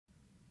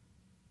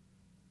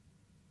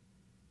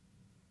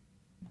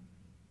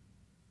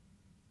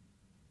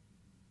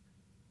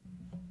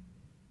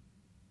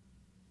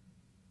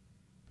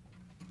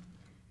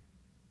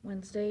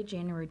Wednesday,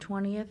 January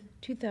 20th,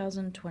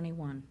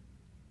 2021.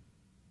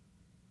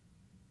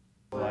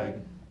 Flag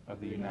of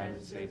the United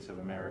States of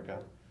America,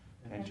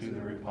 and to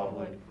the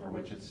republic for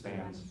which it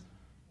stands,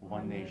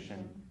 one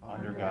nation,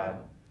 under God,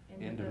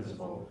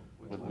 indivisible,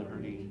 with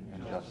liberty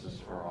and justice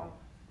for all.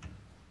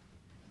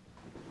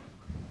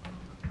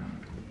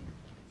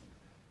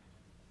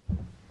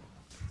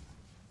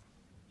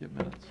 You have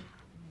minutes?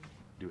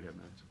 Do have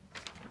minutes.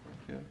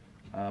 Okay.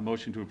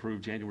 Motion to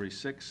approve January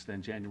 6th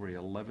and January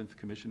 11th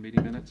commission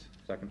meeting minutes?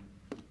 Second.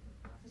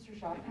 Mr.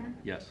 Schaffner?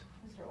 Yes.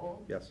 Mr.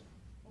 Old? Yes.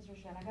 Mr.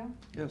 Sheniga?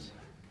 Yes.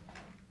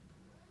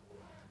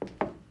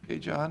 Okay,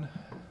 John.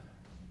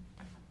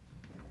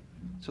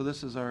 So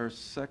this is our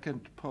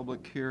second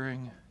public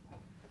hearing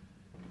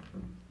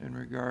in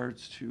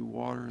regards to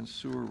water and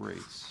sewer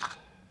rates.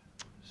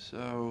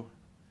 So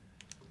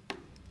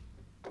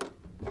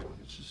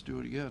let's just do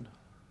it again.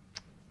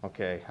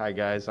 Okay, hi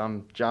guys,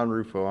 I'm John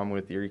Rufo. I'm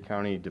with Erie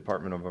County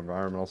Department of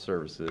Environmental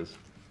Services.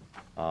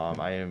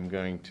 I am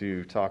going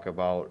to talk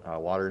about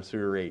water and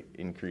sewer rate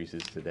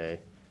increases today.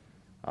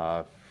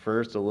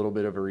 First, a little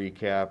bit of a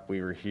recap.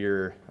 We were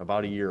here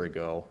about a year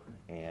ago,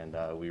 and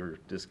we were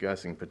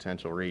discussing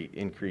potential rate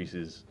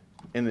increases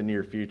in the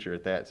near future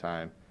at that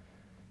time.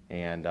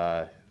 And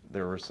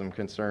there were some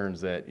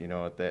concerns that, you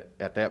know,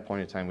 at that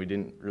point in time, we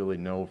didn't really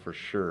know for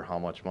sure how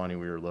much money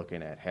we were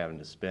looking at having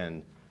to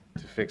spend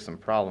to fix some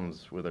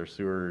problems with our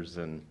sewers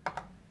and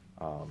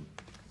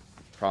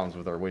problems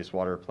with our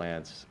wastewater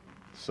plants.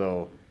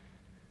 So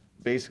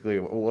basically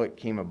what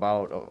came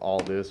about of all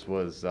this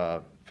was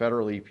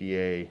federal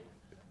EPA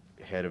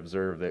had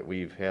observed that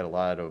we've had a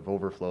lot of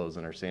overflows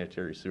in our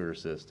sanitary sewer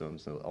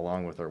systems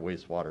along with our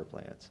wastewater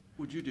plants.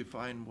 Would you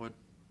define what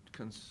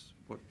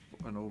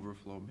an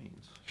overflow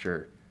means?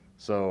 Sure.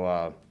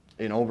 So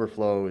an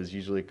overflow is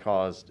usually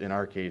caused, in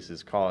our case,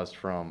 is caused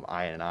from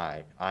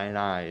I&I.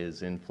 I&I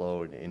is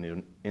inflow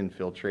and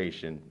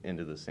infiltration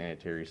into the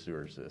sanitary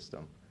sewer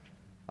system.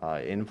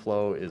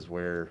 Inflow is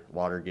where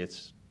water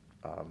gets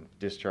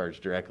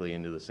discharged directly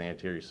into the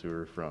sanitary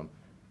sewer from,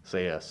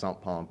 say, a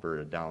sump pump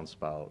or a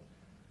downspout.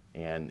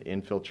 And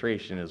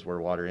infiltration is where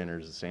water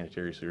enters the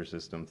sanitary sewer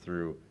system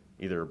through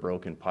either a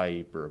broken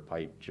pipe or a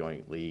pipe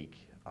joint leak,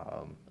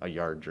 a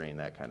yard drain,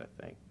 that kind of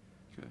thing.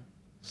 Okay.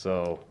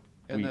 So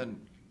and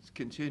then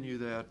continue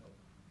that.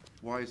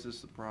 Why is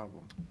this a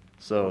problem?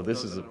 So this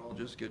is Doesn't it all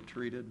just get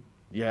treated?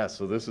 Yeah,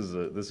 so this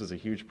is a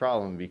huge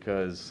problem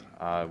because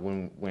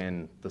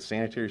when the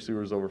sanitary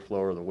sewers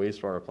overflow or the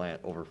wastewater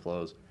plant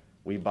overflows,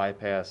 we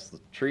bypass the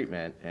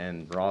treatment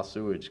and raw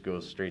sewage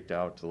goes straight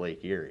out to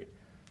Lake Erie.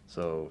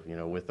 So, you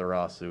know, with the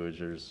raw sewage,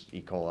 there's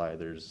E. coli,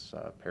 there's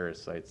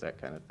parasites,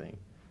 that kind of thing.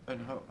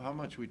 And how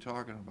much are we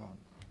talking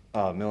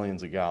about?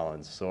 Millions of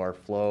gallons. So our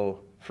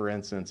flow, for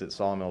instance, at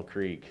Sawmill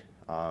Creek,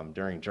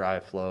 during dry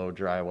flow,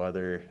 dry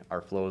weather,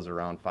 our flow is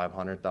around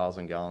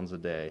 500,000 gallons a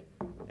day.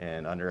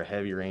 And under a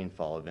heavy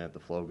rainfall event, the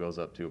flow goes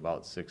up to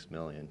about 6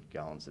 million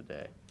gallons a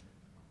day.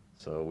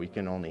 So we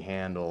can only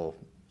handle...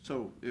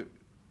 So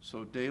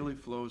daily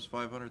flow is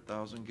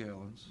 500,000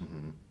 gallons.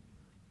 Mm-hmm.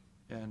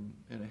 And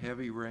in a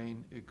heavy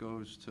rain, it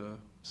goes to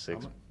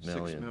 6 6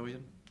 million.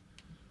 million.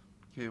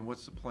 Okay, and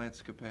what's the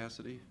plant's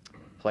capacity?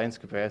 Plant's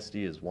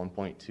capacity is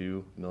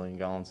 1.2 million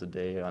gallons a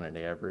day on an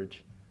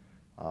average.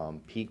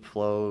 Peak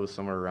flow is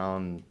somewhere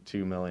around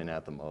 2 million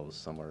at the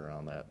most, somewhere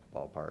around that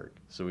ballpark.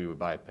 So we would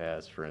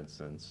bypass, for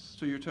instance.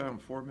 So you're talking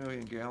 4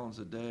 million gallons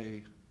a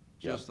day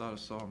just Yep. out of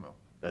Sawmill?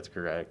 That's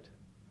correct.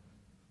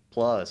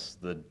 Plus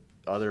the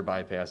other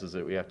bypasses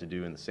that we have to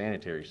do in the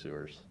sanitary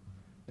sewers.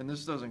 And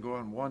this doesn't go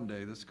on one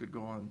day, this could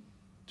go on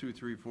 2,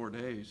 3, 4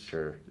 days.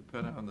 Sure.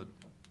 Depending on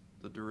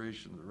the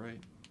duration of the rain.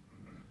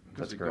 That's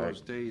Because it correct.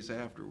 goes days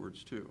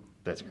afterwards too.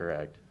 That's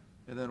correct.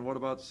 And then what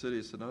about the city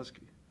of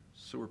Sandusky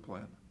sewer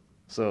plant?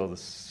 So the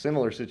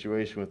similar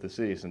situation with the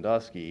city of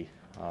Sandusky,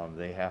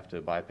 they have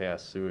to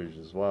bypass sewage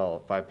as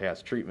well,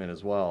 bypass treatment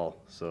as well.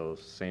 So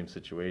same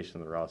situation,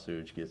 the raw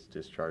sewage gets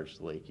discharged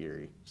to Lake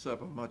Erie.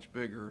 Except a much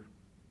bigger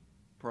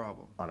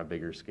problem. On a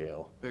bigger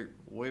scale.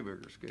 Way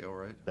bigger scale,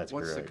 right? That's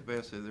What's correct. the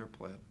capacity of their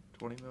plant?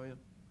 20 million?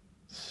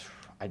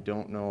 I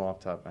don't know off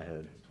the top of my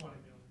head.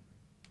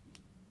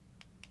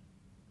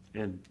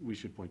 And we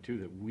should point too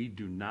that we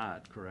do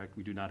not, correct,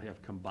 we do not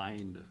have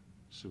combined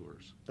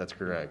sewers. That's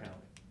correct.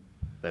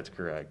 That's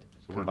correct.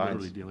 So we're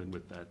literally dealing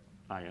with that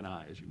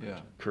I&I, as you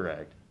mentioned.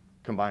 Correct.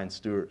 Combined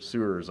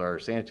sewers are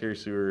sanitary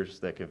sewers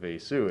that convey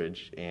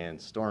sewage and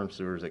storm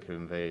sewers that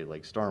convey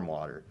like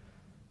stormwater.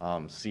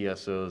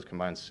 CSOs,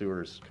 combined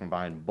sewers,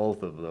 combine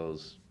both of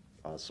those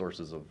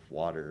sources of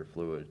water or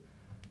fluid,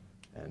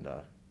 and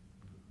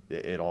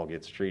it all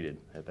gets treated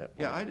at that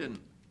point. Yeah,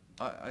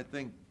 I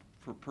think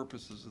for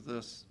purposes of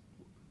this,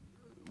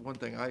 one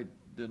thing I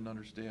didn't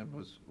understand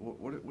was,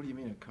 what do you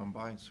mean a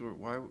combined sewer?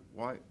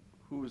 Why,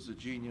 who was the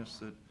genius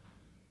that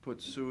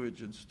put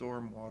sewage and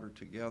stormwater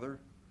together?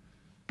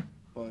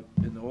 But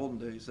in the olden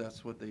days,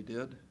 that's what they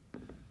did.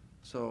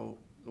 So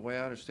the way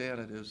I understand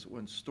it is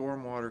when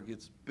stormwater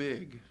gets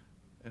big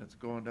and it's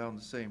going down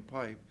the same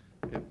pipe,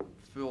 it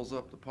fills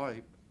up the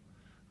pipe,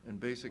 and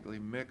basically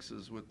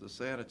mixes with the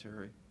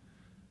sanitary,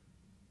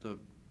 the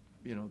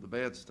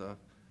bad stuff.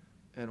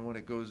 And when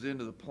it goes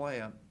into the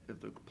plant,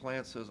 if the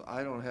plant says,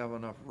 I don't have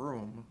enough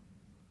room,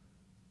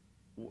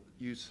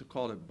 you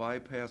called it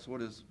bypass. What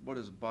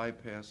does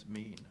bypass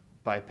mean?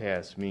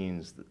 Bypass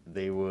means that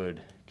they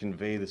would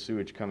convey the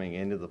sewage coming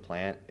into the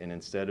plant, and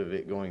instead of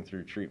it going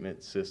through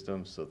treatment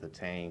systems, so the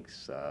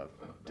tanks,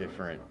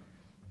 different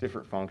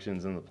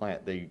functions in the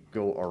plant, they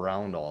go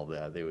around all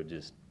that. They would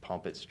just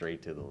pump it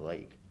straight to the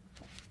lake.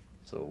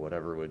 So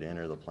whatever would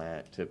enter the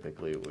plant,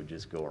 typically it would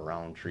just go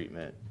around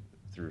treatment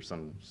through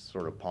some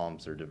sort of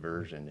pumps or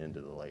diversion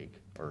into the lake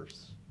or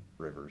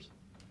rivers.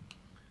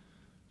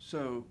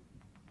 So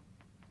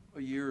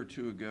a year or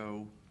two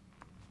ago,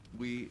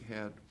 we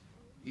had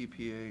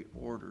EPA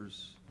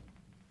orders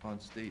on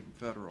state and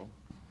federal.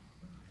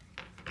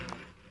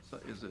 So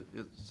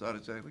it's not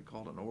exactly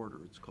called an order,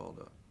 it's called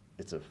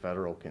It's a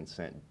federal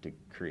consent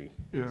decree.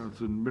 Yeah,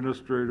 it's an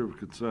administrative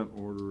consent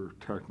order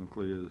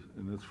technically,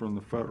 and it's from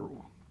the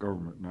federal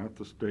government, not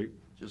the state,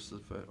 just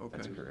the, okay.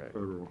 That's correct.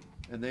 federal.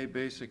 And they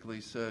basically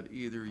said,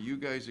 either you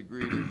guys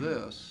agree to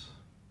this,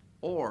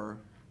 or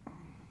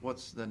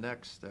what's the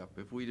next step?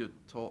 If we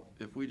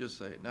just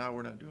say, no,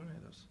 we're not doing any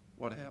of this,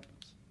 what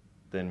happens?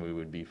 Then we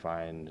would be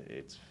fined,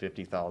 it's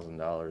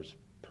 $50,000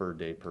 per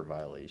day per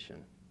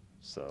violation.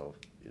 So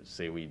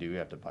say we do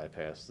have to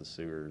bypass the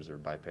sewers or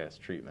bypass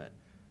treatment,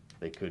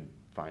 they could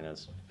fine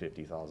us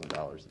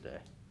 $50,000 a day.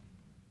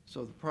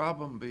 So the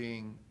problem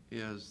being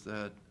is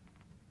that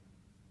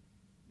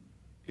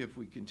if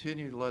we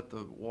continue to let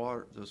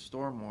the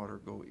storm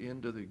water go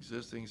into the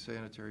existing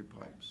sanitary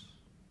pipes,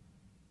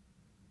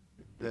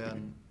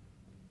 then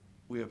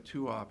we have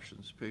two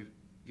options: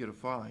 get a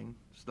fine,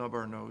 snub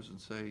our nose and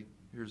say,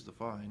 here's the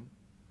fine,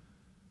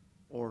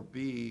 or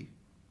B,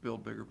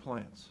 build bigger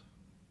plants.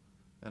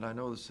 And I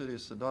know the city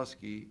of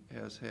Sandusky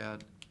has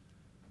had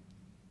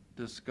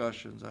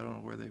discussions, I don't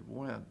know where they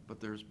went, but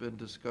there's been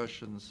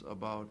discussions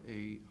about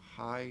a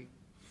high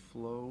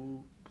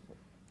flow,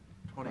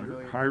 20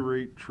 million. High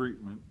rate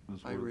treatment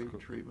is what High it's rate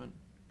called. treatment.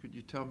 Could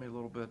you tell me a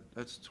little bit?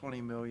 That's 20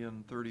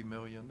 million, 30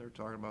 million, they're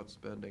talking about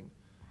spending.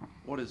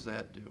 What does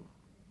that do?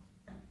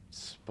 It's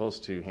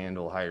supposed to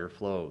handle higher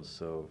flows,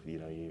 so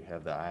you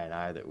have the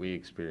I&I that we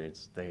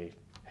experience, they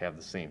have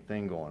the same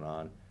thing going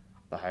on.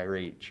 The high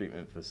rate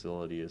treatment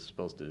facility is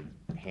supposed to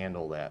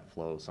handle that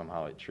flow,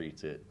 somehow it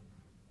treats it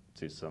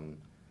to some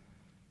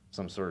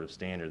sort of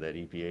standard that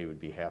EPA would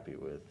be happy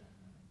with.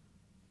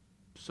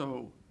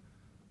 So,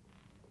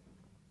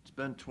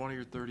 spend 20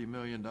 or 30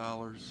 million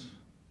dollars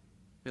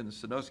in the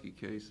Sandusky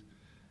case.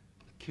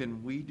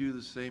 Can we do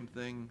the same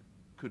thing?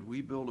 Could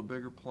we build a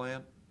bigger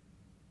plant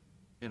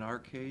in our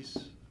case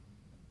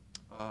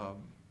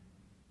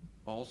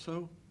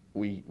also?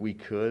 We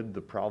could.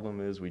 The problem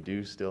is we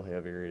do still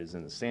have areas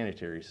in the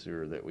sanitary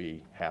sewer that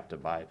we have to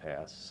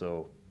bypass.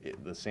 So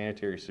the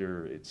sanitary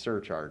sewer, it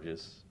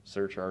surcharges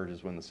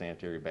when the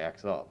sanitary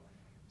backs up.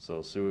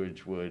 So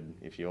sewage would,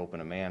 if you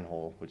open a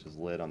manhole, which is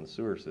lid on the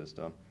sewer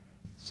system,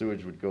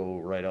 sewage would go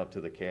right up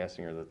to the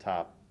casing or the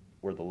top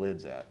where the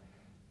lid's at.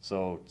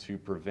 So to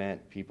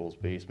prevent people's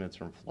basements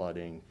from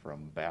flooding,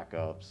 from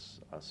backups,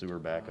 sewer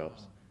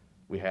backups,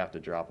 we have to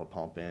drop a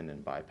pump in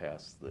and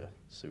bypass the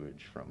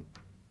sewage from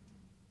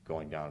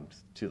going down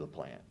to the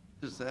plant.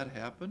 Does that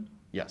happen?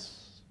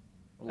 Yes.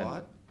 A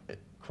lot?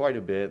 Quite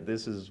a bit.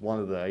 This is one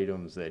of the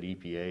items that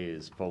EPA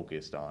is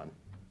focused on.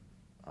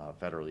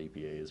 Federal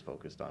EPA is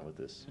focused on with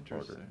this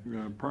order. Interesting.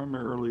 Yeah,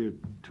 primarily at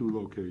 2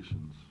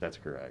 locations. That's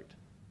correct.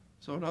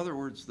 So in other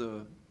words,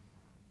 the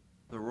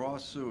raw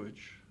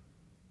sewage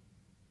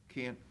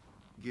can't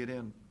get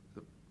in.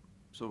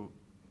 So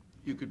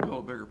you could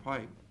build a bigger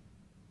pipe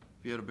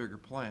if you had a bigger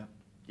plant.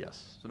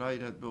 Yes. So now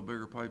you'd have to build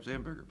bigger pipes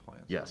and bigger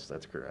plants. Yes,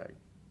 that's correct.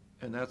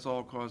 And that's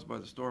all caused by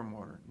the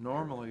stormwater.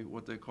 Normally,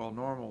 what they call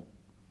normal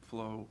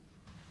flow,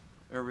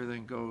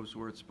 everything goes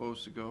where it's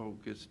supposed to go,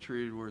 gets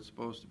treated where it's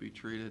supposed to be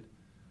treated.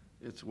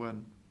 It's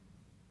when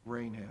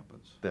rain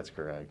happens, That's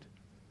correct.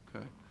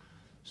 okay?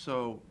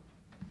 So,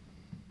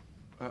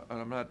 and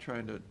I'm not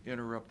trying to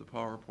interrupt the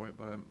PowerPoint,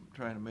 but I'm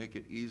trying to make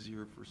it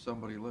easier for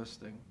somebody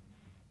listening,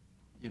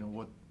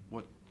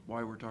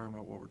 why we're talking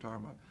about what we're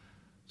talking about.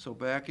 So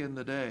back in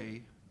the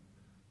day,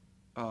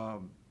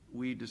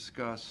 we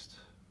discussed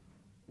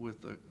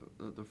with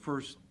the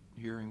first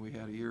hearing we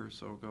had a year or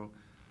so ago,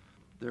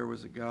 there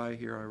was a guy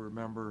here, I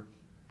remember,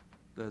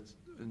 that's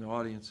in the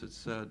audience that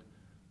said,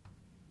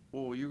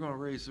 well, you're going to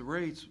raise the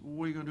rates,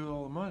 what are you going to do with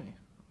all the money?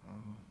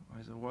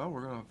 I said, well,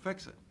 we're going to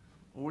fix it.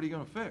 Well, what are you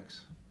going to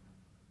fix?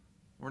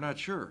 We're not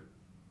sure.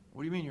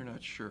 What do you mean you're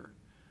not sure?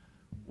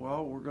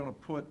 Well, we're going to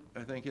put,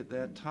 I think at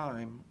that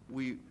time,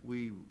 we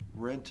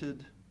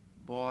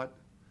bought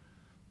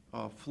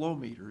flow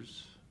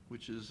meters,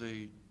 which is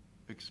a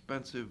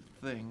expensive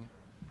thing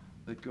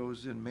that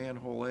goes in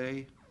manhole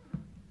A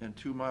and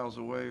 2 miles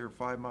away or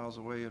 5 miles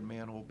away in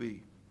manhole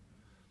B.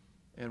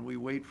 And we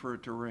wait for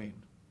it to rain.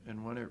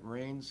 And when it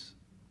rains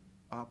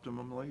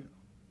optimally,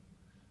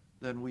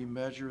 then we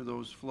measure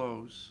those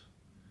flows,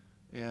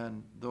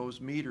 and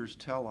those meters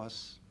tell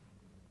us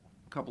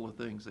couple of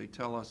things. They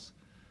tell us,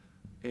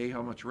 A,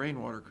 how much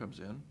rainwater comes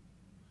in,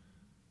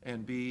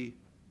 and B,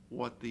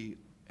 what the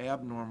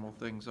abnormal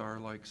things are,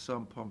 like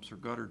sump pumps or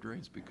gutter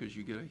drains, because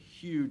you get a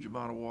huge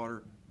amount of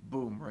water,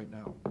 boom, right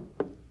now.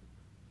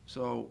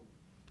 So,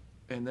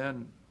 and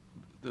then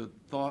the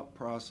thought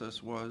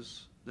process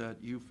was that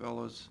you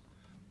fellas,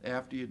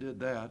 after you did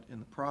that, in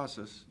the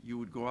process, you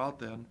would go out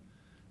then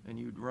and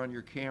you'd run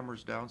your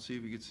cameras down, see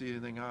if you could see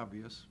anything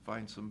obvious,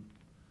 find some,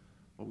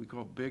 what we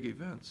call big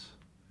events.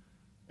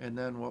 And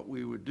then what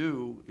we would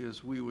do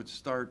is we would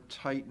start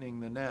tightening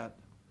the net.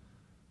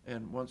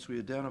 And once we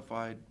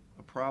identified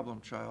a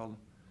problem child,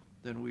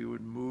 then we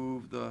would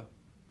move the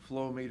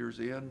flow meters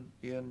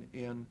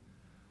in.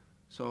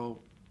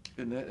 So,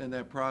 and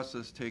that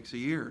process takes a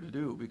year to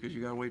do, because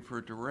you gotta wait for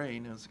it to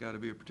rain, and it's gotta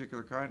be a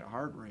particular kind of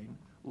hard rain,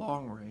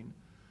 long rain.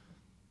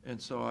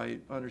 And so I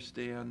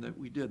understand that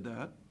we did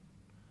that,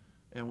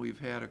 and we've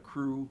had a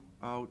crew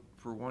out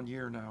for 1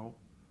 year now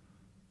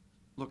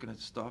looking at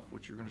stuff,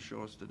 which you're gonna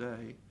show us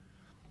today.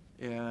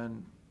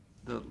 And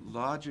the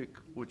logic,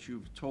 what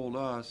you've told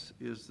us,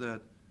 is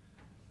that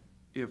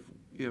if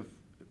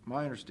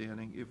my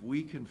understanding, if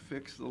we can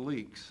fix the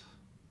leaks,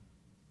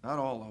 not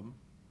all of them,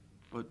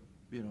 but,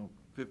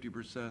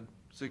 50%,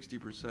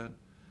 60%,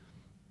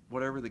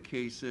 whatever the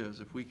case is,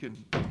 if we can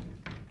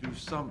do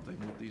something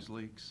with these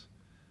leaks,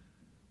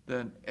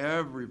 then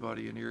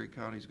everybody in Erie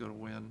County is going to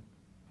win,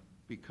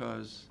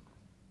 because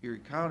Erie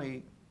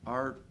County,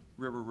 our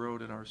River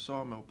Road and our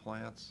sawmill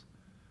plants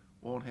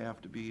won't have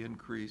to be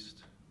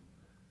increased.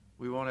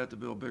 We won't have to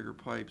build bigger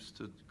pipes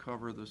to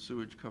cover the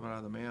sewage coming out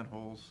of the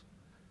manholes.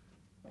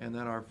 And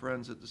then our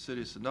friends at the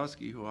city of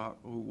Sandusky, who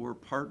we're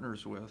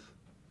partners with,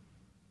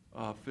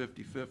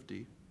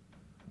 50-50,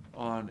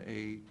 on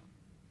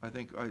I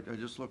think I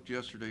just looked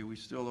yesterday, we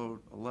still owe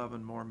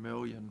 11 more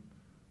million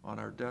on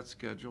our debt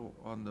schedule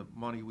on the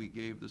money we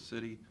gave the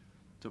city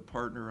to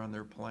partner on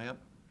their plant.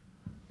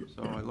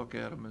 So I look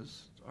at them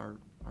as our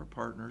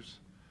partners.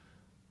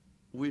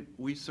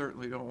 We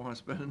certainly don't want to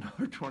spend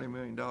another $20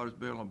 million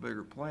building a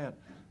bigger plant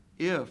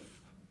if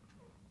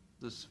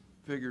the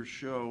figures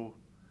show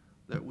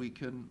that we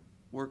can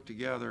work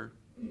together.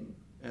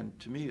 And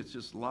to me, it's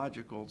just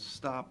logical,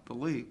 stop the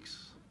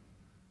leaks,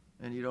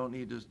 and you don't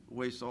need to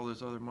waste all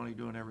this other money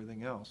doing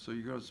everything else. So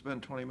you're going to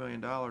spend $20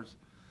 million.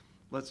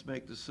 Let's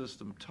make the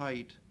system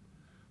tight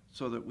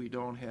so that we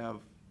don't have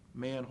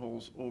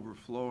manholes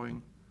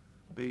overflowing,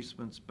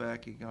 basements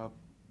backing up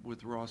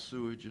with raw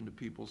sewage into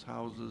people's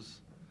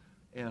houses,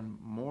 and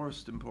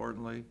most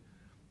importantly,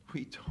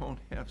 we don't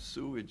have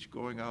sewage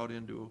going out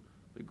into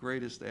the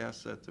greatest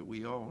asset that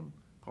we own,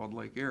 called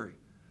Lake Erie.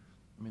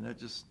 I mean,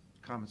 that's just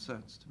common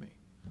sense to me.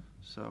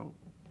 So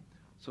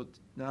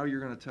now you're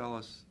going to tell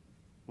us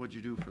what'd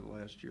you do for the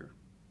last year.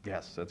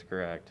 Yes, that's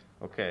correct.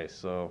 Okay,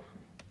 so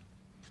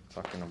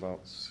talking about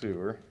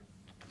sewer.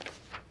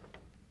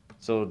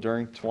 So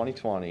during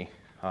 2020,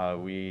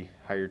 we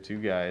hired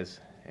 2 guys,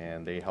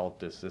 and they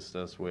helped assist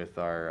us with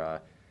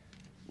our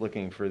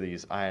looking for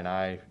these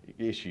I&I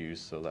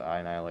issues. So the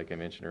I&I, like I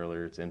mentioned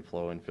earlier, it's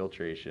inflow and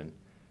filtration.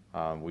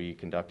 We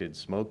conducted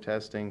smoke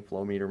testing,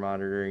 flow meter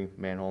monitoring,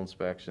 manhole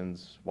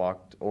inspections,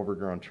 walked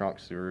overgrown trunk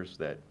sewers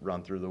that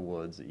run through the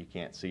woods that you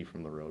can't see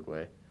from the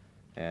roadway,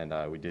 and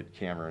we did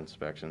camera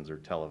inspections or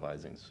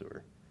televising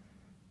sewer.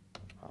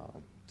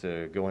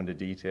 To go into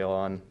detail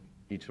on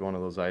each one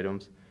of those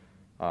items,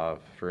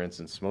 for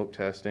instance, smoke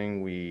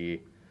testing,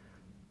 we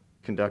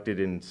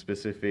conducted in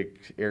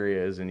specific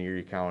areas in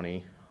Erie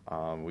County.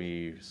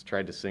 We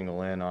tried to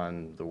single in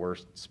on the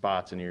worst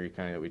spots in Erie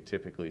County that we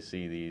typically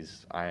see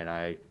these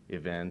I&I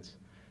events.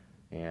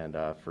 And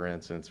for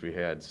instance, we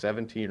had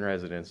 17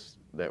 residents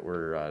that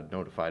were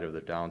notified of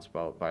the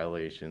downspout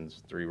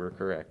violations. 3 were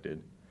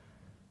corrected.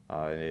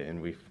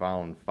 And we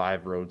found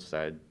 5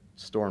 roadside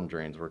storm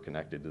drains were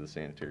connected to the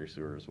sanitary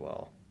sewer as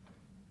well.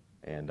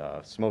 And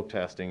smoke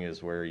testing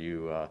is where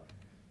you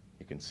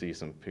can see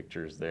some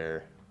pictures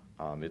there.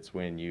 It's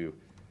when you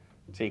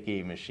take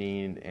a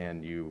machine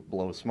and you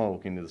blow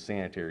smoke into the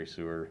sanitary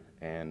sewer,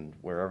 and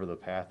wherever the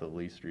path of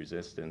least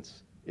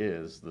resistance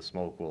is, the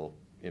smoke will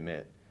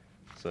emit.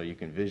 So you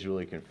can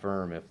visually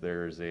confirm if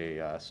there's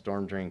a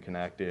storm drain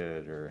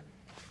connected, or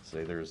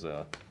say there's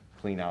a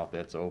clean out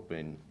that's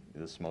open,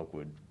 the smoke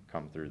would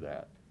come through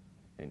that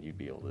and you'd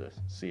be able to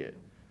see it.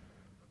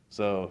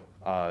 So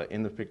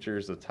in the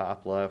pictures, the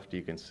top left,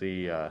 you can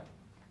see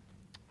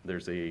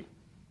there's a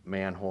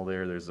manhole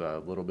there. There's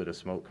a little bit of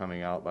smoke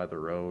coming out by the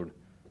road.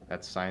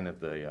 That's a sign that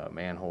the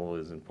manhole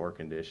is in poor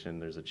condition.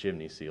 There's a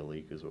chimney seal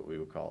leak is what we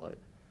would call it.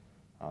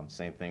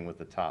 Same thing with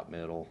the top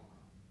middle.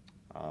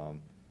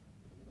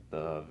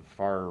 The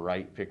far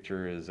right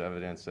picture is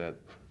evidence that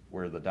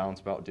where the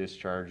downspout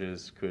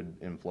discharges could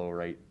inflow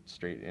right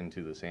straight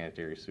into the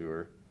sanitary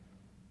sewer.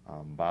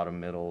 Bottom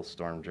middle,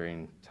 storm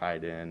drain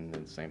tied in,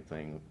 and same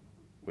thing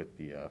with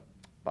the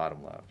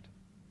bottom left.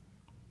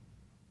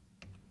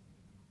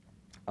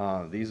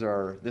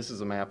 This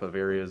is a map of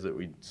areas that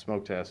we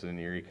smoke tested in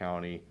Erie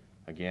County.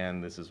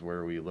 Again, this is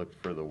where we looked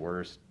for the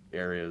worst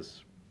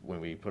areas. When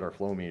we put our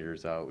flow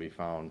meters out, we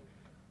found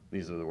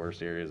these are the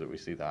worst areas that we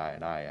see the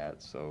I&I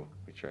at, so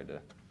we tried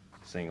to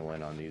single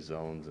in on these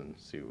zones and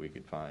see what we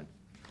could find.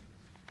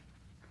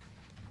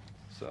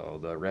 So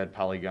the red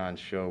polygons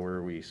show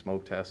where we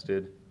smoke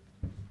tested,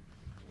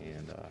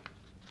 and a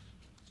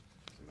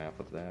map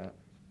of that.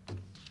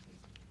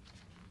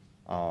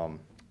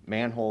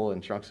 Manhole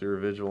and trunk sewer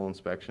visual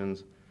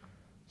inspections.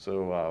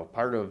 So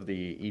part of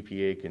the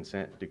EPA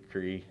consent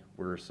decree,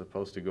 we're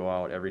supposed to go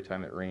out every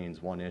time it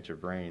rains 1 inch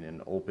of rain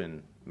and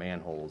open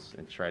manholes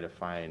and try to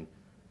find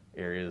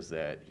areas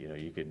that, you know,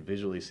 you could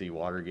visually see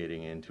water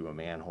getting into a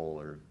manhole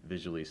or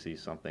visually see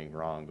something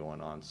wrong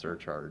going on,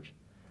 surcharge.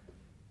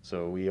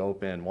 So we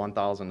opened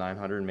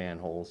 1,900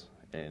 manholes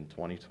in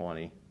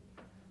 2020.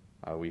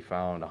 We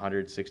found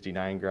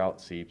 169 grout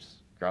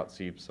seeps. Grout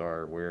seeps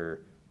are where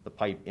the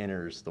pipe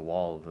enters the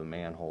wall of the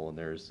manhole, and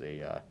there's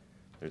a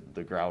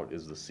the grout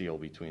is the seal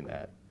between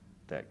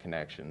that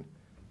connection.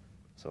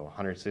 So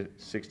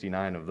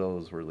 169 of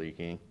those were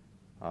leaking.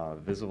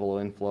 Visible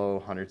inflow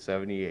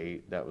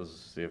 178. That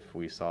was if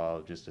we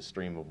saw just a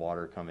stream of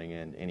water coming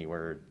in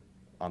anywhere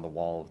on the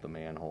wall of the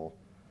manhole.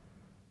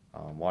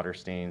 Water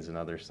stains,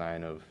 another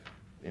sign of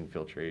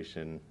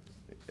infiltration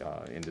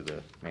into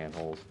the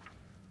manholes.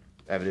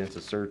 Evidence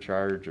of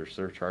surcharge or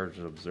surcharge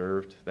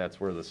observed. That's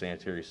where the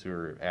sanitary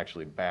sewer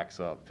actually backs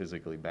up,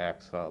 physically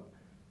backs up,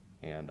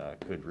 and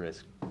could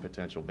risk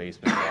potential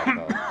basement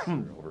backups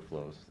or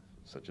overflows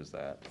such as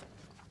that.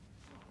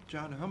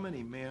 John, how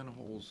many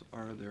manholes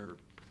are there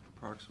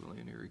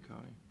approximately in Erie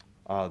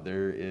County?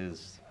 There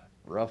is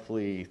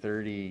roughly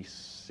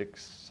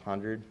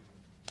 3,600,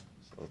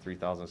 so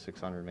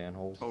 3,600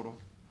 manholes, Total?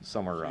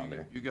 somewhere So around you-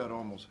 there. You got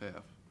almost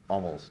half.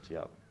 Almost,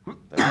 yep.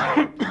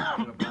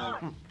 And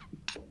about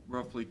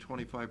roughly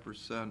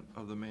 25%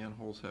 of the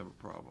manholes have a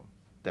problem.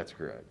 That's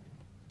correct.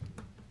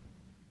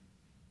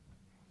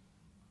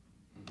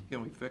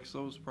 Can we fix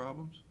those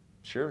problems?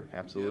 Sure,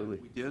 absolutely.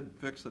 We did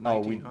fix the Oh,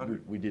 we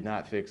 1,900? we did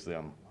not fix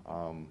them.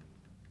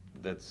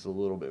 That's a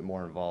little bit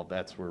more involved.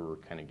 That's where we're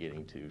kind of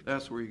getting to.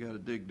 That's where you gotta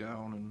dig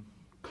down and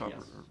cover,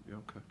 Yes. yeah,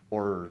 okay.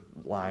 Or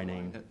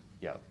lining, It-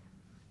 yep.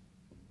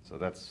 So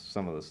that's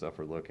some of the stuff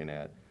we're looking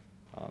at.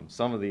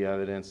 Some of the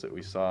evidence that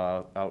we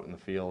saw out in the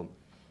field,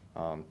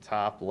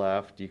 top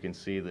left, you can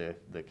see the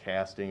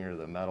casting or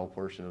the metal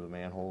portion of the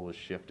manhole was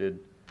shifted,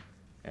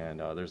 and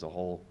there's a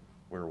hole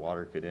where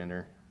water could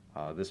enter.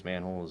 This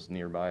manhole is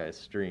nearby a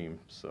stream,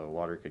 so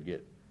water could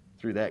get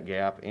through that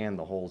gap and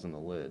the holes in the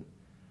lid.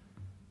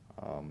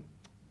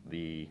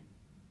 The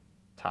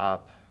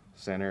top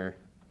center,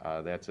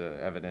 that's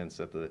evidence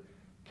that the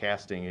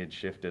casting had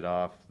shifted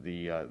off.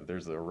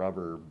 There's a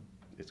rubber,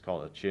 it's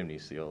called a chimney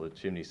seal. The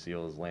chimney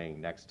seal is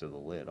laying next to the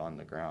lid on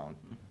the ground.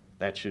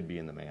 That should be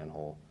in the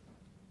manhole.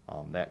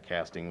 That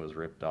casting was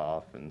ripped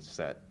off and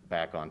set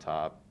back on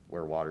top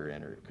where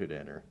water could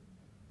enter.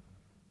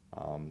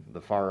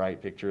 The far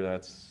right picture,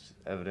 that's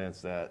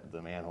evidence that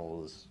the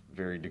manhole is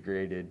very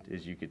degraded.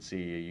 As you could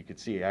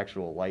see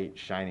actual light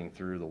shining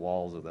through the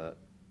walls of the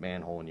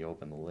manhole when you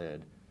open the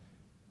lid.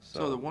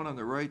 So the one on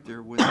the right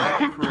there, when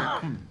that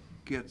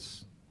creek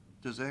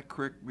does that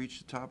creek reach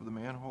the top of the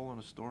manhole in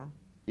a storm?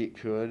 It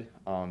could.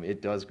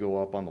 It does go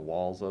up on the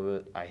walls of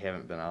it. I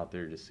haven't been out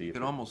there to see You if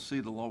can almost see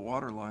the low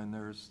water line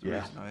there is the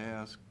Yeah. reason I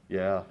ask.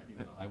 yeah,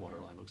 Even the high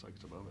water line looks like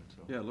it's above it,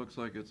 so. Yeah, it looks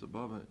like it's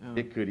above it, yeah.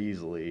 it could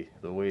easily,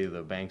 the way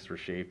the banks were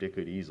shaped, it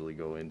could easily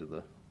go into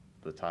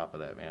the top of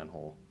that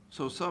manhole.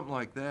 So something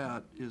like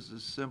that is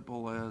as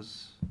simple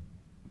as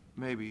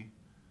maybe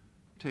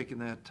taking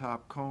that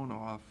top cone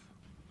off,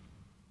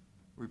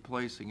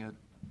 replacing it,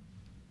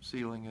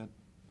 sealing it,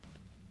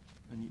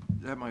 and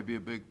that might be a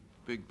big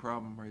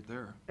problem right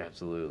there.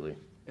 Absolutely.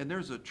 And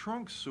there's a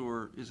trunk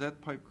sewer, is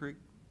that Pipe Creek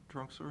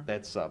trunk sewer?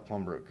 That's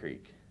Plumbrook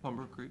Creek.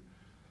 Plumber Creek?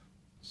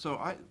 So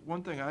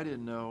one thing I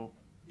didn't know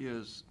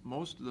is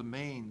most of the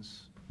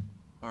mains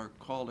are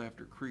called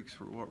after creeks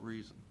for what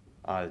reason?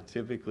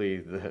 Typically,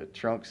 the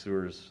trunk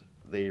sewers,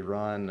 they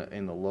run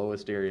in the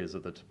lowest areas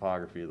of the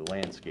topography of the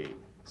landscape.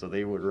 So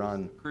they would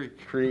run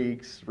Creek.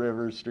 creeks,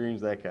 rivers,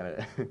 streams, that kind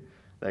of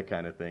that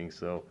kind of thing.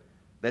 So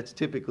that's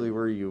typically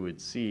where you would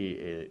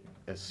see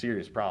a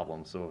serious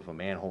problem. So if a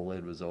manhole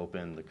lid was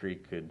open, the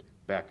creek could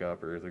back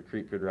up, or the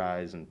creek could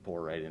rise and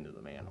pour right into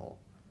the manhole,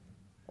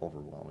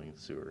 overwhelming the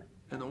sewer.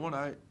 And the one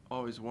I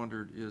always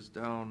wondered is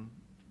down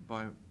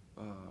by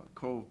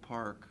Cove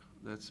Park,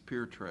 that's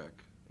Pier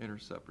Track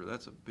Interceptor.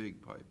 That's a big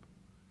pipe.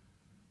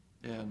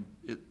 And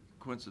it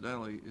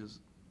coincidentally is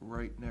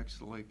right next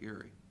to Lake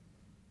Erie.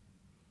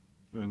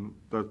 And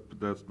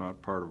that's not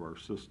part of our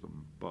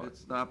system, but,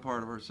 It's not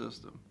part of our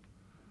system,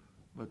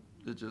 but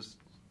it just,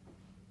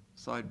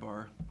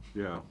 sidebar,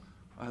 yeah,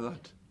 I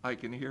thought, I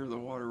can hear the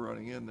water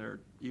running in there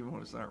even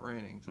when it's not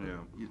raining. So Yeah.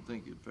 you'd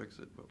think you'd fix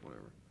it, but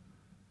whatever.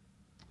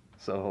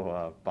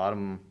 So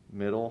bottom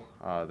middle,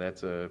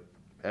 that's a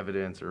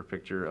evidence or a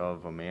picture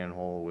of a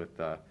manhole with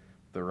the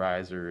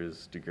riser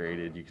is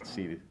degraded. You can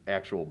see the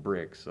actual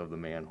bricks of the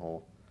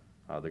manhole.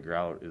 The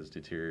grout is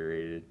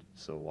deteriorated,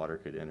 so water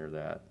could enter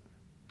that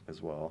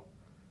as well.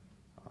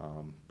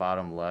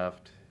 Bottom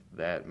left,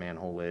 that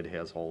manhole lid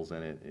has holes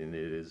in it, and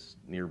it is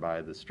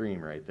nearby the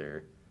stream right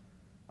there.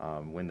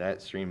 When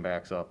that stream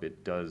backs up,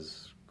 it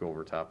does go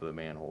over top of the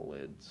manhole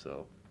lid,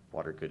 so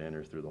water could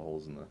enter through the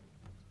holes in the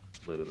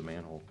lid of the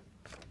manhole.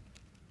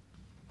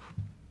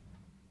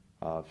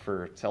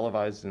 For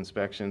televised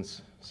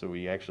inspections, so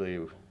we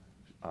actually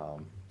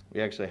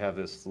have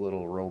this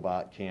little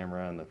robot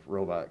camera, and the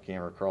robot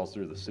camera crawls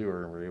through the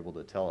sewer, and we're able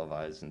to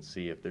televise and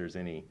see if there's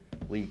any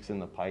leaks in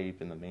the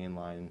pipe in the main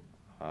line.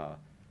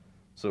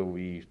 So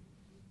we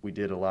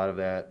did a lot of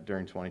that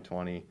during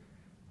 2020.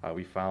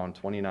 We found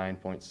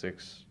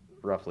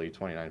roughly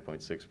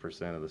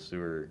 29.6% of the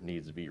sewer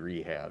needs to be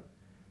rehabbed.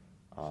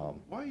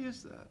 Why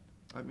is that?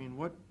 I mean,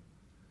 what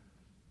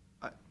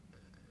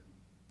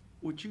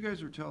you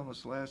guys were telling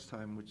us last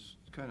time, which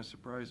kind of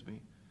surprised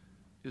me,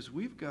 is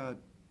we've got,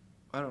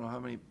 I don't know how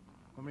many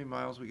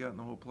miles we got in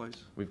the whole place,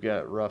 We've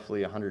got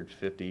roughly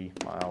 150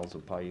 miles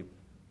of pipe.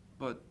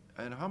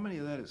 and how many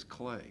of that is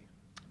clay?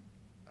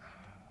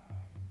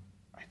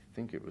 I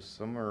think it was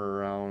somewhere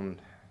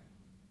around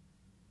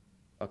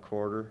a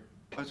quarter.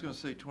 I was gonna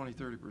say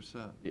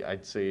 20-30%. Yeah,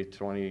 I'd say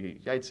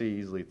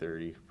easily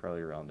 30,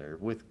 probably around there,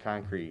 with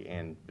concrete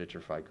and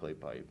vitrified clay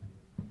pipe.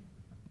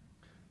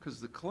 Because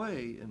the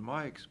clay, in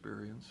my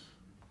experience,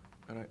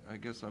 and I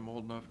guess I'm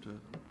old enough to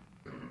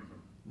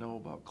know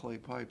about clay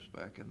pipes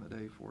back in the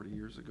day, 40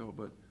 years ago,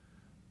 but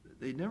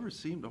they never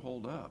seem to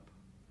hold up.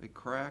 They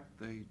crack,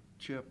 they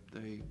chip,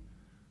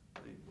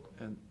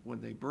 and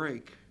when they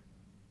break,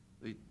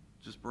 they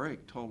just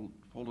break, hold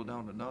it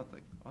down to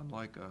nothing,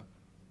 unlike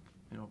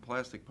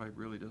plastic pipe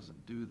really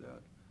doesn't do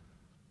that.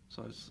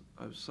 So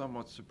I was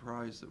somewhat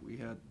surprised that we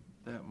had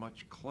that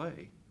much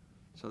clay.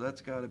 So that's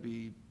got to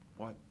be,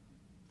 what,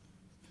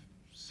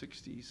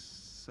 60,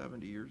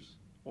 70 years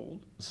old?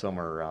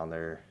 Somewhere around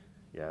there.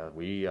 Yeah,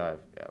 we,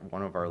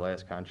 one of our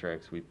last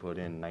contracts we put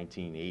in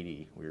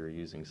 1980, we were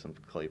using some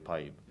clay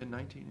pipe In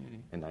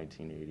 1980. in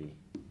 1980.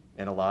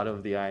 And a lot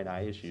of the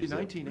I&I See, issues.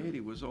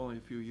 1980 was only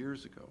a few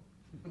years ago.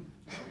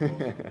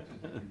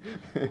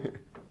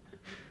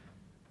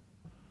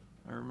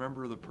 I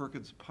remember the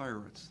Perkins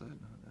Pirates.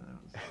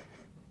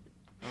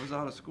 I was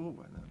out of school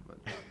by then, but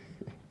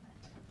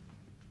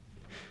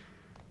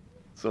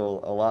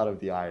So a lot of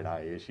the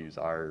I&I issues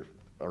are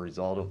a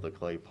result of the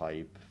clay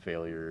pipe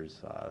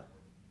failures,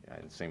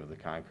 and same with the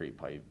concrete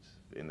pipes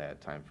in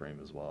that time frame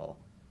as well.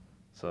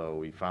 So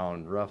we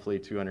found roughly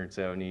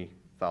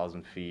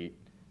 270,000 feet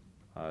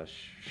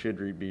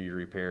should be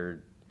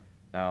repaired.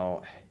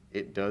 Now,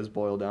 it does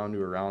boil down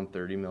to around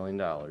 $30 million,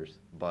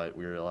 but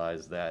we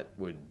realize that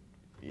would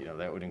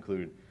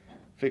include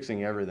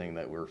fixing everything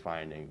that we're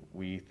finding.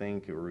 We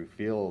think, or we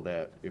feel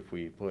that if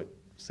we put,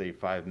 say,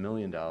 $5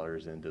 million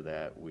into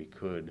that, we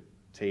could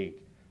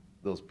take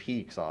those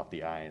peaks off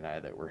the I&I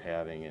that we're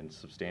having and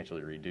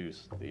substantially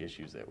reduce the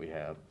issues that we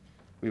have.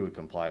 We would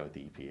comply with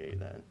the EPA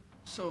then.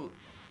 so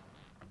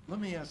let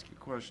me ask you a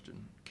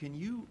question. Can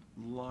you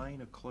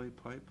line a clay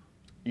pipe?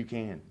 You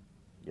can,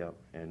 yep.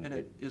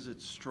 And is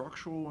it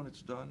structural when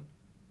it's done?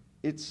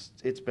 It's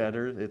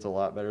better. It's a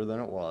lot better than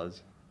it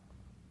was.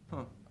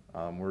 Huh.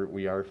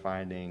 We are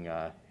finding,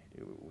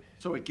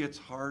 So it gets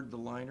hard, the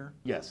liner?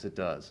 yes, it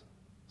does.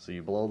 So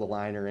you blow the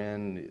liner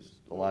in, it's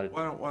a lot of,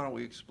 Why don't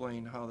we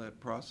explain how that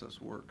process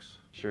works?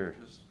 sure.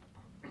 Just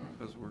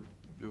because we're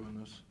doing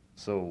this.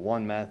 So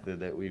one method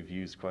that we've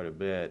used quite a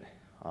bit,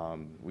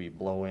 we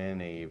blow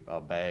in a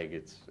bag.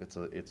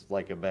 It's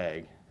like a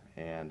bag,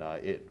 and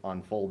it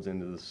unfolds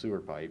into the sewer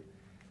pipe.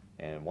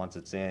 And once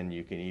it's in,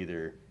 you can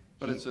either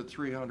But it's a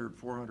 300,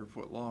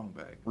 400-foot long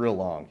bag. real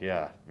long,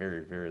 yeah,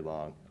 very, very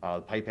long.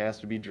 The pipe has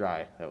to be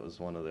dry. That was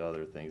one of the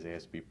other things. It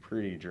has to be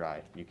pretty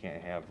dry. You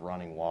can't have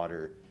running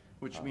water.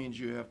 Which means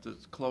you have to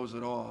close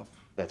it off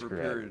That's for a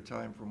correct. period of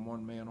time from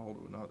one manhole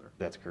to another.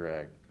 That's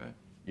correct. Okay.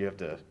 You have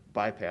to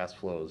bypass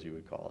flows, you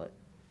would call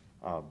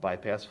it.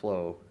 Bypass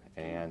flow,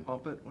 and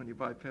Pump it when you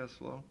bypass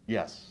flow?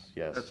 yes.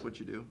 That's what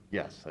you do?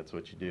 Yes, that's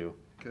what you do.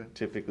 Okay.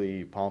 Typically,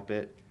 you pump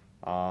it.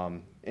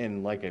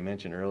 And like I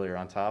mentioned earlier,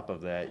 on top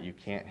of that, you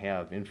can't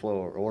have inflow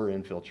or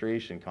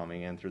infiltration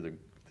coming in through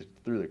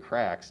the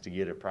cracks to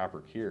get a proper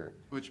cure.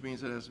 Which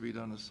means it has to be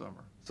done this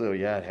summer. So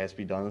yeah, it has to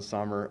be done this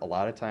summer. A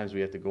lot of times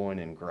we have to go in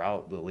and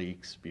grout the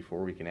leaks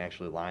before we can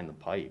actually line the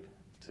pipe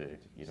to,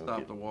 Stop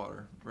get the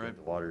water, right? get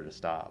the water to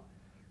stop.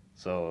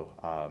 So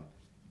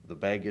the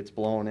bag gets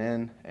blown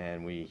in,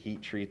 and we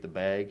heat treat the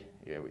bag,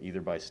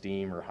 either by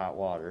steam or hot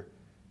water,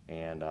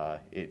 and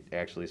it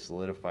actually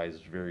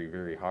solidifies very,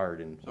 very hard.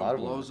 And a So lot it of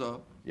them- blows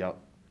up. Yep,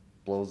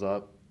 blows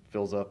up,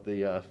 fills up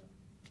the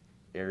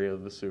area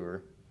of the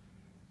sewer.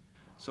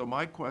 So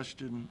my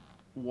question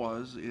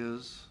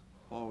is,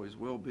 always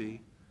will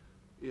be,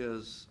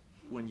 is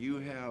when you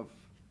have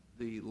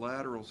the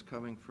laterals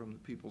coming from the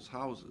people's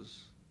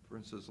houses, for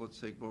instance, let's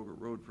take Bogart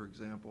Road, for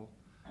example,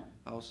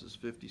 house is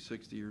 50,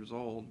 60 years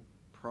old,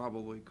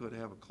 probably could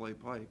have a clay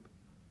pipe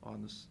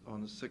on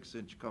the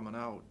 6-inch coming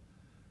out.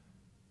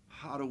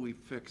 How do we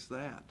fix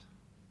that?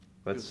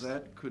 Because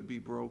that could be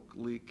broke,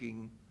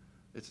 leaking,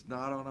 it's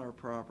not on our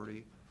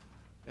property,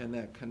 and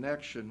that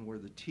connection where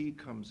the T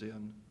comes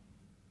in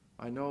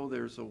I know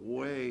there's a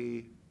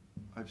way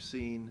I've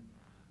seen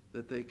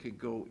that they could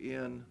go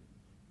in,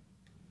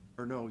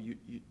 or no,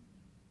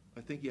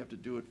 I think you have to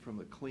do it from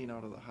the clean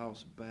out of the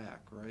house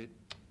back, right?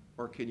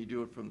 Or can you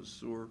do it from the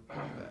sewer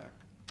back?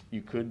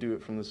 You could do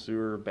it from the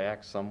sewer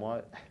back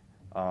somewhat.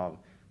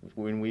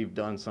 When we've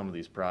done some of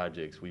these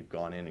projects, we've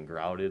gone in and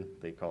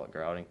grouted, they call it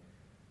grouting.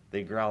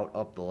 They grout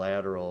up the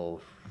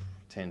lateral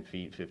 10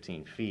 feet,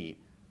 15 feet.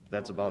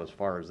 That's about as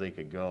far as they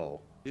could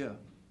go. Yeah,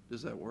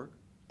 does that work?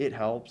 It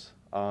helps.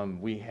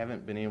 We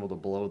haven't been able to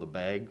blow the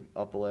bag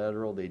up the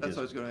lateral. That's what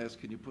I was gonna ask,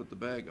 can you put the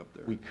bag up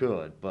there? We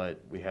could,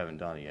 but we haven't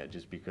done it yet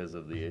just because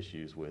of the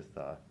issues with,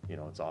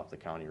 it's off the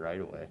county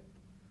right away.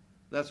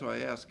 That's why I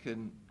asked,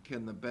 can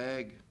the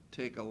bag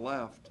take a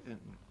left and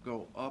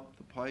go up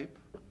the pipe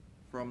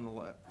from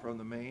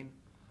the main?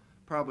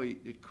 Probably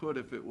it could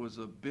if it was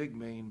a big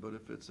main, but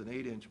if it's an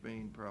 8-inch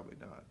main, probably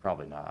not.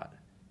 Probably not.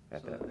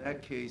 At So in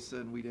that case,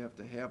 then we'd have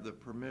to have the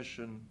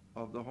permission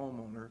of the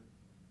homeowner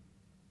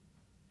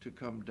to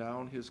come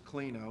down his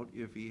clean out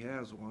if he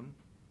has one.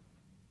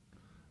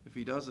 If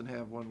he doesn't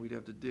have one, we'd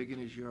have to dig in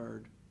his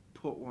yard,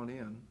 put one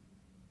in.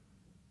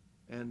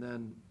 And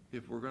then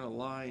if we're gonna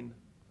line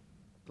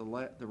the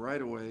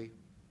right-of-way,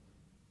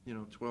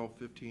 12,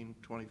 15,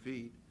 20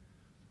 feet,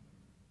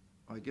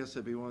 I guess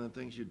that'd be one of the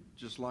things, you'd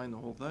just line the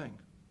whole thing.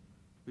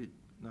 Be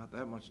not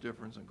that much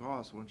difference in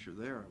cost once you're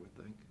there, I would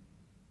think.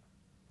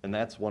 And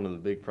that's one of the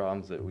big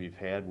problems that we've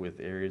had with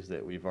areas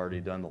that we've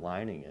already done the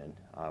lining in.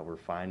 We're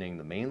finding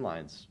the main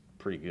line's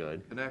pretty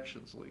good.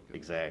 Connections leaking.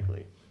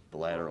 Exactly, the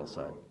lateral Bogart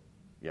side. Road.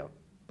 Yep,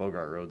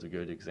 Bogart Road's a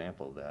good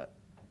example of that.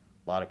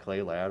 A lot of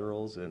clay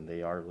laterals and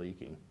they are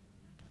leaking.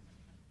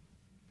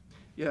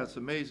 Yeah, it's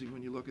amazing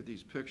when you look at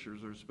these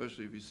pictures, or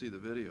especially if you see the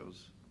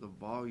videos, the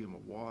volume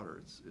of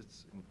water,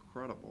 it's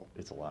incredible.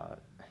 It's a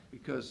lot.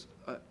 Because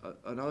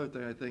another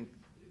thing I think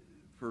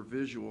for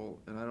visual,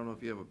 and I don't know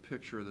if you have a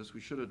picture of this,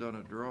 we should have done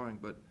a drawing,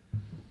 but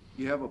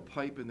you have a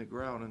pipe in the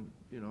ground,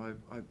 and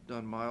I've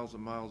done miles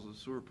and miles of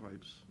sewer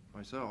pipes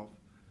myself,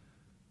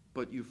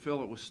 but you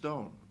fill it with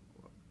stone.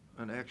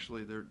 And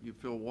actually, you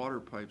fill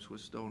water pipes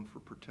with stone for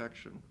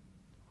protection.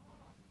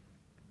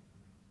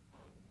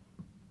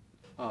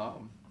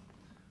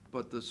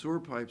 But the sewer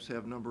pipes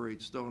have number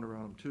 8 stone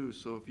around them too,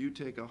 so if you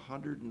take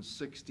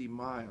 160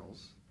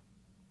 miles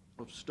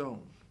of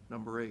stone,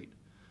 number 8,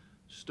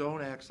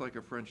 stone acts like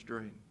a French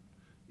drain.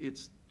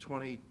 It's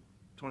 20,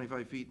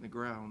 25 feet in the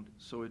ground,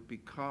 so it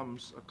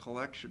becomes a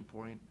collection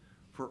point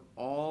for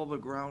all the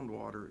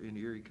groundwater in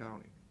Erie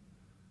County.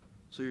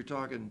 So you're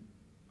talking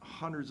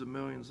hundreds of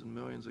millions and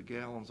millions of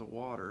gallons of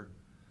water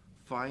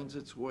finds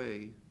its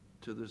way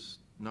to this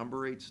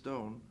number 8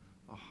 stone,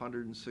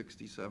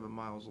 167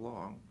 miles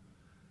long,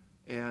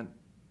 and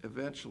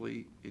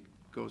eventually it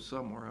goes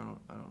somewhere.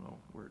 I don't know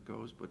where it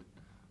goes, but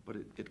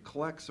it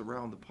collects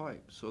around the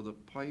pipe. So the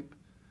pipe,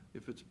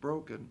 if it's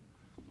broken,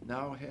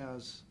 now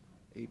has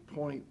a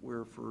point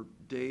where for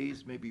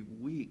days, maybe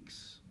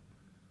weeks,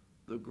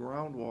 the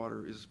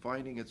groundwater is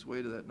finding its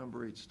way to that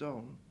number 8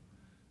 stone,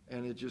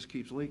 and it just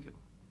keeps leaking.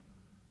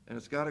 And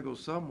it's got to go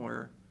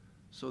somewhere,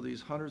 so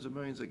these hundreds of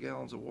millions of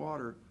gallons of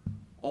water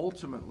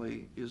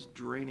ultimately is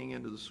draining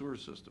into the sewer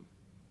system.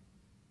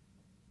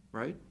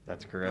 Right?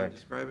 That's Did I correct.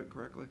 describe it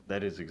correctly?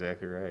 That is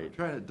exactly right. I'm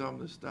trying to dumb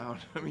this down.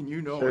 I mean,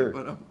 you know Sure. it,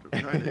 but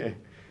I'm trying to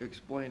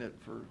explain it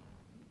for,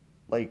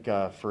 Like,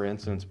 for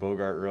instance,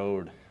 Bogart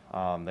Road,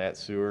 that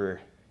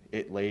sewer,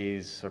 it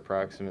lays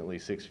approximately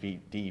 6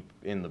 feet deep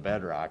in the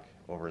bedrock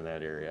over in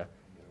that area.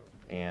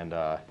 And,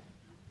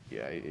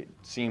 yeah, it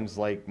seems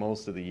like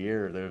most of the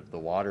year, the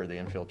water, the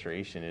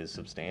infiltration is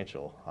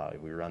substantial.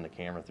 We run the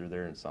camera through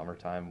there in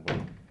summertime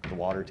when the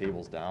water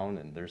table's down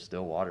and there's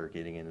still water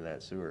getting into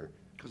that sewer.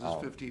 because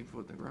it's 15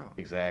 foot in the ground.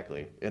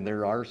 Exactly, and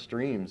there are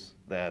streams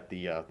that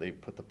they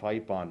put the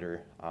pipe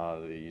under.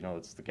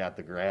 It's got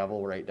the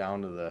gravel right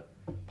down to the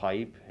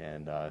pipe,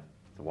 and the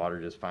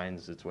water just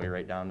finds its way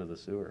right down to the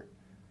sewer.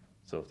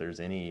 So if there's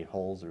any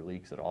holes or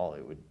leaks at all,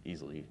 it would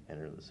easily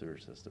enter the sewer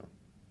system.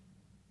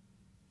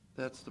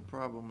 That's the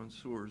problem in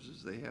sewers,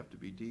 is they have to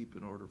be deep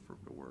in order for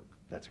it to work.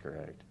 That's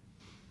correct.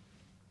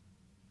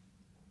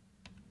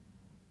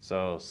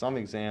 So some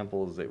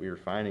examples that we were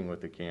finding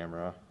with the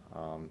camera.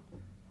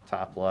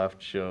 Top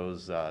left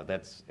shows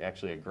that's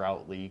actually a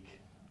grout leak.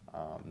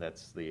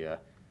 That's the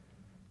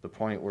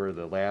point where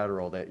the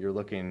lateral that you're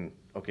looking,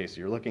 okay, so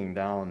you're looking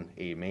down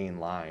a main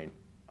line,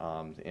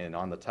 and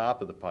on the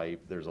top of the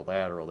pipe, there's a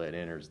lateral that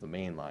enters the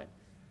main line.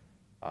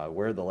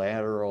 Where the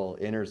lateral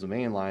enters the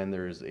main line,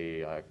 there's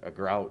a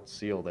grout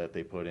seal that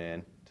they put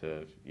in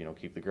to,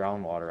 keep the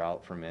groundwater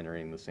out from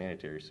entering the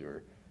sanitary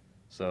sewer.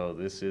 So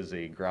this is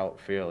a grout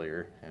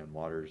failure, and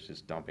water is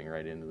just dumping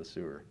right into the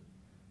sewer.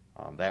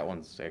 That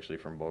one's actually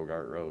from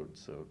Bogart Road,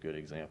 so good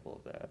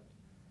example of that.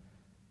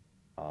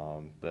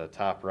 The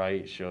top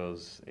right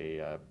shows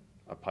a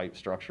pipe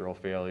structural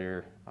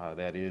failure.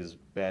 That is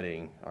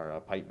bedding, or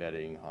pipe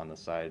bedding on the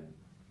side,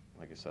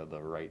 like I said,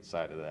 the right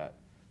side of that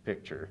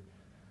picture.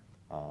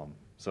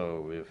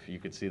 So if you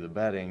could see the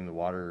bedding, the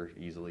water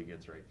easily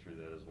gets right through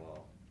that as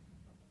well.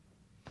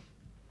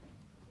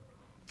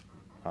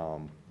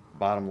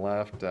 Bottom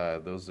left,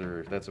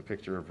 that's a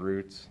picture of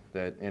roots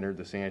that entered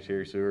the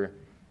sanitary sewer.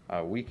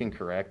 We can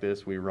correct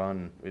this.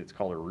 It's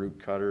called a root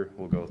cutter.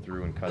 We'll go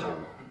through and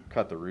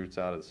cut the roots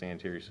out of the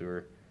sanitary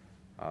sewer.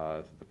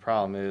 The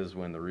problem is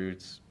when the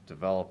roots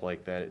develop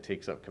like that, it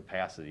takes up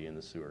capacity in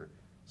the sewer.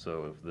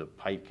 So if the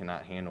pipe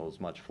cannot handle as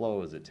much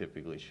flow as it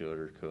typically should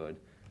or could,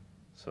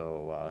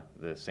 so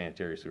the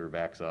sanitary sewer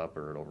backs up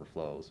or it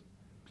overflows.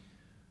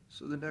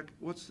 So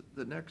what's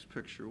the next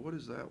picture? What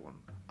is that one?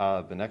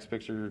 The next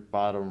picture,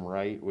 bottom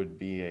right, would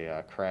be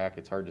a crack.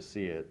 It's hard to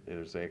see it.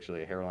 There's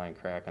actually a hairline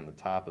crack on the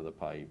top of the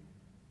pipe.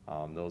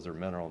 Those are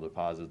mineral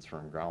deposits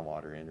from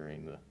groundwater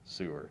entering the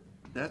sewer.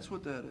 That's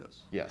what that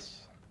is?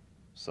 Yes.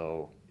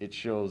 So it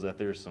shows that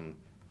there's some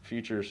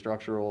future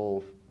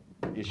structural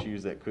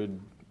issues that could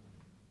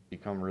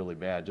become really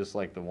bad, just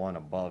like the one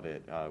above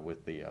it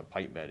with the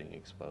pipe bedding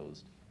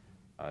exposed.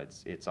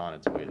 It's on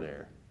its way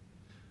there.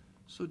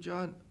 So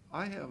John,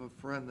 I have a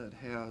friend that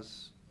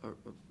has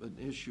an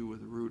issue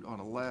with a root on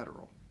a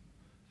lateral,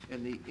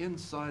 and the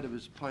inside of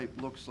his pipe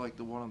looks like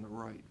the one on the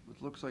right.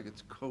 It looks like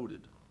it's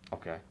coated.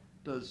 Okay.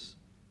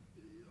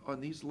 On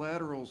these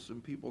laterals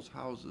in people's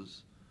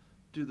houses,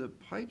 do the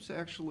pipes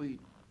actually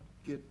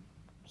get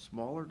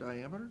smaller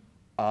diameter?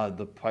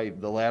 The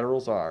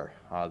laterals are,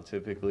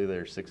 typically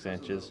they're 6 Because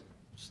of the inches.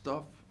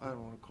 Stuff, I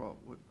don't want to call it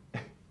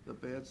what, the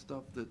bad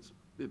stuff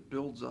it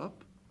builds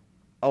up?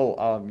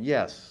 Oh,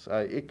 yes,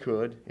 it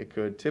could.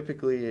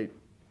 Typically,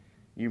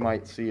 you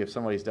might see if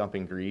somebody's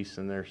dumping grease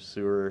in their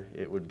sewer,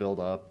 it would build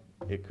up.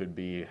 It could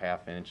be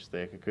 1/2 inch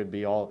thick. It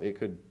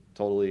could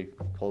totally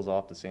close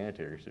off the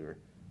sanitary sewer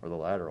or the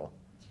lateral.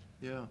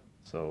 Yeah.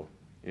 So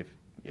Is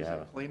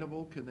it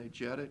cleanable? Can they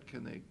jet it?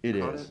 Can they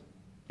cut it?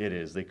 It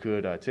is. They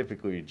could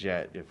typically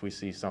jet. If we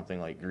see something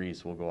like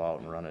grease, we'll go out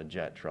and run a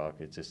jet truck.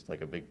 It's just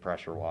like a big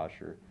pressure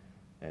washer,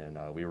 and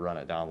we run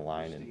it down the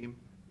line. Steam?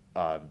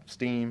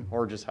 Steam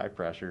or just high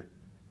pressure.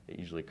 It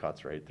usually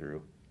cuts right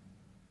through.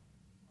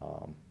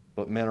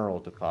 But mineral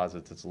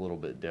deposits, it's a little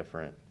bit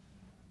different.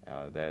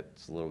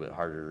 That's a little bit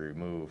harder to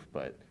remove,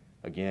 but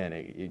again,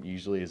 it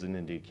usually is an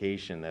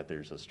indication that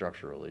there's a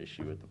structural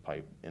issue with the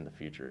pipe in the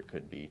future. It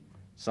could be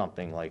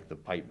something like the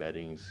pipe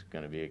bedding's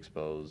going to be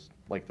exposed,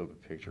 like the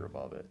picture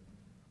above it.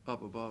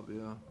 Up above,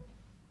 yeah.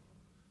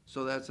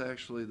 So that's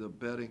actually the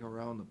bedding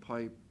around the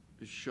pipe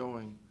is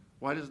showing.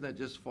 Why doesn't that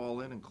just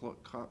fall in and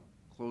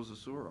close the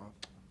sewer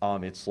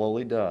off? It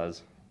slowly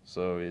does,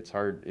 so it's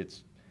hard.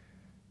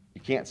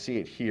 You can't see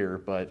it here,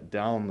 but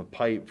down the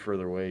pipe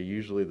further away,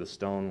 usually the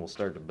stone will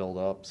start to build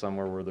up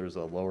somewhere where there's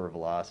a lower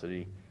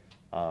velocity.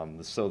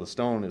 So the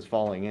stone is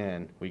falling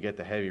in. We get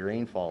the heavy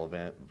rainfall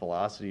event,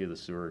 velocity of the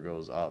sewer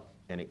goes up,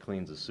 and it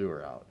cleans the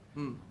sewer out.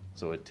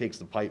 So it takes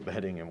the pipe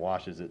bedding and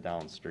washes it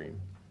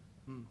downstream.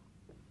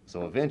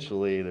 So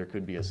eventually, there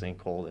could be a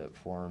sinkhole that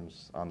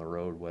forms on the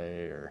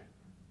roadway or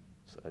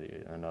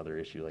another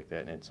issue like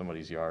that in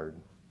somebody's yard.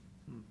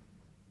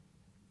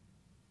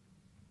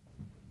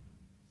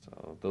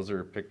 So those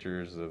are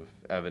pictures of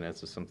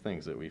evidence of some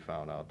things that we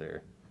found out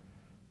there.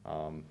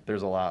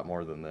 There's a lot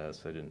more than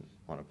this. I didn't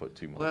want to put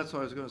too much. Well, that's what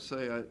I was going to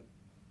say.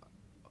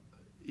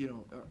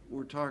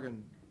 We're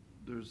talking,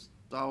 there's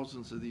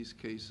thousands of these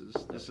cases.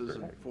 This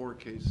isn't correct. 4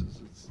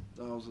 cases. It's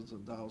thousands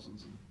and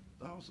thousands and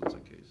thousands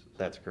of cases.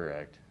 That's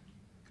correct.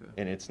 Okay.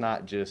 And it's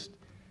not just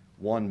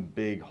one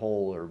big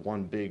hole or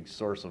one big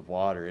source of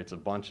water. It's a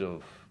bunch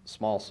of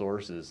small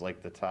sources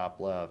like the top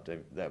left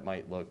that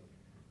might look,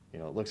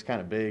 it looks kind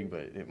of big,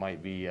 but it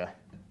might be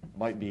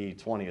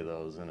 20 of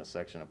those in a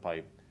section of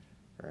pipe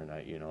or in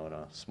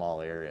a small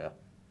area.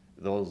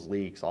 Those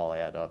leaks all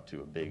add up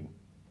to a big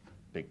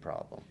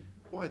problem.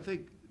 Well, I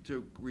think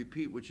to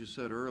repeat what you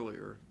said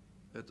earlier,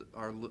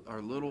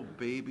 our little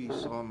baby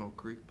Sawmill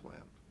Creek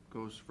plant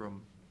goes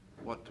from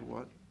what to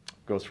what?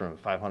 Goes from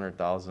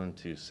 500,000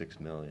 to 6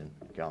 million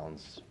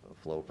gallons of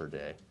flow per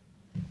day.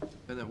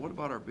 And then what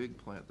about our big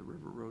plant, the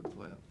River Road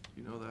plant?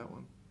 You know that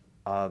one?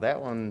 That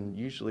one,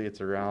 usually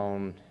it's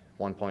around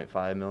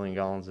 1.5 million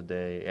gallons a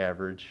day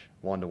average,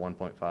 1 to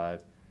 1.5,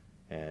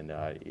 and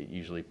it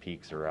usually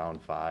peaks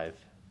around 5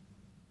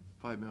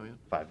 $5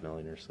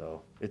 million. or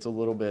so. It's a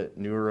little bit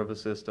newer of a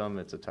system.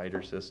 It's a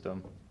tighter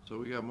system. So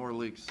we got more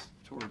leaks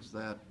towards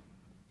that.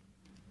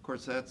 Of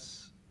course,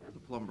 that's the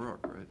Plum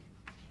Brook, right?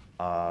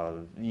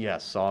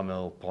 Yes,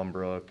 Sawmill,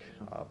 Plumbrook,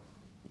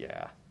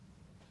 yeah,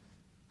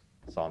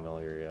 Sawmill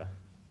area.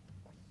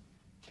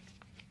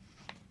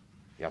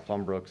 Yeah,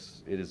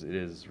 Plumbrook's, it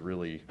is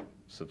really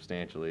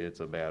substantially, it's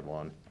a bad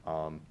one.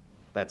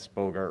 That's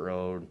Bogart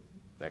Road,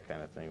 that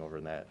kind of thing over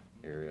in that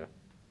area.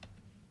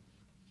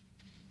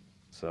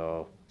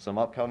 So some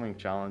upcoming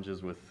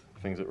challenges with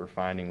things that we're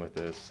finding with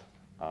this.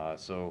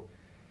 So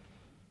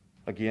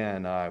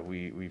again,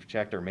 we've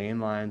checked our main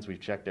lines,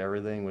 we've checked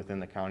everything within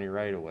the county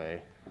right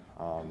away.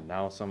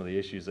 Now some of the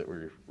issues that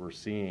we're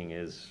seeing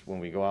is when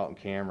we go out in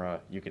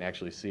camera, you can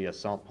actually see a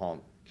sump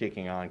pump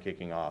kicking on,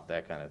 kicking off,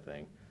 that kind of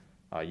thing.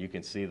 You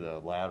can see the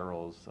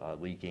laterals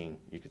leaking.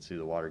 You can see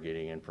the water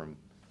getting in from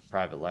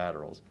private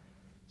laterals.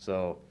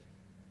 So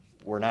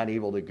we're not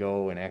able to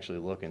go and actually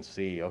look and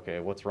see, okay,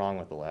 what's wrong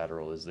with the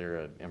lateral? Is there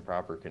an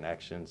improper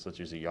connection, such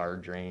as a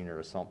yard drain or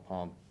a sump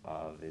pump?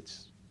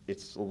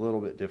 It's a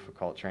little bit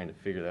difficult trying to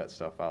figure that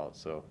stuff out.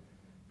 So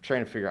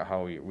trying to figure out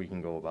how we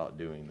can go about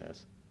doing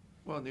this.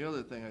 Well, and the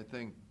other thing, I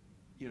think,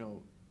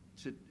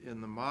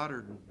 in the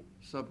modern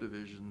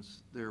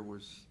subdivisions, there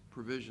was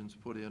provisions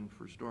put in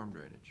for storm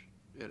drainage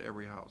at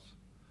every house.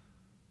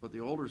 But the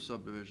older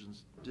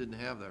subdivisions didn't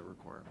have that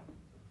requirement.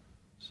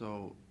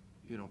 So,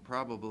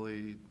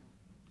 probably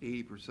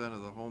 80%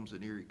 of the homes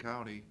in Erie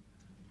County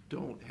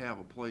don't have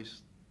a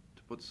place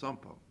to put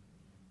sump pump.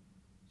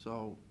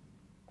 So,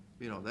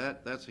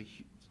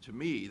 to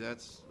me,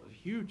 that's a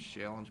huge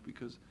challenge,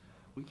 because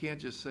we can't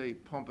just say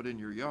pump it in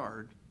your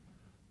yard,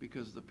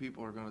 because the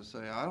people are gonna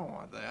say, I don't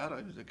want that.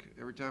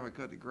 Every time I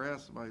cut the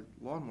grass, my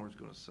lawnmower's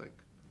gonna sink,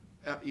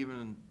 even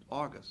in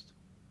August.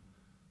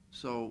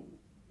 So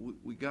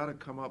we gotta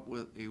come up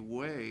with a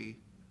way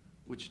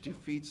which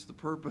defeats the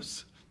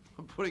purpose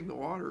of putting the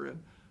water in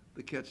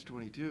the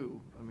catch-22.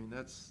 I mean,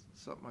 that's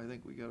something I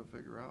think we gotta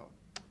figure out.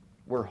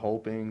 We're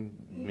hoping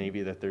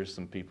maybe that there's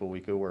some people we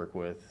could work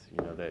with,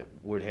 that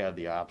would have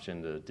the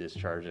option to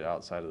discharge it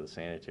outside of the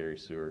sanitary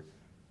sewer.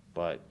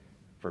 But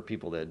for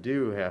people that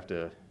do have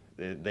to,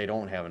 they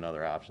don't have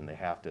another option. They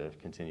have to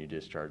continue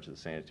discharge to the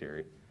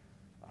sanitary.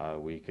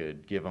 We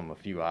could give them a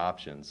few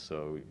options.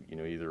 So,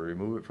 either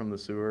remove it from the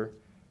sewer,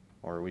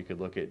 or we could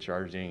look at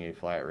charging a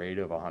flat rate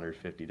of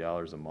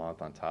 $150 a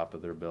month on top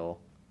of their bill.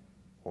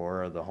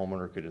 Or the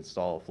homeowner could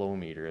install a flow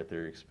meter at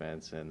their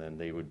expense, and then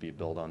they would be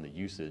billed on the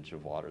usage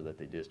of water that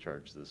they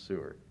discharge to the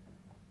sewer.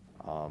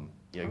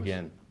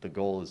 Again, the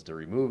goal is to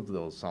remove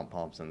those sump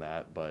pumps and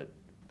that, but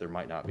there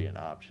might not be an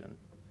option.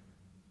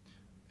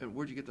 And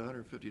where'd you get the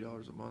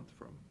 $150 a month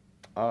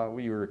from?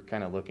 We were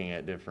kind of looking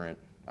at different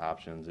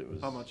options. It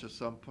was How much a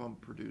sump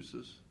pump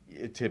produces?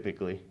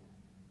 typically.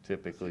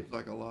 Seems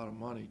like a lot of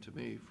money to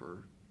me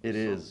for. It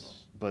a sump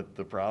is, but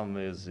the problem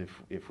is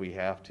if we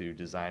have to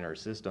design our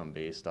system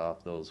based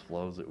off those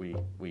flows that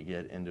we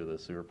get into the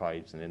sewer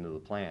pipes and into the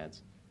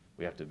plants,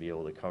 we have to be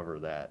able to cover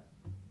that.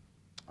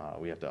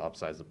 We have to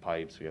upsize the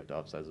pipes, we have to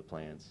upsize the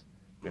plants,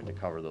 we have to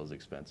cover those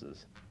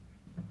expenses.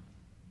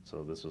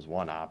 So this was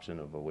one option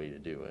of a way to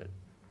do it.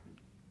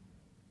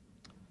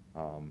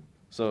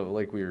 So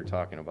like we were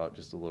talking about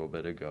just a little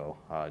bit ago,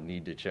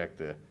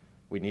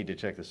 we need to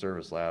check the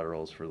service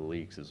laterals for the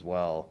leaks as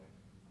well.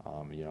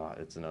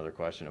 It's another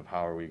question of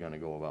how are we going to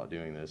go about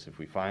doing this? If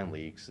we find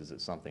leaks, is it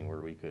something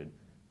where we could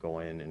go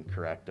in and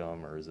correct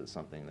them, or is it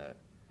something that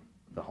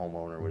the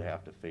homeowner would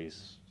have to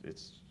face?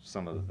 It's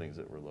some of the things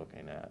that we're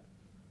looking at.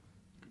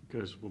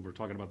 Because when we're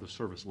talking about the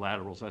service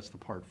laterals, that's the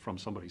part from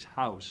somebody's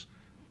house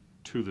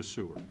to the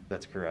sewer.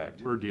 That's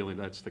correct. We're dealing,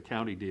 that's the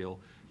county deal.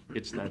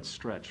 It's that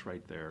stretch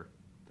right there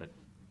that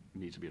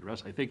needs to be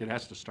addressed. I think it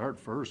has to start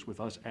first with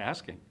us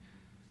asking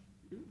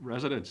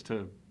residents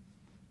to,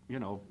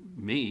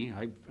 me,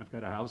 I've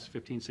got a house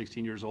 15,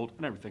 16 years old.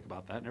 I never think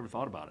about that, never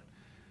thought about it.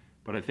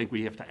 But I think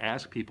we have to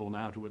ask people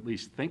now to at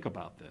least think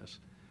about this.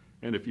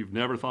 And if you've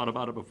never thought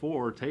about it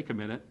before, take a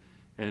minute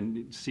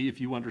and see if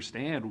you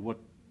understand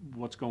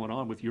what's going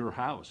on with your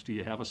house. Do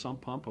you have a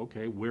sump pump?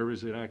 Okay, where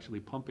is it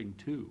actually pumping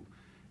to?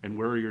 And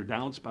where are your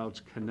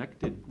downspouts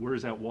connected? Where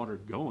is that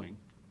water going?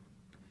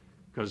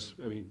 Because,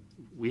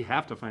 we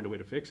have to find a way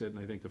to fix it, and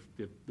I think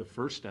the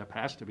first step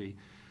has to be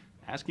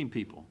asking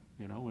people,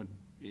 and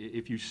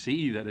if you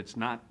see that it's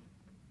not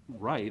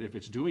right, if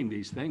it's doing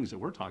these things that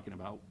we're talking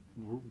about,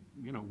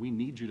 we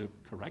need you to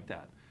correct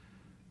that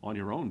on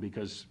your own,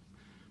 because,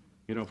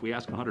 if we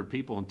ask 100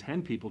 people and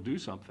 10 people do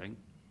something,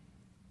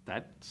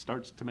 that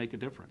starts to make a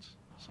difference,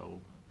 so.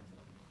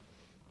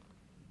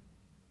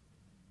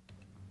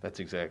 That's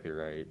exactly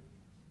right.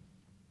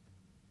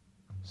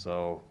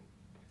 So,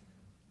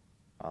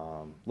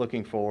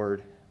 looking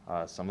forward,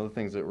 some of the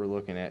things that we're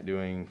looking at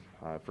doing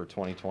for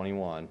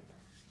 2021,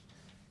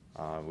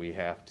 we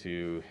have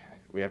to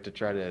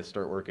try to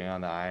start working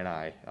on the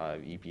I&I.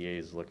 EPA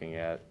is looking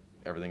at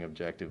everything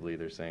objectively.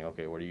 They're saying,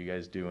 okay, what are you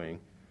guys doing?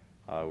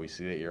 We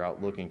see that you're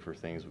out looking for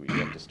things. We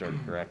have to start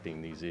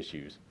correcting these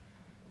issues.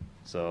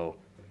 So,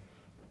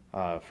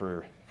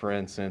 for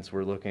instance,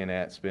 we're looking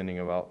at spending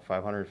about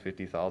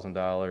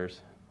 $550,000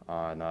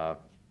 on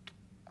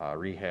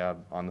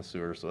rehab on the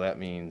sewer. So that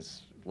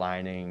means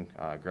lining,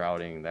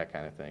 grouting, that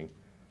kind of thing,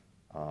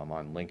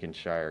 on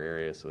Lincolnshire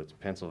area. So it's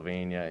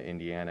Pennsylvania,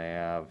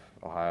 Indiana Ave,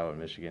 Ohio and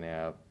Michigan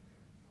Ave.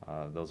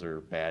 Those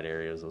are bad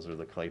areas. Those are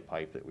the clay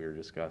pipe that we were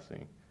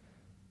discussing.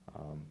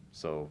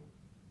 So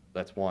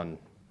that's one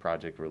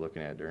project we're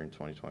looking at during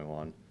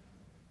 2021.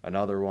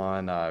 Another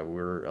one,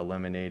 we're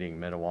eliminating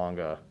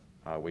Minnewanka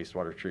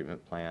wastewater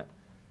treatment plant.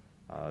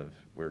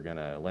 We're going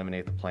to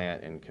eliminate the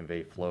plant and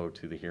convey flow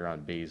to the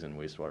Huron Basin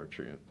wastewater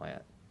treatment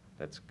plant.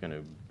 That's going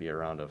to be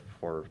around a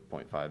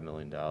 $4.5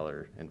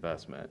 million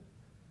investment.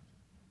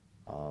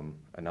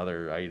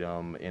 Another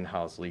item,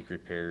 in-house leak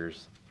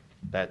repairs.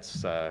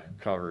 That's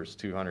covers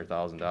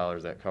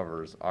 $200,000. That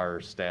covers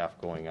our staff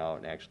going out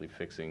and actually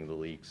fixing the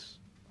leaks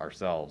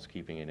ourselves,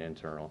 keeping it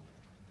internal.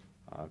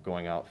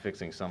 going out,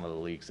 fixing some of the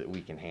leaks that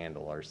we can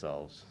handle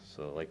ourselves.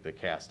 So like the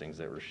castings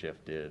that were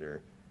shifted,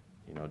 or,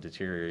 you know,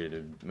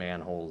 deteriorated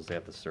manholes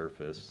at the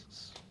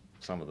surface,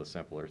 some of the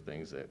simpler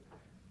things that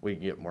we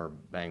can get more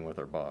bang with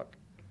our buck.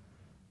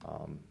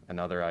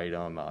 Another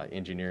item,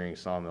 engineering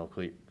Sawmill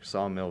Creek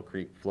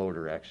flow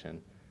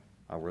direction.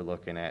 We're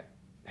looking at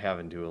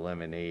having to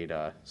eliminate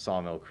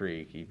Sawmill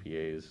Creek.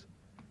 EPA's,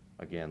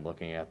 again,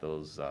 looking at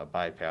those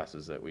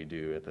bypasses that we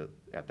do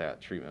at that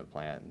treatment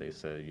plant. They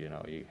said, you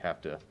know, you have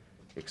to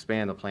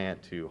expand the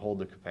plant to hold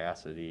the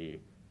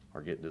capacity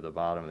or get to the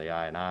bottom of the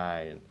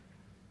I&I, and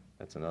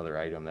that's another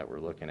item that we're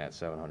looking at,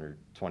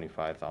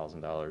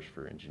 $725,000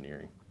 for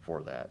engineering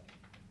for that.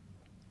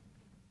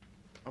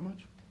 How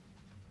much?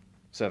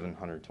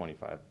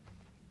 $725,000.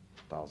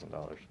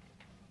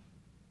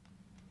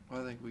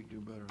 I think we can do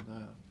better than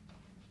that.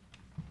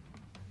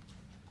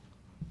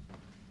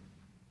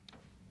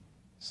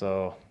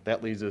 So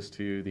that leads us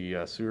to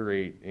the sewer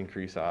rate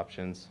increase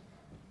options.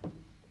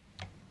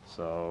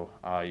 So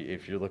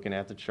if you're looking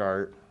at the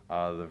chart,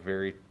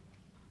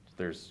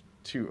 there's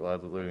two,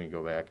 let me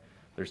go back.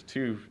 There's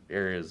two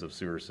areas of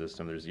sewer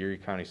system. There's Erie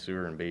County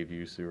Sewer and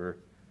Bayview Sewer.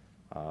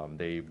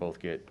 They both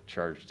get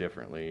charged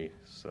differently,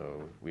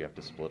 so we have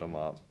to split them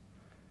up.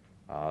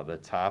 The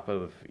top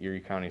of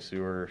Erie County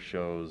Sewer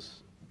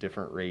shows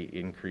different rate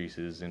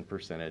increases in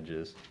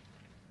percentages,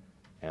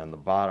 and the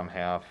bottom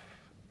half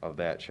of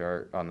that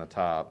chart on the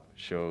top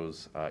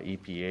shows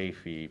EPA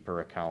fee per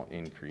account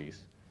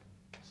increase.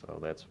 So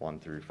that's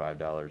 $1 through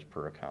 $5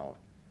 per account.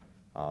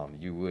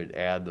 You would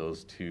add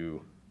those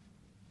two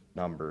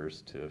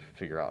numbers to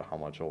figure out how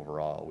much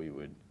overall we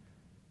would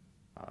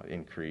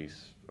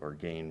increase or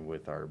gain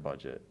with our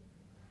budget.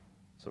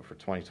 So for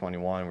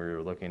 2021, we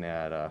were looking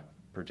at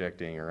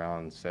projecting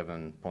around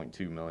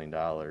 $7.2 million.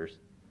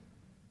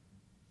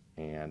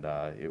 And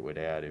it would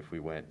add, if we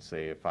went,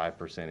 say, a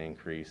 5%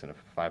 increase and a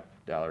 $5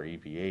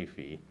 EPA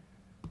fee,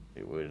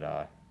 it would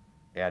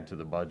add to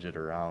the budget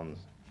around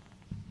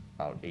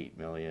about $8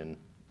 million,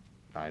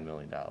 $9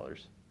 million.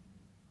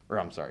 Or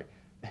I'm sorry,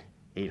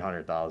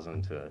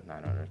 $800,000 to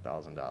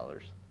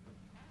 $900,000.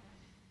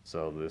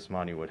 So this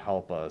money would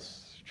help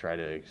us try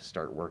to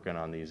start working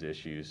on these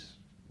issues,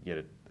 get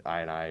it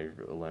I&I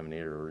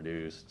eliminated or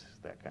reduced,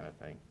 that kind of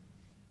thing.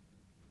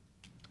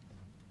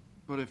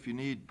 But if you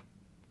need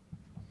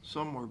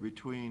somewhere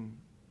between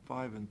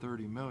 5 and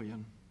 30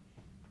 million,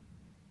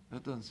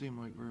 that doesn't seem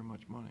like very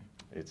much money.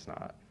 It's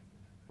not.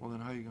 Well,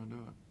 then how are you gonna do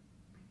it?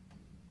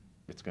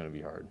 It's going to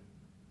be hard.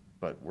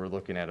 But we're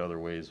looking at other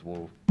ways.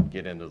 We'll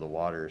get into the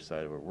water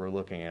side of it. We're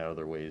looking at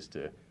other ways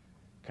to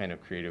kind of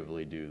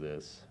creatively do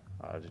this,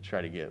 to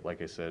try to get,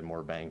 like I said,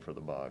 more bang for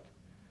the buck.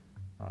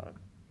 I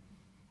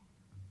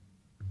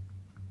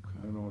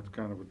know it's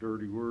kind of a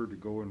dirty word to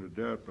go into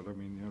debt, but I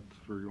mean,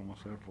 that's where you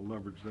almost have to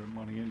leverage that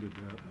money into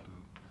debt.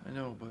 I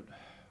know, but,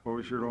 Well,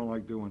 we sure don't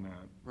like doing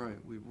that. right,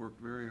 we've worked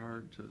very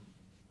hard to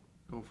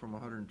go from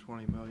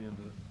 120 million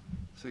to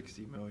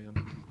 60 million.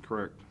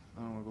 Correct.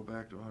 I don't wanna go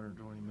back to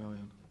 120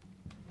 million.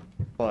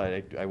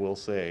 But I will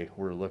say,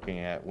 we're looking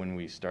at, when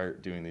we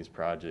start doing these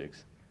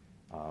projects,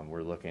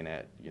 we're looking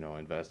at, you know,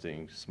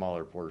 investing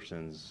smaller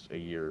portions a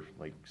year,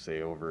 like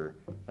say over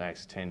the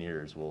next 10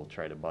 years, we'll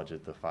try to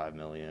budget the 5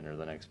 million, or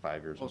the next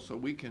 5 years. Oh, so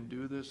we can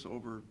do this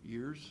over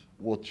years?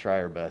 We'll try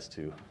our best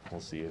to.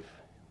 We'll see if,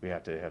 we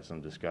have to have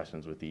some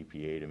discussions with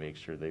EPA to make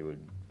sure they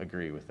would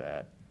agree with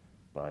that.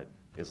 But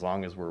as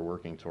long as we're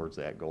working towards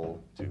that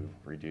goal to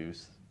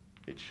reduce,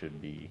 it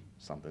should be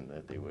something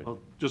that they would. Well,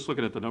 just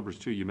looking at the numbers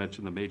too, you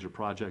mentioned the major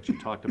projects you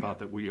talked about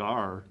that we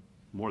are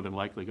more than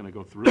likely going to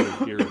go through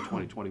here in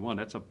 2021.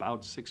 That's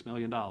about $6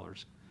 million.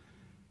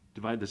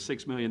 Divide the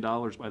 $6 million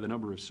by the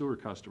number of sewer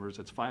customers,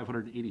 that's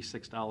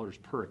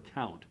 $586 per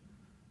account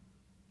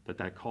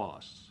that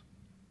costs.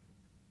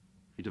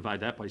 If you divide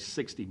that by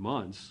 60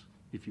 months,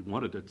 if you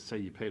wanted to say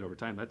you paid over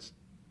time, that's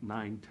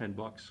 $9,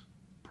 $10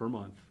 per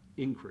month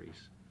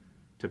increase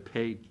to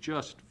pay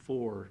just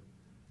for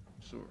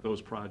Sewer.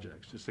 those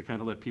projects, just to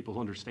kind of let people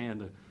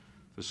understand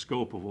the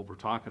scope of what we're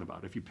talking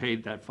about. If you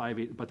paid that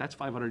but that's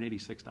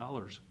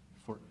 $586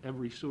 for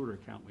every sewer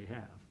account we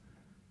have.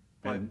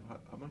 And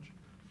How much?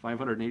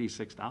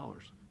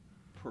 $586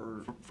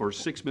 Per, for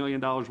 $6 million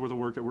worth of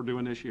work that we're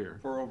doing this year.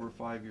 for over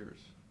 5 years.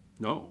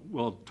 No,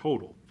 well,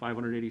 total,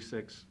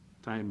 586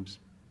 times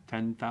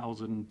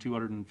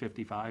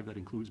 10,255, that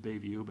includes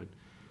Bayview, but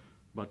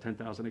about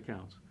 10,000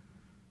 accounts.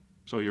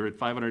 So you're at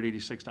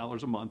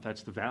 $586 a month,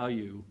 that's the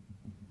value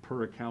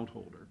per account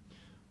holder.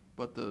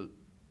 But the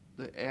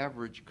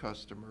average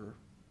customer,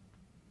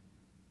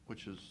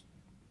 which is,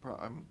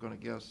 I'm gonna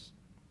guess,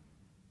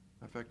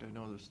 in fact, I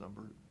know this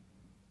number.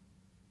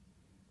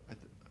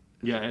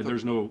 Yeah, and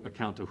there's no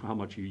account of how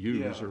much you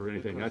use Yeah, or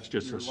anything, because that's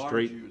just your a large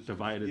straight users-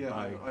 divided yeah,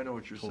 by I know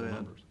what you're total saying.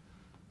 numbers.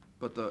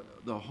 But the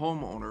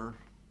homeowner,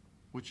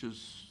 which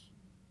is,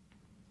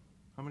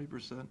 how many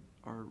percent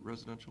are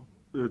residential?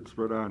 It's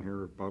right on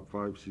here, about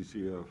 5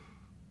 CCF.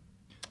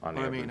 On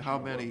But I mean, average. how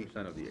many,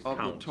 Percent of the of the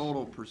accounts.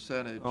 total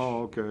percentage?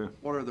 Oh, okay.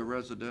 What are the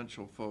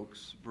residential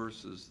folks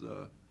versus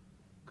the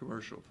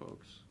commercial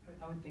folks?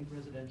 I would think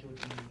residential would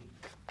be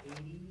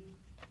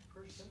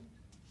 80%.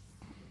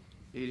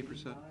 80%?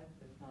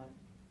 If not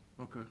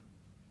Okay.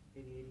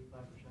 85%.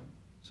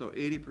 So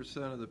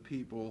 80% of the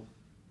people,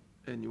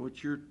 and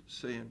what you're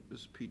saying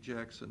is Pete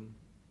Jackson,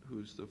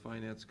 who's the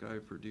finance guy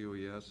for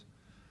DOES,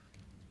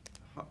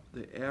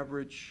 the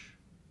average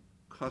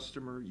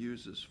customer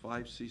uses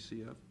 5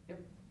 CCF?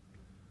 Yep.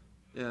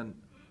 And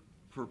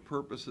for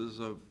purposes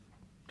of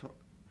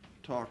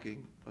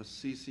talking, a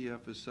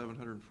CCF is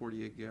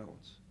 748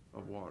 gallons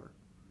of water.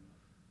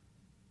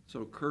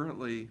 So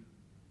currently,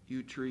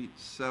 you treat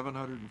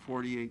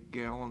 748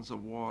 gallons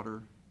of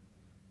water,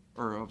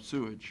 or of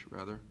sewage,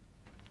 rather.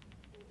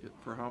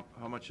 For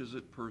how much is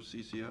it per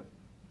CCF?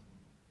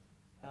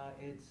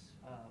 It's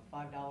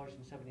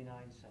 $5.79.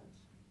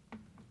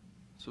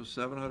 So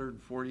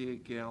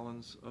 748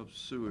 gallons of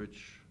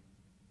sewage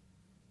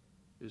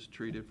is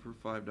treated for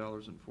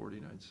 $5.49.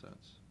 79,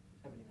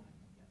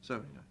 yeah,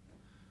 79,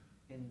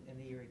 in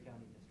the Erie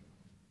County District.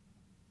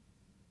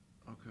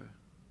 okay.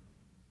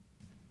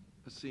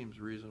 That seems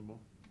reasonable.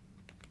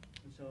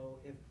 And so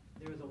if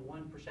there was a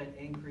 1%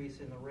 increase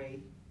in the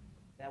rate,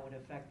 that would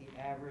affect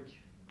the average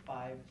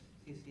 5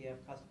 CCF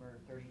customer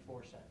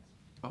 34 cents.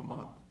 A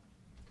month.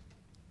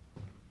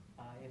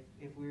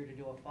 If we were to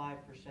do a 5%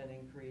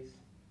 increase,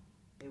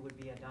 it would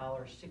be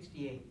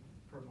 $1.68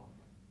 per month.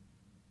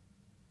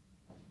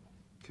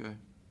 Okay.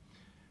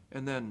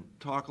 And then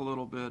talk a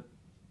little bit,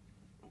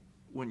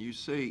 when you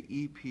say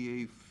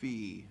EPA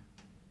fee,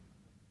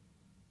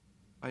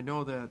 I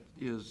know that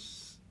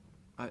is,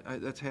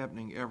 that's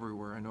happening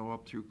everywhere. I know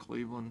up through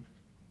Cleveland,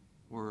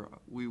 where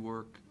we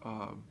work,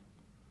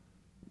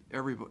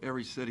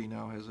 every city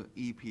now has an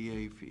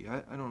EPA fee.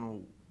 I don't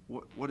know,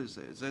 what is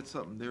that? Is that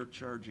something they're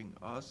charging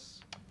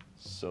us?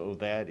 So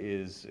that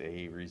is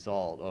a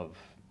result of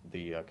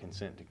the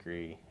consent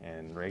decree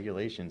and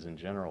regulations in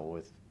general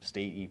with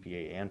state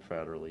EPA and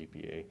federal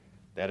EPA.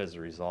 That is a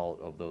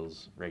result of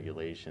those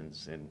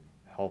regulations and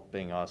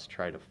helping us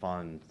try to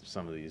fund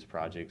some of these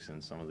projects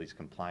and some of these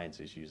compliance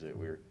issues that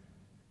we're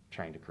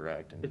trying to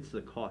correct. And It's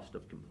the cost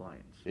of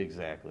compliance.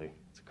 exactly,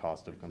 it's a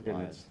cost of And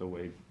compliance. it's the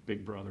way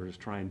Big Brother is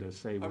trying to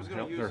say I was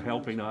gonna use they're the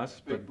helping word us,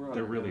 Big but Brother,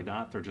 they're really yeah.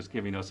 not. They're just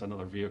giving us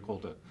another vehicle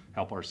to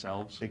help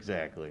ourselves,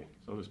 Exactly.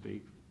 so to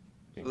speak.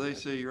 So they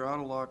say you're out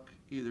of luck,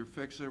 either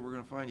fix it, we're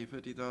gonna fine you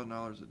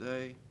 $50,000 a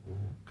day,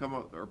 come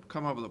up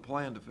with a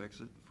plan to fix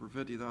it for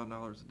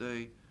 $50,000 a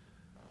day.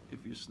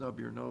 If you snub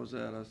your nose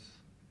at us,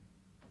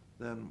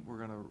 then we're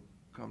gonna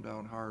come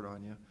down hard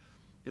on you.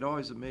 It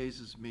always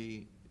amazes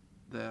me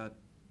that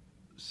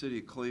the city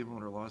of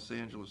Cleveland or Los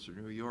Angeles or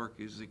New York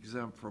is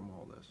exempt from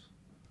all this.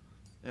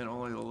 And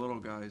only the little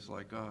guys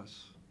like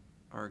us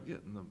are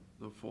getting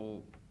the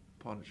full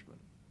punishment.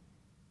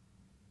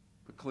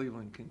 But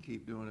Cleveland can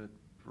keep doing it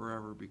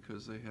forever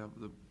because they have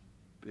the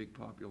big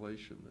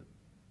population that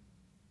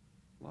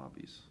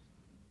lobbies.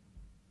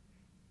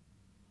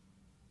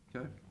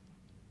 Okay?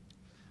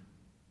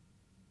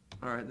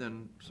 All right,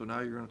 then, so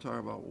now you're gonna talk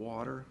about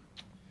water.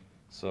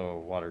 So,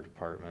 water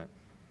department.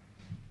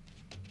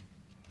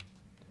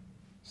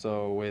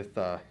 So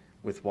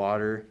with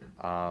water,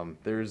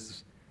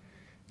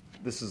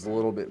 this is a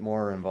little bit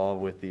more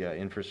involved with the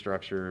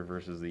infrastructure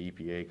versus the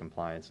EPA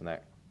compliance and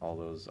all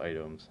those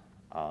items.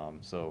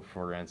 So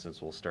for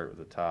instance, we'll start with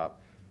the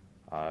top.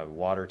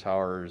 Water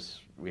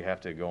towers, we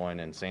have to go in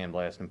and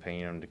sandblast and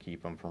paint them to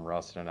keep them from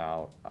rusting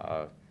out.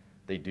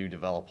 They do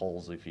develop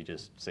holes if you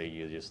just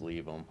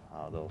leave them.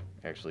 They'll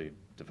actually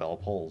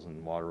develop holes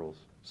and water will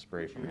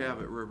spray from You them.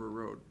 have at River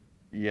Road.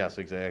 Yes,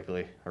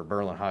 exactly. Or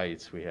Berlin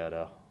Heights, we had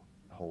a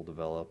hole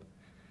develop.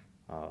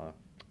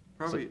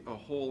 Probably a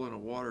hole in a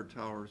water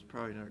tower is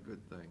probably not a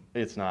good thing.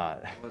 It's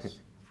not. Less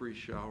free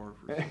shower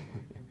for someone.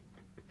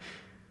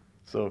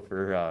 So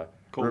for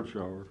Cold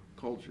shower.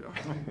 Cold shower.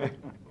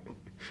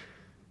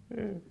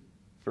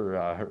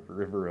 for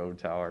River Road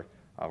Tower,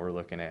 we're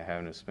looking at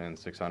having to spend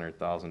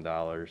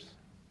 $600,000.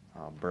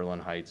 Berlin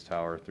Heights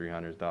Tower,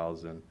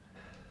 $300,000.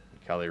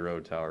 Kelly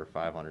Road Tower,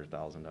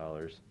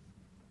 $500,000.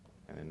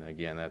 And then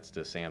again, that's to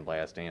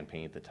sandblast and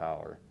paint the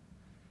tower.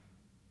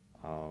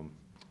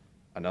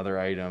 Another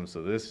item,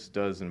 so this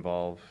does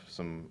involve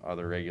some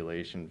other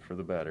regulation for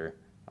the better.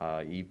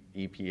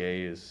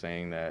 EPA is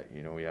saying that,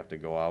 we have to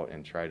go out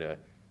and try to,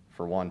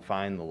 for one,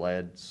 find the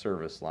lead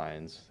service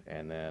lines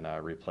and then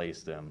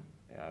replace them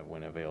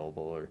when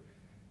available or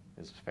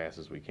as fast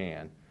as we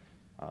can.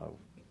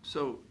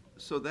 So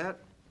that,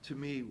 to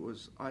me,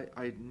 was,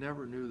 I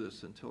never knew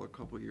this until a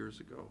couple years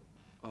ago.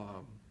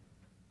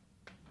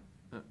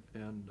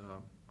 And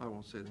I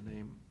won't say the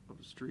name of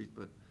the street,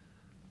 but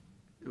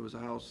it was a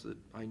house that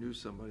I knew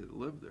somebody that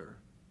lived there.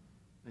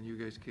 And you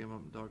guys came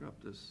up and dug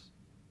up this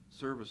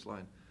service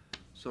line.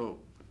 So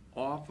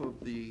off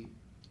of the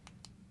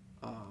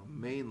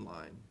main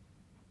line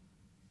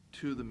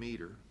to the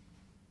meter,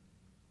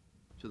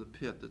 to the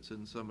pit that's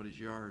in somebody's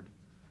yard,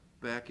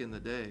 back in the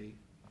day,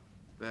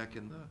 back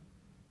in the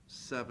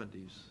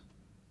 70s,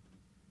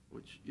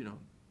 which,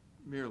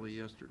 merely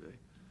yesterday,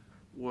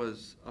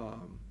 was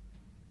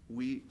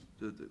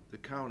the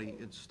county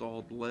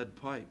installed lead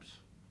pipes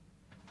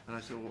And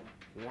I said, well,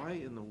 why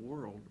in the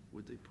world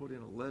would they put in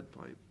a lead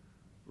pipe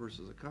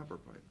versus a copper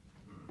pipe?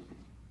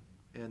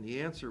 And the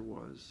answer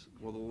was,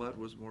 well, the lead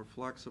was more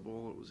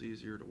flexible, it was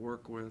easier to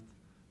work with,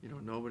 you know,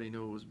 nobody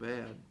knew it was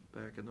bad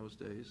back in those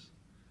days.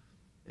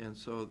 And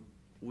so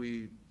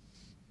we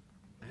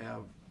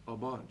have a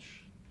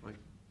bunch, like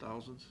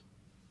thousands,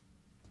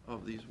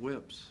 of these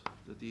whips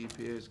that the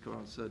EPA has come out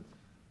and said,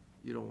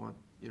 you don't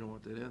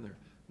want that in there.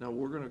 Now,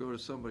 we're gonna go to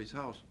somebody's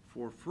house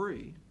for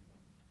free,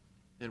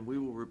 and we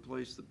will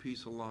replace the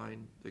piece of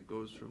line that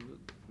goes from the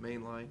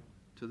main line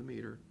to the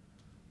meter,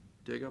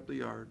 dig up the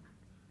yard,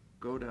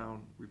 go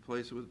down,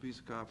 replace it with a piece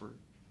of copper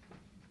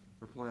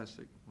or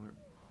plastic,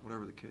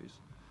 whatever the case,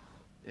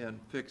 and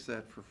fix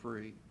that for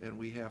free, and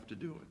we have to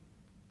do it.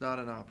 Not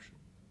an option.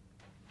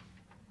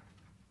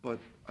 But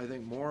I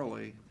think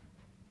morally,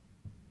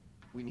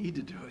 we need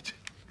to do it,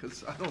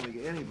 because I don't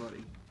think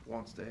anybody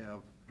wants to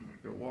have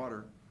their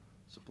water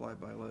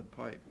supplied by lead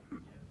pipe.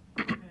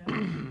 Back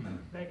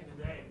in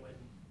the day, when,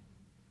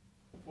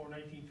 before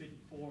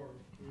 1954,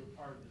 we were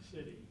part of the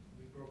city,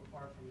 we broke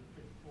apart from the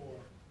 54.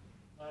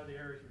 A lot of the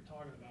areas we're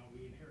talking about,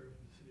 we inherited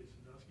from the city of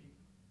Sandusky.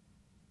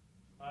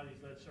 A lot of these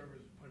lead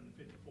servers were put in the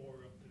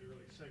 54 up to the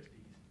early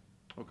 60s.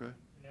 Okay.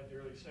 And after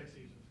the early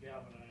 60s, it was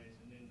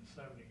galvanized, and then in the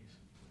 70s,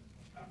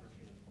 copper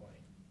came into play.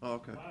 Oh,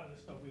 okay. A lot of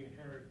this stuff we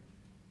inherited,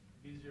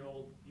 these are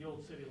the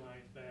old city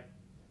lines back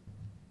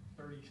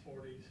 30s,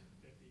 40s,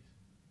 50s,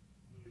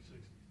 early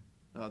 60s.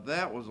 Now,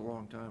 that was a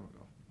long time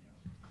ago.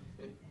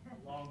 A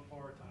long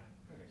before our time.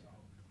 So,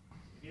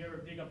 if you ever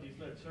dig up these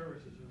lead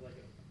services, there's like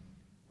a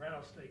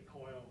rattlesnake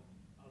coil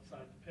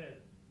outside the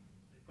pit.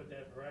 They put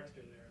that for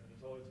extra there, and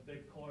there's always a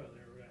big coil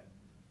there where that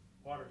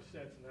water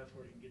sits, and that's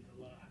where you can get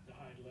the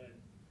high lead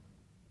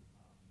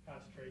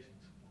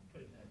concentrations.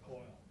 Put in that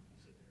coil and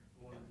sit there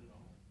going into the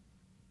home.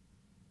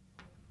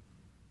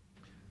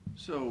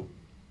 So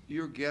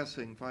you're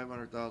guessing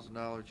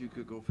 $500,000, you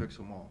could go fix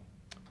them all.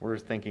 We're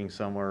thinking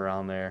somewhere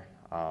around there.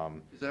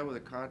 Is that with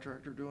a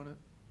contractor doing it?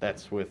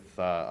 That's with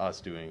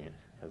us doing it.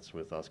 That's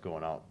with us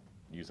going out,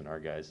 using our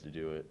guys to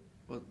do it.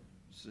 But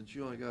since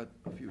you only got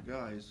a few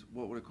guys,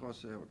 what would it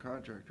cost to have a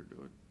contractor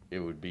do it? It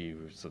would be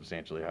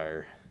substantially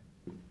higher.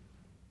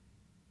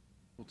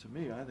 Well, to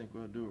me, I think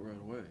we ought to do it right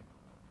away,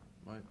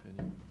 my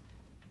opinion.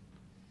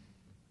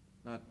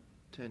 Not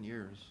 10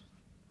 years,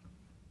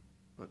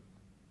 but,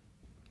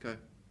 okay.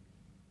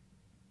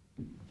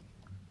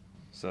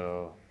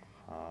 So,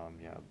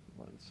 yeah,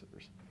 lead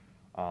servers.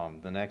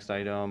 The next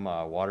item,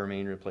 water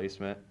main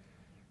replacement.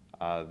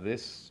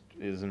 This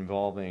is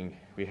involving,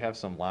 we have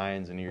some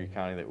lines in Erie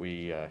County that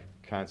we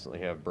constantly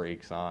have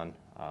breaks on.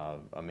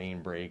 A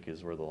main break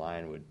is where the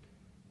line would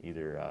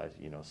either,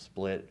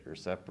 split or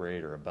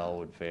separate, or a bell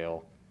would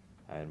fail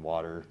and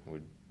water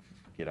would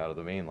get out of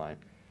the main line.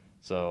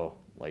 So,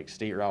 like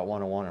State Route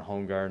 101 and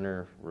Home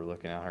Gardener, we're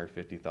looking at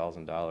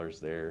 $150,000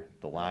 there.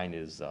 The line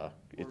is,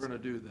 We're gonna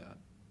do that.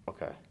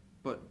 okay,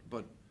 But,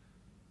 well,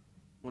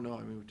 no,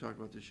 I mean, we talked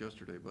about this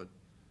yesterday, but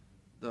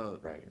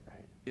right.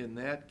 in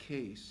that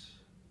case,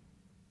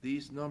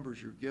 these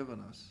numbers you're giving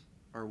us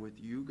are with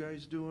you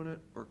guys doing it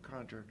or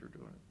contractor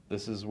doing it?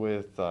 This is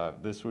with,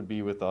 this would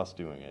be with us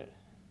doing it.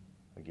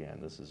 Again,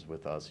 this is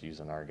with us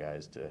using our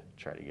guys to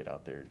try to get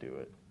out there and do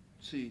it.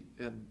 See,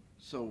 and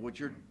so what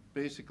you're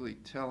basically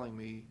telling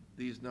me,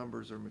 these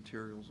numbers are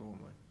materials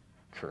only.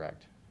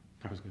 Correct.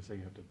 I was gonna say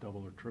you have to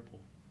double or triple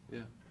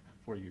Yeah.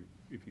 before you,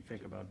 if you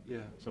think about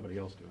Yeah. somebody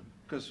else doing it.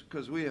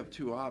 Because we have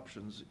two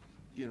options,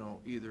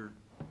 either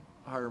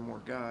hire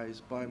more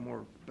guys, buy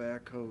more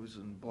backhoes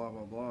and blah,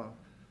 blah, blah,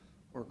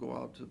 or go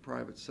out to the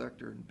private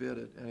sector and bid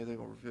it, anything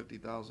over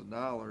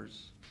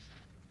 $50,000.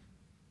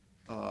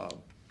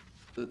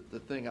 The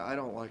thing I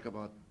don't like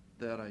about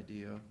that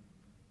idea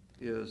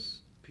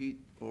is Pete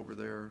over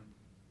there,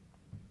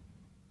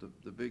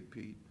 the big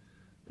Pete,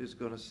 is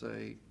gonna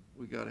say,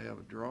 we gotta have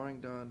a drawing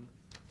done,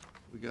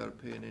 we gotta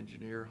pay an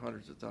engineer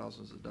hundreds of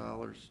thousands of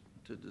dollars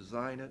to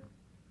design it,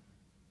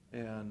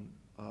 and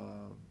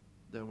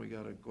then we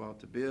gotta go out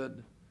to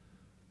bid,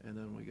 and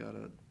then we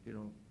gotta,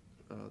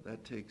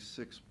 that takes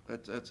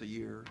that's a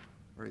year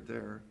right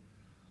there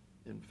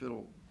in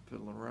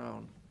fiddling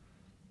around.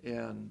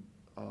 And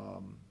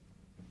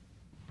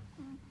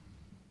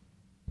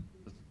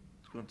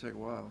it's gonna take a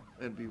while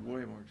and be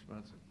way more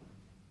expensive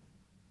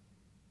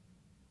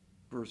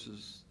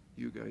versus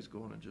you guys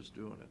going and just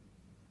doing it.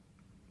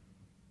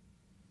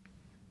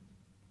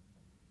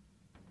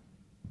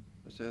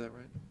 Did I say that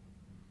right?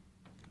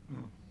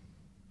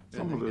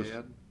 Some of Anything this, to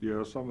add?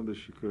 yeah, some of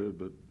this you could,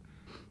 but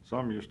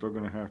some you're still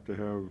gonna have to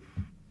have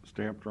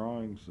stamped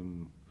drawings,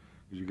 and,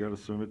 'cause you gotta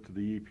submit to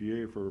the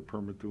EPA for a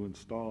permit to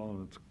install,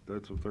 and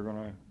that's what they're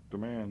gonna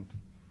demand.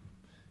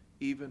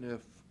 Even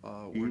if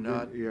we're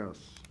not,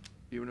 Yes,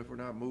 even if we're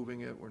not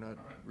moving it, we're not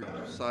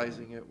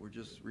resizing it, we're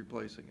just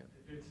replacing it.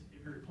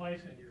 If you're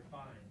replacing, you're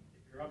fine.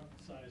 If you're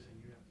upsizing,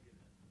 you have to get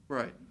that.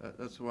 Right,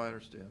 that's what I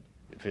understand.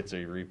 If it's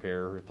a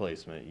repair or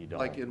replacement, you don't.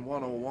 Like in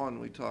 101,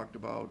 we talked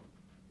about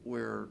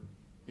where,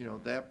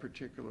 that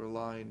particular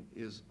line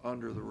is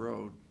under the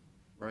road,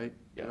 right?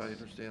 Did I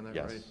Yes. understand that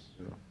Yes.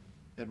 right? yeah.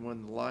 And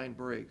when the line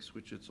breaks,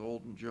 which it's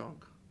old and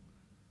junk,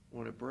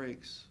 when it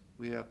breaks,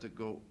 we have to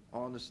go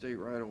on the state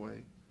right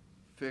away,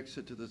 fix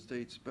it to the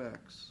state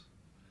specs.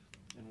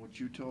 And what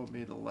you told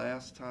me the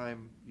last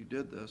time you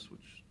did this,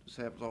 which this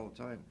happens all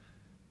the time,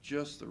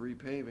 just the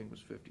repaving was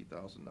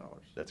 $50,000.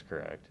 That's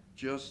correct.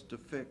 Just to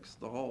fix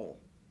the hole,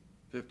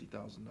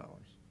 $50,000.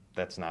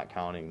 That's not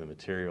counting the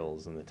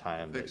materials and the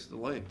time Fix that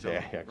the lake. to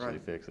actually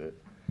Right. fix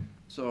it.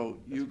 So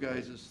you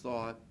guys has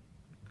thought,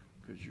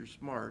 because you're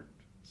smart,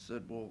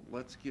 said, well,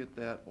 let's get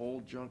that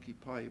old junky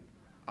pipe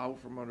out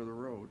from under the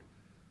road,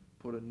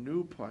 put a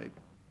new pipe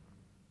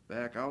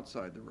back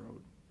outside the road,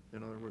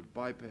 in other words,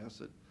 bypass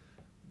it.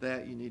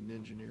 That you need an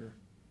engineer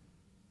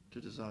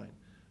to design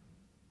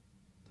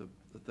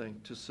the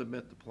thing, to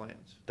submit the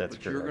plans. That's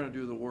But you're correct. gonna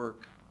do the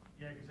work,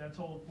 Yeah, because that's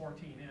old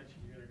 14 inch,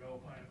 and you're gonna go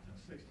pipe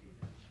to 16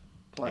 inch.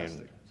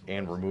 plastic,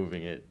 And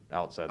removing it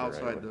outside the right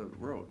outside of way. the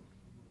road.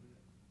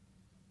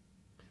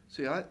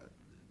 See,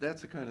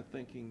 that's the kind of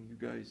thinking you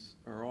guys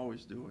are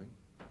always doing.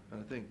 And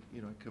I think,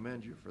 I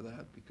commend you for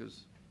that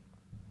because,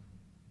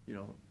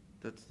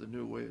 that's the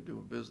new way of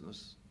doing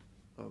business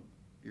of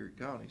Erie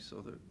County.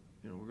 So that,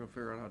 we're gonna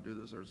figure out how to do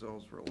this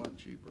ourselves for a lot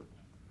cheaper.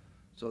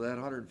 So that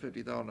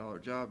 $150,000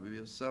 job would be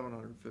a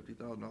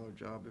 $750,000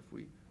 job if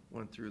we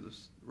went through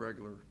this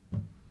regular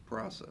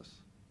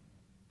process.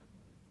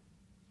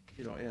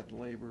 Add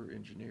labor,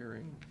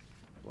 engineering,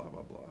 blah,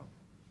 blah, blah.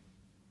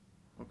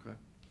 Okay.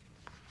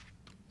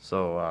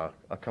 So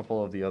a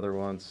couple of the other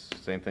ones,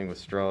 same thing with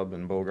Strub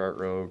and Bogart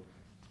Road.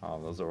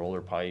 Those are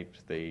older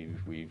pipes.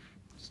 We've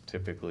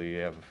typically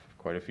have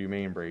quite a few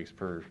main breaks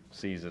per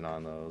season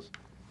on those.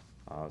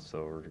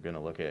 So we're going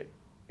to look at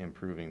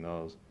improving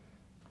those.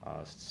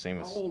 Same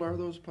How as old are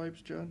those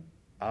pipes, John?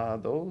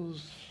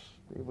 those.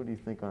 What do you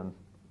think on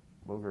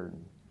Bogart?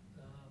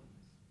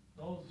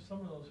 Some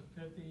of those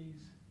are 50s,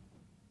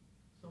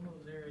 some of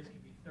those areas can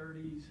be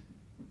 30s.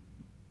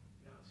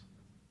 Yes.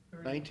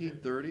 30 to 50.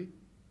 1930?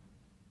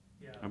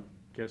 Yeah. I'm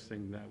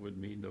guessing that would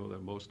mean, though,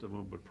 that most of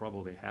them would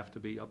probably have to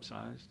be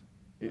upsized.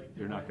 Like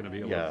You're not gonna be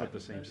able Yeah. to put the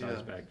same size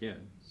Yeah. back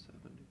in.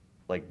 70.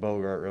 Like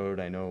Bogart Road,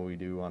 I know we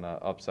do want to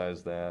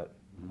upsize that.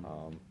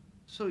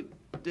 So,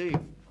 Dave,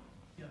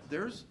 Yes.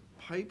 there's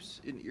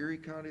pipes in Erie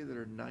County that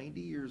are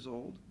 90 years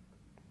old?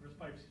 There's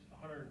pipes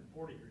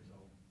 140 years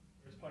old.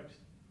 There's pipes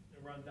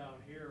that run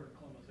down here in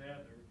Columbus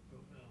Ave, they're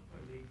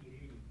from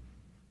 1880.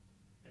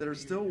 That are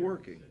still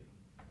working?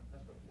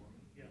 That's before me,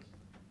 yes,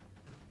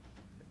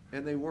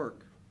 And they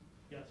work?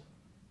 yes.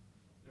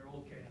 They're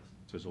old cast.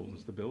 It's as old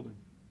as the building.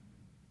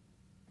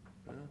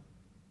 Yeah.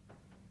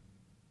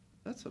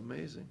 That's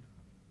amazing.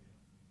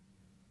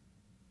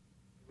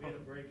 We had a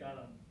breakout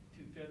on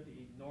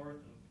 250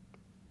 north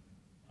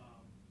of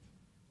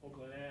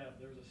Oakland Ave.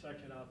 There was a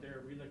section out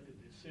there, we looked at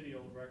the city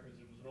old records,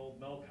 it was an old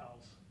milk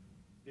house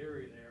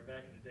dairy there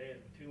back in the day,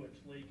 it was 2 inch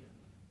leak, and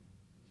it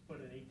was put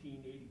in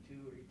 1882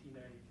 or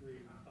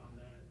 1893, we found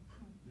that.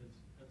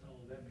 That's how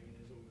old that main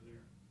is over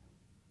there.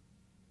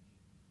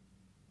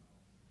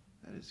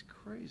 That is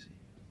crazy.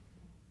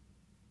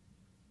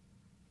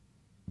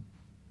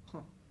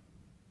 Huh.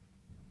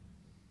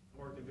 I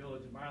worked in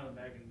Village of Marlin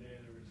back in the day,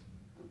 there was,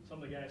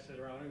 some of the guys sat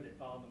around here, they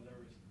found them,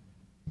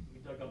 we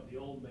dug up the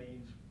old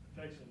mains,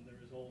 fixed them, there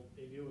was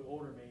they knew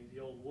older mains, the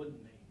old wooden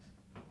mains.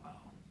 Wow.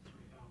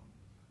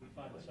 We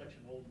found a section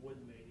of old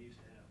wooden main they used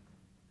to have.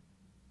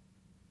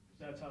 'Cause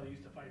that's how they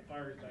used to fight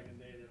fires back in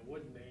the day, that a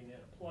wooden main had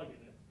a plug in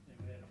it, and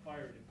when they had a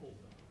fire, they pulled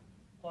the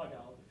plug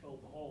out, they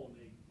filled the hole,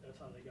 and that's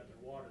how they got their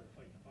water to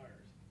fight the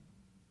fires,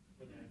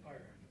 when they had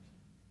fire hydrants.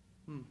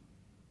 Hmm.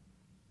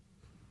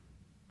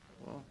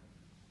 Well,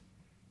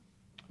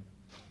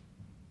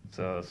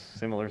 So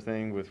similar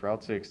thing with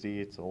Route 60,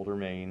 it's older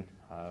main,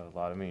 a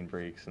lot of main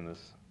breaks in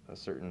a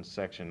certain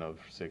section of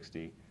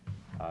 60.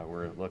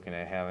 We're looking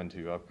at having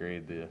to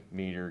upgrade the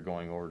meter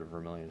going over to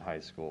Vermillion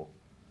High School.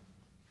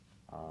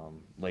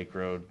 Lake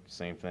Road,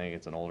 same thing,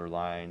 it's an older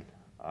line.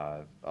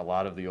 A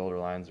lot of the older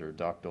lines are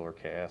ductile or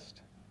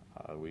cast.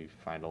 We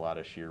find a lot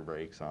of shear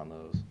breaks on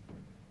those.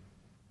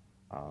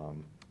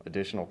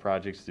 Additional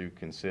projects to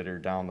consider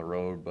down the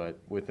road, but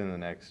within the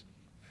next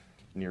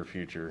near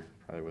future,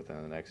 probably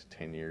within the next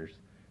 10 years.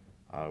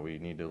 We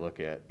need to look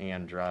at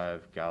Ann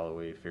Drive,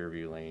 Galloway,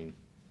 Fairview Lane,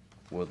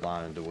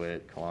 Woodlawn and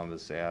DeWitt,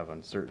 Columbus Ave,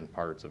 on certain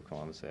parts of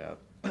Columbus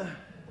Ave,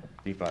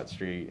 Depot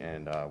Street,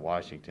 and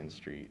Washington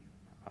Street.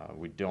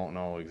 We don't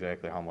know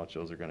exactly how much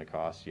those are going to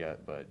cost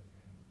yet, but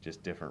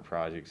just different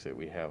projects that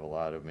we have a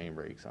lot of main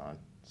breaks on.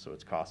 So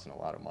it's costing a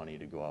lot of money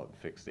to go out and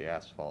fix the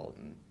asphalt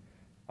and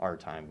our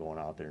time going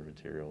out there and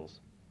materials.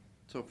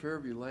 so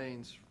Fairview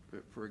Lanes,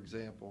 for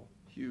example,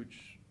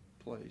 huge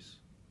place,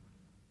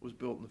 was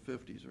built in the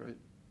 50s, right?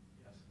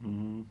 Yes.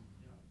 Mm-hmm.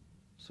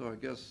 So I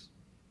guess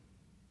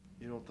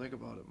you don't think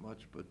about it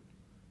much, but,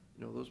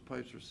 those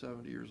pipes are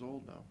 70 years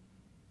old now.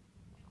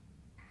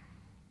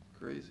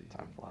 Crazy.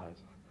 Time flies.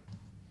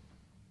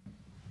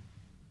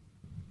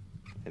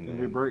 And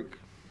they break.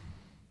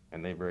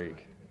 And they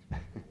break.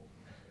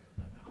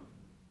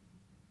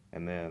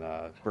 And then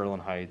Berlin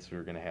Heights,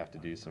 we're gonna have to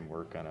do some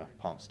work on a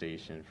pump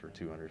station for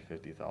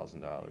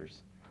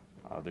 $250,000.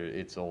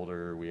 It's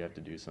older, we have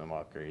to do some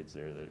upgrades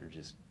there that are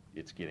just,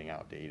 it's getting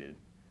outdated.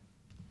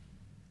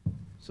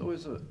 So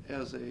as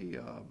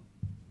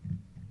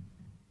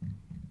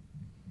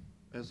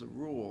a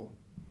rule,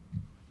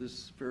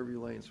 this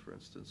Fairview Lanes, for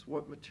instance,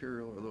 what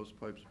material are those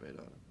pipes made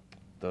out of?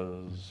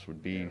 Those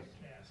would be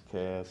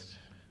cast,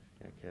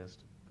 yeah,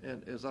 cast.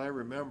 And as I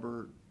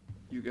remember,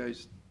 you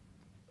guys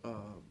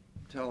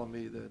telling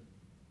me that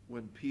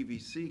when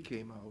PVC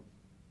came out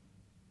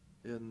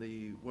in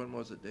the, when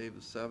was it, Dave,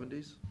 the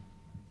 70s?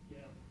 Yeah,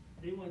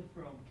 they went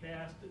from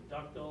cast to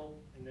ductile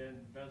and then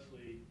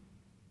eventually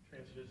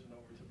transitioned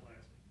over to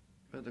plastic.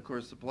 And of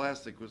course, the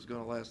plastic was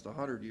gonna last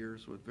 100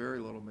 years with very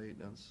little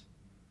maintenance.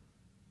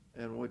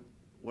 And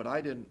what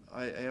I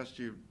asked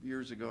you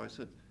years ago, I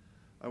said,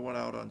 I went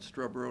out on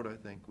Strub Road, I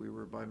think, we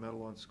were by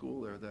Metal on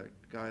School there, that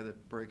guy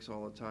that breaks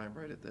all the time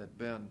right at that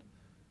bend,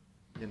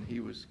 and he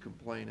was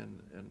complaining,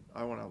 and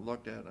I went out and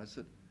looked at it, and I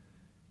said,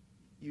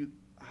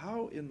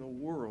 how in the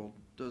world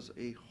does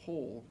a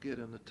hole get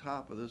in the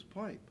top of this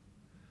pipe?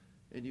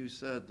 And you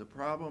said the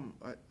problem,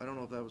 I don't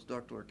know if that was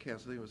ductile or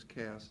cast, I think it was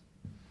cast,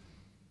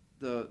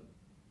 the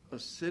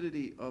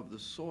acidity of the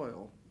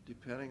soil,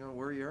 depending on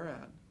where you're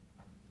at,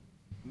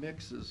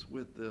 mixes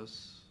with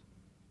this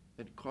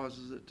and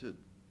causes it to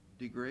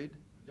degrade?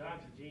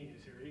 John's a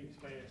genius here. He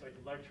explained it's like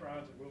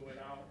electrons are moving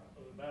out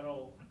of the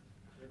metal,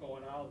 they're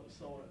going out of the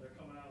soil, they're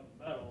coming out of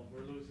the metal.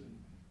 We're losing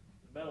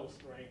the metal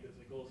strength as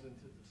it goes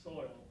into the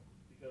soil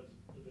because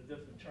of the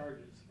different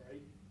charges,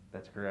 right?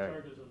 That's correct.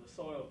 Charges of the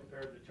soil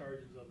compared to the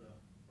charges of the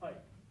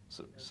pipe.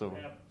 That's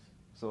what happens.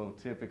 So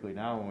typically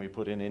now when we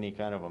put in any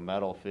kind of a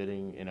metal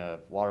fitting in a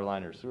water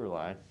line or sewer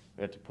line,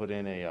 we have to put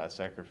in a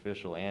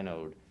sacrificial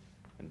anode.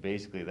 And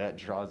basically that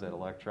draws that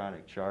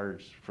electronic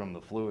charge from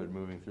the fluid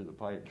moving through the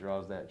pipe,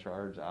 draws that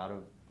charge out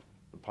of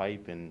the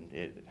pipe, and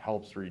it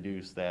helps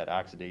reduce that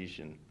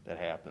oxidation that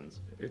happens.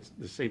 It's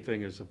the same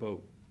thing as a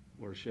boat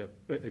or a ship.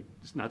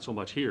 It's not so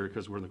much here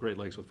because we're in the Great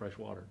Lakes with fresh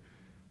water.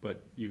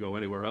 But you go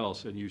anywhere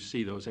else and you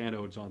see those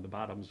anodes on the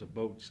bottoms of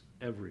boats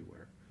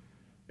everywhere.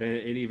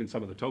 And even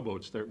some of the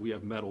towboats, we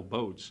have metal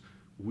boats,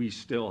 we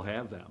still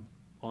have them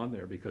on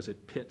there because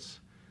it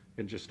pits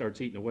and just starts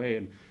eating away.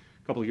 And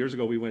a couple of years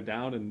ago, we went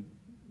down and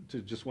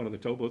to just one of the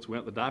towboats, we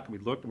went on the dock and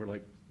we looked and we're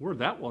like, where'd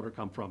that water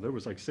come from? There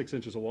was like 6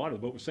 inches of water, the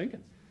boat was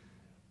sinking.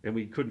 And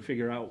we couldn't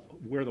figure out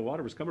where the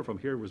water was coming from.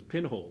 Here was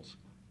pinholes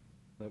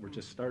that were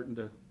just starting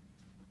to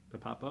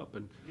pop up,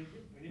 and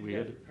we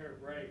had to repair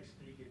brakes,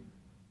 so you can,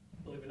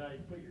 believe it or not, you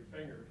can put your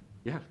finger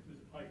yeah. through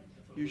the pipe.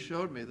 You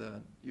showed me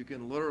that. You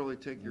can literally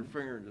take your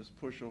finger and just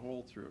push a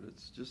hole through it.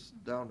 It's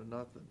just down to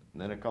nothing.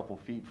 And then a couple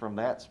feet from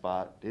that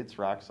spot, it's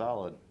rock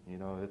solid. You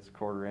know, it's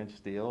 1/4 inch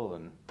steel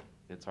and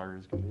it's hard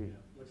as can be. Yeah,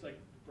 looks like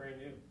brand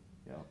new.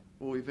 Yeah.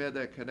 Well, we've had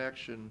that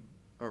connection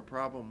or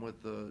problem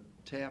with the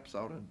taps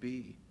out on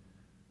B,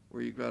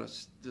 where you've got a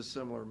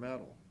dissimilar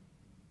metal,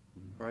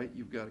 right?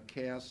 You've got a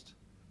cast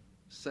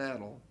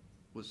saddle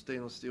with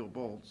stainless steel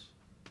bolts,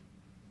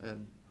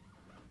 and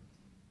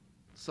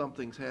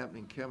something's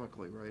happening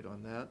chemically, right,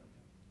 on that?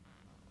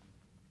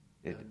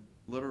 It, And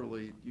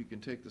literally, you can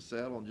take the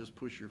saddle and just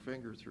push your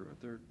finger through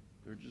it.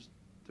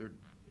 They're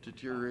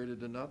deteriorated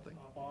to nothing.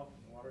 Pop off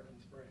and water can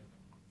spray.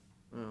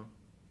 Oh,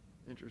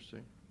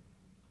 interesting.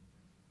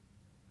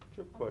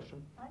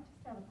 Question? I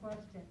just have a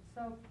question.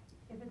 So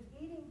if it's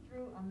eating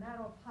through a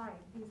metal pipe,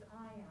 these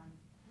ions,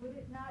 would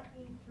it not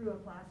eat through a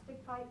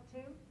plastic pipe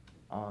too?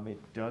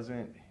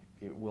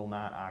 it will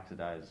not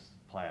oxidize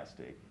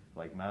plastic.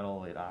 Like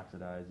metal, it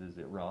oxidizes,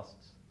 it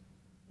rusts,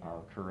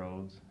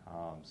 corrodes.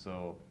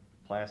 So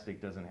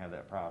plastic doesn't have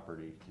that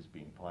property, just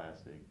being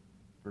plastic,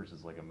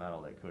 versus like a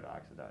metal that could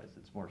oxidize.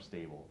 It's more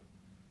stable,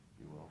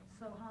 if you will.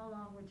 So how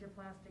long would your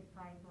plastic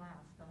pipe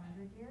last?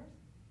 100 years?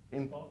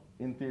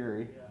 In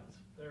theory. Yeah, it's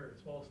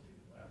supposed to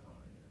last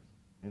 100 years.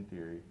 In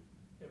theory.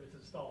 If it's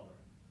installed right.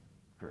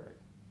 Correct.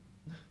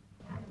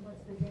 And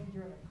what's the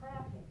danger of it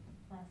cracking?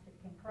 Plastic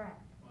can crack.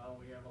 Well,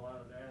 we have a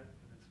lot of that.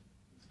 If it's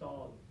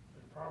installed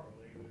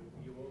improperly,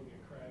 you will get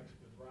cracks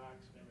with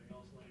rocks and everything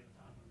else laying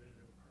on top of it,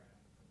 it will crack.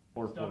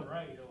 If it's done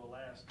right, it will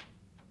last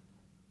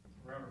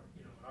forever,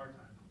 in our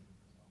time.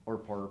 Or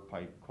poor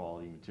pipe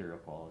quality, material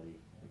quality,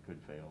 it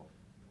could fail.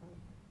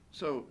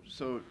 So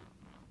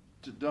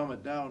to dumb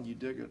it down, you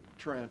dig a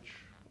trench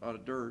out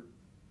of dirt,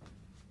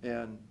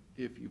 and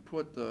if you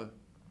put the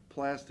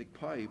plastic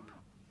pipe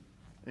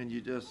and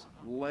you just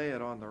lay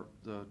it on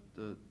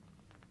the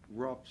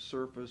rough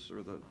surface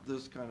or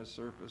this kind of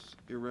surface,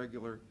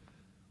 irregular,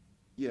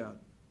 yeah,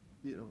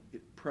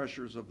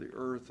 pressures of the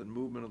earth and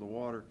movement of the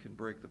water can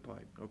break the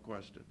pipe, no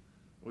question.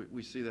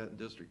 We see that in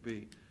District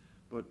B.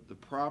 But the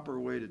proper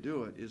way to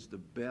do it is to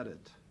bed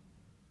it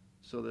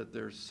so that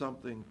there's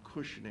something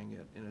cushioning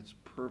it and it's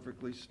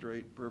perfectly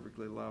straight,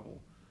 perfectly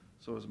level.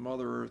 So as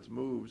Mother Earth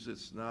moves,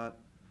 it's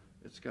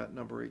got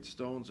number 8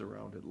 stones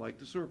around it, like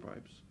the sewer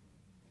pipes.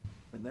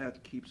 And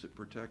that keeps it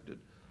protected.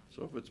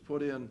 So if it's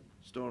put in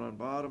stone on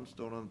bottom,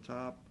 stone on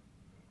top,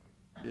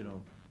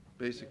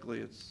 basically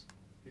it's...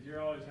 Because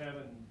you're always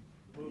having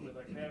movement,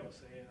 like Pat was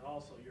saying,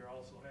 also, you're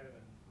also having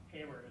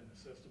hammer in the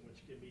system,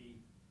 which can be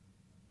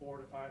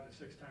 4 to 5 to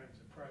 6 times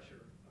the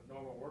pressure of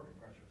normal working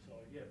pressure. So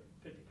if you have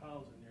 50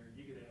 pounds in there,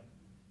 you could have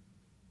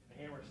in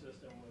a hammer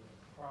system with a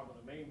problem with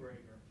the main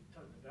brake, or if you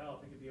touch the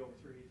valve, it could be over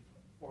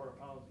 400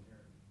 pounds in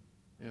there.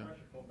 Yeah.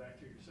 Pressure going back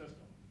through your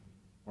system.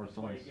 Or That's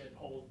why you get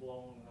holes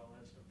blown and all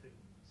that stuff too.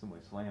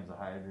 somebody slams a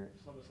hydrant.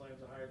 Someone slams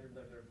a hydrant,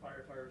 that their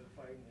firefighters are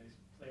fighting, they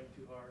slam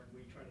too hard,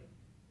 we try to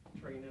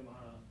train them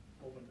how to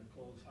open and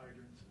close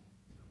hydrants and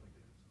stuff like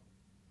that,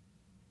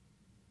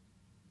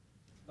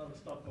 so. Other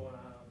stuff going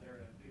on out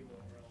there that people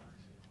don't realize,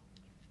 you know.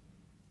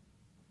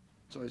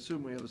 So I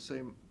assume we have the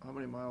same, how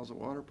many miles of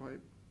water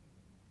pipe?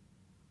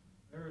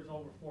 There is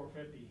over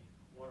 450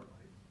 water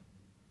pipe.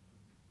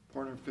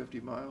 450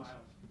 miles?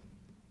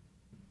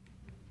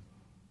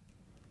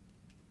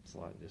 It's a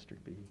lot in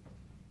District B.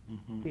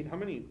 Pete, how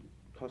many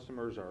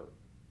customers are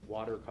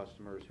water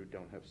customers who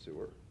don't have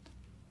sewer?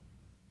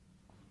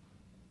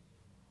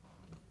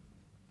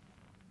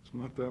 It's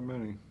not that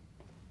many.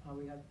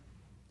 We got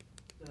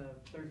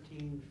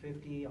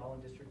 1350 all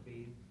in District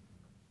B.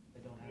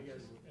 They don't I have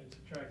guess, sewer. and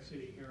Subtract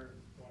City here,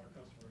 water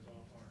customers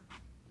off our,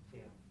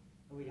 Yeah.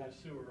 And we have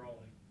sewer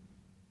only.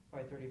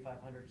 probably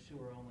 3,500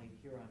 sewer only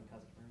Huron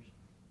customers.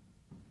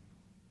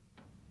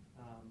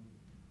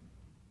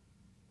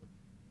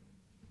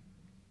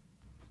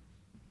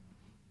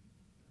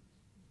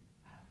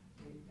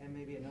 And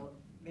maybe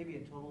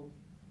in total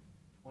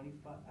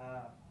 25,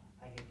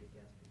 I hate to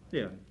guess.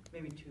 Yeah.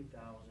 Maybe 2,000.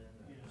 Yeah,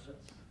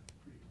 that's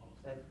pretty close.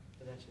 But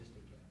that's just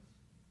a guess.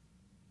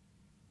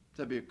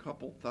 That'd be a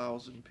couple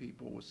thousand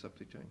people with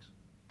septic tanks,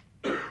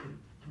 Yeah.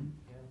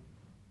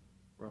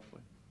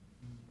 roughly.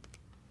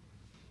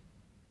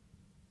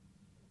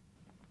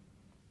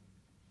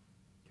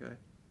 Okay.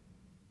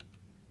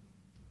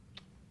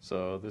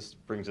 So this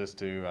brings us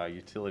to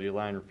utility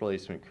line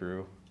replacement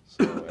crew.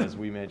 So as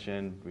we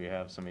mentioned, we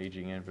have some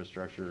aging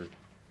infrastructure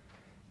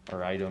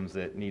or items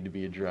that need to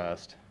be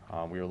addressed.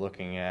 We are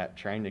looking at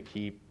trying to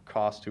keep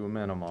costs to a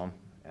minimum,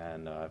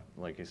 and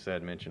like I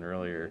said, mentioned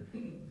earlier,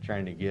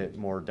 trying to get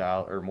more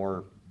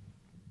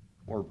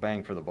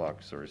bang for the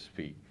buck, so to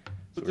speak.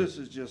 But this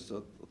is just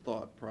a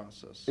thought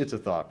process. It's a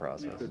thought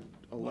process. Could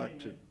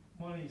elect to,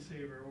 Money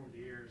saver over the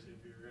years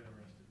if you're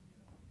interested, you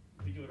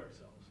know. We do it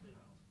ourselves, you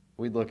know.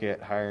 We'd look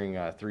at hiring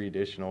 3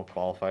 additional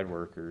qualified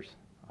workers.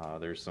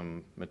 There's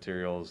some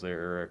materials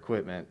there, or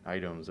equipment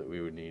items that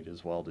we would need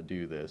as well to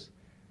do this,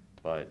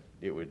 but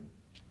it would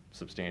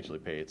substantially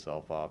pay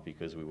itself off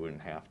because we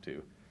wouldn't have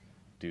to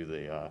do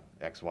the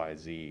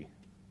XYZ,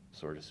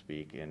 so to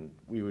speak, and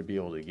we would be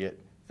able to get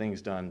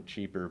things done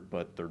cheaper,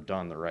 but they're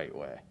done the right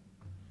way.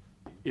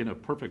 In a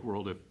perfect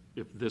world,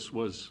 if this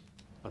was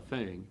a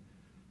thing,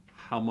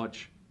 how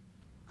much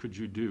could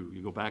you do?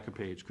 You go back a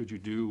page, could you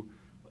do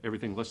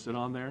everything listed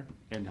on there?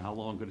 And how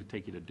long could it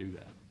take you to do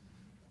that?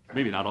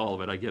 Maybe not all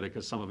of it, I get it,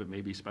 because some of it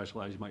may be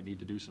specialized, you might need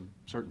to do some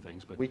certain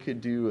things, but We could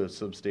do a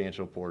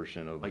substantial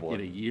portion of like what.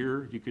 in a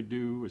year, you could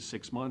do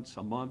 6 months,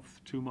 a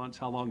month, 2 months?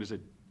 How long does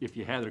it, if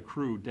you had a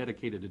crew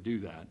dedicated to do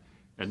that,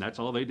 and that's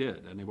all they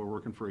did, and they were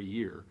working for a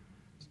year,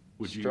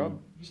 would you Strub.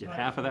 get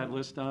half of that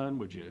list done?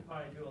 Would you? You'd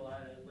probably do a lot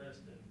of that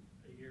list in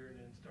a year and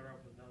then start off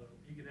with another,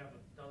 you could have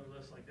another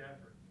list like that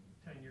for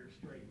 10 years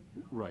straight.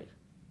 Right.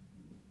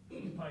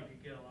 You probably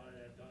could get a lot of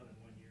that done in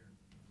 1 year.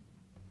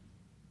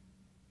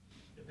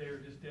 If they were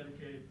just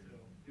dedicated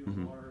to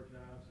doing water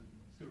jobs and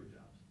sewer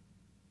jobs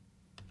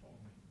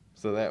only.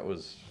 So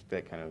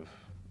that kind of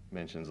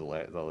mentions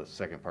the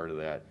second part of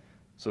that.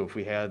 So if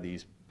we had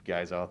these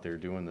guys out there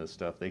doing this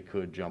stuff, they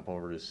could jump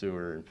over to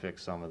sewer and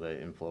fix some of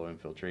the inflow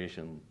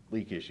infiltration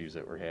leak issues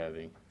that we're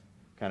having.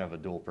 Kind of a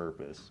dual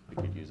purpose. We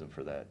could use them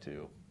for that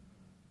too.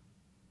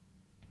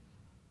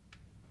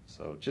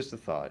 So just a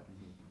thought.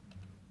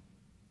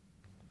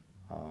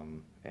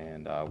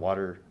 And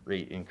water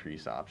rate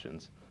increase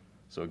options.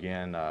 So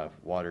again,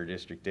 Water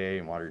District A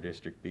and Water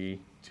District B,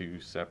 2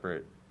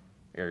 separate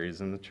areas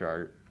in the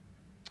chart.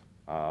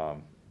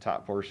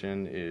 Top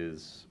portion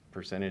is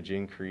percentage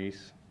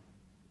increase.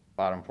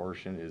 Bottom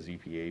portion is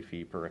EPA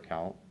fee per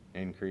account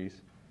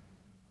increase.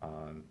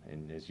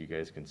 And as you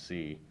guys can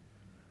see,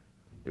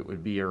 it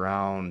would be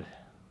around,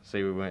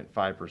 say we went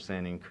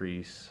 5%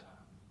 increase,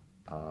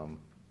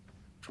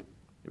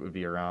 it would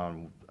be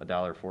around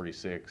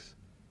 $1.46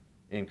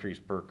 increase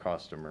per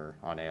customer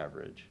on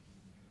average.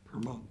 Per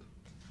month.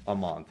 A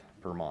month,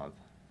 per month.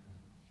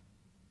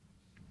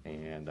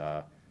 And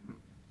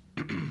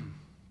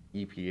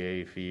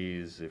EPA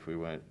fees, if we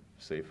went,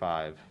 say,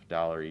 $5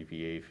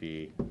 EPA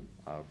fee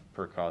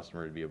per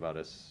customer, it'd be about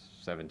a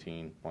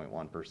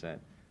 17.1%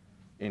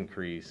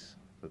 increase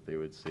that they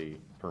would see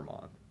per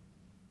month.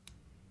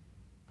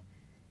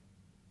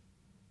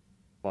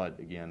 But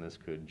again, this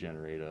could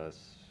generate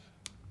us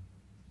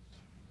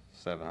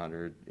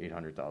 $700,000,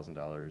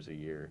 $800,000 a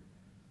year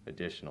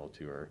additional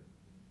to our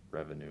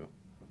revenue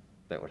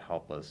that would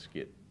help us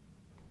get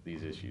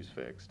these issues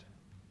fixed.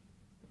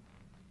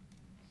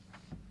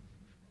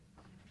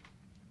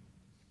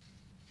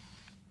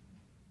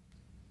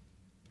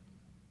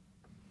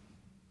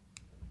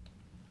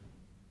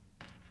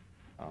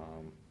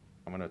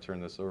 I'm going to to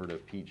turn this over to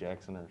Pete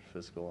Jackson, our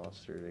fiscal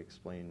officer, to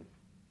explain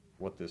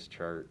what this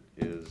chart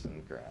is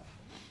and graph.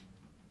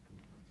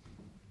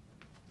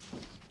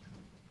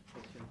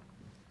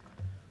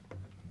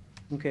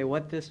 Okay,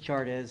 what this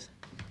chart is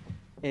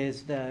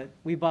that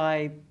we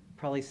buy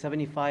probably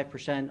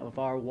 75% of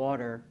our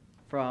water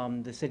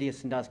from the city of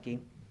Sandusky,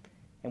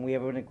 and we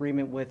have an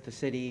agreement with the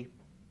city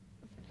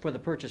for the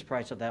purchase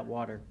price of that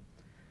water.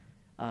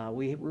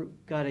 We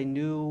got a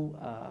new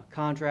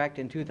contract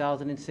in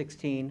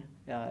 2016.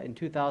 In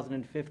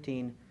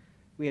 2015,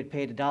 we had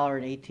paid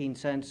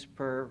 $1.18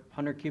 per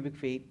 100 cubic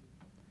feet.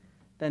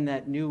 Then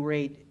that new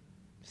rate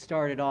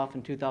started off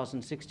in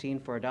 2016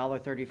 for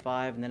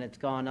 $1.35, and then it's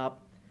gone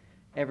up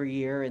every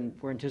year, and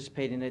we're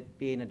anticipating it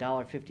being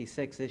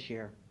 $1.56 this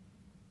year.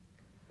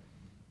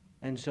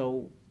 And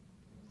so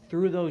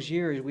through those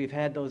years, we've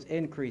had those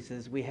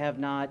increases. We have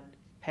not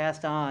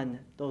passed on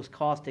those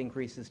cost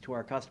increases to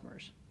our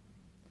customers.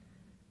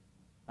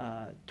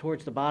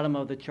 Towards the bottom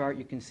of the chart,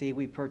 you can see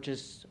we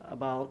purchase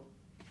about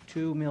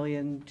 2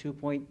 million,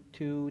 2.2,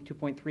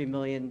 2.3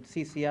 million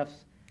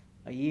CCFs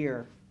a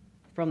year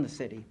from the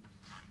city.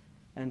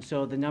 And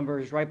so the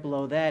numbers right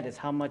below that is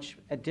how much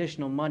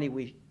additional money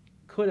we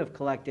could have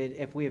collected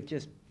if we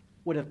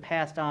would have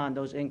passed on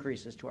those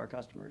increases to our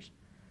customers.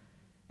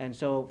 And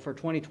so for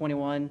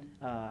 2021,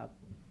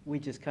 we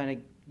just kind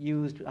of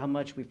used how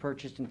much we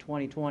purchased in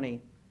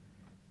 2020,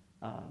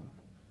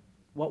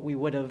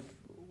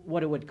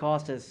 what it would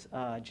cost us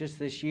just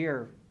this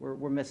year.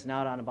 We're missing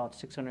out on about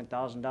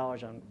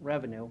 $600,000 on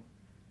revenue.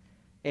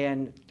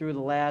 And through the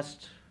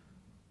last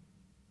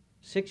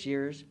 6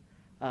 years,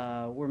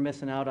 we're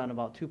missing out on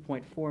about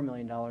 $2.4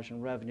 million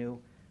in revenue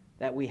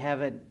that we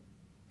haven't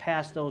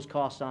passed those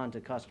costs on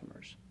to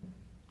customers.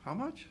 How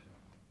much?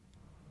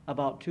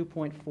 About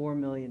 $2.4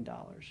 million.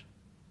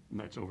 And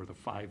that's over the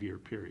 5-year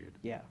period,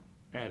 Yeah.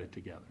 added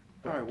together.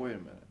 All right, wait a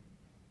minute.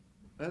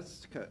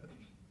 That's,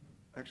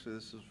 actually,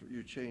 this is,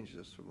 you changed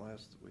this from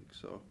last week,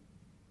 so.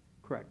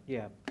 Correct,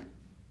 yeah.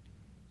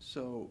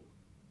 So,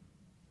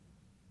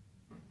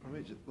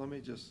 let me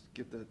just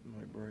get that in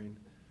my brain.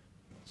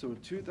 So in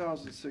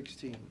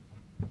 2016,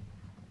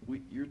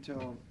 you're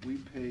telling, we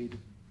paid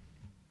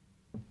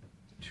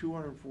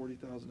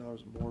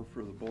 $240,000 more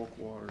for the bulk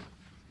water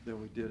than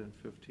we did in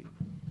 15.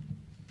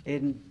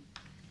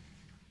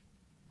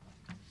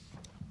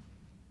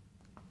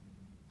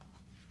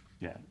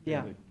 Yeah.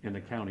 Yeah. And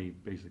the county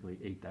basically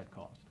ate that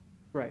cost.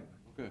 Right.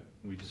 Okay.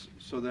 We just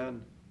So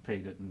then,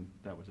 paid it and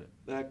that was it.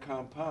 that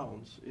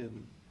compounds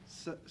in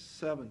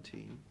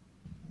 17,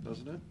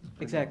 doesn't it?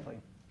 Exactly.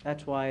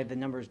 That's why the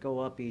numbers go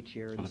up each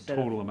year. So the instead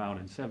of- total amount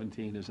in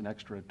 17 is an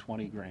extra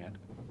 20 grand,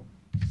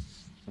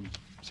 from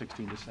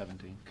 16 to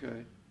 17.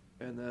 Okay,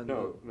 and then.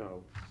 No,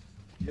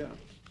 Yeah,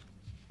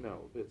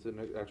 no, it's an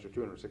extra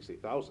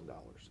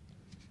 $260,000.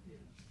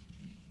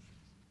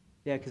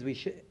 Yeah, because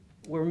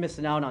we're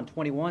missing out on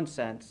 21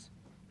 cents.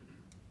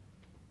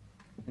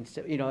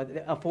 Instead,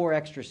 a 4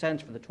 extra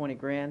cents for the 20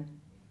 grand.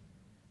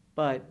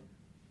 But,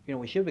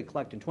 we should be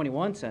collecting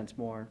 21 cents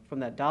more from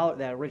that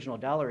original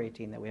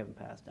 $1.18 that we haven't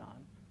passed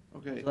on.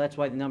 okay. So that's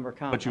why the number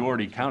counts. But you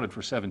already counted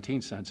for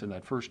 17 cents in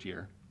that first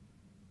year.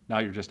 Now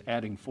you're just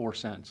adding 4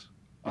 cents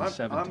in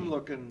 17. I'm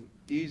looking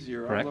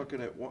easier, I'm Correct.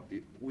 looking at,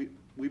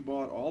 we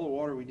bought all the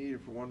water we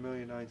needed for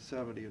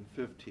 $1,970,000 in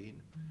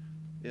 15.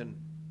 In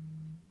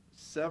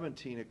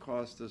 17, it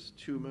cost us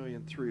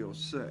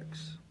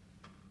 $2,306,000.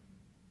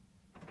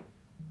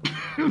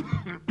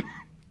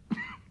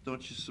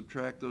 Don't you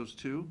subtract those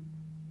two?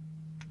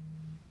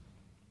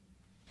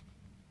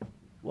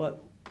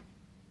 What?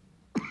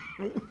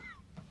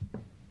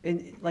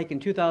 In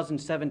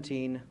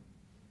 2017,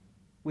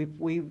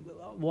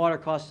 water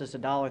cost us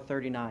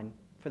 $1.39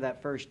 for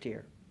that first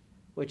year,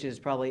 which is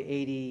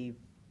probably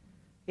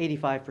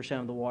 85%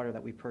 of the water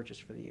that we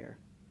purchased for the year.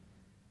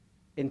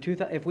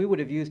 If we would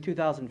have used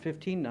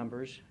 2015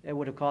 numbers, it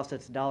would have cost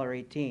us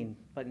 $1.18,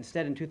 but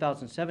instead in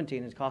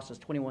 2017, it cost us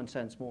 21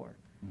 cents more.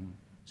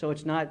 So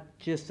it's not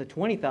just the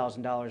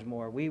 $20,000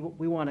 more. We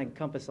want to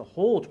encompass the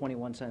whole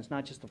 21 cents,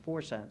 not just the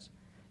 4 cents.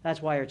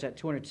 That's why it's at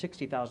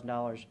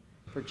 $260,000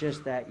 for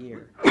just that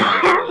year.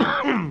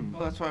 Well,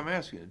 that's why I'm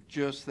asking,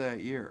 just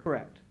that year.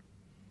 Correct.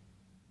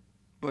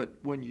 But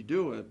when you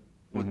do it,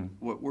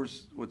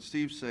 what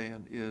Steve's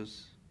saying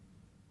is,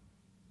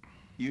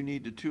 you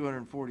need the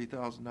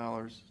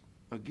 $240,000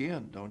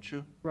 again, don't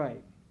you?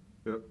 Right.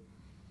 Yep.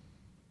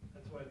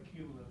 That's why the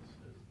cumulative is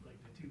like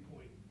the 2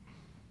 point.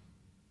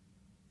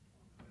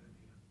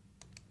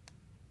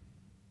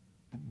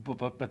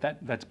 But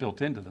that's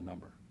built into the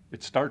number.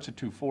 It starts at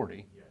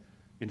 240. Yes.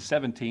 In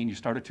 17, you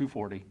start at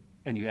 240,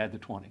 and you add the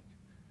 20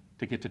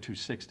 to get to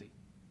 260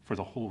 for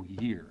the whole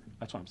year.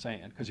 That's what I'm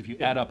saying. Because if you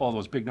add up all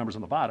those big numbers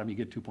on the bottom, you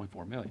get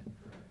 2.4 million.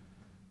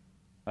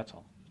 That's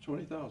all.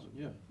 20,000,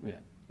 yeah. Yeah.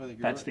 I think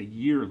you're That's right. the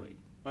yearly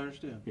I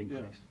understand, yeah.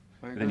 increase.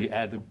 I And then you agree.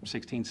 add the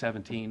 16,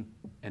 17,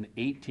 and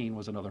 18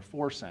 was another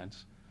 4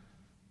 cents.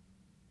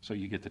 So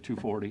you get the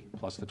 240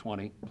 plus the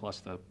 20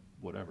 plus the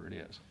whatever it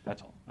is.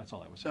 That's all. That's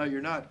all I was Now, saying.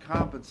 you're not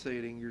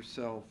compensating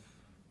yourself,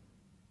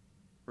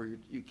 or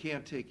you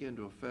can't take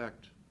into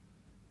effect,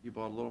 you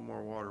bought a little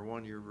more water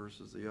one year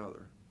versus the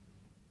other.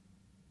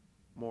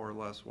 More or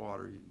less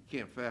water, you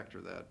can't factor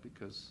that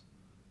because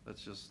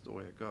that's just the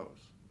way it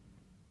goes.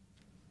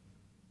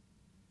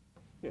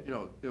 You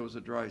know, it was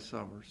a dry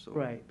summer, so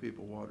Right.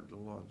 people watered the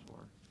lawns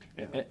more.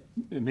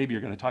 And maybe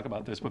you're gonna talk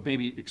about this, but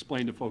maybe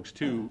explain to folks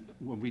too,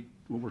 when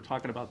we're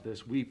talking about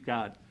this, we've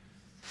got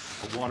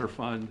a water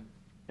fund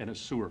and a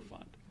sewer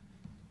fund.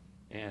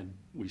 And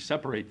we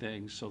separate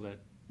things so that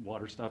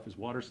water stuff is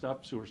water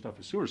stuff, sewer stuff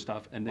is sewer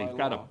stuff, and By they've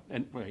got law.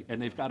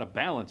 and they've got a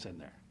balance in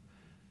there.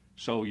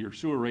 So your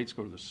sewer rates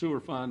go to the sewer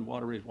fund,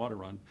 water rates, water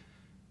run.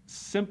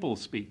 Simple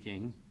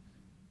speaking,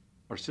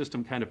 our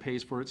system kind of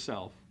pays for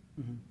itself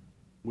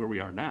where we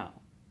are now.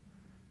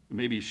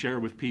 Maybe share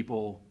with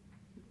people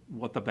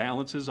what the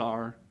balances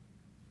are,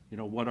 you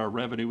know, what our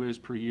revenue is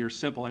per year.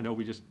 Simple, I know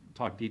we just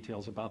talked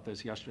details about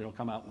this yesterday, it'll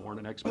come out more in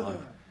the next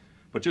month.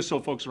 But just so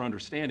folks are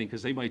understanding,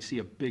 because they might see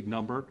a big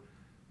number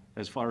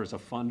as far as a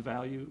fund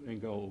value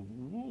and go,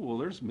 well,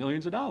 there's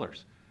millions of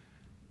dollars.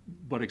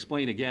 But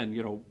explain again,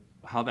 you know,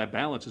 how that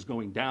balance is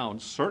going down,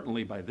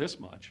 certainly by this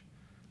much.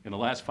 In the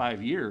last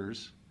 5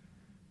 years,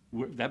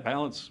 that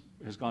balance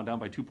has gone down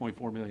by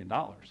 $2.4 million.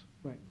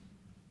 Right.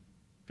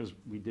 Because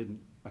we didn't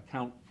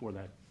account for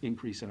that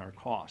increase in our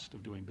cost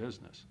of doing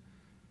business.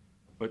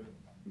 But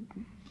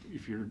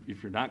if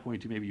you're not going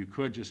to, maybe you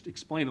could just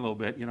explain a little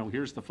bit, you know,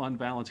 here's the fund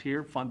balance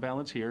here, fund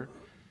balance here.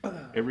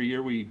 Every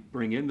year we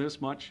bring in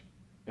this much,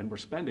 and we're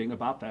spending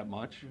about that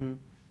much.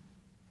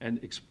 And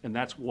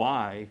that's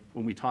why,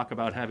 when we talk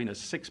about having a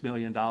 $6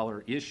 million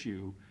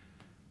issue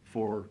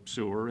for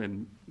sewer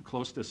and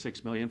close to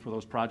 $6 million for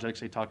those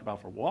projects they talked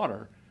about for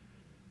water,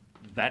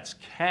 that's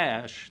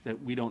cash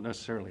that we don't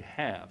necessarily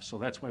have. So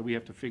that's why we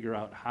have to figure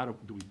out how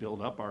do we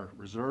build up our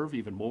reserve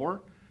even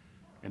more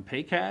and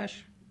pay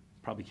cash?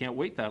 Probably can't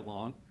wait that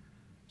long.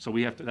 So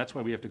that's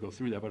why we have to go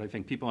through that. But I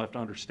think people have to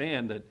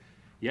understand that,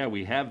 yeah,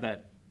 we have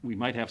that, we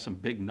might have some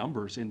big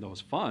numbers in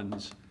those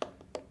funds,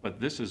 but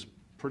this is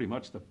pretty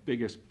much the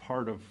biggest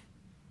part of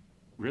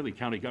really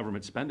county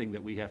government spending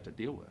that we have to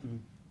deal with,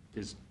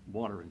 is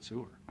water and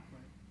sewer.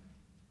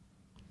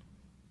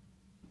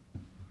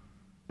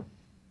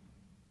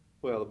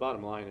 Well, the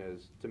bottom line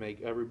is to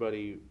make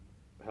everybody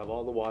have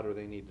all the water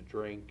they need to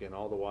drink and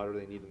all the water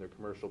they need in their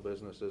commercial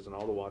businesses and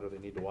all the water they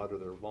need to water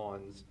their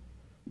lawns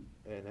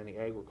and any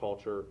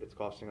agriculture, it's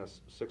costing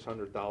us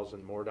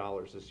 $600,000 more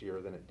this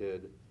year than it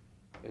did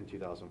in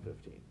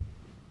 2015.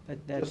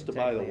 That's Just to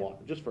buy the exactly it. water,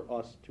 just for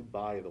us to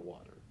buy the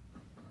water.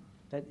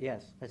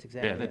 Yes, that's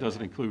exactly Yeah, that it.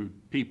 doesn't include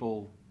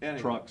people,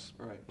 Anything, trucks,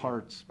 right.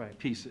 parts, Right.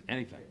 pieces,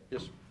 anything.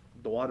 Just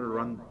the water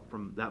run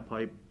from that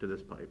pipe to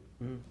this pipe.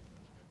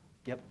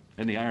 Yep,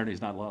 And the irony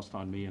is not lost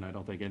on me, and I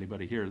don't think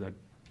anybody here, that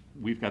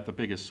we've got the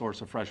biggest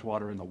source of fresh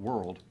water in the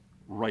world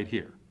right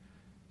here.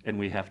 And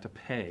we have to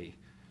pay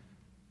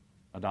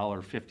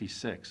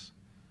 $1.56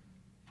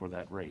 for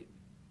that rate.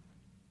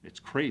 It's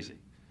crazy.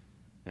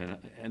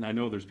 And I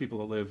know there's people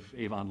that live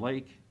Avon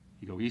Lake,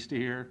 you go east of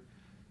here,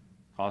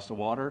 cost of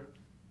water,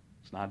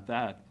 it's not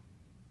that.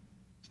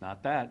 It's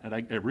not that. And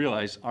I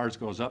realize ours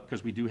goes up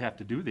because we do have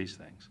to do these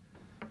things.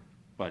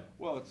 But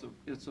Well,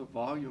 it's a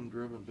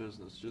volume-driven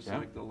business, just Yeah.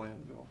 like the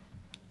landfill.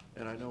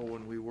 And I know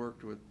when we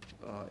worked with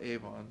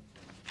Avon,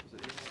 was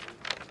it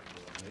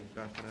Avon?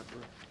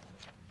 Continental?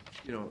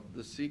 You know,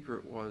 the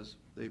secret was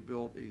they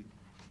built a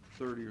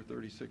 30 or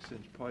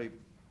 36-inch pipe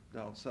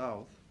down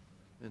south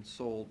and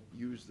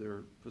used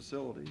their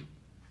facility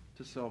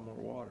to sell more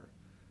water.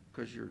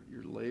 Because your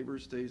labor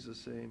stays the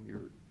same,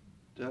 your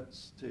debt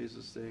stays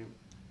the same,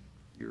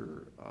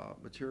 your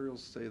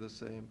materials stay the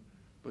same,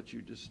 but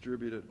you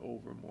distribute it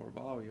over more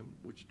volume,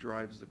 which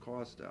drives the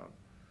cost down.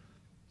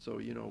 So,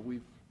 you know,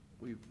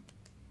 we've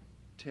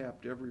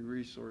tapped every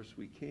resource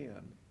we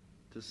can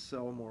to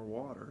sell more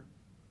water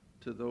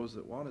to those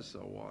that want to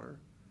sell water.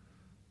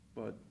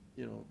 But,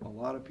 you know, a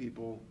lot of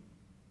people,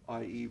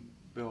 i.e.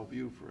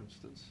 Bellevue, for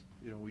instance,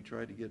 you know, we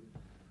tried to get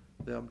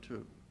them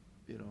to,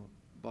 you know,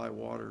 buy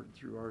water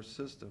through our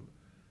system.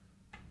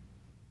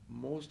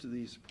 Most of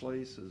these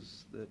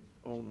places that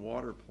own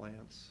water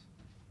plants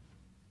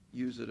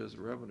use it as a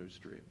revenue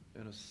stream.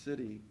 And a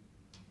city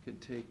can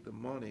take the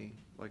money,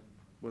 like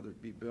whether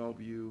it be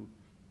Bellevue,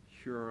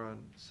 Huron,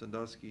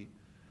 Sandusky,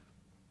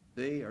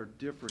 they are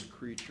different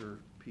creature,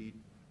 Pete,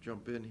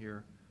 jump in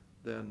here,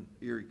 than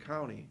Erie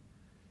County.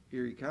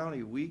 Erie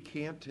County, we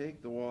can't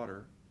take the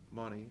water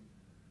money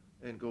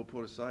and go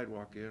put a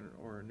sidewalk in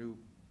or a new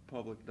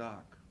public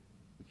dock.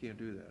 We can't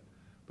do that,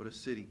 but a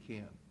city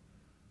can.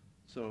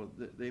 So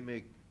they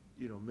make,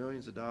 you know,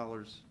 millions of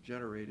dollars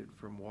generated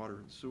from water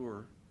and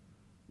sewer.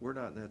 We're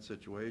not in that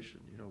situation.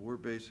 You know, we're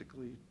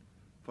basically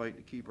fighting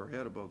to keep our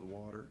head above the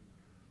water,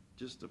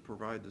 just to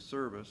provide the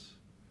service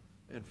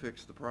and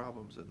fix the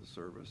problems in the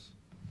service.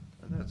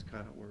 And that's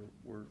kind of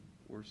where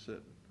we're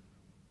sitting.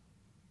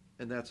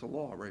 And that's a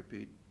law, right,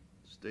 Pete?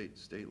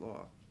 State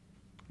law.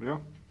 Yeah.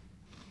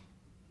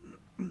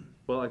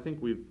 Well, I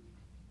think we've,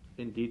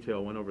 in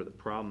detail, went over the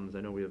problems.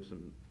 I know we have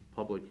some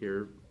public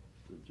here.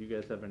 Do you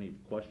guys have any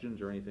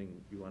questions or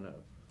anything you want to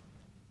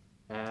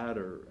add,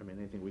 or, I mean,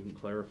 anything we can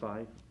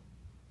clarify?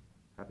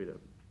 Happy to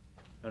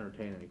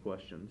entertain any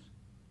questions.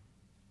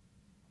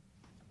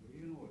 Well,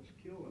 you know, it's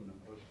killing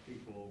us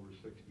people over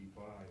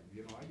 65.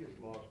 You know, I just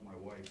lost my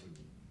wife in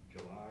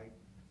July,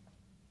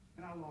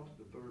 and I lost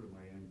a third of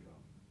my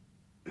income.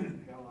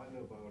 Hell, I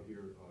live out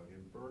here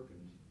in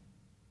Perkins,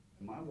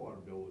 and my water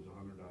bill was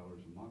 $100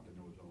 a month, and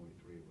there was only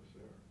 3 of us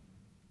there.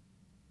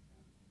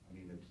 I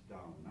mean, it's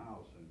down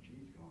now since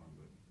she's gone,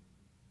 but,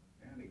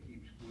 and they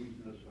keep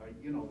squeezing us.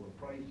 You know, the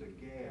price of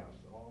gas,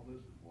 all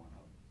this is going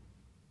up.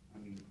 I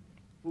mean,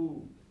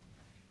 food.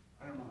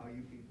 I don't know how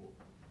you people,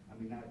 I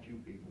mean, not you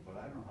people, but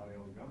I don't know how the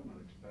old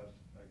government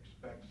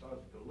expects us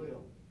to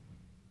live.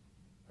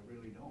 I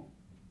really don't.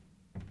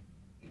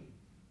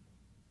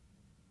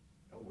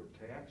 Hell, we're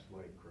taxed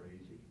like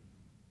crazy.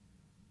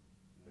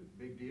 It's a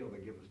big deal,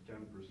 they give us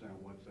 10%,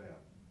 what's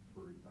that,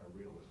 for our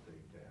real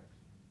estate tax?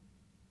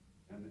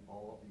 And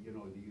all, you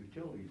know, the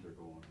utilities are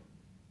going up.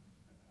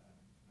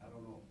 I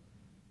don't know.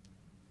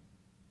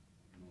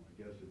 You know, I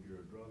guess if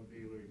you're a drug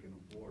dealer, you can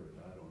afford it,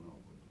 I don't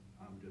know, but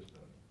I'm just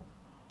a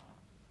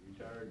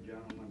retired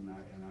gentleman,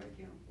 and I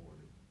can't afford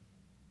it.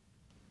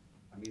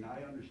 I mean,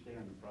 I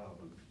understand the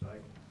problem, because I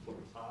put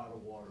a lot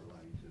of water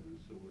lines in and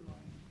sewer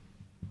lines.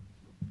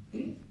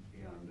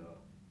 And,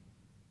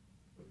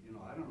 but, you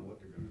know, I don't know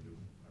what they're gonna do,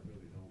 I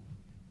really don't.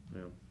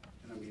 Yeah.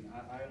 And I mean,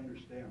 I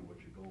understand what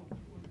you're going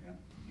through, and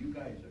you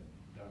guys have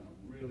done a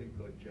really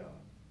good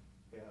job.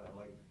 Yeah,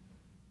 like,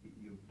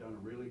 you've done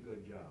a really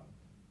good job.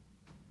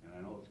 And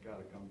I know it's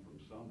gotta come from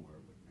somewhere,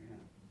 but man,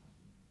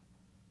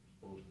 you're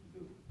supposed to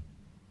do it.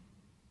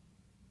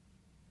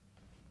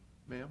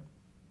 Ma'am?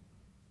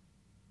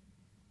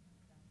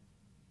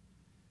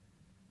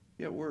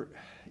 Yeah,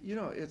 you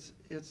know, it's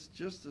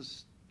just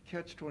this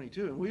catch-22,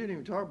 and we didn't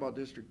even talk about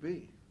District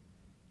B.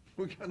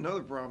 We got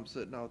another problem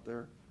sitting out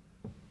there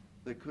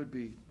that could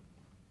be,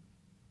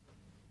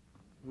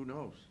 who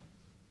knows,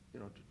 you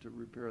know, to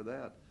repair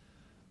that.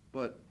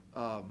 But,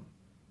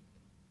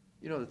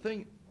 you know, the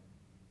thing,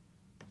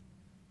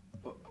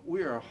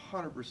 we are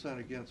 100%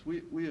 against,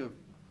 we have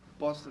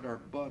busted our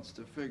butts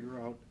to figure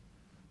out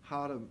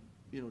how to,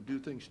 you know, do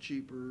things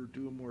cheaper,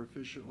 do them more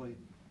efficiently.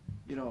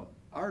 You know,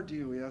 our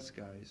DOES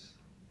guys,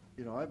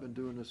 you know, I've been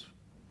doing this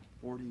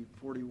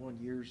 41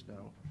 years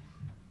now.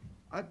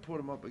 I'd put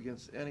them up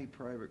against any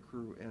private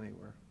crew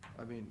anywhere.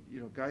 I mean, you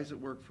know, guys that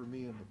work for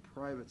me in the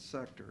private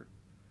sector,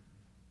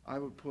 I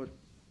would put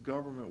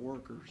government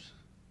workers,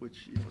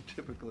 which, you know,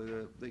 typically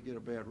they get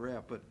a bad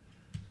rap, but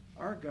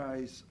our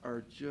guys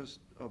are just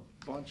a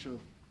bunch of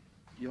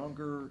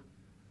younger,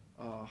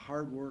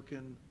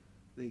 hardworking,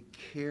 they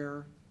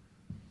care,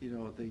 you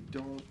know, they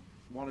don't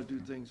want to do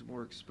things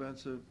more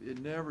expensive. You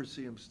never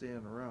see them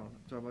standing around.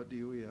 I'm talking about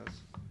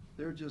DOES.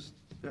 They're just,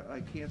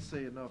 I can't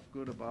say enough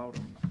good about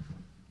them.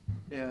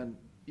 And,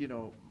 you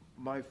know,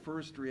 my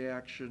first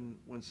reaction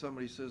when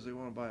somebody says they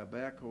want to buy a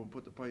backhoe and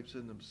put the pipes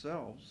in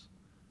themselves,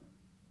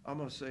 I'm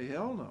going to say,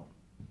 hell no.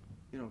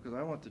 You know, because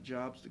I want the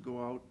jobs to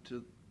go out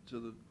to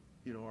the,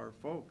 you know, our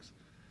folks.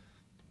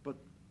 But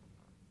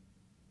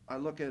I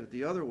look at it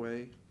the other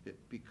way,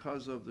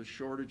 because of the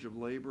shortage of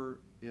labor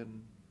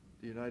in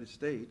the United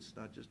States,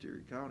 not just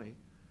Erie County,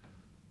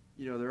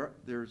 you know,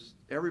 there's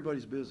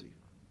everybody's busy,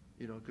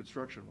 you know,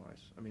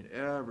 construction-wise. I mean,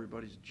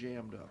 everybody's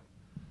jammed up.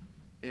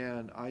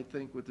 And I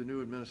think with the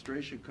new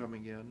administration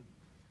coming in,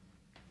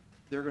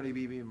 they're going to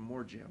be even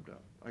more jammed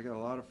up. I got a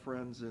lot of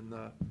friends in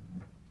the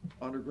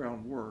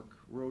underground work,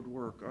 road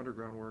work,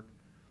 underground work.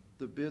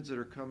 The bids that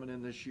are coming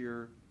in this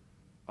year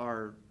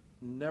are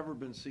never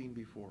been seen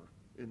before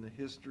in the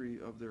history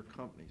of their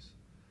companies.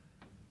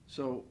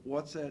 So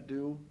what's that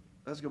do?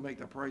 That's going to make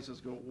the prices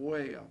go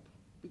way up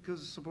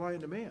because of supply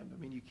and demand. I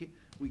mean,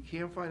 we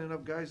can't find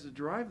enough guys to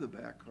drive the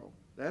backhoe.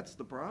 That's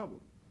the problem.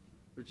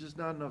 There's just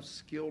not enough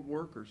skilled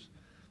workers.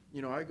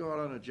 You know, I go out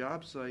on a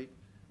job site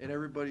and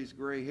everybody's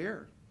gray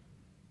hair.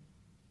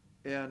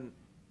 And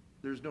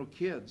there's no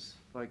kids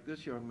like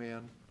this young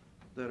man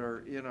that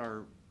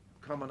are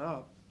coming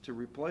up to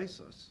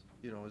replace us,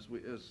 you know, as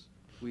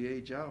we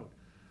age out.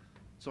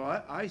 So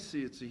I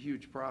see it's a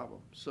huge problem.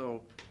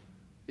 So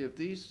if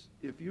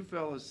you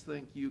fellas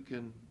think you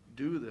can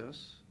do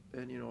this,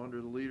 and, you know,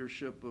 under the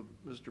leadership of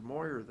Mr.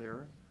 Moyer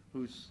there,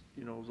 who's,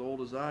 you know, as old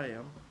as I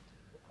am,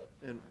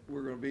 and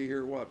we're gonna be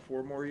here, what,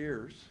 4 more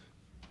years?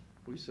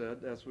 We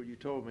said, that's what you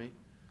told me.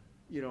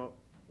 You know,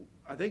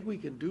 I think we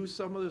can do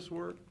some of this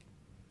work,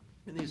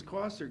 and these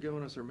costs they're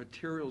giving us are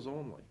materials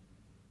only.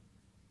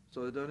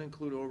 So it doesn't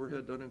include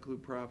overhead, doesn't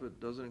include profit,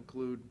 doesn't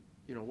include,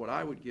 you know, what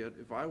I would get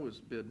if I was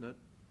bidding it,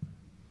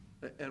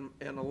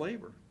 and the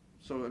labor.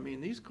 So, I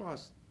mean, these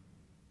costs,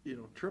 you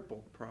know,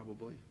 triple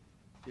probably,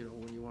 you know,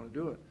 when you want to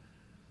do it.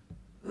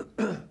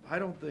 I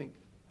don't think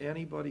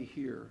anybody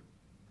here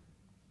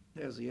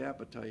has the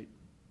appetite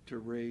to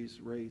raise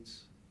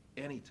rates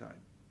anytime,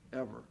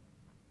 ever.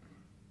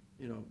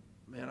 You know,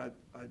 man,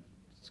 I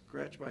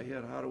scratch my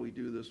head, how do we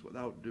do this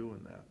without doing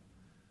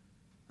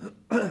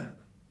that?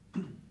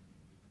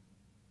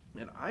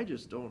 And I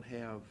just don't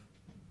have,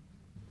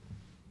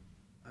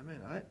 I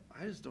mean,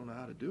 I just don't know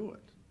how to do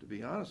it. to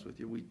be honest with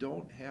you, we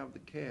don't have the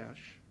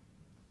cash.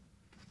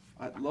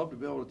 I'd love to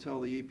be able to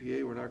tell the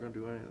EPA we're not gonna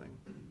do anything.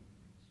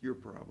 It's your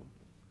problem.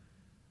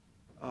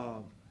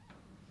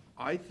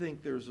 I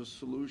think there's a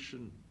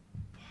solution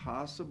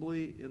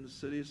possibly in the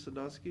city of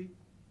Sandusky.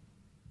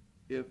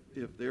 If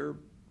they're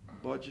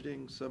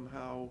budgeting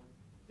somehow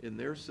in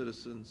their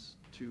citizens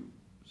to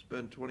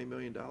spend $20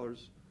 million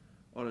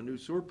on a new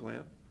sewer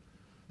plant,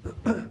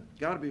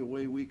 gotta be a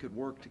way we could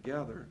work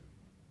together.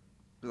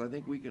 Because I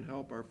think we can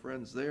help our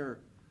friends there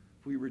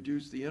if we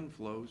reduce the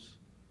inflows.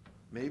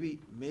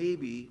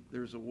 Maybe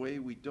there's a way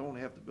we don't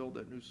have to build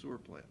that new sewer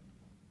plant.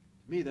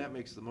 To me, that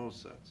makes the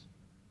most sense.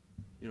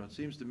 You know, it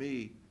seems to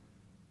me,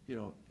 you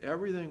know,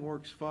 everything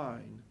works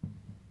fine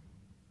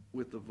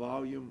with the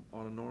volume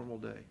on a normal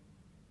day.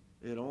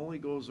 It only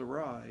goes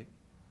awry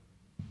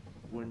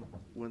when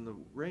the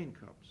rain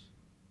comes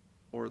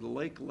or the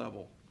lake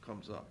level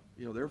comes up.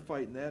 You know, they're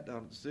fighting that down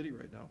at the city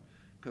right now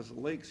because the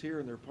lake's here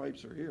and their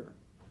pipes are here.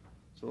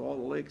 So all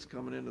the lake's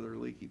coming into their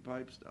leaky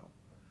pipes now.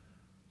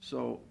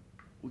 So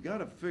we got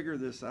to figure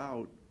this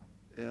out,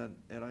 and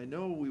I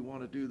know we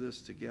want to do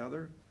this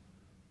together.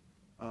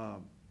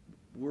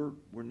 We're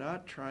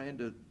not trying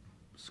to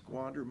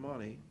squander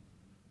money.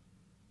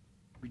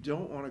 We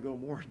don't want to go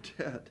more in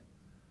debt.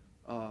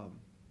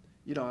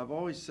 You know, I've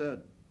always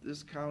said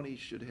this county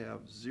should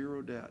have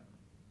zero debt,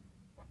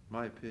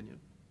 my opinion.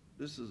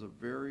 This is a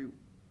very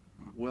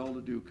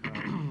well-to-do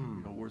county.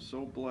 You know, we're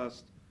so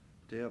blessed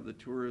to have the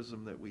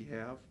tourism that we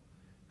have,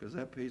 because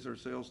that pays our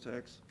sales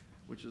tax,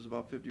 which is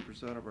about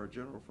 50% of our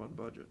general fund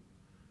budget.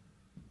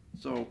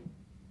 So,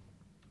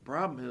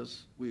 problem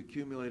is, we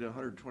accumulated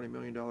 $120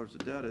 million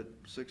of debt at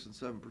 6 and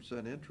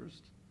 7%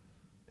 interest,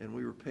 and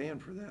we were paying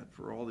for that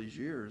for all these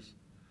years.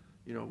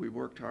 You know, we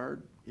worked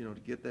hard, you know,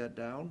 to get that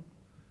down.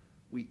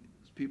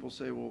 People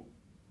say, well,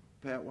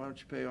 Pat, why don't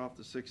you pay off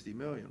the $60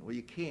 million? Well,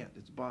 you can't,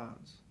 it's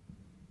bonds.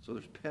 So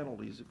there's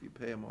penalties if you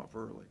pay them off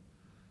early.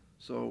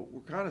 So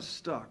we're kind of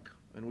stuck,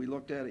 and we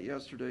looked at it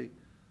yesterday,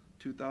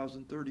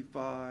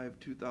 2035,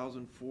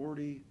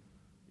 2040,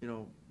 you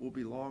know, we'll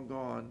be long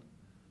gone,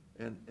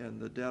 and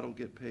the debt will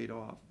get paid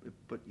off.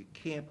 But you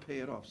can't pay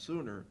it off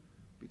sooner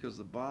because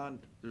the bond,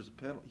 there's a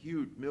penalty,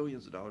 huge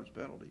millions of dollars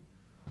penalty.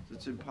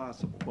 It's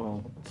impossible.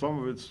 Well, some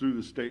of it's through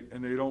the state,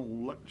 and they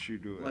don't let you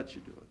do it. Let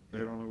you do it. They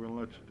don't even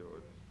let you do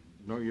it.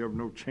 No, you have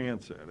no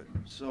chance at it.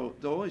 So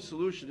the only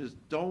solution is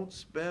don't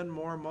spend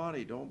more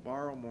money, don't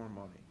borrow more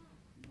money.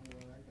 I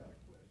got a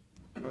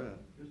question. Go ahead.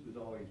 This has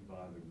always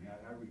bothered me.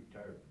 I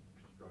retired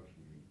from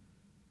construction.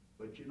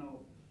 But you know,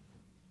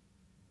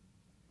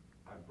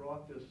 I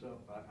brought this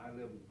up, I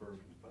live in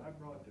Perkins, but I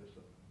brought this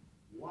up.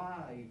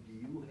 Why do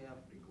you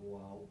have to go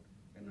out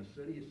in the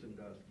city of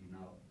Sandusky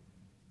now?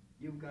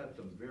 You've got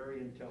some very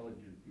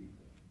intelligent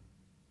people,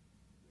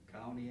 the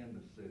county and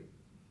the city.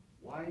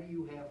 Why do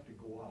you have to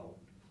go out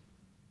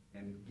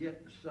and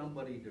get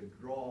somebody to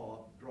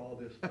draw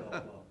this stuff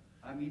up?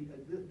 I mean,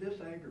 this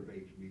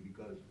aggravates me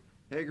because...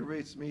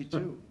 Aggravates me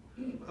too.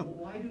 Well,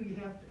 why do you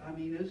have to, I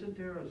mean, isn't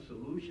there a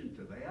solution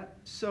to that?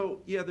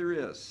 So, yeah, there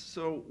is.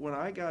 So when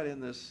I got in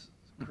this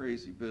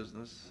crazy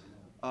business,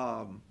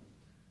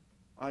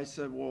 I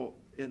said, well,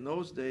 in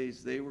those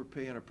days, they were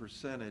paying a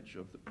percentage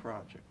of the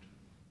project.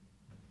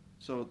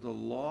 So the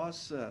law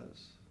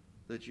says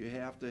that you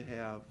have to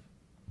have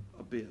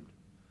a bid.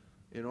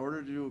 In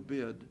order to do a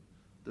bid,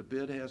 the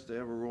bid has to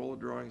have a roll of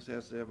drawings,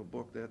 has to have a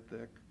book that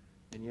thick,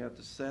 and you have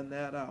to send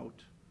that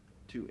out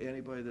to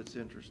anybody that's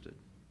interested.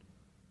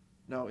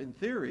 Now, in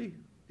theory,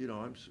 you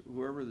know,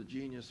 whoever the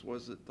genius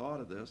was that thought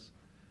of this,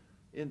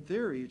 in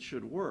theory, it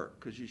should work,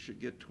 because you should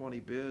get 20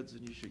 bids,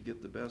 and you should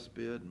get the best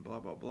bid, and blah,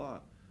 blah, blah.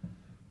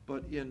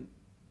 But in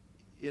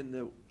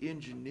the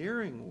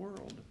engineering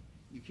world,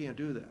 you can't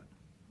do that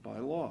by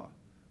law.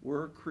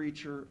 We're a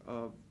creature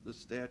of the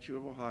statute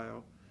of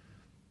Ohio,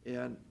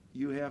 and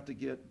you have to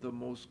get the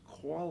most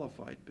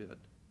qualified bid.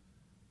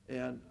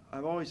 And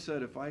I've always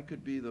said if I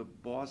could be the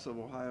boss of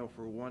Ohio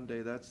for one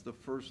day, that's the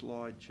first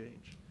law I'd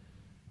change.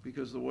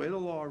 Because the way the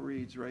law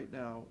reads right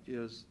now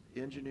is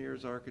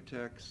engineers,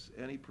 architects,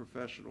 any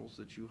professionals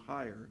that you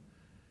hire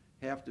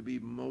have to be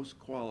most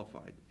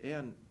qualified.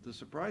 And the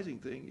surprising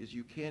thing is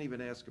you can't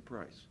even ask a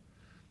price.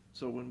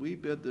 So when we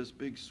bid this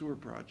big sewer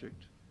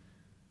project,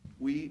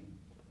 we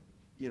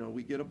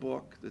get a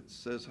book that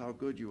says how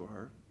good you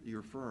are,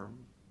 your firm.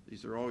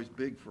 These are always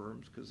big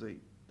firms because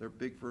they're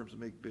big firms that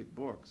make big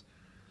books.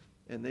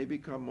 And they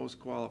become most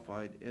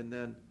qualified. And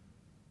then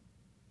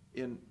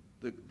in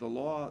the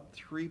law,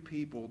 3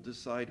 people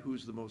decide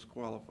who's the most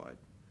qualified.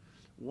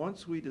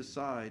 Once we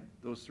decide,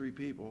 those 3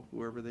 people,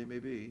 whoever they may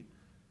be,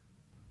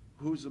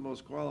 who's the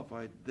most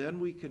qualified, then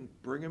we can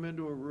bring them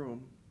into a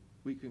room,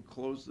 we can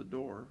close the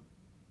door,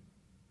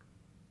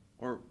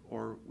 or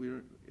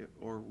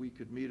we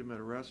could meet them at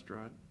a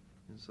restaurant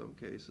in some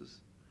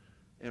cases,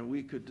 and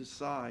we could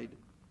decide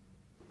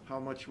how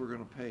much we're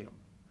going to pay them.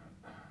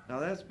 Now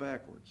that's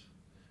backwards,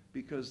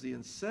 because the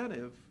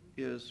incentive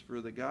is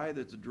for the guy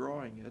that's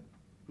drawing it,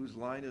 whose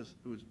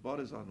butt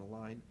is on the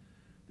line.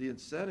 The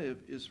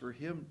incentive is for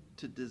him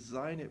to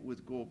design it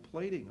with gold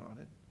plating on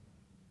it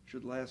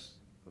should last,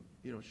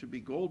 should be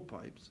gold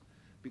pipes,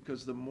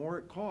 because the more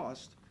it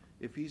costs,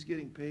 if he's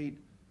getting paid,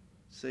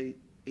 say,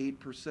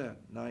 8%,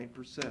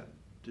 9%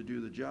 to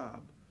do the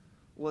job,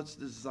 let's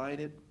design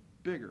it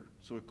bigger,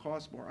 so it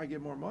costs more, I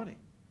get more money.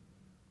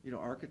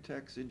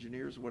 Architects,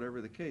 engineers,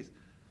 whatever the case.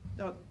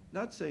 Now,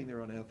 not saying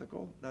they're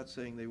unethical, not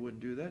saying they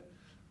wouldn't do that,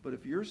 but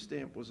if your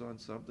stamp was on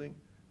something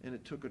and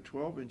it took a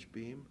 12-inch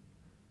beam,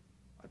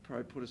 I'd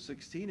probably put a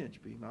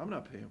 16-inch beam. I'm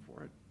not paying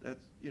for it.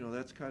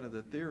 That's kind of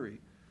the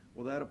theory.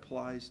 Well, that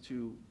applies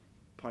to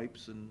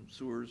pipes and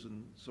sewers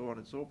and so on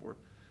and so forth.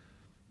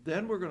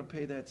 Then we're going to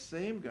pay that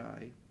same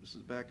guy, this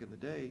is back in the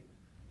day,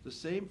 the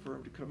same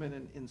firm to come in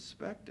and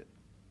inspect it.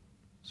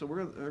 So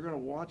they're going to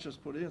watch us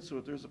put it in. So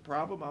if there's a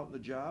problem out in the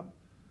job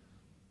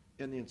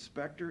and the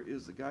inspector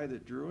is the guy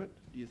that drew it,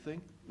 do you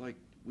think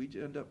we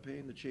end up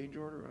paying the change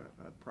order?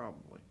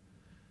 Probably.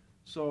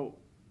 So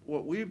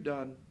what we've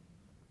done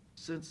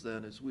since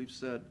then is we've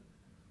said,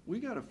 we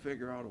got to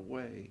figure out a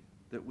way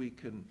that we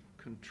can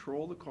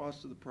control the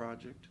cost of the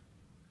project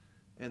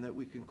and that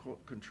we can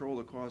control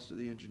the cost of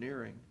the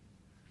engineering.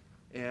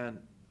 And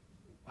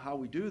how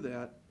we do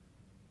that,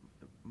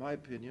 my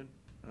opinion,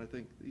 and I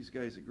think these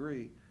guys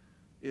agree,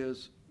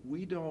 is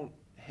we don't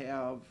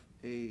have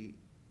I'm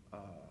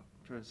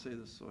trying to say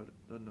this so it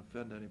doesn't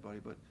offend anybody,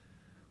 but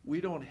we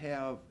don't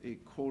have a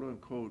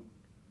quote-unquote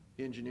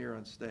engineer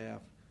on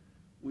staff.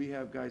 We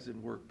have guys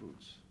in work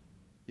boots,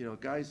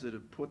 guys that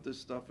have put this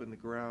stuff in the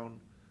ground.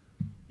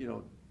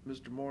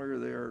 Mr. Moyer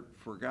there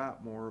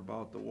forgot more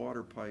about the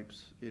water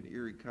pipes in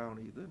Erie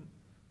County than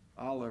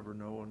I'll ever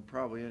know, and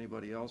probably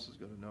anybody else is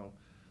going to know.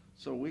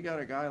 So we got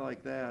a guy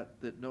like that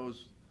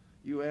knows.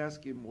 You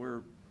ask him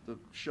where the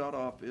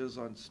shutoff is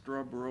on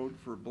Strub Road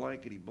for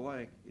blankety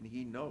blank, and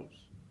he knows.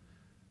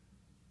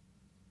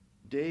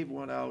 Dave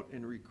went out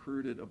and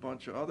recruited a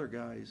bunch of other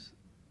guys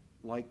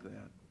like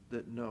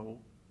that know,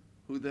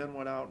 who then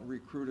went out and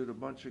recruited a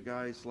bunch of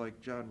guys like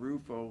John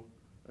Rufo,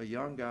 a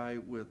young guy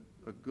with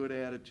a good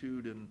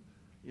attitude and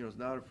is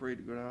not afraid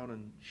to go down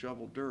and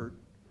shovel dirt.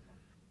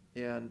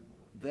 And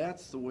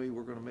that's the way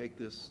we're going to make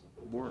this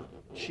work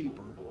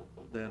cheaper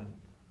than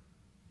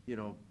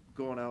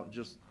going out and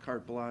just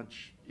carte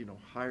blanche,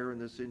 hiring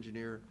this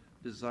engineer,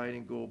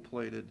 designing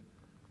gold-plated,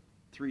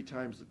 3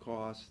 times the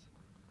cost.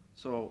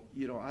 So,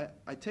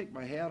 I take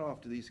my hat off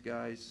to these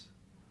guys,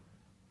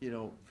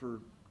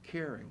 for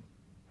caring,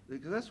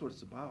 because that's what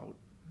it's about.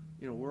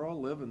 We're all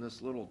live in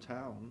this little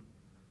town.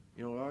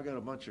 We all got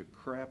a bunch of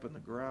crap in the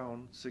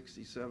ground,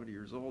 60, 70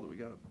 years old, that we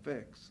got to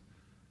fix.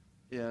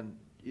 And,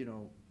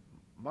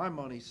 my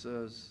money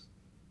says,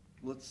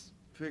 let's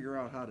figure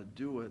out how to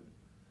do it.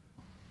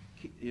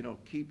 We're not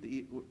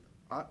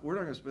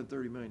going to spend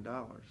 $30 million.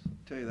 I'll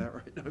tell you that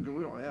right now, because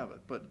we don't have it.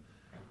 But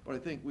I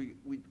think we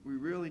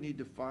really need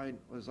to find,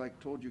 as I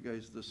told you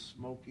guys, the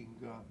smoking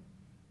gun.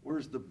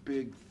 Where's the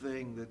big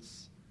thing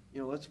that's,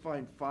 let's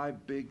find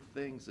 5 big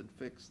things and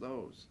fix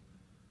those.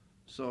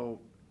 So,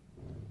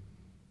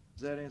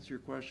 does that answer your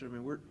question? I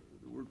mean, we're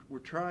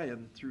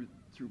trying through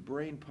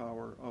brain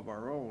power of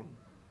our own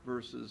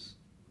versus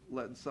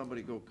letting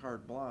somebody go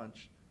carte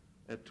blanche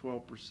at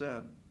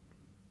 12%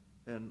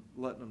 and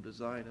letting them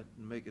design it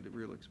and make it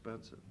real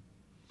expensive.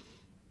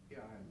 Yeah,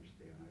 I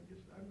understand.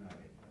 I'm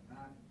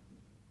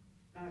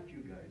not you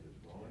guys as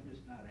well. I'm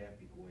just not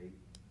happy the way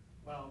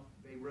Well,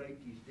 they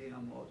write these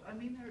damn laws. I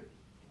mean,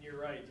 you're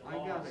right, the I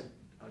got laws,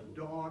 a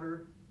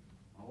daughter,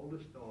 my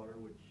oldest daughter,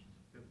 which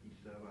is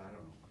 57, I don't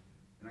know.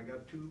 And I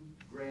got 2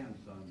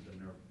 grandsons, and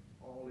they're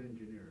all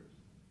engineers.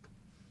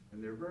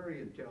 And they're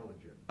very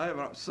intelligent. I have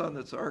a son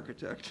that's an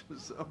architect,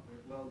 so.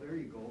 Well, there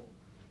you go.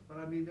 But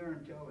I mean, they're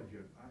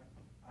intelligent.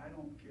 I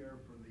don't care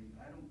for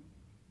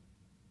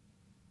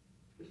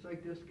just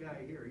like this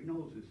guy here, he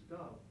knows his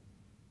stuff.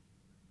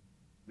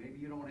 Maybe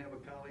you don't have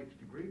a college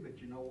degree,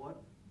 but you know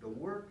what? The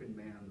working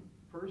man, the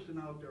person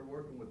out there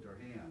working with their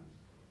hands,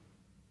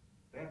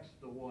 that's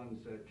the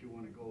ones that you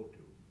want to go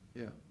to.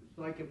 Yeah. It's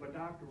like if a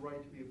doctor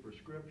writes me a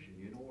prescription,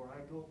 you know where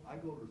I go? I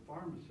go to the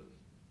pharmacist,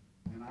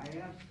 and I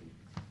ask him,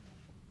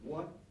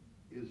 what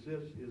is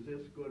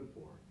this good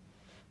for?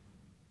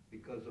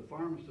 Because the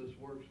pharmacist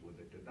works with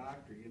it. The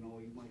doctor, he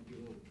might get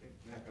a little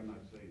kickback. I'm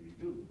not saying he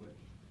do, but,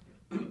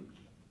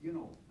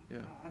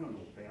 Yeah. I don't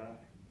know,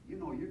 Pat. Your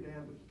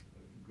dad was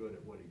good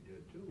at what he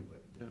did too,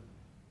 but Yeah.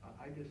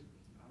 I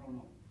don't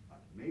know.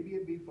 Maybe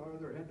it'd be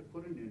farther ahead to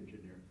put an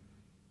engineer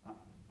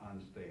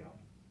on staff.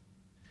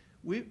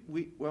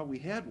 We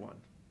had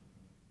one,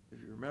 if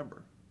you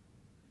remember.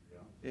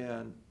 Yeah.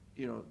 And,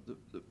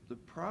 the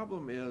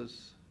problem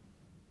is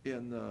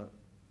in the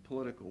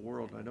political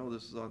world, I know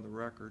this is on the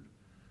record,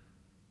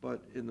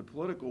 but in the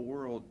political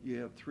world, you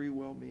have 3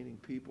 well-meaning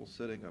people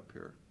sitting up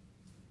here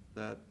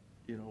that,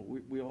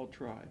 we all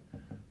try.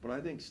 But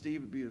I think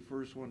Steve would be the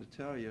first one to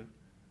tell you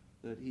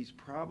that he's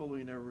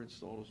probably never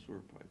installed a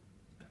sewer pipe.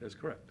 That is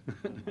correct.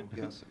 I'm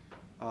guessing.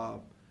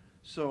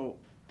 So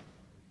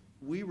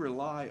we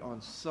rely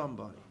on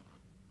somebody.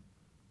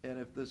 And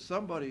if the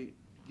somebody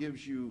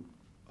gives you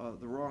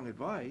the wrong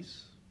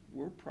advice,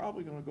 we're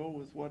probably going to go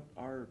with what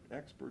our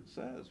expert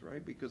says,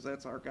 right? Because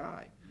that's our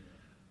guy.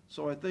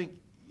 So I think,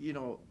 you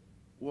know,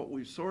 what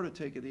we've sort of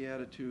taken the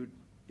attitude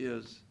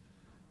is,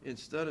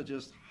 instead of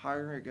just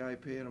hiring a guy,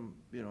 paying him,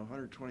 you know,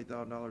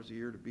 $120,000 a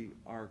year to be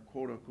our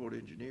quote-unquote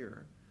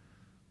engineer,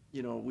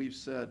 you know, we've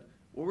said,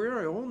 well, we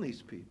already own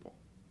these people.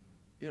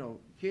 You know,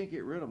 you can't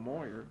get rid of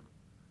Moyer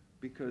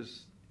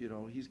because, you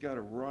know, he's got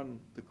to run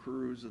the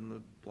crews and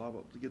the blah,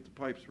 blah, to get the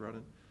pipes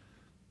running.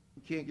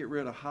 You can't get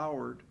rid of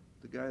Howard,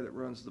 the guy that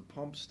runs the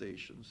pump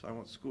stations. I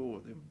went to school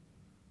with him.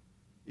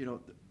 You know,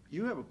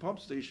 you have a pump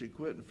station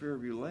quit in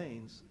Fairview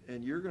Lanes,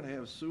 and you're gonna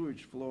have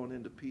sewage flowing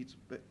into Pete's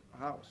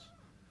house.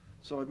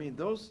 So, I mean,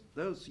 those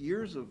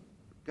years of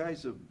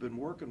guys have been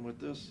working with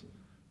this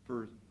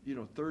for, you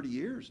know, 30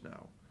 years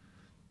now.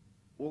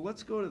 Well,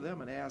 let's go to them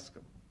and ask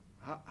them,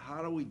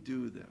 how do we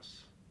do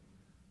this?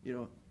 You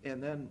know,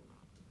 and then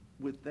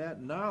with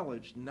that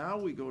knowledge, now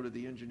we go to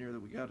the engineer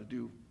that we gotta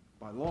do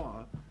by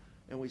law,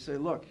 and we say,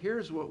 look,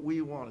 here's what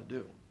we wanna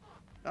do.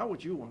 Not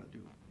what you wanna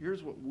do.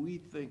 Here's what we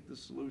think the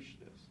solution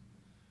is.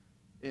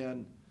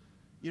 And,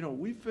 you know,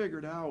 we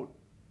figured out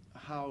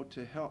how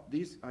to help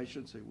these, I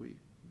shouldn't say we,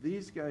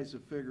 these guys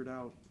have figured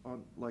out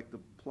on, like the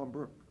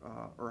Plumbrook,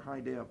 or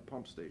Hind Ave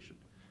pump station,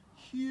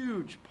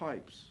 huge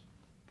pipes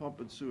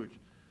pumping sewage.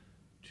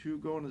 2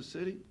 going to the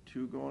city,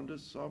 2 going to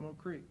Sawmill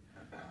Creek.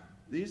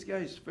 These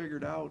guys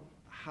figured out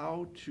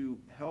how to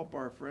help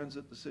our friends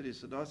at the city of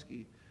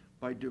Sandusky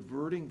by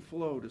diverting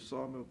flow to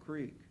Sawmill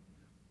Creek.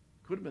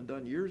 Could have been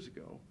done years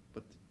ago,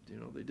 but, you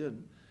know, they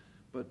didn't.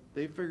 But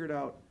they figured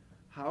out,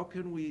 how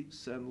can we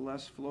send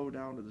less flow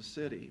down to the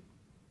city,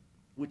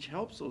 which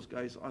helps those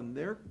guys on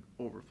their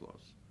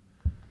overflows.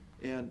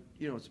 And,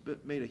 you know,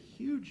 made a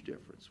huge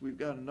difference. We've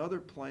got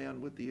another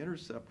plan with the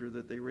interceptor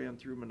that they ran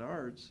through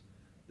Menards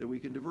that we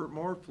can divert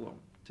more flow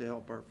to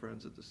help our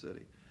friends at the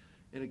city.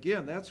 And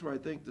again, that's where I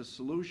think the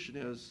solution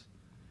is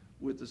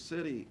with the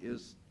city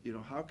is, you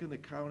know, how can the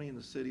county and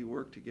the city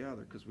work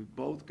together? Because we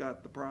both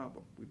got the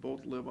problem. We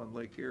both live on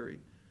Lake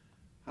Erie.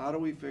 How do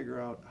we figure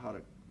out how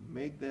to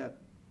make that,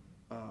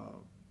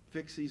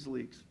 fix these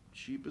leaks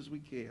cheap as we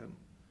can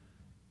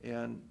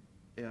and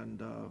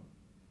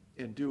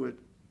do it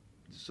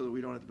so that we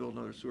don't have to build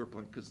another sewer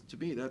plant? Because to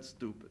me, that's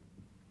stupid.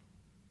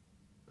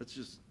 That's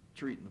just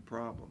treating the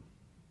problem.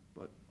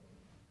 But,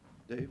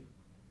 Dave?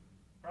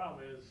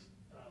 Problem is,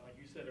 like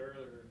you said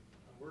earlier,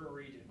 we're a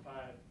Region 5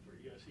 for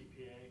US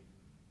EPA.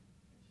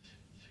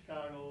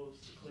 Chicago's,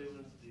 the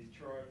Cleveland's, the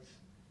Detroit's,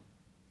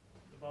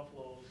 the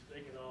Buffalo's,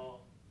 they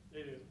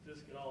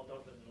just can all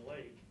dump into the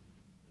lakes,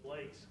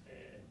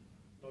 and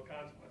no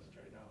consequences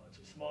right now. It's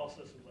a small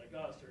systems like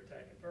us they're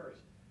attacking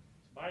first.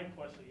 So my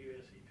question to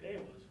US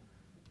EPA was,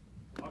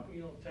 how come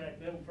you don't attack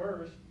them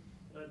first,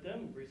 let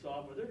them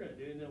resolve what they're gonna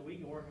do, and then we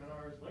can work on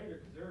ours later,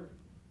 because they're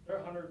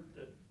 100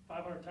 to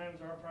 500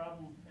 times our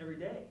problem every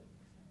day.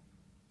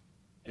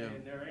 Yeah.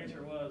 And their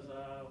answer was,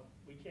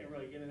 we can't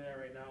really get in there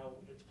right now,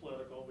 it's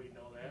political, we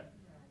know that.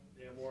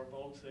 They have more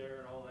votes there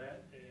and all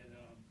that, and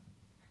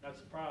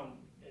that's the problem.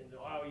 And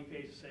Ohio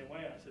EPA is the same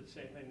way. I said the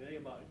same thing to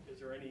them about, is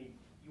there any,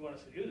 you want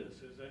us to do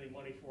this, is there any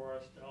money for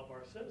us to help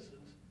our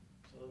citizens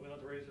so that we don't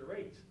have to raise their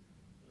rates?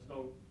 There's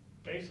no,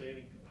 basically,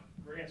 any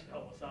grants to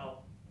help us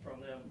out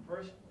from them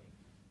personally,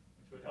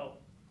 which would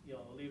help, you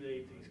know,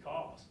 alleviate these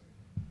costs.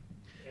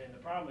 And the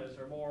problem is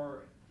they're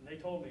more, and they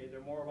told me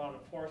they're more about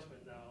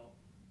enforcement now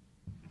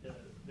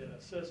than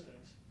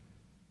assistance.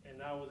 And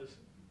now with this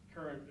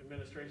current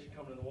administration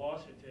coming into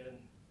Washington,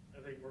 I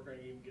think we're gonna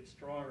even get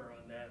stronger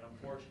on that,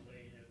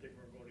 unfortunately. I think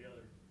we're gonna go the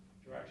other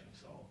direction,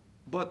 so.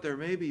 But there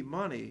may be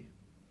money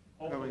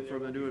Hopefully coming there from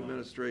the will new be money.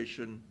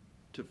 administration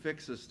to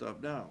fix this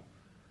stuff now.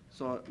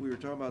 So we were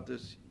talking about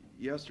this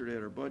yesterday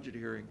at our budget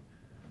hearing.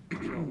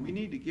 You know, we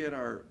need to get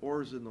our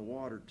oars in the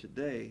water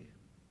today,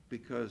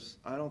 because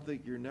I don't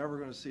think you're never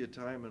gonna see a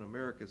time in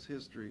America's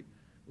history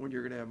when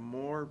you're gonna have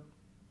more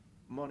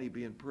money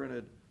being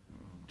printed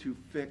to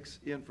fix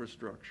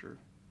infrastructure.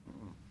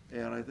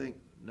 And I think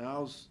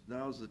now's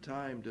the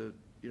time to,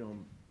 you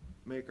know,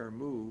 make our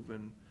move.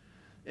 And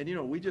you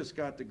know, we just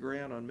got the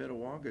grant on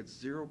Minnewanka. It's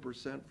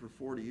 0% for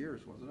 40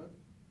 years, wasn't it?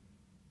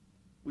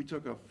 We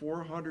took a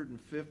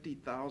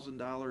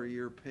 $450,000 a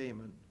year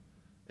payment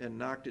and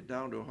knocked it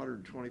down to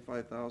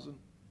 $125,000.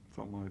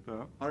 Something like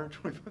that.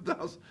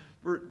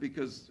 $125,000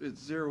 because it's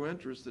zero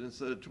interest, and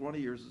instead of 20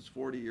 years, it's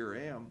 40-year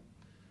AM.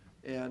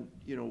 And,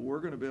 you know,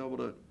 we're gonna be able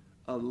to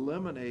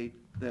eliminate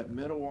that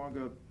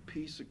Minnewanka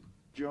piece of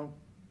junk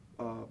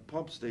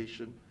pump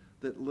station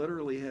that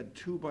literally had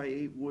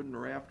 2x8 wooden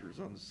rafters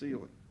on the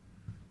ceiling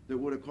that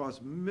would have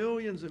cost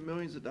millions and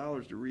millions of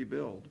dollars to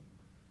rebuild.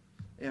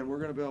 And we're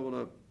gonna be able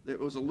to, it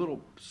was a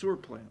little sewer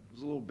plant, it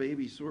was a little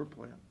baby sewer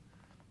plant.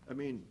 I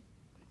mean,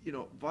 you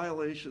know,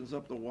 violations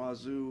up the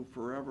wazoo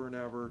forever and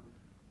ever,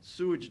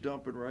 sewage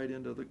dumping right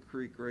into the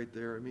creek right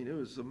there. I mean, it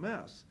was a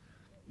mess.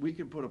 We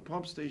can put a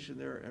pump station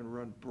there and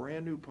run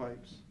brand new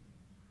pipes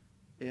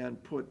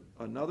and put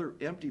another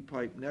empty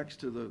pipe next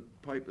to the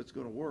pipe that's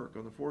gonna work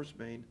on the force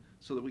main,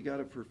 so that we got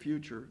it for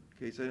future, in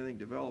case anything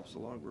develops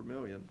along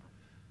Vermillion,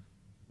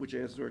 which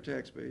adds to our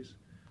tax base.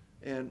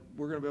 And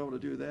we're gonna be able to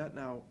do that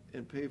now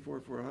and pay for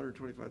it for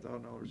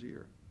 $125,000 a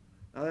year.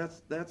 Now,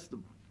 that's the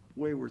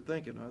way we're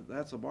thinking,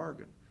 that's a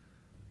bargain.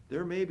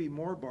 There may be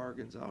more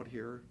bargains out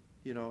here,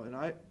 you know, and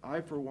I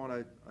for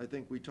one, I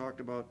think we talked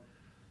about,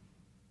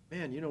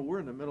 man, you know, we're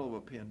in the middle of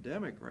a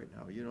pandemic right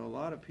now. You know, a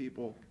lot of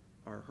people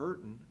are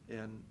hurting,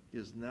 and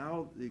is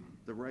now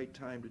the right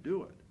time to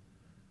do it?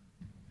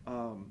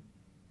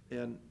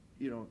 And,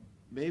 you know,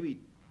 maybe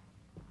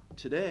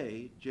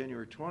today,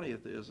 January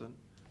 20th isn't,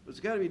 but it's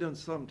gotta be done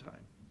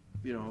sometime.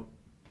 You know,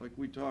 like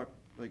we talked,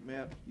 like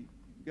Matt, you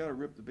gotta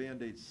rip the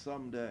Band-Aid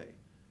someday.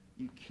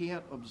 You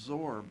can't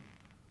absorb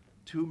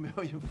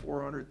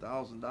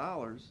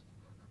 $2,400,000.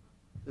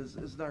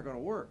 It's not gonna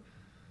work.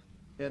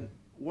 And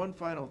one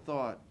final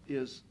thought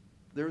is,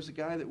 there's a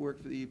guy that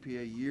worked for the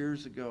EPA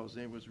years ago. His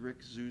name was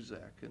Rick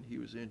Zuzak, and he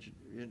was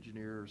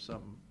engineer or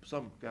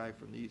some guy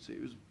from the East. He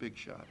was a big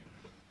shot.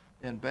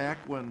 And back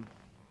when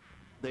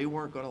they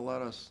weren't gonna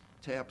let us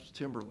tap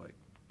Timber Lake,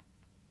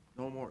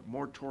 no more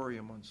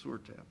moratorium on sewer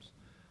taps.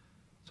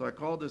 So I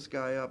called this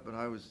guy up, and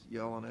I was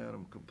yelling at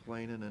him,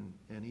 complaining,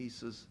 and he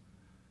says,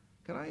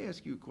 "Can I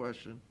ask you a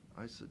question?"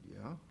 I said,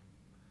 "Yeah."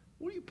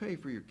 "What do you pay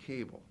for your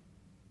cable?"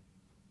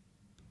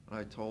 And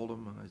I told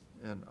him,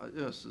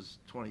 this is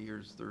 20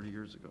 years, 30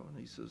 years ago, and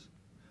he says,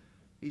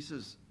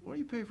 "What do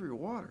you pay for your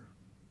water?"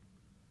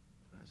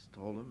 I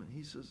told him, and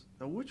he says,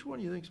 "Now, which one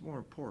do you think is more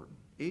important,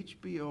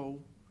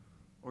 HBO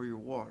or your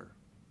water?"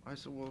 I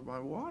said, "Well, my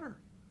water."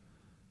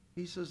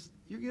 He says,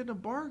 "You're getting a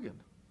bargain."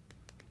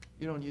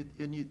 You know,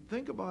 and you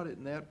think about it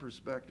in that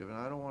perspective, and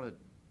I don't want to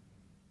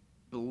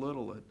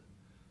belittle it,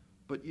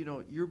 but you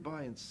know, you're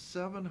buying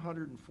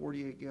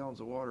 748 gallons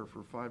of water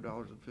for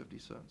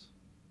 $5.50.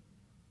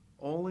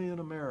 Only in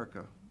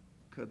America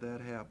could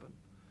that happen.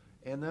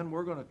 And then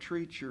we're gonna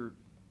treat your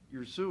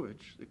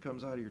sewage that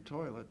comes out of your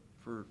toilet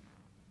for,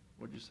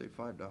 what'd you say,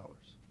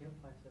 $5? Yeah,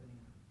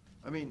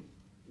 $5.79. I mean,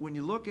 when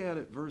you look at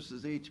it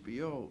versus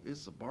HBO,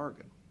 it's a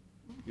bargain.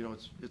 You know,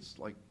 it's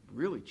like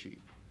really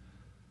cheap.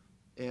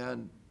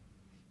 And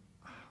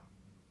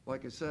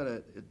like I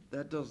said,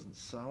 that doesn't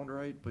sound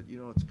right, but you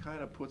know, it's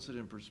kind of puts it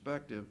in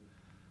perspective.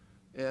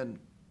 And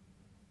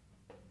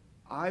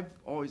I've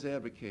always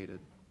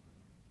advocated,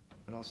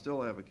 and I'll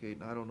still advocate,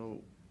 and I don't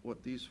know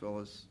what these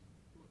fellas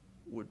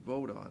would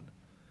vote on,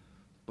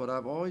 but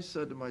I've always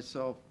said to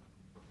myself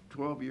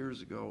 12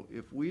 years ago,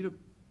 if we'd have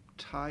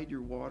tied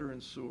your water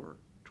and sewer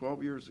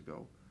 12 years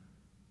ago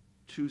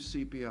to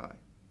CPI,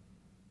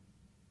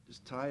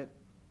 just tie it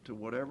to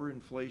whatever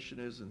inflation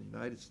is in the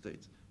United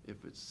States,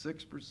 if it's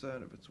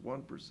 6%, if it's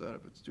 1%,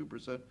 if it's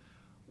 2%,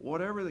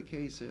 whatever the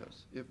case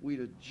is, if we'd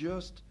have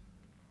just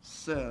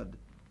said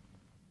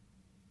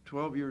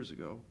 12 years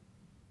ago,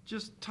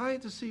 just tie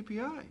it to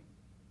CPI.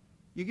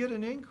 You get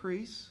an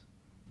increase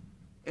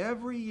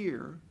every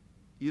year.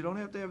 You don't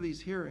have to have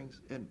these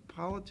hearings, and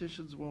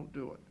politicians won't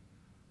do it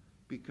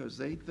because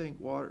they think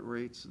water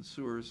rates and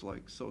sewers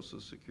like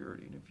Social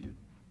Security. And if you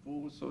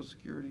fool with Social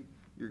Security,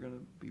 you're going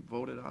to be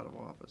voted out of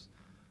office.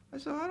 I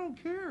said, I don't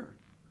care.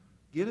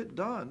 Get it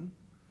done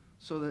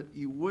so that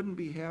you wouldn't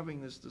be having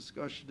this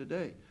discussion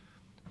today.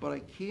 But I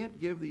can't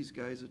give these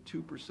guys a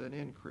 2%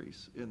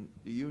 increase in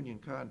the union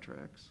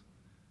contracts.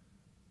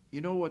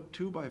 You know what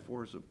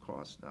 2x4s have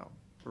cost now?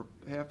 Or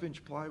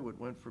half-inch plywood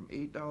went from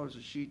 $8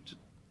 a sheet to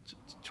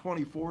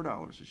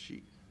 $24 a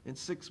sheet in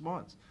 6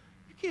 months.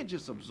 You can't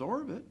just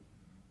absorb it.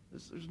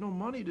 There's no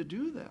money to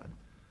do that.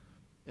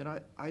 And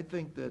I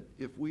think that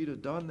if we'd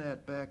have done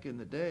that back in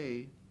the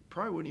day,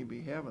 probably wouldn't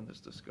even be having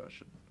this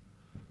discussion.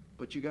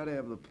 But you gotta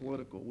have the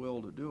political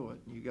will to do it.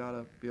 You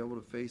gotta be able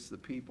to face the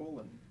people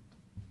and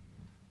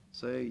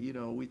say, you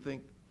know, we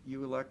think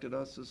you elected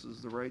us, this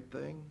is the right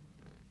thing.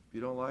 If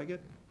you don't like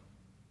it,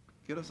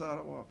 get us out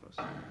of office.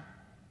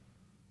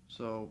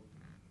 So,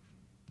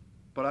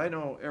 but I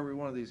know every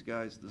one of these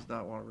guys does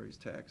not want to raise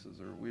taxes,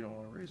 or we don't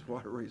want to raise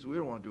water rates. We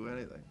don't want to do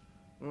anything.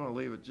 We want to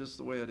leave it just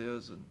the way it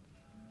is. And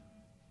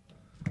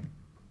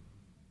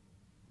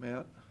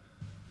Matt?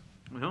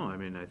 No, I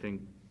mean, I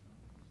think,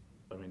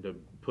 to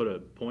put a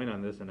point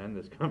on this and end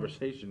this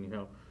conversation, you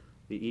know,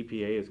 the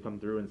EPA has come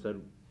through and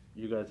said,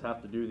 you guys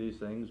have to do these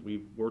things.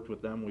 We've worked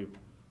with them. We've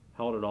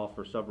held it off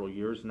for several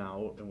years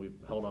now, and we've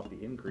held off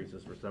the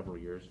increases for several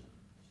years.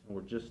 And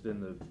we're just in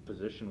the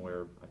position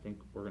where I think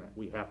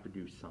we have to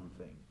do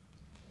something.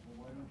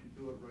 Well, why don't you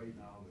do it right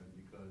now then?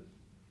 Because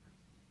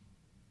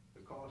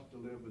the cost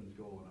of living's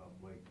going up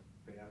like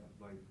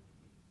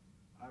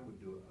I would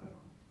do it, I don't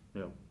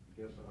know.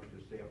 Yeah. Guess I'll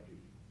just have to,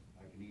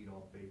 I can eat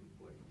off paper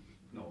plates.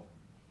 No.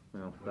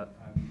 Well, But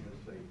I mean,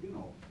 just say, you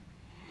know,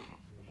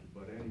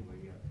 but anyway,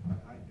 yeah,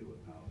 I do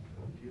it now,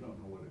 because you don't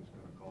know what it's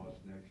gonna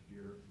cost next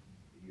year,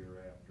 the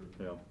year after.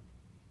 Yeah.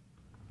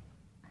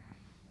 I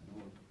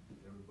know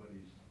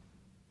everybody's,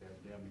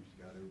 pandemic's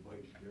got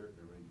everybody scared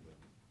and everything, but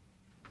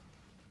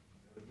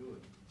gotta do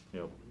it.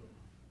 Yep.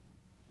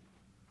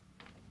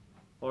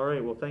 All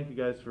right, well, thank you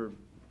guys for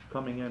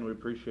coming in. We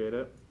appreciate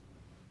it.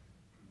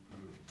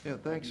 Yeah,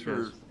 thanks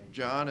for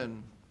John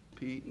and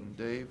Pete and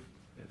Dave.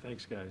 Yeah,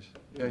 thanks, guys.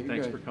 Yeah, you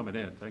Thanks guys- for coming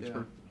in. Thanks yeah.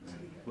 for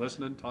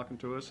listening, talking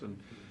to us, and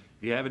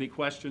if you have any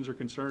questions or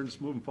concerns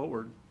moving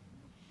forward,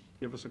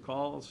 give us a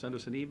call, send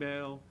us an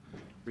email,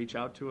 reach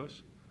out to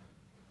us,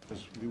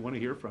 because we want to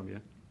hear from you.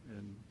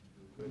 And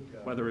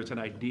whether it's an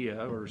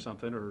idea or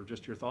something, or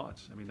just your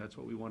thoughts, I mean, that's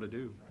what we want to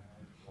do.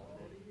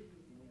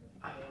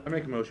 I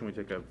make a motion, we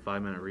take a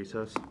 5-minute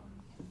recess.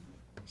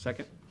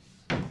 Second?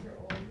 Mr.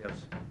 Old?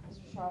 Yes.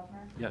 Mr.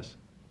 Schaffner? Yes.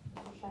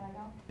 Mr.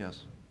 Shenango?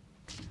 Yes.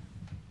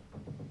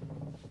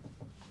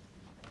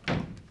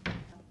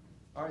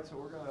 All right, so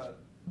we're gonna,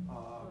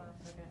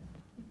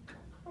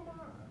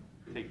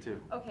 Take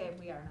two. Okay,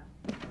 we are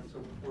now.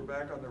 so we're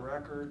back on the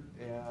record,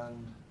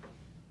 and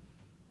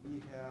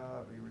we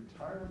have a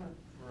retirement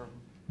from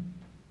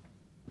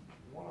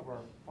one of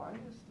our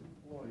finest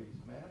employees,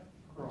 Matt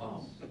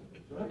Cross.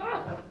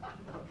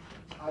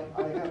 I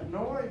have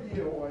no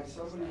idea why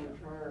somebody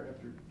would retire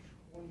after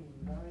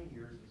 29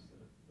 years instead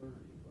of 30,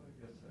 but I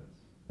guess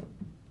that's.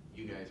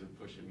 You guys are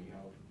pushing me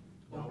out.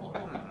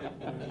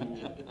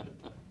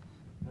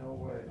 No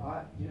way.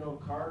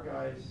 Car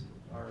guys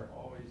are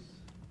always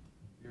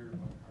dear to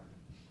my heart.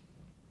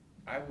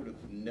 I would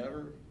have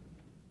never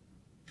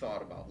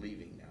thought about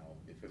leaving now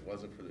if it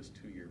wasn't for this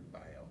 2-year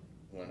buyout.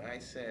 When I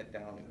sat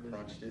down and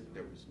crunched it,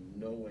 there was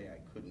no way I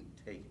couldn't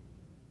take it.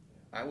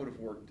 I would have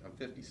worked, I'm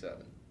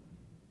 57.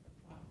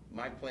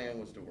 My plan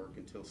was to work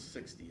until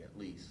 60 at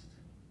least.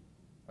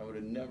 I would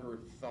have never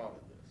thought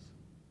of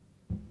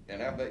this.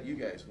 And I bet you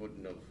guys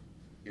wouldn't have,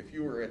 if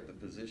you were at the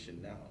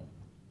position now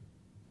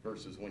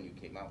versus when you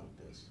came out with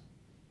this.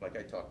 Like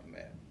I talked to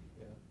Matt.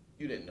 Yeah.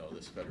 You didn't know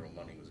this federal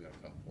money was gonna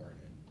come pouring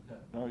in.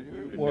 No,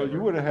 would've well, you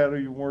never- would have had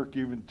to work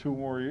even 2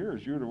 more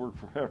years. You would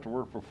have to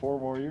work for 4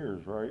 more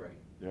years, right? Right.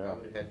 Yeah. I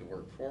would have had to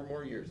work 4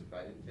 more years if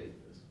I didn't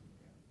take this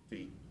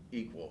to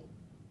equal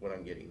what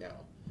I'm getting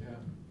now. Yeah.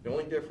 The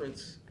only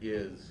difference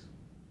is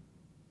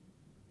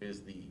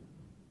the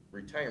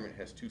retirement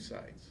has 2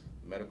 sides,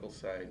 the medical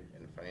side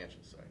and the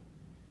financial side.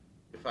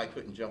 If I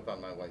couldn't jump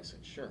on my wife's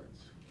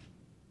insurance,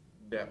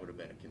 that would have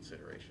been a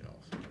consideration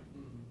also.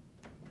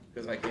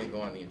 Because I can't go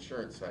on the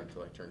insurance side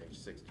till I turn age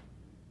 60,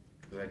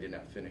 because I did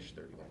not finish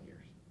 31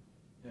 years.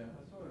 Yeah,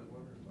 that's what I was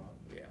wondering about.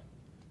 Yeah.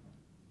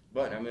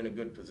 But I'm in a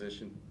good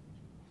position.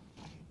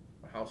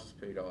 My house is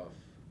paid off.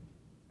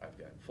 I've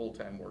got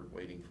full-time work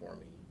waiting for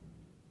me.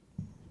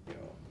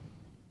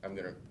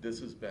 This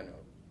has been a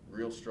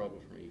real struggle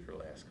for me for the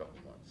last couple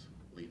of months,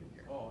 leaving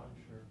here. Oh, I'm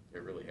sure.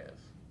 It really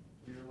has.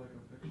 You're like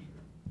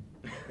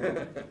a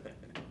picture.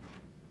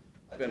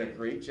 It's been a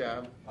great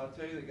job. I'll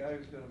tell you the guy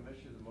who's gonna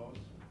miss you the most,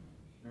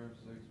 Sheriff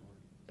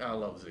Sigsworth. I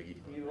love Ziggy.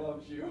 He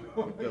loves you.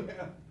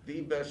 Yeah.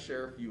 The best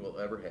sheriff you will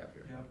ever have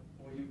here. Yeah,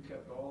 well, you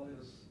kept all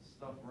his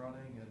stuff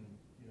running and,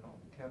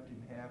 kept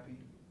him happy.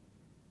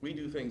 We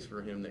do things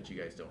for him that you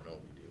guys don't know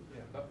we do.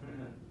 Yeah.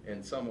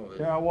 And some of it.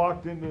 Yeah, I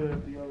walked into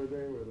it the other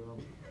day with him.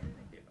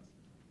 Yeah.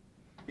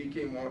 He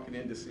came walking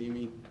in to see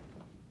me.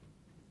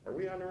 Are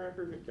we on the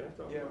record? Can I talk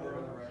about it? Yeah, we're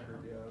on the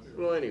record, yes.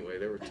 Well, anyway,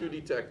 there were 2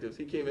 detectives.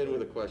 He came in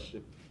with a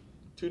question.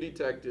 2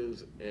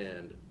 detectives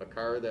and a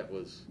car that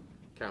was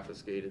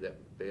confiscated that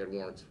they had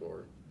warrants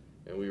for,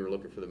 and we were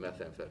looking for the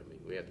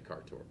methamphetamine. We had the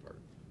car tore apart.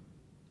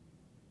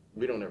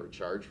 We don't ever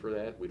charge for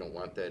that. We don't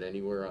want that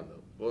anywhere on the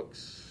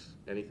books,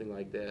 anything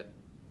like that.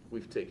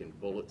 We've taken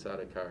bullets out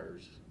of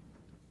cars.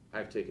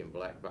 I've taken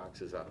black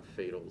boxes out of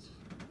fatals.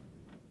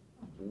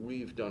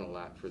 We've done a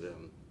lot for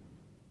them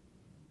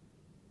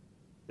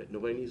that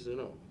nobody needs to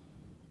know.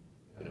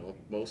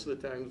 Most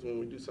of the times when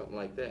we do something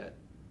like that,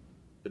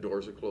 the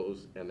doors are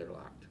closed and they're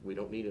locked. We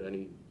don't need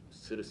any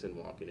citizen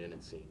walking in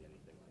and seeing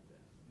anything like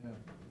that.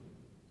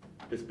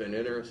 Yeah. It's been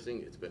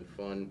interesting, it's been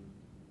fun.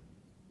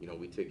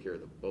 We take care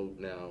of the boat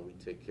now, we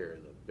take care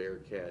of the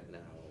Bearcat now.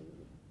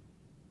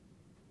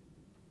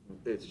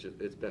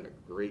 It's been a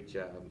great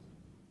job.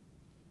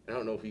 I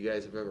don't know if you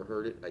guys have ever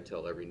heard it. I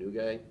tell every new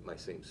guy my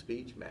same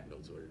speech. Matt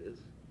knows what it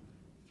is.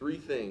 3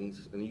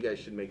 things, and you guys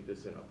should make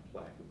this in a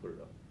plaque and put it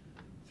up.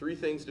 3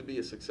 things to be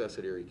a success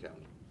at Erie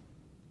County.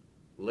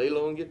 Lay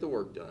low and get the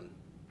work done.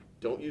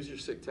 Don't use your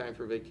sick time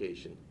for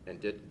vacation, and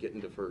get in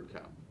deferred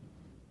comp.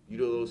 You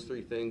do those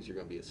 3 things, you're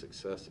going to be a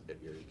success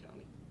at Erie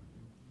County.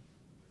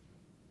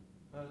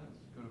 That's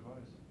good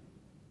advice.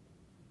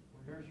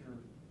 Well, here's your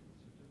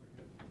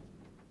certificate.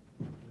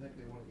 I think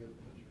they want to get a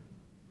picture.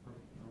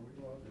 Are we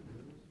allowed to do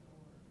this?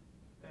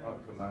 Oh,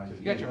 come on.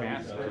 You got your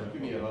mask.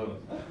 Give me a hug.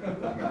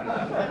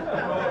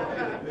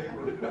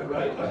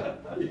 Right?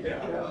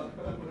 Yeah.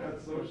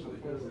 That's social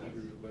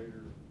distance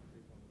later.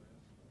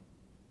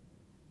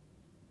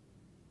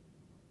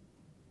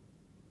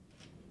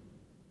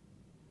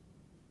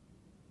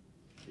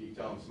 Can you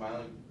tell I'm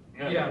smiling?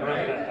 Yeah,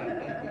 right.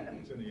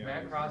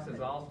 Matt Cross is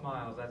all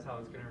smiles, that's how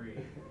it's gonna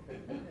read.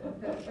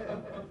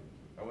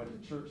 I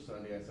went to church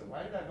Sunday, I said,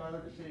 why did I bother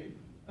to shave?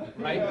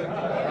 Right,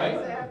 right.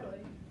 Exactly.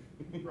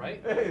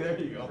 Right? Hey, there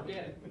you go. Forget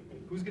it.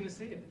 Who's gonna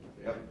see it?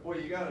 Yep. Well,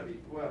 you gotta be,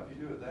 well, if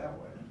you do it that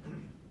way.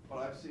 But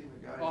I've seen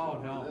the guys Oh,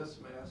 over no. this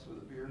mess with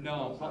a beard.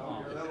 No, comes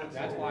out here. That looks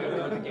that's so why I good.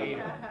 wear the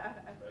gator.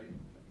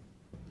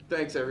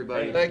 Thanks,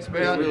 everybody. Hey, Thanks,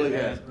 man. It really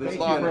has. Thank you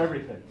for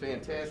everything.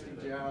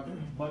 Fantastic job.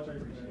 Much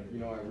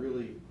appreciated. I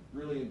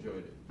really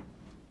enjoyed it.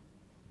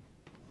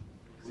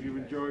 We've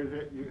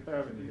enjoyed you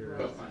having you here.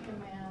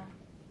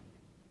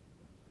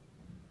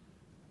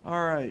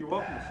 All right. You're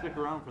welcome to stick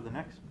around for the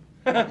next.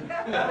 That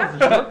was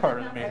the short part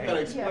of the meeting. I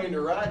gotta explain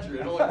to Roger,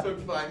 it only took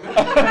 5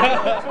 minutes.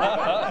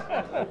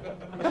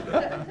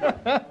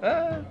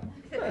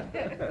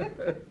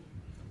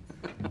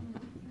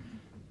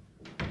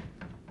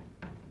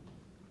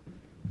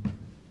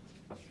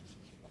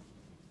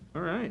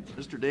 All right,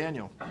 Mr.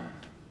 Daniel.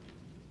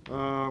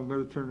 I'm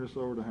gonna turn this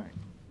over to Hank.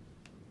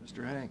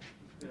 Mr. Hank.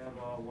 We have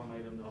one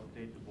item to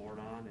update the board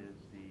on is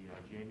the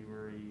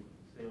January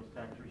sales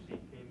tax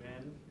receipt came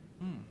in.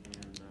 And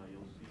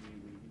you'll see we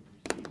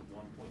received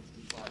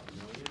 1.25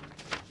 million,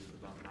 which is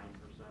about 9%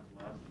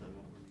 less than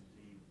what we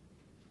received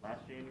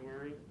last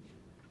January.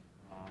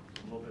 A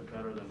little bit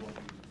better than what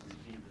we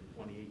received in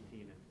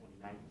 2018 and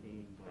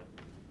 2019, but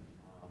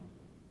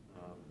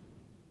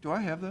Do I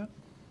have that?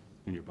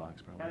 In your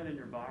box, probably. got it in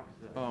your box.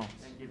 Oh. I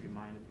can give you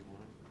mine if you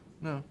want.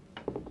 No.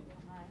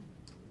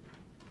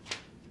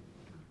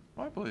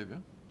 I believe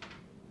you.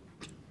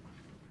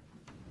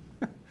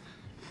 I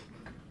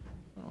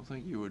don't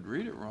think you would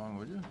read it wrong,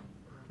 would you?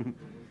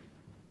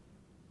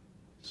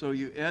 So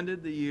you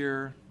ended the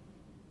year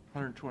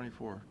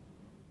 124.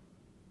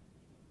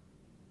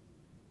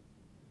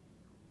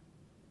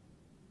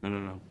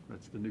 No,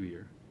 that's the new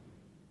year.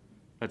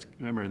 That's,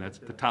 remember, that's,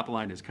 the top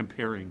line is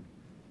comparing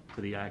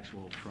to the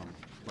actual from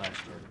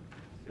last year.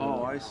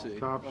 Oh, I see.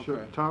 Okay.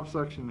 Top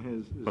section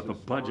is But the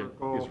budget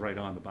historical, is right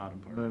on the bottom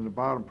and part. then the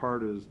bottom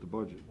part is the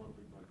budget,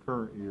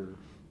 current year.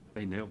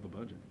 They nailed the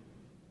budget,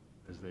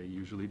 as they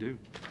usually do.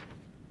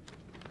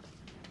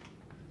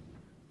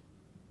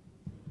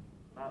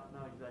 Not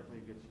exactly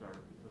a good start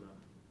for the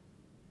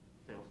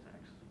sales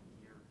tax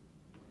year.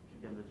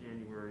 Again, the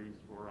January's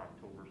for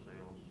October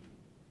sales.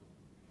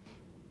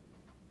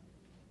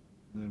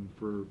 And then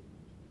for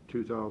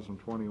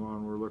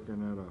 2021, we're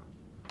looking at a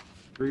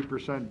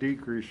 3%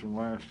 decrease from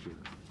last year.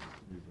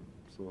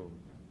 So,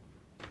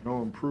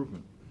 no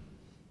improvement.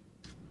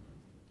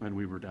 And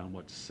we were down,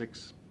 what,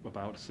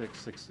 about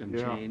six and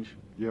Yeah. change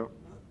Yep,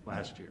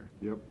 last year,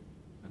 yep.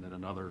 and then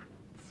another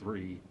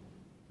 3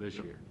 this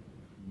year.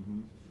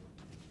 Mhm.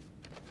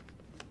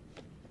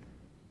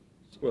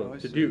 Oh, Well, I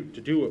to see.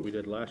 do what we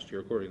did last year,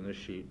 according to this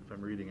sheet, if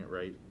I'm reading it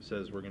right,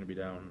 says we're gonna be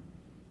down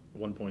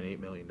 $1.8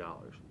 million,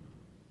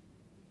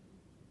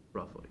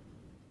 roughly.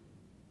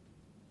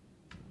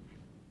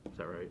 Is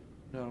that right?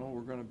 No,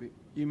 we're gonna be,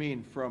 you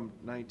mean from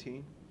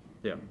 19?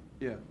 Yeah.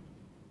 Yeah.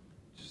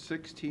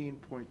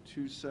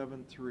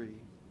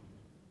 16.273,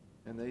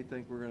 and they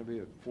think we're gonna be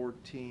at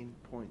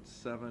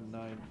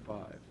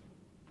 14.795.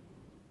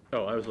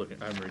 Oh, I'm reading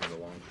the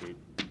long sheet.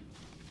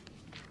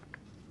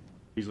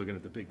 He's looking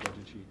at the big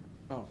budget sheet,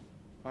 Oh,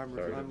 I'm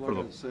Sorry. looking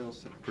at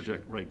sales.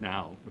 project right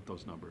now with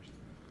those numbers.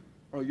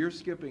 Oh, you're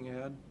skipping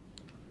ahead?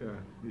 Yeah.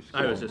 you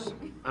I was still-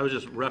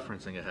 just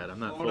referencing ahead, I'm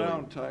not Slow fully.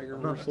 down, Tiger,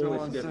 I'm we're not still fully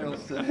on skipping.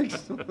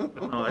 sales tax.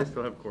 No, I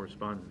still have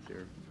correspondence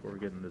here before we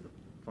get into the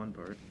fun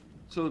part.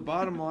 So the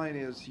bottom line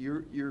is,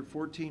 your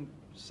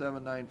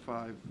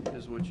 14.795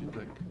 is what you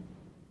think?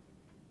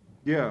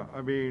 Yeah,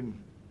 I mean,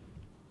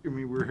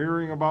 we're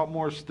hearing about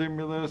more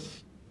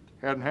stimulus,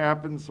 hadn't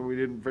happened, so we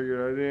didn't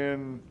figure that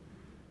in.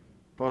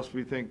 Plus,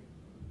 we think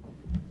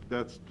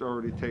that's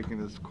already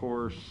taken its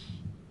course.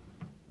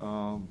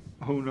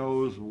 Who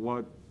knows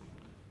what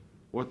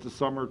the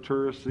summer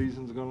tourist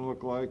season's gonna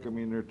look like? I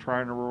mean, they're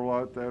trying to roll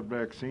out that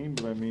vaccine,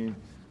 but I mean,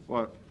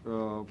 for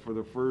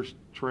the first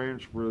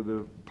tranche for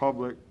the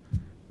public,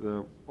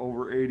 the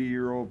over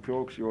 80-year-old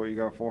folks, you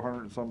got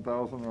 400 and some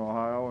thousand in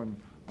Ohio, and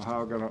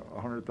Ohio got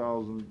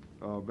 100,000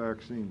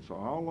 vaccines. So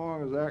how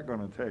long is that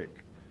gonna take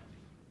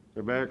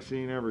to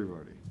vaccine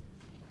everybody?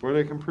 Where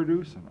they can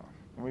produce enough?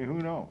 I mean, who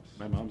knows?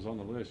 My mom's on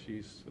the list,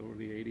 she's over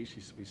the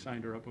 80s, we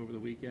signed her up over the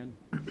weekend.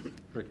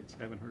 Crickets,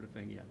 haven't heard a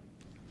thing yet.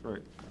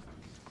 Right.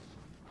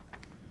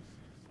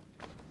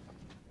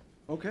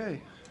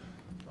 Okay.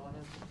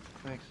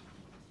 Thanks.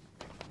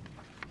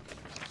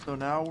 So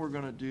now we're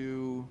gonna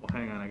do, Well,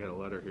 hang on, I got a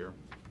letter here.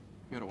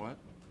 you got a what?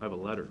 I have a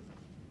letter.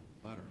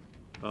 Letter.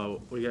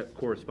 We got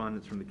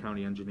correspondence from the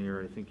county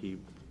engineer. I think he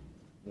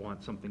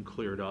wants something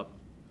cleared up.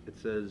 It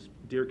says,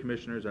 "Dear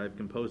Commissioners, I have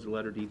composed a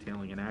letter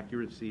detailing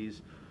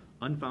inaccuracies,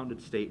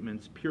 unfounded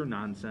statements, pure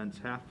nonsense,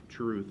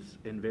 half-truths,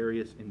 and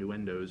various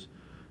innuendos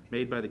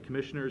made by the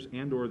Commissioners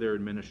and/or their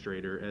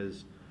administrator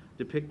as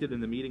depicted in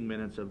the meeting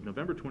minutes of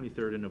November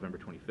 23rd and November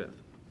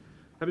 25th.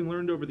 Having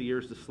learned over the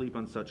years to sleep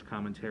on such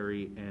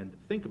commentary and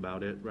think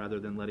about it rather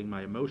than letting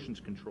my emotions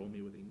control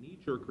me with a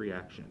knee-jerk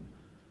reaction,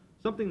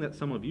 something that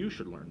some of you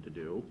should learn to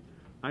do,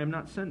 I am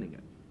not sending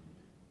it.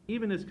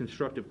 Even as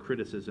constructive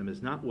criticism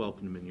is not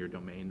welcome in your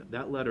domain,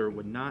 that letter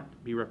would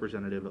not be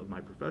representative of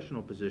my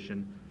professional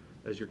position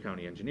as your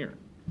county engineer.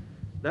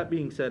 That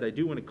being said, I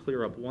do want to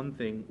clear up one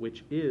thing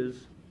which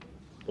is,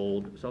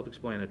 bold,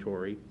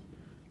 self-explanatory.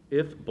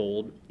 If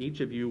bold,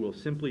 each of you will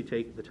simply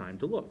take the time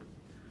to look.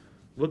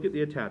 Look at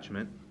the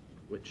attachment,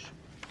 which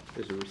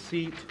is a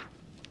receipt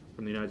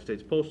from the United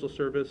States Postal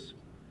Service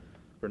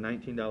for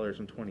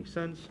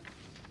 $19.20.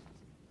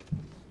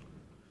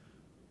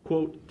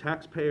 quote,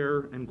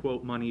 taxpayer, end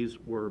quote, monies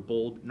were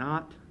bold,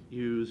 not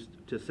used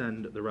to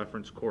send the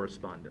reference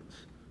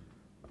correspondence.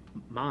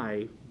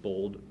 My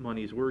bold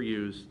monies were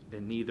used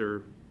and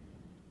neither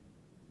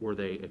were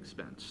they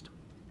expensed.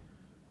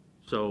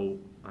 So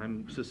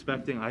I'm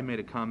suspecting, I made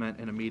a comment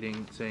in a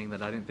meeting saying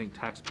that I didn't think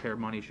taxpayer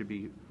money should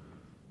be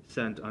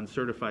sent on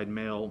certified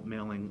mail,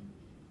 mailing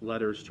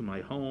letters to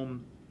my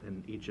home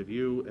and each of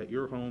you at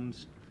your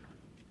homes.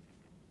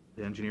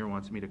 The engineer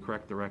wants me to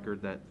correct the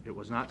record that it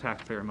was not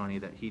taxpayer money,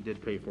 that he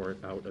did pay for it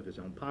out of his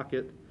own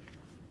pocket.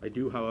 I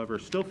do, however,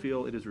 still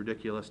feel it is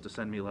ridiculous to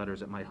send me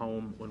letters at my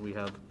home when we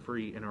have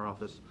free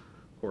interoffice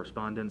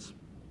correspondence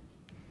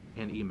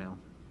and email.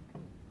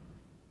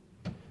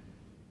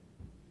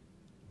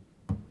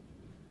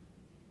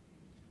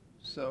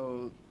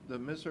 So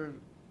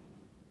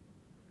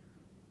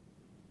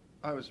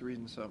I was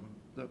reading something.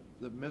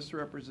 The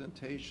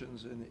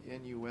misrepresentations and the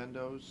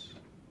innuendos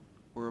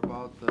were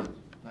about the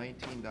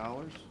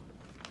 $19?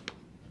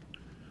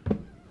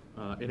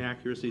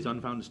 Inaccuracies,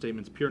 unfounded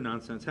statements, pure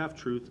nonsense,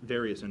 half-truth,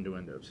 various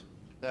innuendos.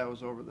 That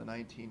was over the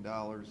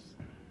 $19.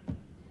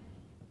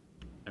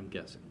 I'm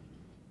guessing.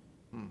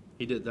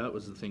 He did, that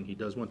was the thing, he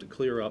does want to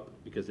clear up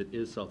because it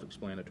is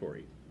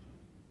self-explanatory.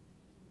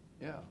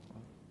 Yeah.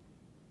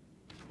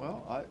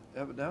 Well,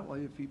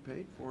 evidently, if he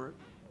paid for it,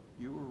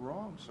 you were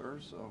wrong, sir,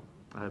 so.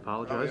 I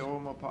apologize. I owe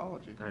him an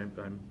apology.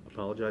 I'm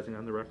apologizing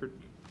on the record.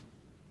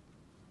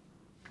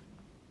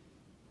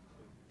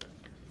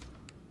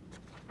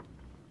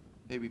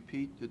 Maybe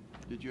Pete,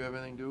 did you have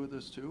anything to do with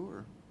this too,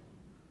 or?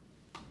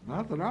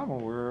 Not that I'm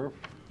aware of.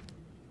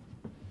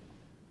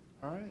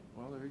 All right,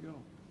 well, there you go.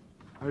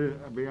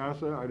 I'll be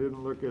honest, I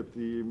didn't look at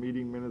the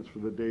meeting minutes for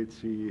the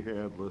dates he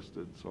had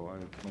listed, so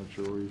I'm not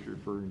sure what he's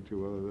referring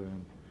to other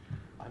than,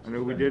 I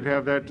know we did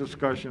have that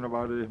discussion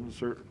about him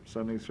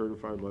sending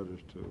certified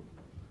letters to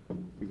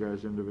you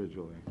guys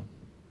individually.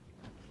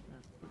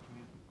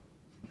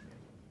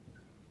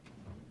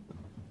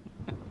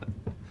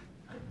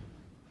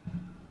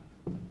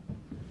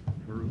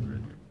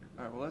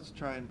 All right, well, let's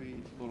try and be a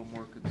little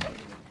more considerate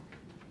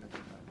next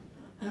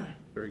time.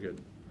 Very good.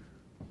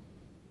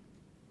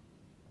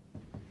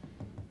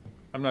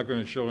 I'm not going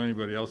to show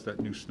anybody else that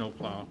new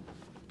snowplow.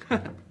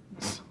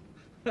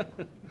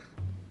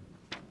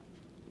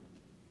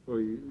 Well,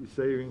 you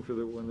saving for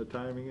when the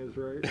timing is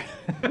right?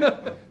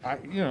 I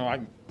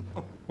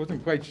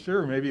wasn't quite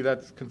sure. Maybe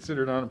that's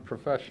considered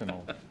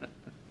unprofessional.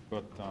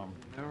 But,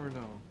 Never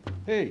know.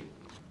 hey,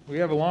 we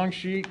have a long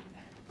sheet.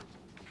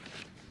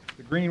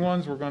 The green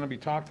ones we're going to be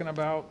talking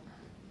about.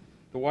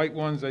 The white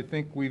ones, I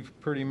think we've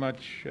pretty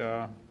much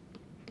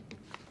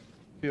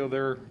feel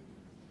they're,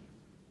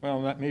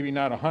 well, maybe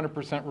not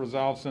 100%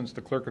 resolved, since the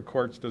clerk of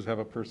courts does have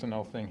a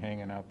personnel thing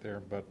hanging out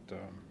there, but,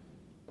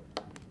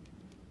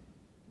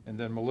 and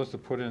then Melissa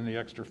put in the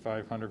extra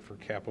 500 for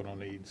capital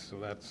needs, so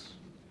that's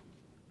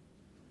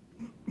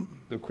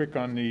the quick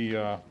on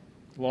the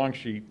long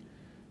sheet.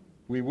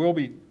 We will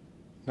be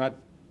not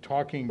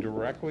talking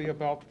directly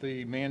about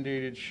the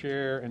mandated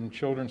share and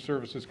children's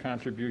services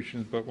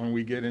contributions, but when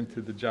we get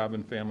into the job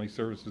and family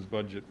services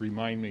budget,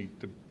 remind me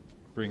to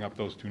bring up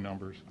those two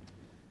numbers.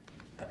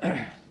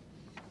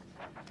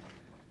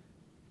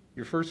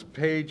 Your first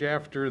page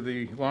after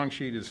the long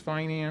sheet is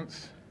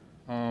finance.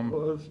 Well,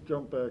 let's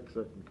jump back a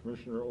second.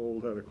 Commissioner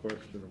Old had a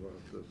question about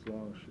this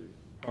long sheet.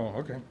 Oh,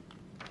 okay.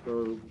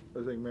 So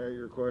I think, Matt,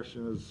 your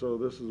question is, so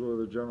this is where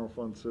the general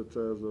fund sits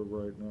as of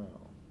right now?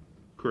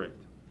 Correct.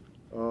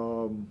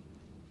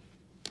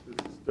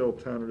 It's still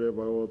tentative.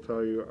 I will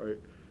tell you,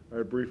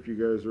 I briefed you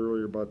guys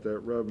earlier about that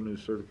revenue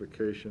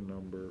certification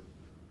number.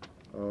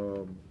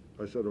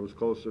 I said it was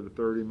closer to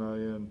 30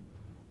 million.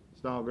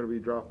 It's now going to be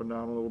dropping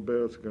down a little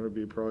bit. It's going to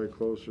be probably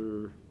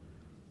closer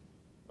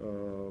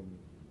to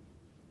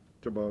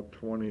about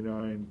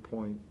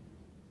 29.7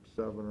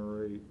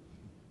 or 8.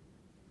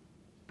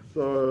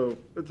 So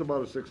it's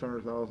about a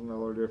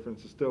 $600,000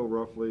 difference. It's still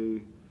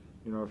roughly,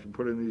 you know, if you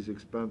put in these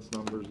expense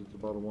numbers, it's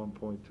about a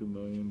 $1.2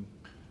 million,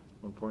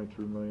 $1.3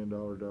 million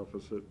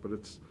deficit. But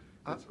it's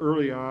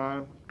early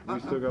on. We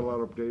still got a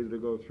lot of data to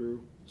go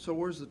through. So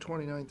where's the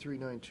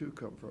 29,392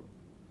 come from?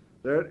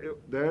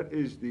 That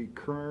is the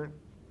current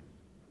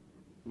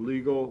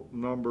legal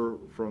number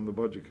from the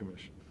Budget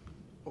Commission.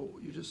 Oh,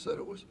 you just said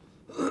it was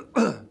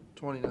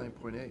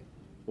 29.8.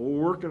 Well,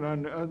 we're working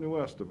on new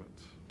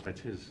estimates.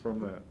 That's his. From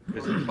that.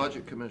 It's the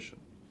Budget Commission.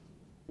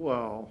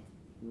 Well,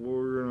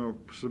 we're going to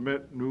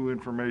submit new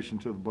information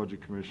to the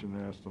Budget Commission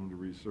and ask them to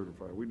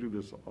recertify. We do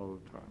this all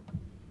the time.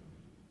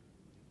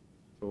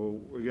 So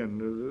again,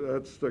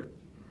 that's the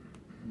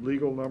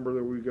legal number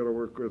that we've got to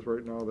work with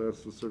right now.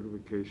 That's the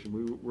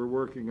certification. We're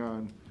working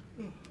on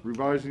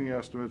revising the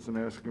estimates and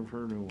asking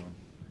for a new one.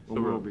 So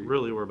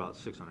really, we're about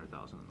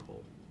 600,000 in the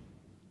hole.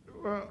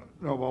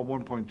 No, about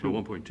 1.2.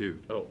 Oh, 1.2.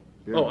 Oh,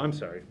 Yeah. oh, I'm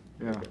sorry.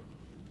 Yeah. Okay.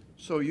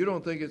 So you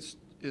don't think it's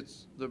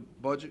the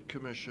Budget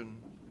Commission,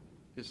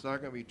 it's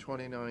not going to be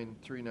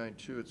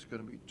 29,392, it's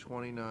going to be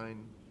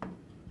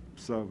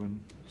 29.7,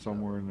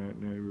 somewhere in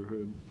that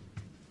neighborhood.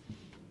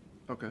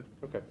 Okay.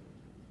 Okay.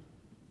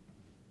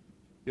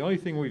 The only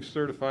thing we've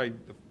certified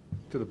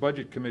to the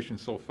Budget Commission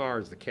so far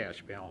is the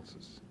cash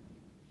balances,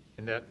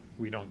 and that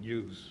we don't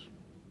use.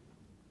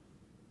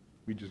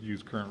 We just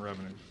use current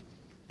revenues.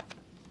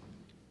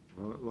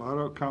 Well, a lot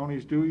of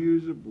counties do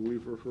use it, but we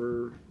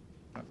prefer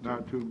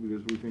not to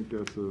because we think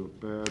that's a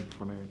bad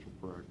financial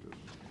practice.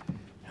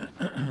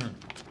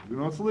 We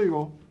know it's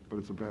legal, but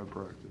it's a bad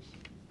practice.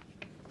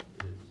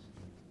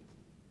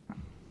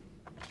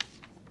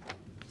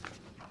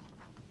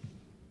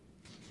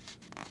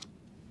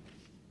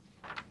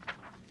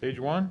 Page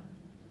 1?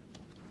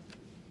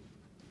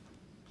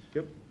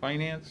 Yep.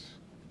 Finance.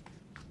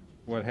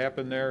 What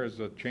happened there is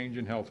a change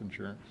in health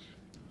insurance.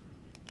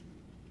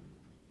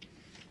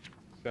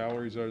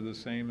 Salaries are the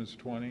same as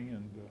 20,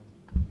 and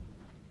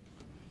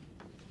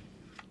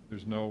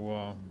there's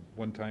no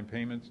one-time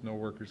payments, no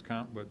workers'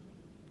 comp, but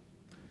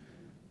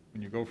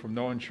when you go from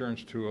no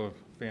insurance to a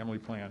family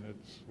plan,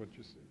 it's what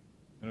you see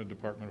in a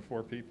department of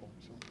 4 people.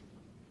 So.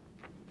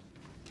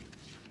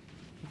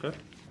 Okay.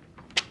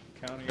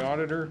 County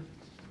auditor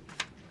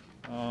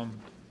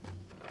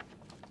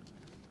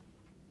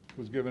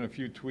was given a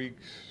few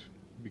tweaks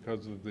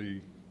because of I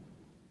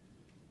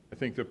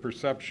think the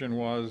perception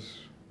was.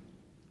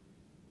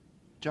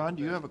 John,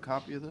 do you have a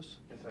copy of this?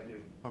 Yes, I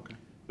do. Okay.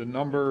 The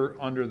number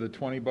under the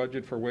 20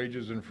 budget for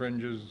wages and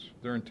fringes,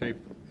 their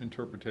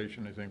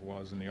interpretation, I think,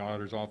 was in the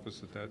auditor's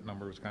office that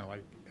number was kind of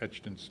like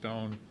etched in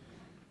stone.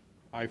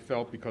 I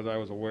felt because I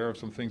was aware of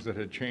some things that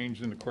had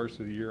changed in the course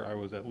of the year, I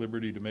was at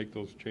liberty to make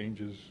those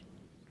changes.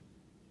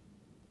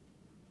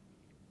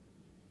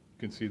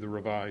 You can see the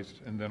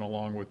revised, and then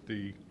along with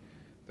the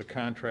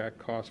contract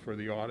cost for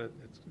the audit,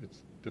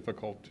 it's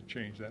difficult to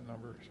change that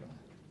number, so.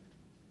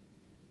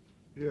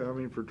 Yeah, I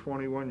mean, for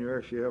 21, you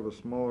actually have a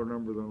smaller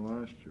number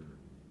than last year.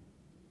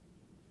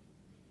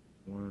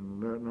 When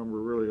that number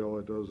really, all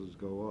it does is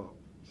go up.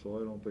 So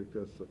I don't think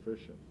that's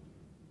sufficient.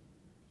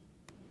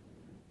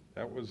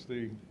 That's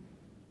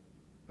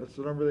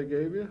the number they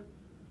gave you?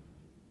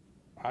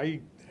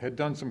 I had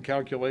done some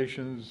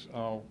calculations,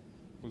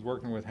 was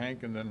working with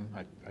Hank, and then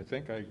I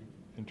think I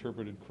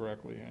interpreted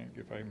correctly, Hank.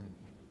 If I'm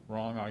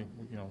wrong, On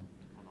the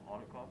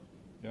audit cost?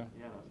 Yeah.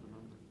 Yeah, that's the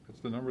number. That's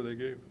the number they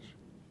gave us.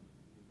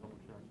 Double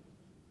check.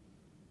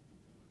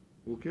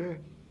 Okay.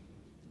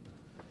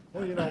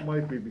 Well, it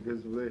might be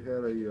because they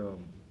had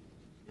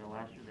Yeah,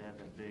 last year they had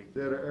that big.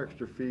 they had an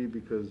extra fee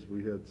because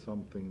we had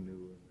something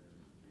new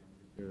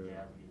in there.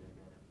 Yeah, fee they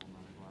got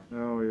implemented last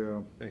year. Oh,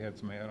 yeah. They had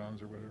some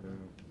add-ons or whatever.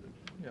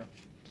 Yeah.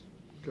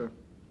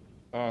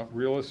 Okay.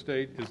 Real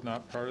estate is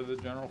not part of the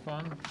general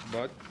fund,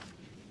 but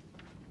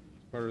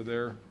part of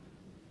their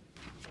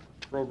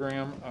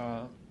program.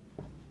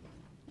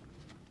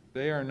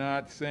 They are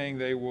not saying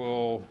they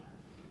will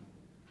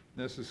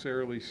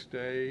necessarily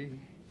stay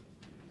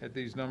at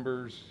these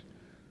numbers.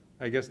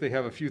 I guess they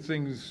have a few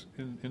things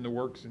in the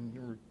works,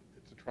 and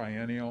it's a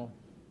triennial,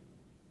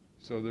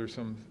 so there's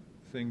some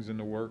things in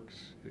the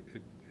works.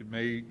 It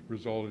may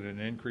result in an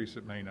increase,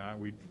 it may not.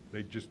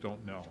 They just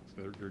don't know.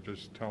 They're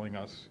just telling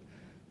us.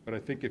 But I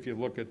think if you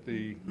look at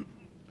the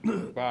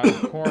bottom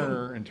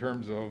corner in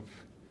terms of,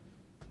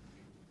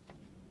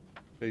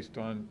 based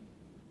on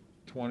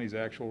 20's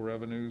actual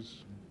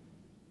revenues,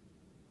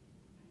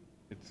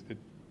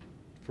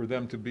 for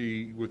them to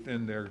be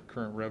within their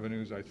current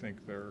revenues, I think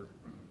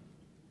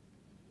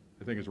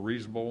it's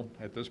reasonable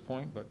at this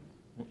point, but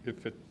if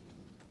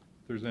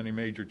there's any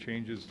major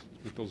changes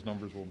with those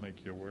numbers, we'll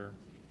make you aware.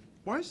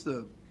 Why is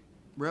the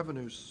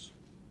revenues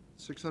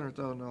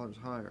 $600,000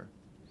 higher?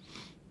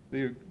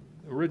 The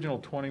original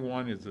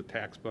 21 is the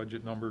tax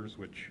budget numbers,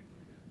 which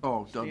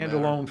doesn't matter.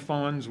 standalone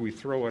funds, we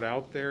throw it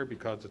out there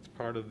because it's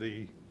part of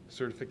the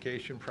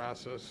certification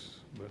process,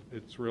 but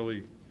it's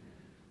really,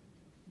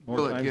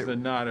 more times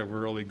than not, a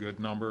really good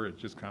number. It's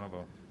just kind of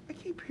a. I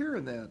keep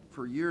hearing that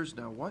for years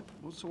now.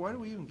 So why do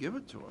we even give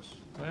it to us?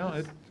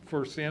 Well,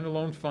 for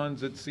standalone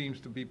funds, it seems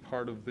to be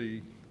part of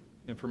the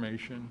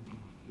information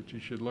that you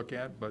should look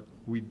at, but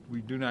we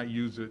do not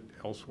use it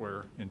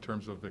elsewhere in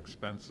terms of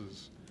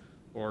expenses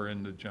or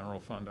in the general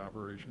fund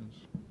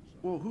operations.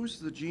 Well, who's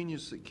the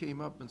genius that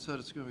came up and said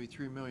it's going to be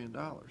 $3 million?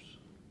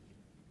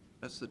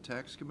 That's the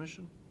tax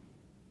commission?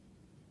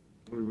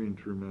 What do you mean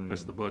 3 million?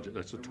 That's the budget,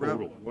 that's the The rev-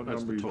 total. What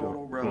That's number the you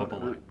total. got? Total Above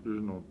the line.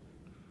 There's no,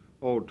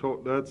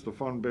 that's the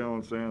fund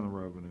balance and the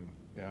revenue.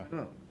 Yeah.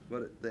 No,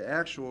 but the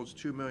actual is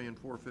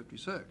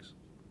 $2,456,000.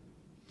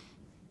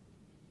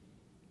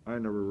 I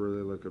never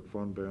really look at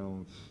fund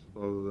balance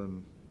other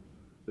than,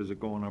 is it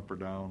going up or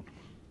down?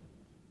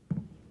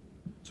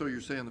 So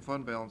you're saying the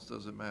fund balance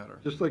doesn't matter?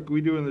 Just like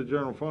we do in the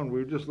general fund,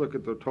 we just look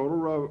at the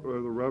total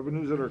the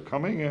revenues that are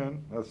coming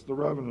in, that's the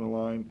revenue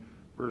line,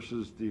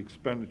 versus the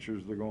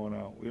expenditures that are going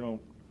out. We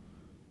don't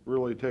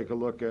really take a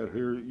look at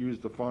here, use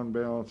the fund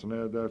balance and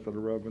add that to the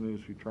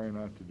revenues. We try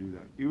not to do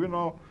that. Even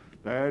though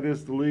that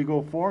is the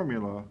legal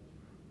formula,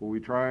 but we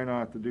try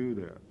not to do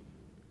that.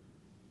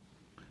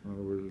 In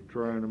other words, we're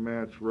trying to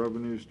match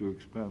revenues to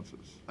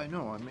expenses. I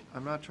know,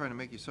 I'm not trying to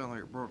make you sound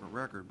like a broken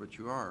record, but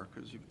you are,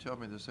 because you tell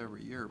me this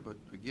every year. But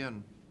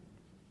again,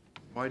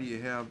 why do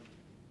you have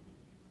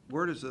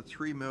where does the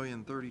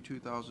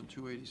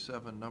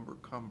 3,032,287 number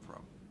come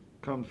from?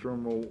 Comes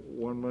from a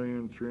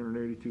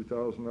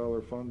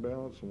 $1,382,000 fund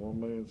balance and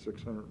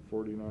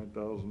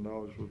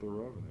 $1,649,000 worth of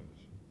revenues.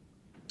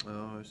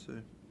 Oh, I see.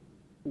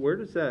 Where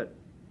does that,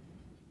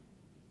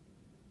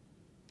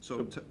 So,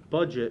 the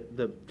budget,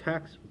 the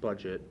tax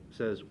budget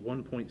says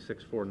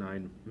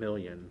 1.649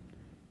 million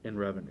in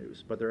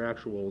revenues, but their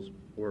actuals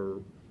were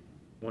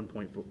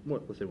 1.4,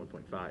 let's say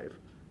 1.5.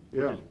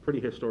 Yeah. Which is pretty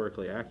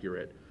historically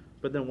accurate.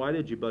 But then why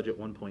did you budget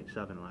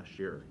 1.7 last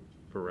year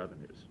for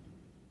revenues?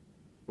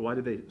 Why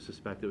did they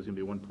suspect it was gonna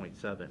be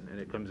 1.7, and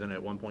it comes in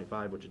at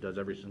 1.5, which it does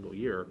every single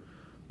year,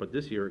 but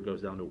this year it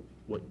goes down to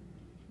what,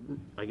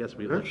 I guess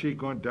we. It actually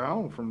went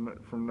down from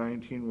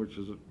 19, which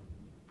is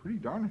pretty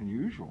darn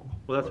unusual.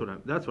 Well, that's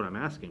what I'm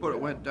asking. but it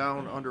went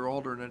down under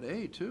alternate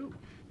A too.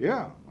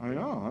 Yeah, I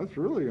know, that's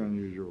really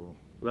unusual.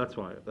 That's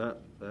why,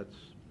 that's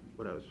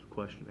what I was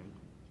questioning.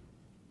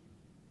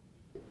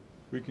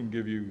 We can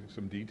give you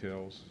some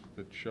details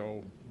that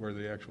show where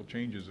the actual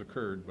changes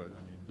occurred, but I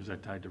mean. Is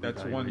that tied to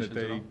That's one that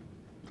revaluations at they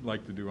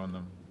like to do on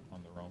their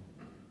own.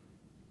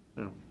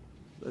 You know,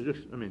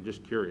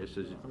 just curious,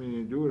 is, I mean,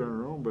 you do it on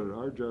our own, but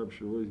our job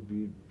should always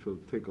be to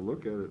take a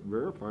look at it and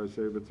verify,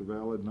 say if it's a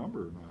valid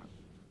number or not.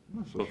 I'm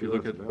not So so if you sure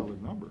look that's a at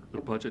valid number.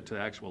 the budget to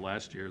actual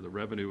last year, the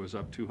revenue was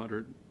up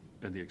 200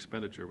 and the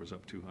expenditure was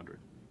up 200.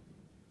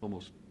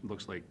 Almost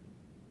looks like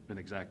an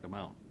exact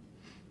amount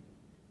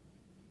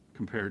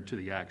compared to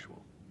the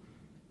actual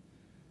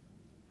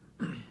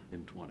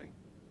in 20.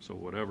 So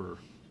whatever,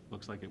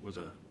 looks like it was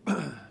a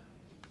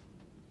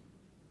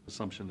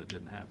assumption that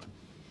didn't happen.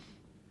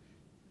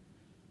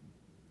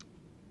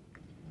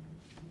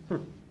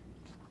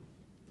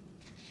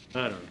 I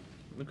don't know,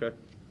 okay.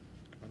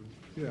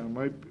 Yeah,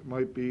 it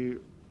might be,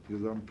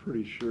 because I'm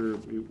pretty sure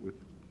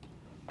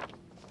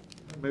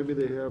maybe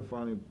they have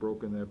finally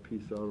broken that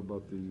piece out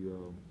about the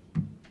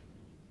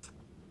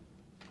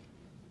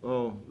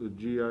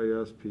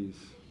GIS piece.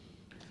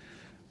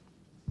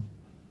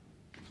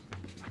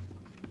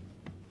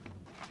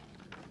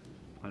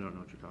 I don't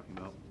know what you're talking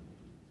about.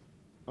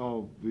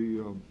 Oh,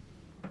 the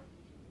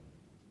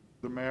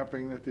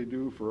mapping that they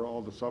do for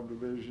all the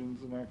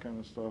subdivisions and that kind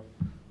of stuff,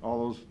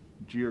 all those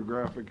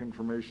geographic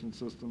information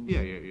systems.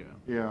 Yeah.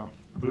 Yeah.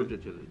 Moved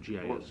it to the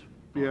GIS.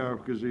 Yeah,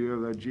 because you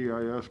have that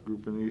GIS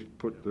group and they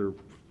put their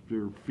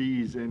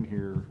fees in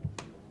here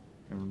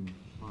and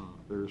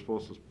they're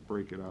supposed to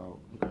break it out.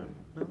 Okay.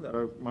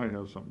 That might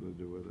have something to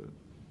do with it.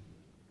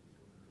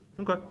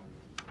 Okay.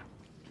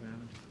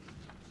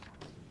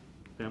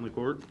 Family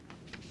court?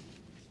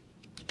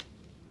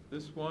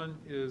 This one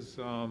is,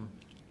 I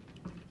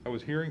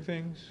was hearing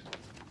things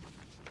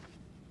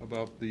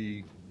about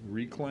the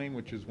reclaim,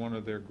 which is one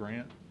of their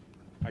grant.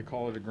 I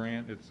call it a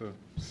grant, it's a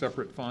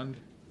separate fund.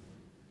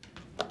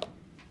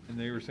 And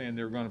they were saying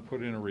they were gonna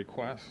put in a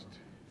request.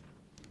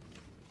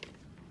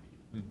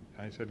 And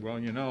I said, well,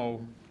 you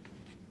know,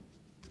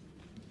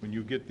 when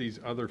you get these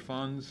other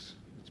funds,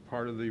 it's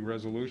part of the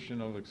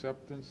resolution of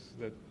acceptance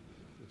that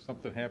if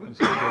something happens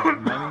to the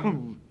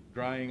money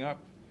drying up,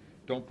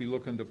 don't be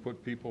looking to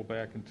put people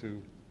back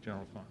into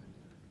general fund.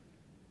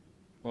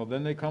 Well,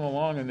 then they come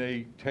along and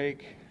they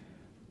take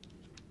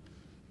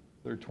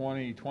their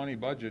 2020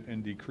 budget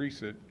and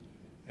decrease it,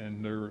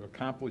 and they're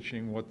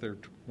accomplishing what they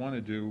want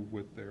to do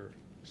with their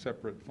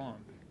separate fund.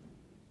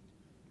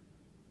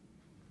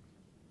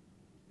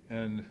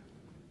 And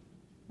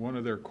one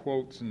of their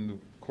quotes in the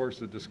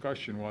course of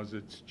discussion was,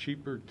 it's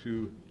cheaper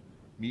to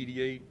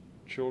mediate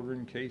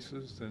children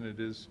cases than it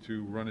is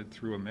to run it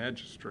through a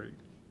magistrate.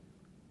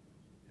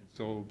 And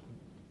so,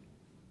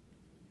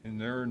 in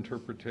their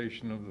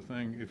interpretation of the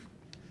thing,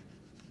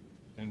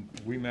 and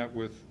we met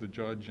with the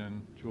judge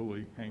and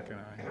Julie, Hank and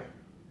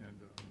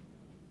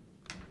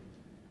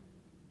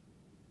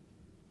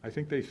I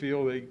think they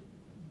feel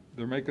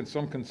they're making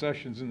some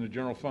concessions in the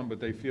general fund, but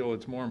they feel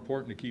it's more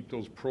important to keep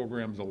those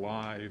programs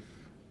alive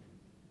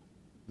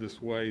this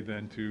way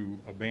than to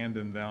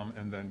abandon them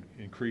and then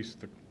increase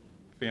the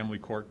family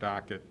court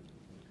docket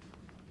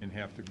and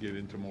have to get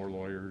into more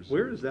lawyers.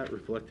 Where is that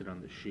reflected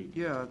on the sheet?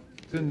 Yeah.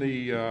 It's in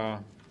the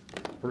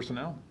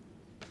personnel,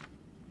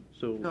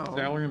 So, No.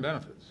 salary and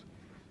benefits.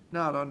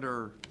 Not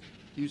under,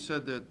 you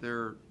said that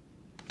they're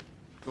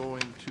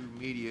going to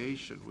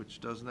mediation, which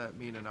doesn't that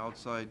mean an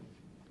outside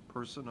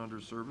person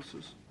under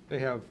services? They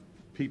have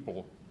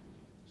people,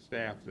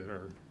 staff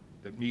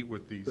that meet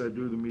with these. That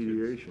do the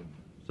mediation.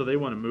 so they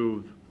want to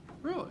move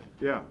Really?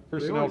 Yeah. they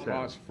Personnel always have.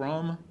 costs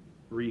from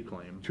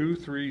reclaim.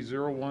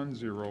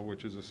 23010,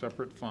 which is a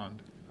separate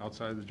fund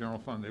outside the general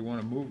fund. They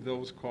want to move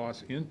those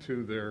costs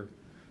into their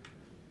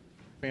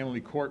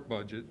family court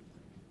budget,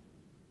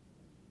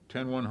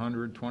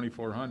 10-100,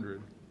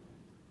 2400,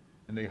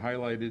 and they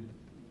highlighted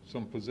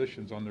some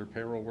positions on their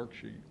payroll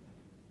worksheet.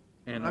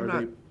 And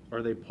I'm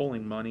are they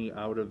pulling money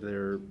out of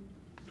their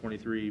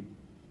 23,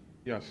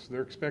 Yes,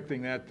 they're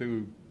expecting that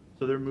to,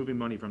 so they're moving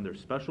money from their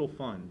special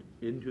fund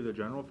into the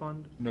general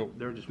fund? no.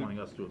 They're just wanting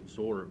us to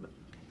absorb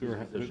these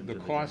positions The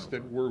in cost that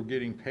general fund. we're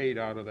getting paid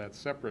out of that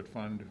separate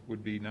fund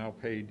would be now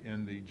paid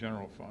in the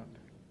general fund.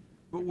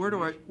 But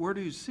where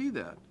do you see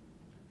that?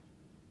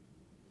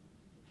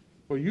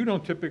 Well, you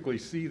don't typically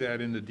see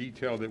that in the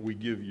detail that we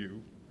give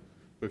you.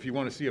 But if you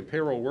want to see a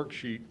payroll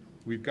worksheet,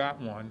 we've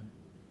got one.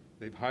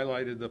 They've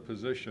highlighted the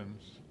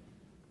positions,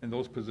 and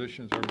those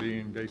positions are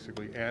being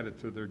basically added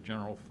to their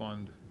general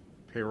fund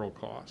payroll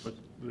costs. But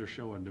they're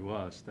showing to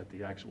us that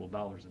the actual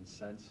dollars and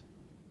cents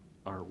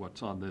are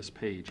what's on this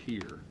page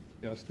here.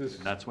 Yes, this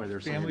And that's why they're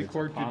saying family it's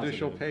court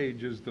judicial positive.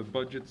 page is the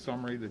budget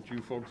summary that you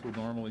folks would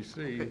normally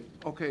see.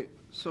 Okay,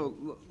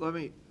 so let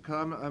me,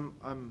 'cause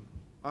I'm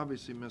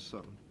obviously missed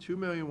something.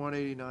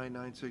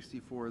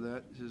 2,189,964,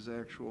 that is his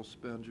actual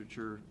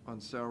expenditure on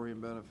salary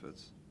and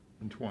benefits.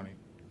 In 20,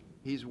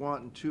 He's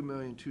wanting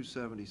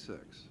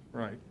 2,276,000.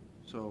 right.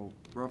 So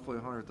roughly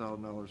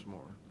 $100,000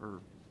 more, or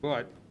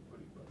But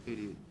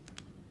 88.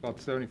 about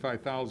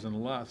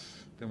 75,000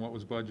 less than what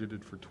was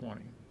budgeted for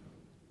 20.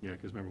 Yeah,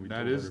 because remember, we That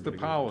told is the everybody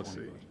to go with policy.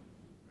 20 bucks.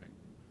 Right.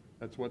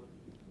 That's what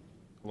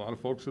a lot of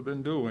folks have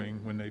been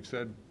doing when they've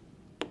said,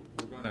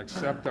 we're going to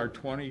accept our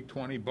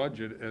 2020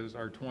 budget as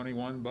our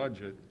 21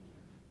 budget,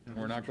 and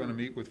we're not going to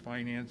meet with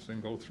finance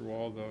and go through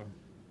all the,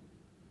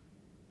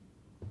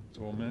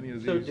 so many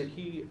of So these. did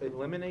he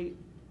eliminate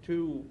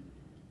two,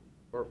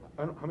 or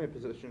I don't, how many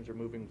positions are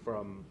moving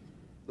from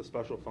the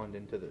special fund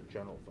into the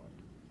general fund?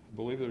 I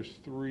believe there's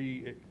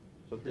 3,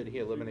 So did he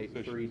eliminate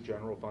positions. 3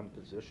 general fund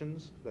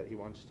positions that he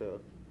wants to?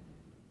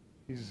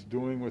 he's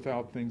doing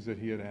without things that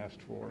he had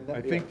asked for. And that-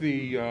 I think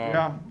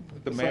Yeah,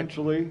 the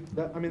essentially.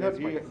 That, I mean, that's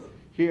my.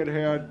 He had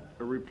had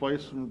a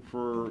replacement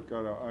for,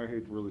 God, I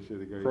hate to really say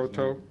the guy's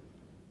Proto, name.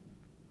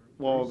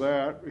 Well,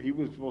 that, he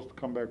was supposed to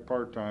come back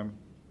part-time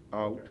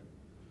out.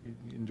 he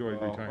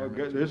enjoyed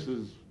retirement. This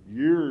is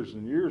years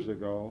and years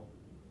ago.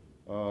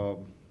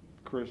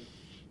 Chris,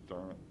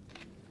 darn it.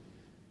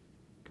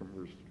 Can't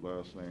remember his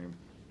last name.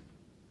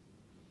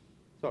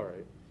 It's all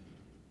right.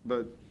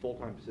 But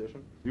Full-time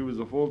position? he was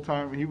a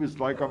full-time, he was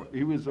like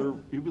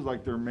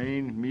their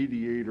main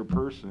mediator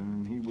person,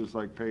 and he was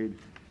like paid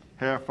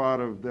half out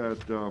of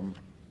that,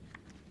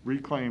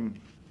 reclaim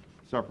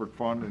separate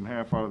fund and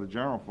half out of the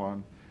general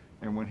fund.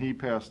 And when he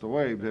passed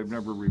away, they've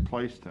never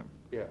replaced him.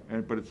 Yeah.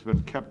 But it's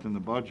been kept in the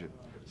budget,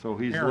 so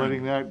he's Perrin.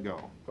 letting that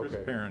go. Chris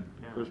Okay. Perrin.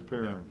 Chris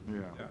Perrin, yeah.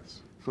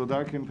 Yes. So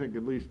that can take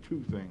at least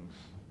 2 things.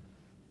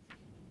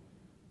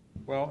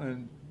 Well,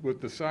 and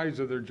with the size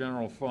of their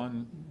general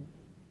fund,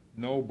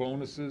 no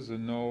bonuses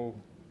and no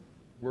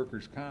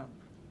workers' comp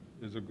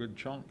is a good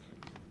chunk.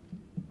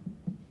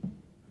 I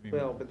mean,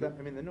 Well, but that,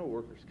 I mean, the no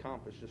workers'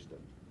 comp is just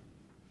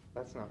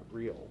that's not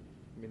real.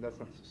 I mean, that's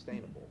not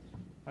sustainable.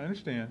 I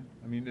understand.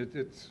 I mean,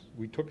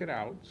 we took it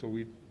out, so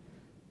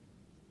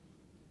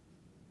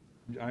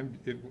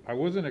I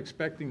wasn't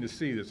expecting to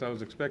see this. I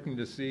was expecting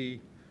to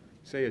see,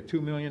 say, a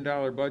 $2 million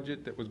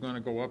budget that was going to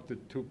go up to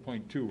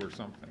 2.2 or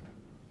something.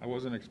 I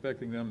wasn't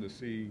expecting them to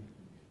see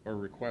or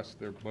request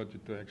their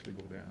budget to actually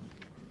go down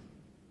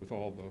with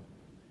all the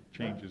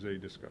changes they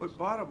discussed. But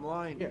bottom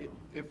line, Yeah.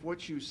 if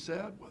what you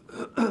said,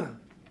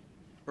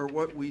 or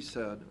what we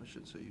said, I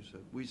should say you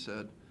said, we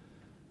said,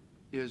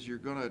 is you're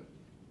gonna,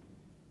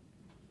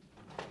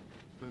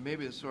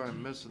 maybe that's why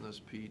I'm missing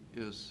this, Pete,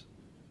 is,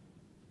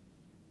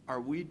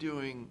 are we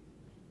doing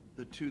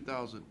the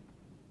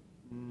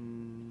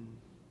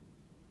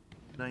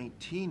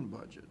 2019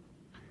 budget?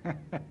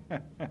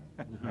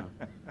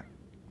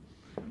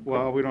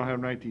 Well, we don't have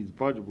 19's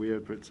budget, we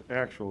have its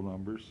actual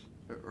numbers.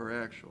 Or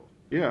actual?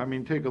 Yeah, I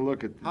mean, take a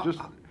look at, How- just,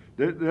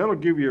 that'll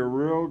give you a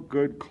real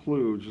good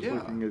clue, just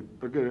Yeah.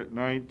 look at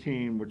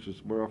 19, which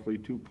is roughly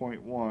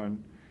 2.1,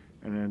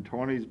 and then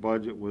 20's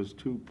budget was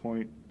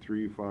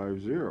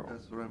 2.350.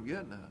 That's what I'm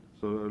getting at.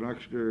 So an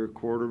extra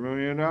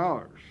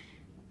 $250,000.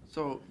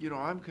 So,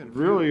 I'm confused.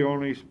 Really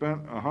only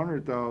spent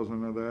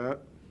 100,000 of that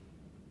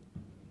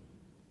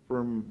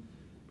from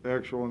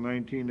actual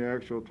 19 to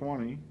actual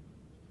 20.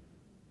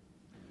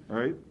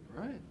 Right?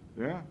 Right.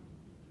 Yeah.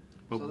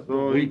 But So what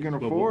So we- he can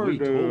but afford what we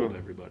told to,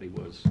 everybody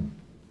was,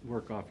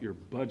 work off your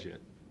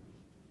budget,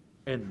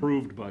 And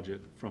approved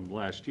budget from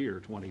last year,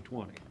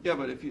 2020. Yeah,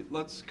 but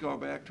let's go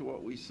back to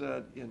what we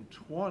said in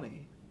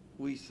 20.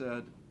 We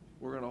said,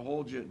 we're gonna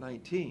hold you at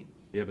 19.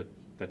 Yeah, but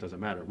that doesn't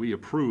matter. We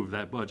approved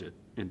that budget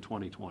in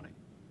 2020.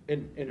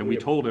 And And we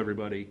told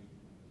everybody,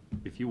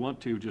 if you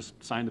want to,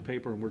 just sign the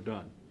paper and we're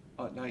done.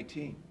 At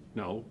 19.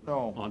 No,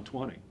 No. on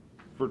 20.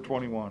 for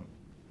 21.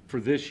 For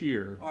this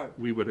year, All right.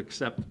 we would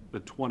accept the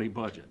 20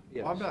 budget.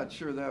 Yes. I'm not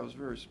sure that was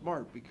very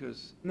smart,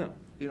 because, No.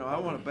 I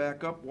wanna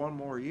back up one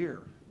more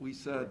year. We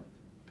said,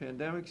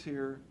 pandemic's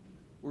here,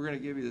 we're gonna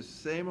give you the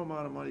same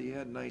amount of money you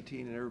had in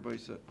 19, and everybody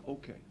said,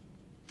 okay,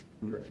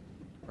 Right.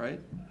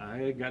 right?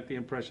 I got the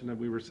impression that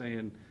we were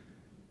saying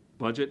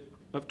budget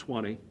of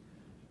 20,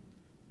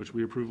 which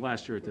we approved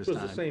last year at Which this was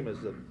time. the same as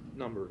the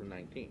number in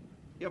 19.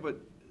 Yeah, but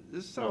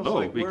this sounds No,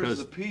 like, where's because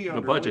the P the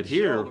under budget which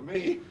here- shell to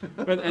me?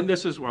 And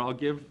this is where I'll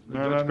give the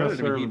No, judge not credit. I mean,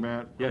 necessarily, he-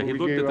 Matt. Yeah, he We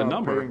looked gave at the out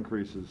number. Pay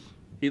increases.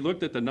 He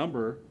looked at the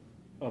number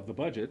of the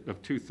budget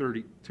of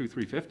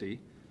 250,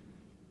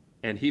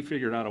 and he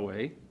figured out a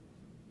way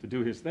to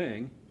do his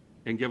thing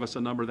and give us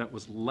a number that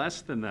was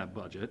less than that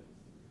budget,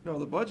 No,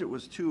 the budget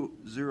was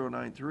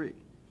 2093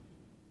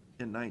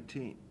 in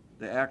 19,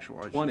 the actual,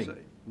 I should 20. say. I'm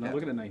not Yeah.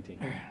 looking at 19.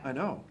 I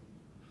know,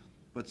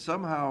 but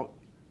somehow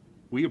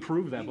We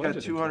approved that he budget.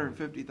 got in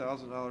 20.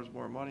 $250,000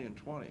 more money in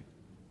 20.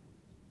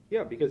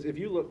 Yeah, because if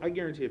you look, I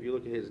guarantee if you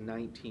look at his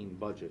 19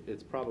 budget,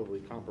 it's probably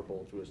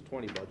comparable to his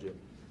 20 budget.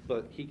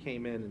 But he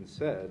came in and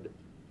said,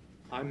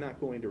 I'm not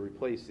going to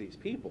replace these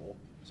people.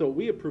 So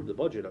we approved the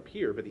budget up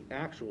here, but the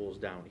actual is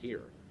down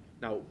here.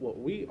 Now, what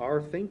we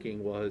are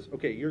thinking was,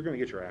 okay, you're gonna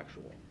get your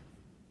actual.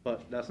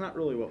 But that's not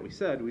really what we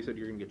said. We said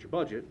you're gonna get your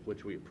budget,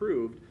 which we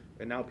approved,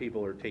 and now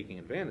people are taking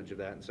advantage of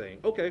that and saying,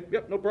 okay,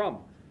 yep, no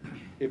problem.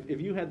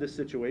 If you had this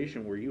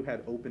situation where you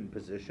had open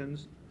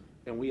positions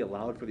and we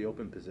allowed for the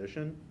open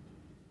position,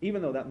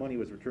 even though that money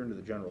was returned to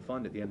the general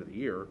fund at the end of the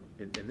year,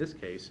 in this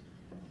case,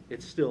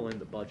 it's still in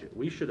the budget.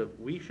 We should have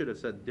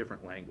said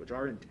different language.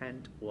 Our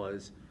intent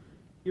was,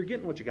 you're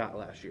getting what you got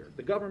last year.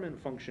 The government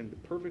functioned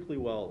perfectly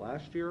well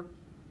last year.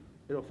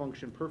 It'll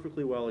function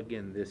perfectly well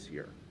again this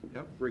year.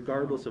 Yep.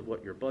 Regardless of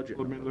what your budget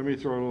Let number me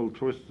is. throw a little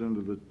twist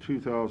into the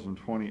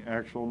 2020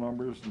 actual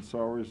numbers and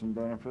salaries and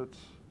benefits.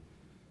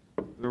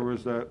 There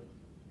was that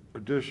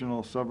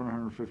additional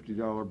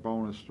 $750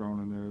 bonus thrown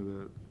in there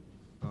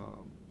that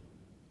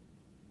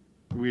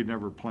we had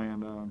never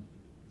planned on.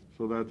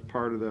 So that's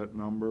part of that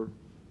number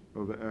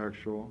of the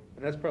actual.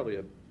 And that's probably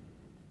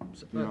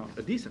Yeah.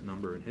 a decent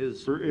number in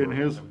his.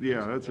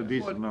 Yeah, that's a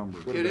decent number.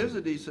 It is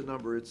a decent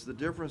number. It's the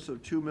difference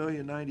of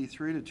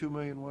 2,093,000 to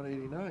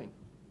 2,189,000.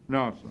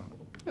 No, it's not.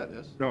 Yeah, it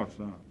is. No, it's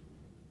not.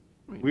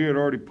 We had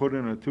already put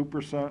in a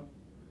 2%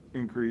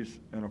 increase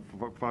and a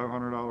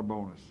 $500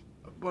 bonus.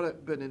 But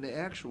in the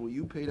actual,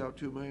 you paid out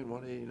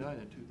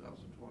 2,189,000 in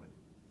 2020.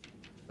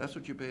 That's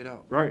what you paid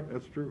out. Right,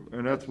 that's true.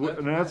 And that's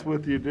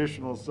with the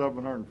additional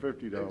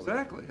 $750.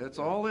 Exactly, that's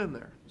all in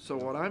there. So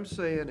what I'm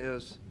saying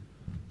is,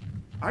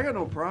 I got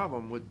no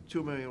problem with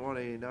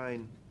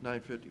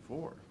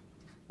 2,189,954,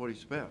 what he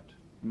spent.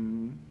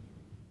 Mhm.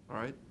 All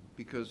right,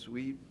 because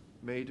we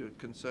made a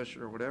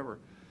concession or whatever.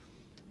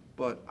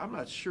 But I'm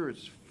not sure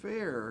it's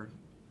fair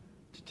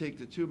to take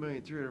the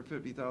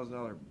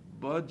 $2,350,000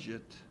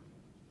 budget,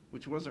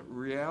 which wasn't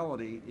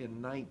reality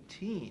in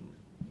 19.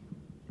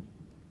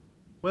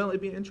 Well,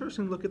 it'd be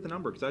interesting to look at the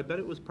number, because I bet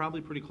it was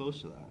probably pretty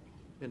close to that.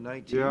 In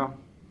 19. Yeah,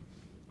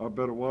 I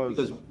bet it was.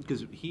 Because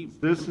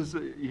This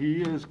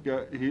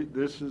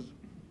is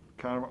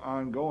kind of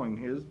ongoing.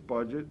 His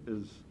budget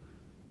is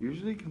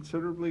usually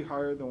considerably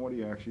higher than what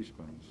he actually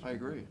spends. I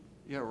agree.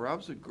 Yeah,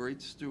 Rob's a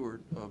great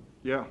steward of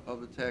Yeah.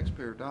 of the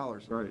taxpayer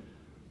dollars. Right.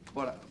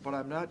 But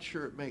I'm not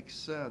sure it makes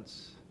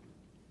sense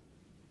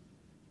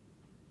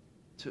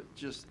to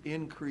just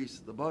increase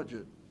the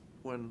budget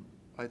when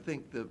I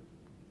think the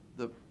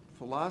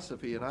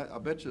philosophy, and I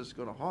bet you it's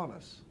gonna haunt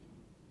us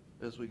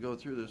as we go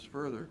through this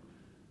further.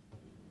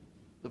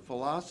 The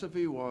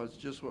philosophy was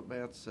just what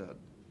Matt said.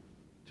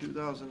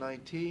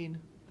 2019,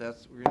 we're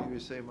gonna give you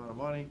the same amount of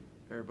money.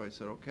 Everybody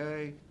said,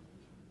 okay.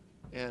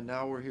 And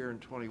now we're here in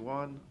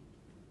 21.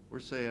 We're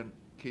saying,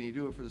 can you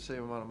do it for the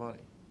same amount of money?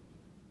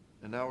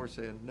 And now we're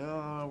saying,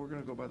 no, we're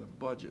gonna go by the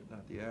budget,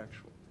 not the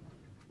actual.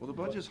 Well, the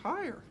budget's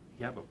higher.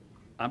 Yeah, but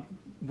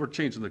you're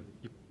changing the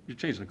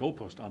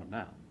goalpost on them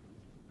now.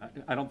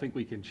 I don't think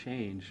we can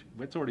change,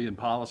 it's already in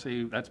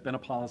policy, that's been a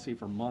policy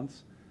for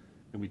months,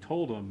 and we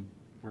told them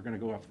we're gonna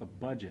go off the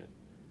budget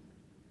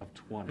of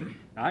 20.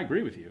 Now, I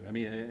agree with you, I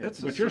mean,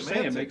 It's what a you're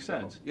saying semantic, makes though.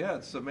 sense. Yeah,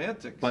 it's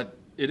semantics. But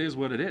it is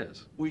what it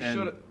is. We And-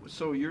 should,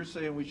 so you're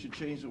saying we should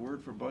change the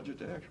word from budget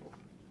to actual?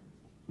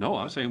 No,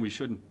 I'm saying we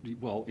shouldn't,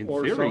 well, in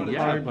Or theory, some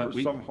yeah, hybrid- but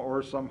we,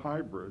 or some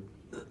hybrid.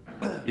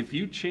 if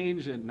you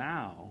change it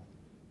now,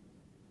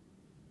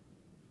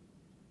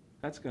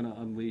 that's gonna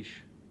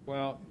unleash.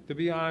 Well, to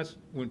be honest,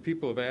 when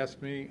people have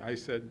asked me, I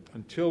said,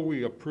 until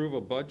we approve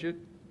a budget,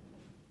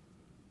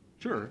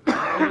 Sure,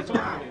 and it's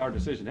ultimately our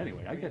decision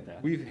anyway, I get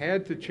that. we've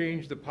had to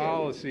change the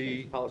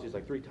policy. Policies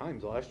like 3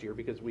 times last year,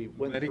 because we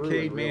went through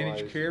Medicaid and managed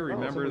realized, care, oh,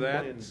 remember someone's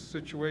that playing-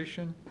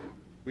 situation?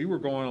 We were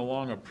going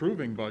along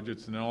approving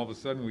budgets, and then all of a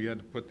sudden, we had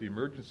to put the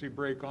emergency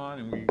brake on,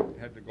 and we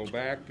had to go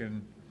back,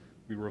 and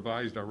we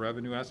revised our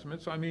revenue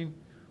estimates. So, I mean,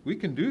 we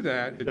can do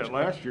that. That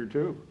last year,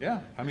 too.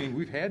 Yeah, I mean,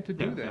 we've had to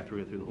do Yeah, that. after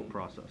we went through the whole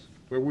process.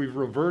 Where we've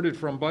reverted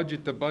from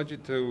budget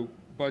to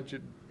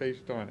budget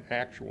based on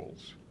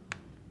actuals.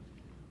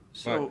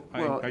 So,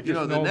 But well, I you just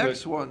know, the know that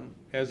next one,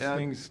 As and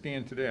things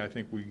stand today, I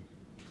think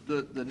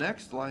the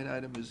next line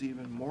item is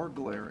even more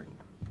glaring.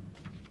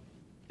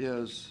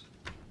 Is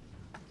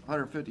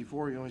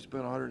 154, you only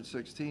spent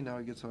 116, now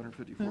he gets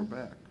 154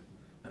 back.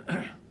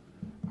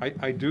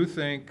 I do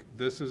think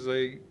this is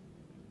a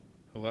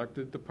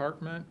elected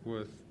department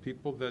with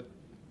people that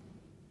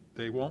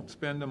they won't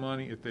spend the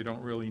money if they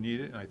don't really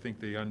need it, and I think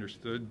they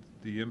understood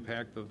the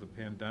impact of the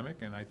pandemic,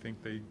 and I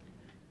think they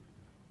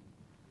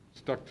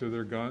stuck to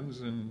their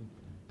guns and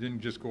didn't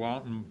just go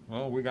out and,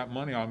 well, we got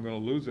money, I'm gonna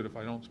lose it if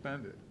I don't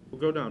spend it.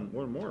 We'll go down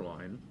one more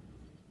line.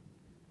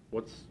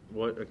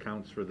 What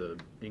accounts for the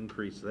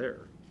increase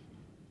there?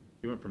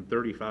 You went from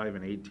 35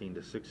 in 18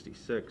 to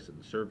 66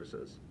 in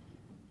services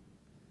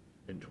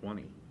in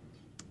 20.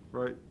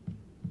 Right.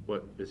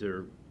 What, is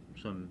there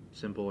some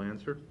simple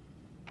answer?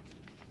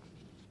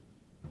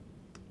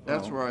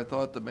 That's where I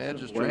thought the The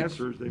magistrates,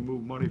 answer is they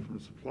move money from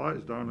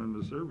supplies down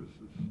into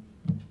services.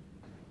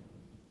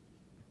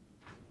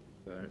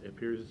 That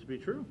appears to be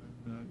true.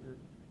 Off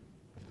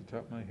the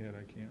top of my head,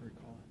 I can't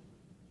recall.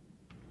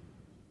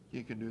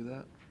 you can do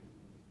that.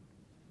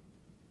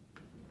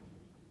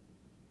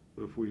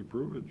 If we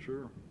approve it,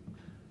 sure.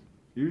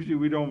 Usually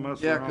we don't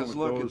mess Yeah, around with because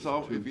look, those it's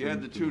all, two if you add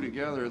the things two too much.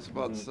 together, it's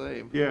about the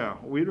same. Yeah,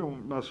 we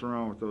don't mess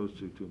around with those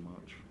two too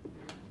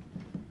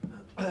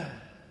much.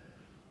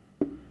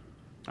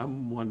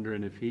 I'm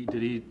wondering if did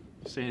he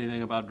say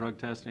anything about drug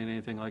testing,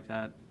 anything like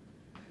that?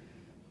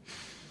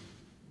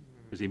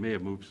 Because he may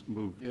have moved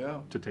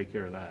Yeah. to take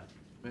care of that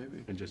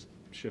Maybe. and just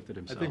shifted I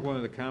himself. think one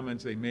of the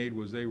comments they made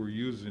was they were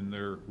using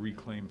their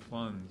reclaimed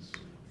funds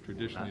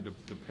traditionally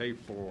to pay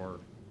for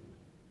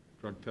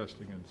drug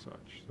testing and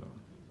such, so.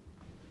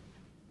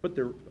 But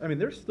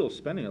they're still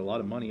spending a lot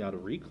of money out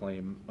of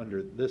reclaim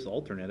under this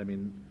alternate. I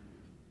mean,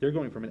 they're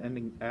going from an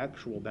ending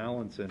actual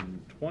balance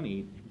in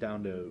 20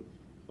 down to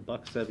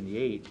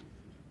 $1.78,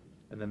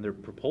 and then their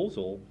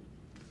proposal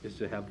is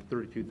to have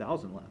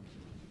 32,000 left.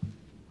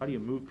 How do you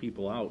move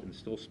people out and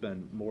still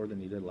spend more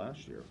than you did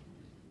last year?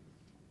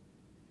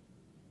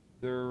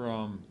 They're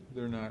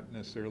not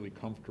necessarily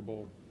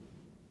comfortable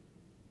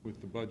with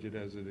the budget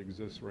as it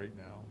exists right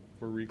now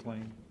for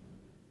reclaim.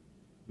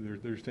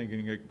 They're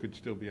thinking it could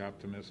still be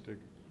optimistic,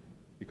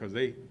 because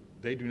they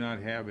do not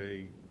have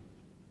a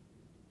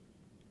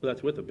Well,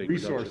 that's with a big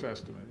resource reduction.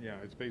 estimate, yeah,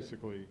 it's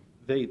basically,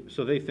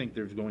 So they think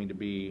there's going to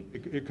be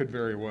it could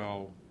very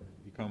well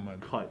become a,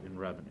 cut in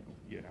revenue.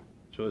 yeah,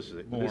 So this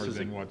is more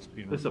than what's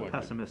being This is a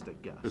reflected.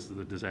 pessimistic guess. This is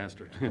the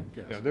disaster.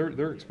 Yeah,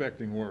 they're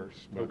expecting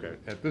worse. But Okay.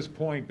 at this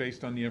point,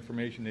 based on the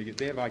information they get,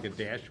 they have like a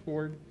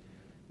dashboard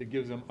that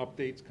gives them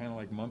updates, kind of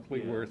like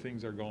monthly, Yeah. where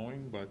things are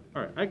going, but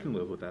All right, I can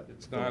live with that.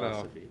 It's not a-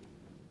 philosophy.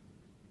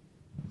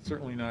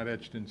 certainly not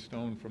etched in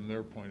stone from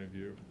their point of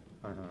view.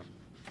 Uh-huh.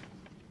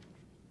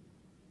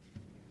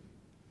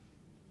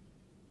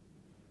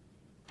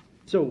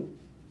 So,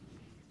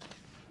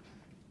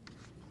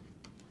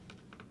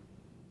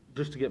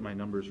 just to get my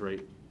numbers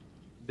right,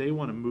 they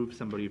want to move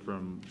somebody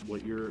from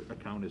what your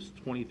account is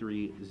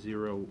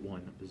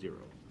 23,010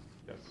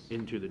 Yes.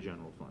 into the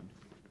general fund.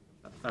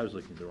 I was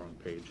looking at the wrong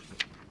page.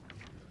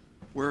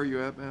 Where are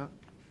you at, Matt?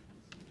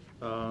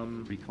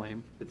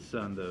 Reclaim, It's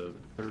on the,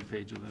 third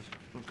page of this.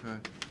 Okay.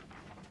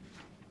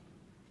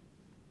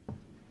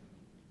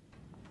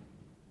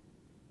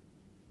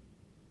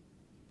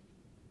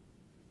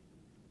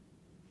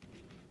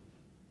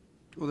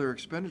 Well, their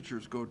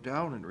expenditures go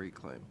down in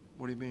reclaim.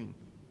 What do you mean?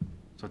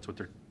 So that's what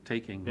they're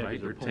taking, yeah,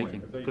 right?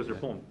 because they're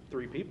pulling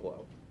 3 people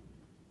out.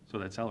 So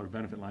that salary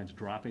benefit line's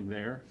dropping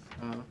there,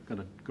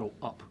 gonna go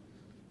up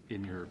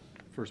in your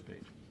first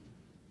page.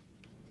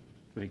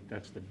 I think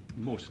that's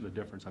most of the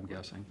difference, I'm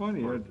guessing.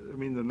 Funny, I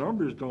mean, the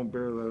numbers don't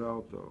bear that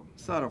out, though.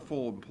 It's not a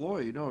full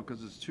employee, no,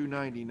 because it's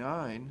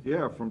 299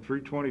 Yeah, from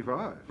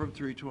 325. from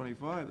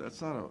 325.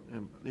 That's not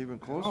even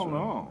closer. Oh,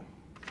 no.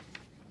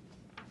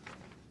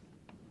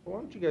 Why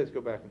don't you guys go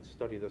back and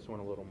study this one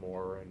a little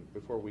more, and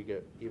before we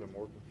get even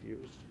more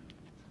confused?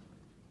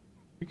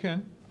 You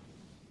can.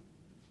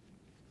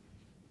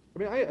 I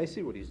mean, I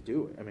see what he's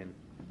doing, I mean,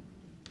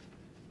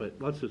 But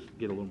let's just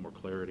get a little more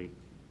clarity.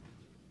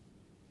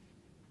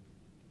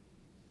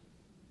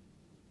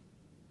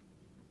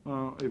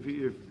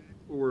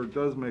 Where it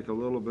does make a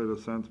little bit of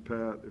sense,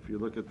 Pat, if you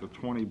look at the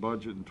 20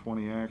 budget and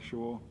 20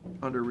 actual,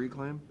 Under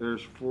reclaim?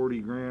 there's 40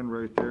 grand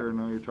right there, and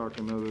now you're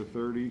talking another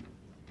 30.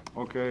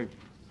 Okay,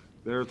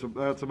 that's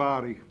a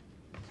body.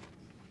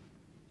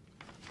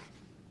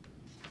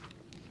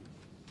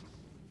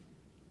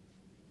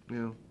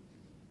 Yeah.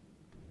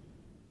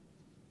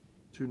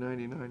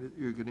 299,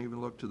 you can even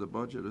look to the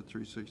budget at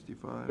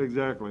 365.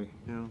 Exactly.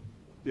 Yeah.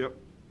 Yep.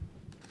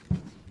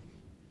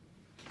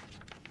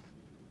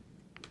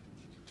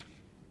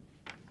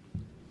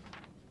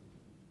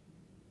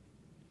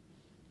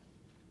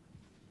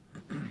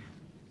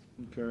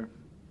 Okay.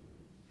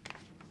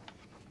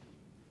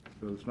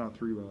 So it's not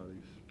 3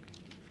 bodies.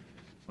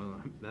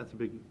 Well, that's a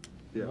big,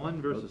 Yeah.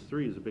 1 versus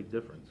 3 is a big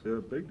difference. Yeah,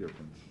 big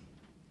difference.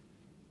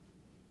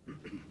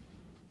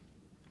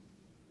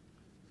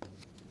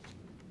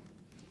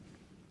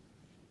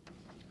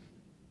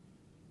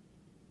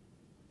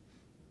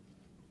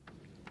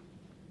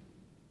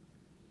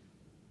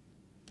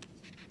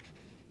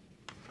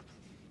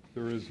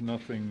 There is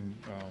nothing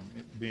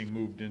being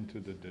moved into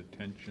the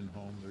detention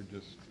home. They're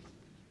just,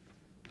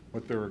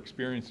 what they're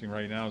experiencing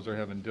right now is they're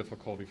having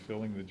difficulty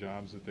filling the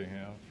jobs that they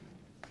have.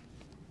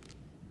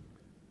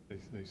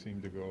 They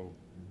seem to go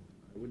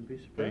I wouldn't be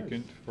surprised.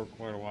 vacant for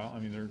quite a while. I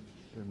mean,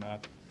 they're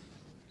not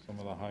some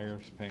of the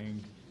highest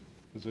paying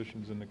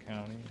positions in the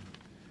county.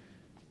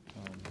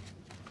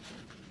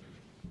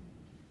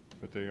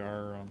 But they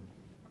are,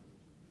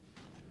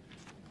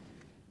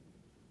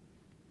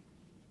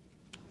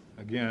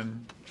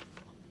 again,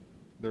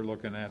 they're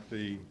looking at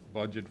the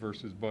budget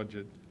versus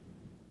budget.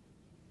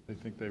 They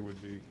think they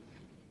would be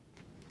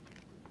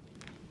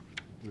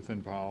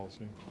within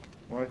policy.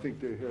 Well, I think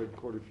they had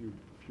quite a few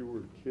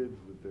fewer kids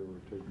that they were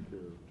taking care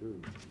of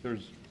too.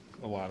 There's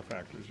a lot of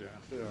factors, yeah.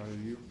 Yeah,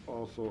 you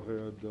also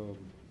had,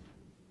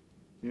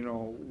 you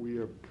know, we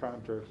have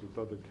contracts with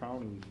other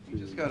counties. He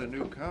just got a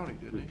new county,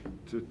 didn't he?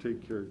 To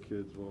take care of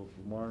kids. Well,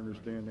 from what I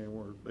understand,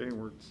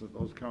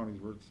 those counties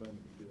weren't sending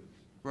kids.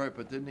 Right,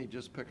 but didn't he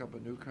just pick up a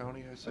new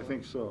county, I saw? I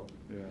think so,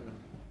 yeah.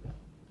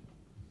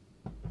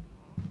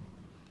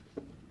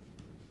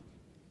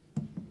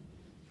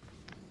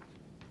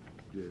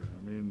 Yeah,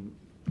 I mean,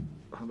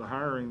 the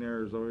hiring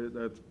there is always,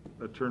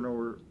 a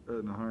turnover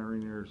in the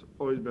hiring there has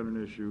always been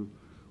an issue.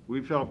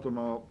 We've helped them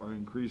out by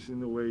increasing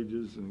the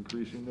wages and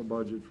increasing the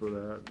budget for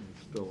that, and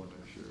it's still an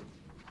issue.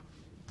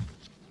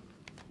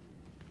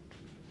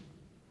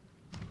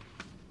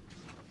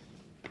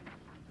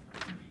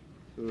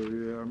 So,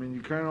 yeah, I mean,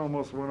 you kinda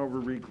almost went over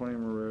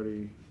reclaim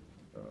already.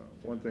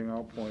 One thing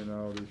I'll point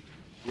out is,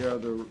 yeah,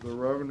 the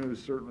revenue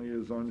certainly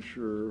is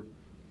unsure,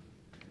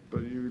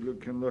 but you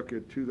can look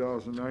at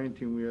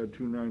 2019, we had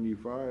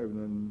 295, and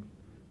then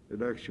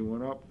it actually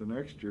went up the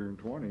next year in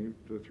 20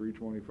 to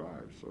 325,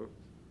 so.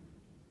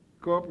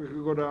 Go up, it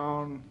could go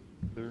down.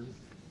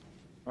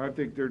 I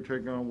think they're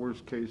taking on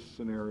worst-case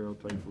scenario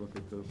type look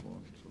at this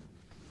one,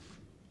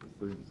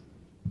 so.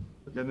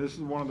 And this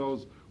is one of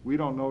those, we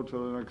don't know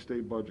till the next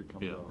state budget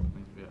comes out.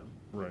 Yeah.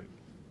 Right.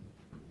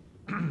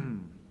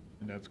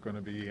 And that's going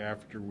to be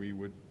after we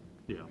would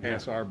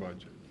pass our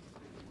budget.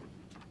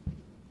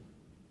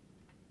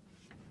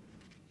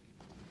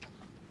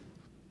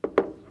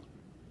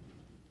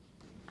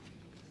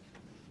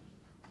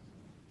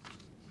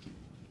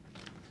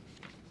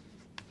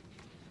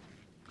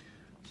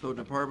 So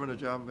Department of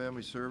Job and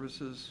Family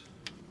Services,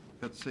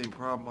 got the same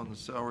problem on the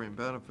salary and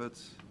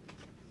benefits.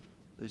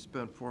 They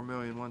spent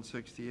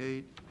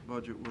 $4,168,000,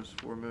 budget was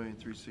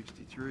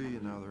 $4,363,000,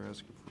 and now they're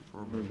asking for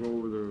 $4 I'm gonna million. go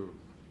over the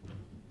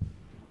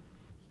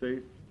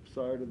state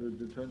side of the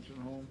detention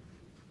home.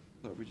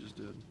 That we just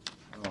did.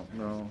 Oh,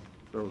 no,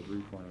 that was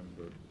reclaim,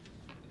 but.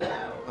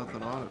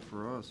 Nothing on it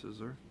for us, is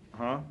there?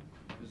 Huh?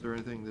 Is there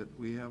anything that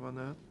we have on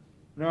that?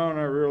 No,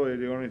 not really.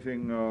 The only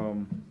thing,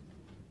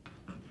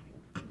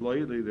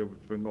 lately that's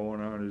been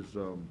going on is,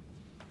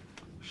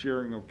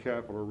 sharing of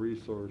capital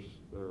resource,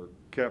 or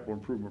capital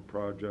improvement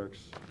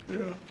projects.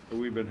 Yeah. So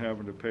we've been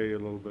having to pay a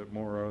little bit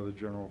more out of the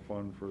general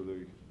fund for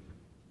the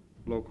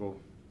local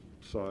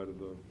side of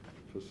the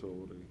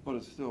facility. But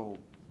it's still,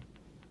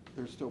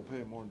 they're still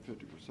paying more than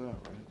 50%, right?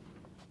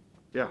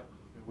 Yeah.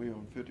 And we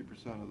own 50%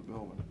 of the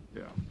building.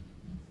 Yeah.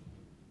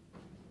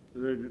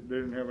 They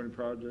didn't have any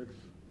projects?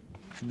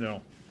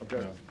 No. Okay.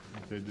 No.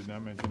 They did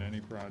not mention any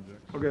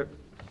projects. Okay.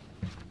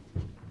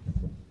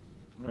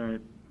 All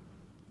right.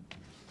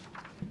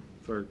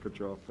 Sorry to cut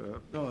you off,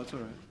 Pat. No, that's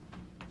all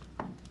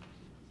right.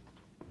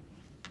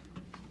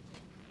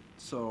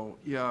 So,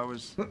 yeah, I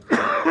was,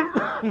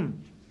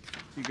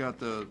 you got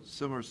the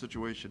similar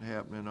situation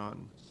happening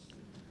on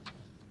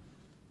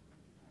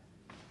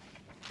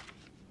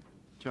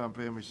Job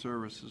and Family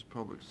Services,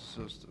 Public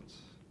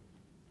Assistance.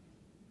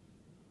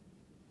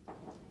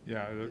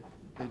 Yeah.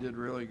 They did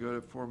really good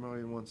at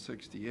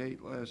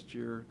 $4,168,000 last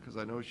year, because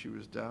I know she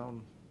was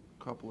down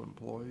a couple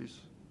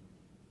employees,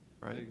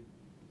 right?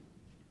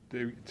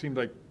 It seemed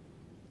like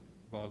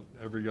about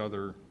every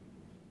other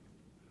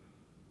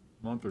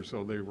month or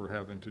so, they were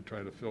having to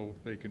try to fill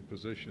vacant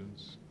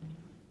positions.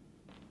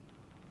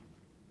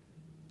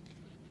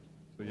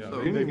 So, yeah,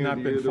 So- they've not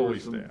been There were fully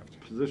some staffed.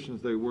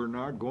 Positions they were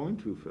not going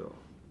to fill.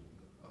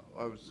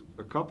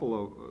 A couple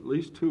of, at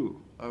least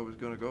two. I was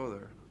gonna go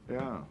there.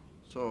 Yeah.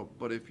 So,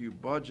 but if you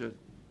budget,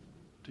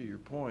 to your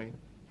point,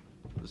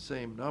 the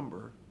same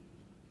number,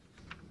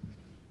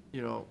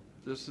 you know,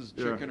 this is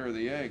Yeah. chicken or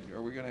the egg.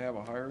 Are we gonna have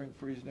a hiring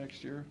freeze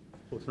next year?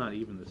 Well, it's not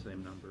even the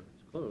same number.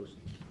 It's close.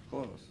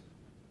 Close.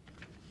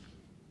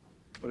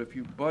 But if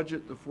you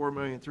budget the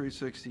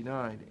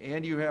 $4,369,000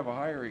 and you have a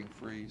hiring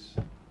freeze,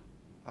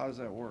 how does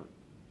that work?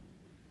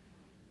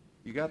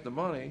 You got the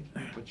money,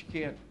 but you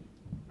can't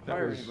That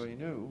hire was- anybody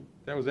new.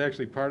 That was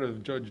actually part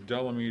of Judge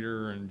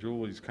Delameter and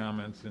Julie's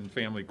comments in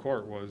family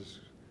court was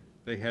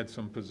they had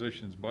some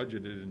positions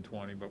budgeted in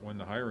 20, but when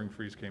the hiring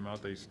freeze came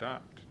out, they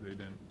stopped. They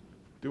didn't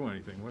do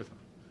anything with them.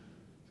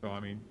 So, I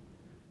mean,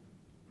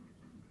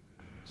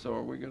 So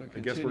are we gonna I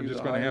guess we're continue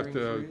just the gonna have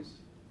hiring to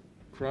freeze?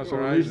 cross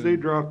Well, our at eyes. least they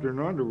and- dropped their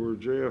number where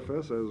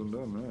JFS hasn't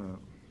done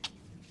that.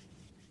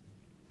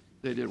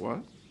 They did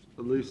what?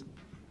 At least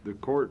the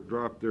court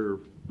dropped their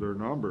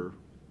number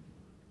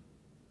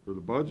for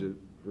the budget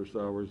for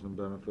salaries and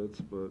benefits,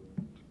 but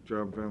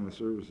Job and Family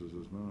Services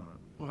is not.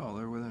 Well,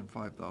 they're within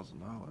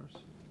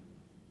 $5,000.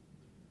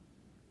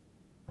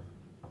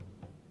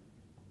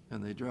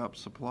 And they dropped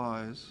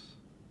supplies.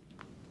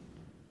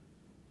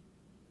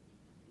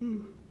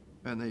 And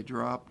they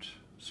dropped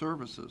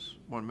services,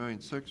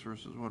 1,000,006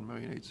 versus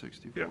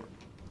 1,864.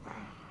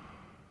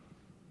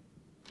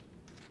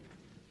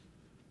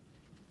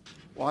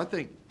 Well, I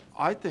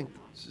think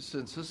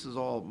since this is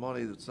all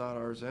money that's not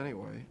ours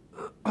anyway,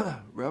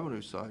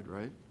 revenue side,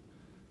 right?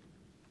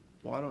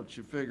 Why don't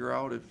you figure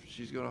out if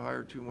she's gonna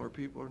hire 2 more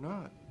people or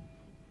not?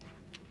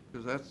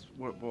 Because that's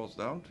what it boils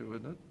down to,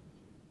 isn't it?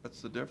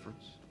 That's the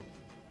difference.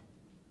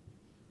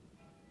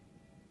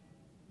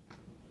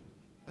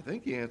 I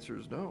think the answer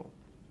is no.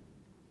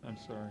 I'm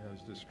sorry, I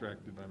was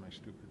distracted by my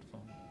stupid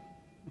phone.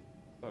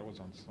 Thought it was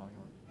on silent.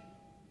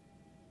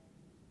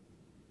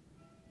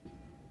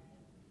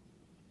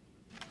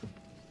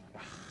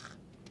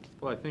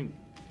 Well, I think,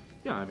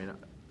 yeah, I mean,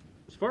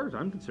 as far as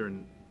I'm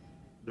concerned,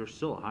 there's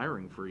still a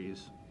hiring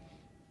freeze.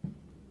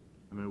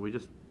 I mean, we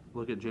just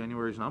look at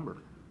January's number.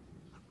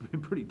 It'd be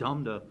pretty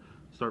dumb to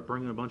start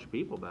bringing a bunch of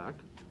people back.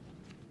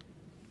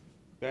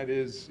 That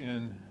is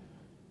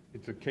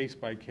it's a case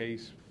by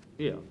case.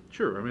 Yeah,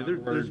 sure. I mean, there's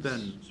Words.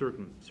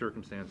 been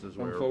circumstances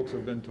Some where. folks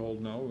have been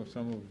told no,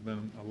 some have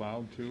been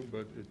allowed to,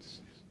 but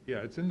it's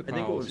in the I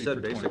think what was policy said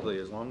for 20. basically,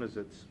 as long as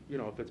it's,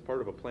 if it's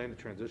part of a plan to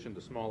transition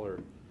to smaller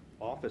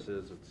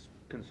offices, it's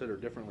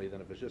considered differently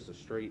than if it's just a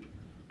straight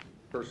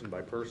person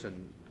by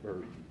person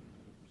or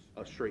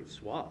a straight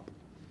swap.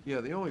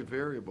 Yeah, the only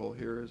variable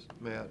here is,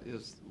 Matt,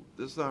 is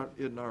this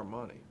isn't our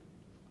money.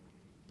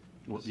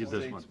 Well, This is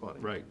this state's one, money.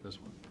 right, this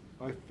one.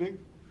 I think,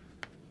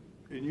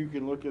 and you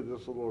can look at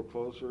this a little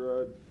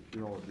closer, Ed,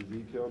 the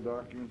detailed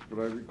documents,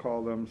 but I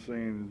recall them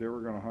saying they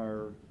were gonna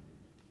hire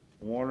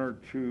one or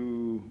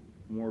two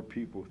more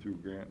people through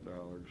grant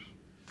dollars.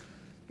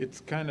 It's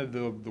kind of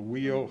the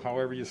wheel,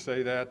 however you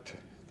say that,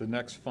 the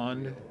next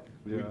fund.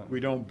 Yeah.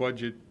 We don't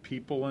budget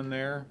people in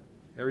there.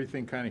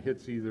 Everything kind of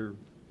hits either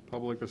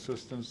public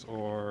assistance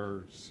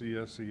or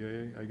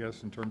CSEA, I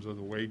guess, in terms of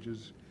the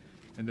wages.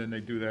 And then they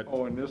do that.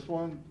 Oh, and this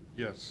one?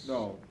 Yes.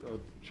 No,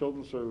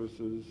 children's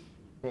services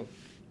Well,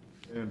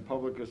 and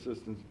public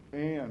assistance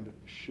and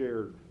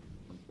shared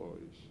employees.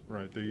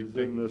 right. Is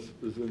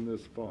in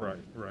this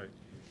fund. Right.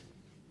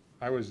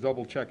 I was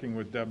double checking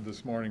with Deb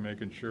this morning,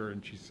 making sure,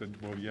 and she said,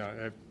 well,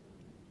 yeah,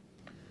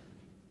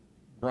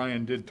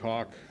 Brian did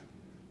talk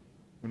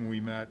when we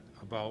met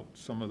about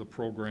some of the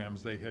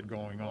programs they had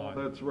going on.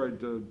 Oh, that's right,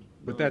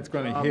 But that's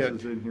gonna jobs hit.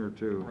 is in here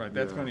too. Right,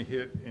 that's Yeah. gonna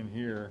hit in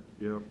here,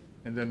 Yep.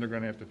 and then they're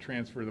gonna have to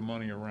transfer the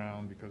money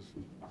around because,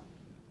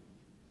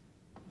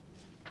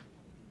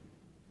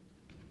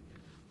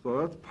 So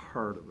that's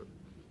part of it.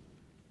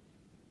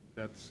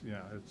 that's,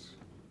 yeah, it's,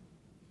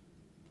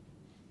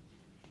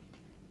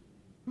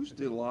 Who's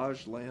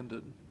Delage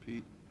Landon,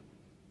 Pete?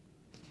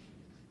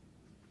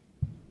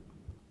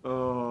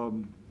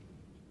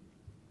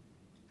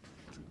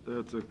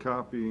 That's a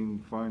copying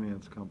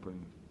finance company,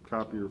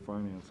 copier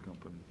finance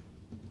company.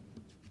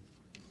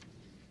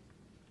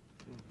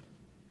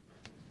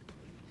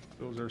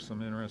 those are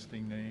some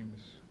interesting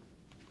names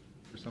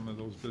for some of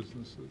those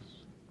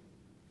businesses.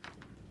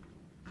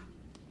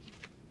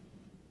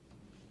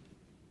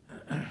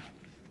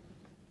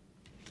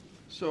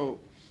 So,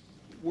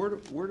 where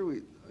do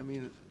we, I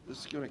mean, this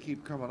is gonna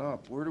keep coming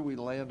up, where do we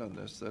land on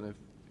this then?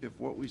 If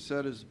what we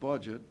said is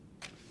budget,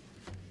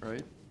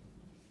 right?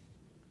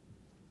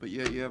 But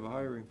yet you have a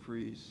hiring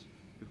freeze,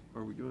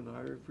 are we doing the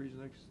hiring freeze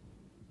next,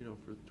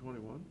 for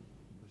 21?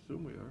 I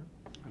assume we are.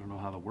 I don't know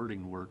how the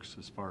wording works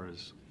as far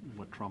as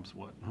what trumps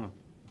what,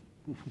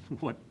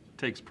 what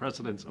takes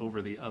precedence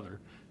over the other.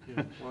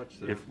 Yeah, watch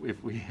that.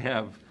 If we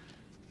have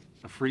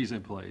a freeze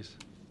in place,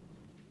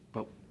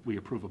 but we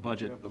approve a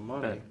budget have the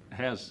money. that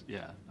has,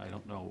 yeah, I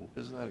don't know.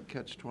 Isn't that a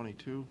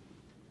catch-22?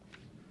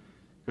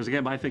 Because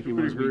again, my thinking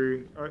I was,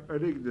 agree. I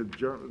think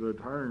the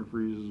hiring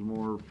freeze is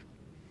more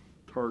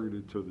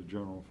targeted to the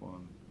general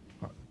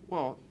fund.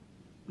 Well,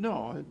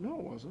 no, it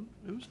wasn't.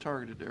 It was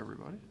targeted to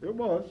everybody. It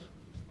was.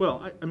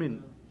 Well, I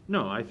mean,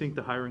 no, I think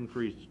the hiring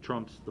freeze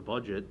trumps the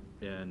budget,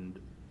 and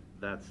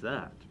that's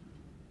that.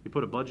 You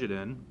put a budget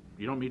in,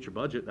 you don't meet your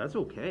budget, that's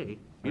okay.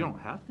 You don't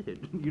have to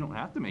you don't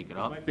have to make it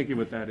up. my thinking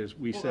with that is,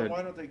 we Well, then said,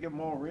 why don't they give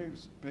them all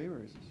pay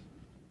raises?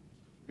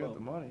 You got the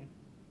money.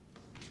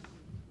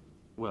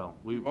 Well,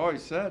 We've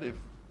always said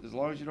as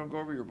long as you don't go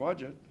over your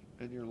budget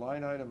and your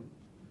line item,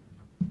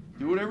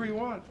 do whatever you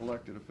want,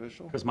 elected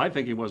official. because my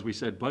thinking was, we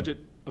said budget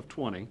of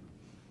 20,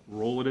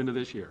 roll it into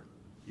this year.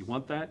 You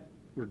want that?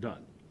 We're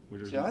done.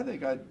 See, I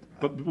think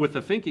But with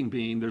the thinking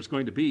being, there's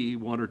going to be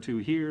one or two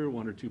here,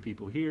 one or two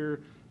people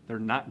here. They're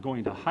not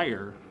going to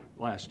hire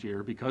last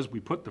year because we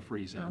put the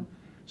freeze in.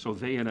 So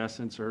they, in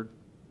essence, are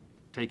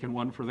taking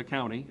one for the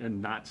county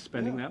and not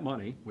spending Yeah. that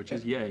money, which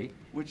is yay.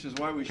 which is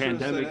why we should have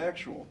said Pandemic.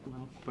 actual.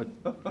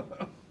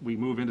 But we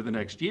move into the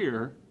next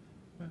year,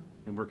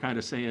 and we're kind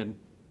of saying,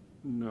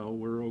 no,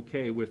 we're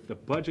okay with the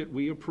budget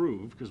we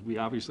approved, because we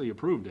obviously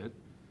approved it.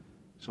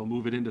 So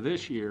move it into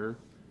this year.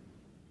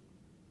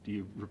 Do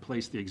you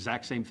replace the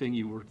exact same thing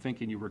you were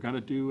thinking you were going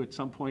to do at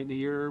some point in the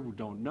year? We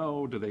don't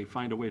know. Do they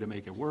find a way to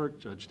make it work?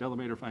 Judge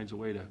Delamater finds a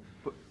way to,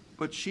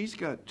 But she's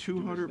got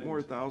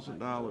 $200,000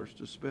 more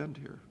to spend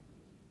here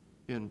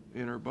in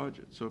her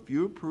budget. So if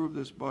you approve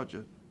this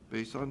budget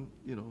based on,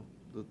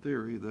 the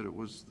theory that it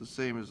was the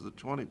same as the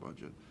 20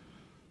 budget,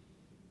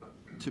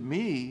 to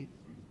me,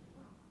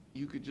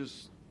 you could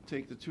just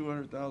take the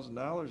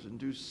 $200,000 and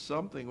do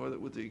something with it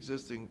with the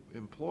existing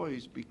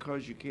employees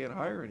because you can't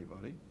hire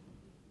anybody.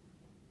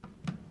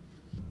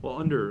 Well,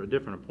 under a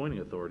different appointing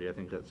authority, I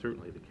think that's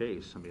certainly the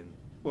case. I mean,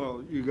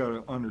 Well, you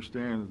gotta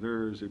understand, that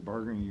there is a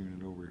bargaining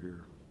unit over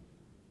here.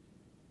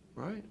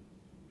 Right.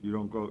 You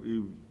don't go,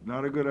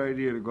 not a good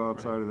idea to go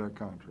outside of that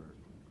contract.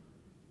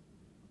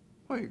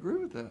 I agree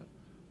with that.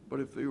 But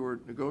if they were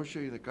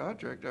negotiating the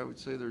contract, I would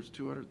say there's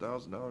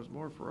 $200,000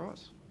 more for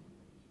us.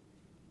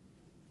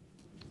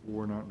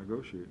 We're not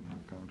negotiating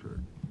that contract,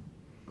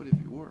 But if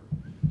you were,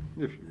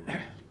 if you will.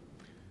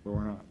 But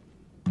we're not.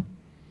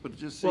 but it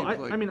just well, seems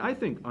like. I mean, I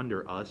think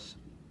under us,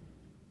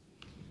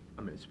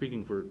 I mean,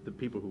 speaking for the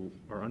people who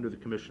are under the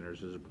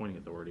commissioners as appointing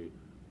authority,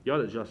 you ought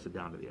to adjust it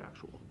down to the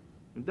actual.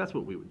 And that's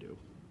what we would do.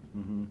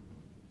 Mm-hmm.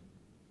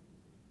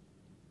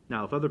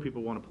 Now, if other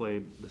people want to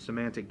play the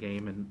semantic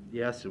game, and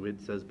yes,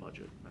 it says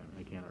budget,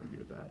 I can't argue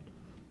with that.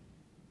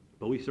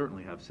 But we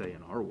certainly have say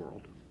in our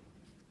world.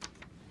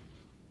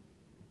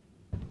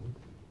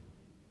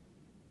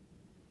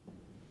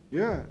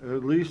 Yeah,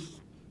 at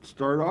least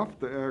start off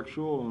the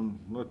actual and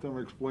let them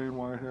explain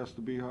why it has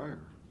to be higher.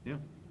 Yeah.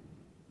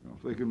 You know,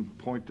 if they can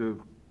point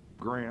to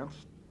grants,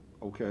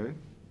 okay,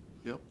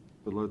 Yep.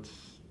 but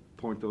let's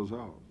point those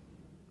out.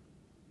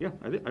 Yeah,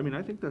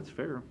 I think that's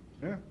fair.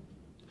 Yeah.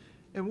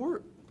 And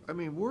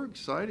we're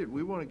excited.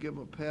 We want to give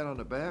them a pat on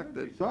the back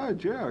that,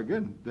 Besides, yeah,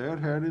 again, that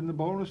had in the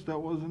bonus that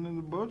wasn't in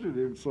the budget,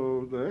 and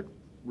so that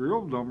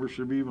real number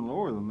should be even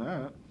lower than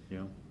that.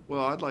 Yeah.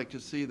 well, I'd like to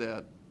see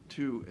that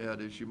too, Ed,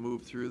 as you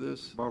move through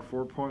this. About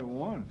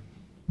 4.1.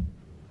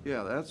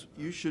 Yeah,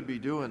 you should be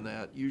doing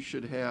that. You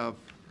should have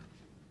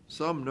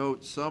some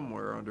note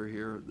somewhere under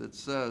here that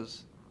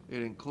says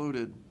it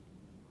included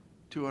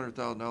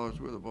 $200,000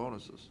 worth of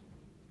bonuses.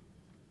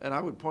 And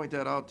I would point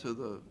that out to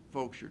the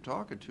folks you're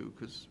talking to,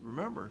 because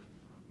remember,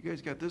 you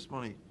guys got this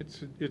money.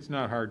 It's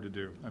not hard to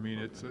do. I mean,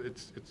 it's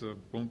a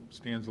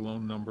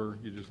stands-alone number.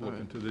 You just look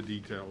Right. into the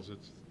details.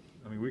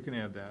 I mean, we can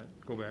add that,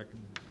 go back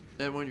and,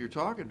 And when you're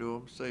talking to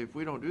them, say, if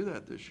we don't do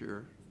that this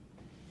year,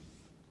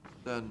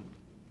 then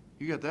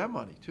you get that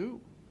money too.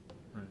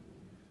 right.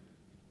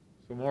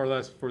 So more or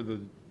less for the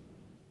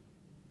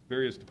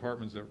various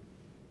departments that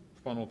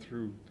funnel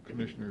through the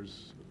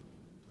commissioner's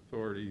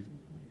authority,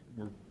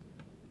 we're,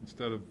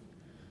 instead of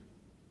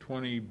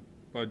 20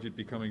 budget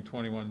becoming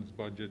 21's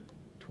budget,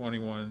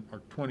 21,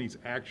 or 20's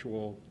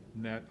actual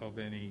net of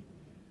any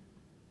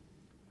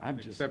I'm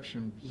just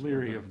exceptions.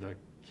 leery of the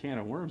can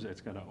of worms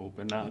that's gonna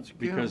open now, It's a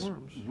can of because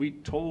worms. we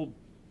told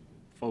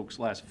folks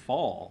last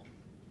fall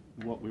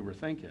what we were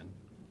thinking,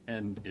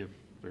 and if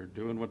they're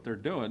doing what they're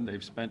doing,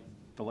 they've spent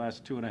the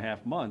last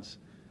 2.5 months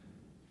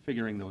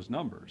figuring those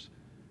numbers.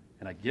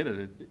 And I get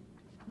it,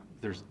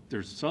 there's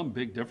some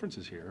big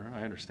differences here,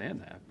 I understand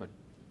that, but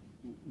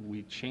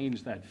we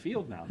changed that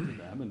field now to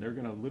them, and they're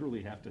gonna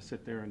literally have to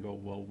sit there and go,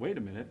 well, wait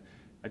a minute,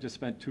 I just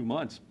spent 2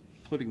 months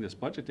putting this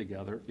budget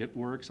together, it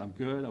works, I'm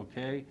good,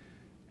 okay,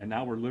 and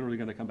now we're literally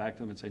gonna come back to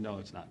them and say, no,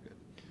 it's not good.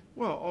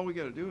 Well, all we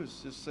gotta do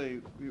is just say,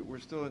 we're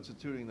still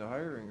instituting the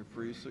hiring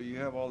freeze, so you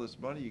have all this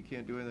money, you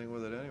can't do anything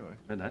with it anyway.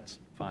 And that's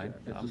fine,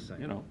 It's the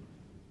same. you know,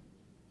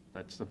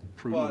 that's the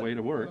prudent But way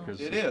to work,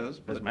 because. it is, As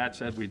but- Matt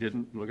said, we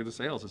didn't look at the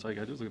sales, it's like,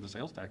 I just look at the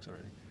sales tax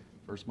already,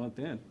 first month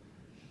in.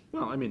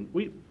 Well, I mean,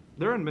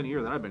 there hasn't been a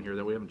year that I've been here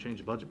that we haven't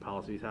changed budget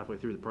policies halfway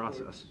through the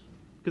process.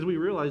 Because we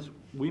realized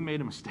we made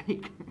a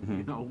mistake.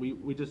 You know,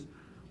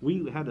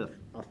 we had a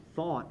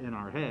thought in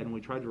our head and we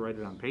tried to write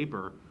it on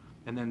paper.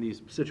 And then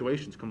these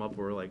situations come up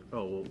where we're like,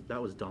 oh, well, that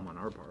was dumb on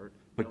our part.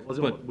 That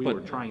wasn't what we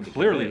were trying to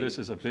Clearly, convey. this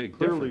is a big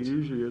Clearly, difference.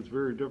 usually it's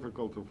very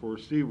difficult to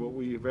foresee what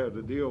we've had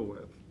to deal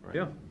with.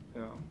 Yeah.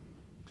 Yeah.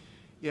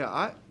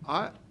 Yeah,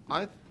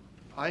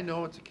 I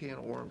know it's a can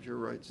of worms, you're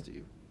right,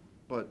 Steve,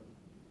 but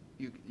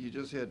you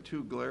just had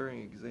two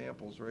glaring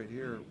examples right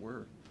here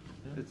where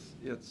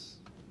it's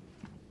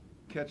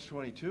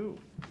catch-22.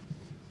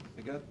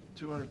 They got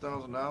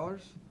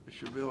 $200,000, they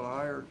should be able to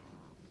hire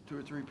 2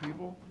 or 3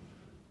 people.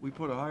 We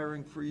put a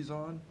hiring freeze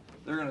on,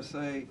 they're gonna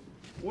say,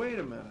 wait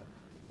a minute.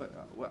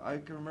 But I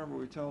can remember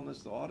we telling this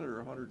to the auditor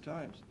 100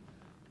 times.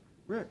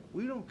 Rick,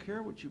 we don't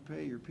care what you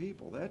pay your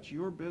people, that's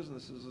your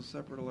business as a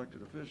separate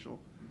elected official.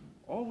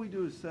 All we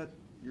do is set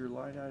your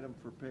line item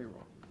for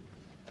payroll.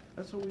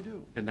 That's what we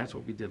do. And that's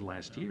what we did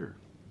last year,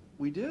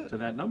 We did. to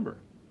that number.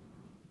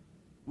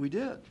 We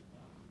did,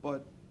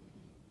 but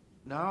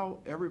now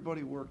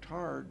everybody worked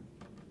hard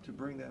to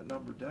bring that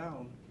number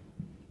down.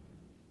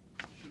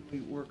 Should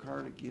we work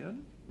hard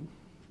again?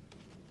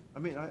 I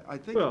mean, I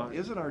think, Well-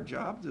 isn't our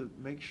job to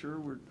make sure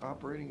we're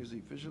operating as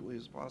efficiently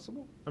as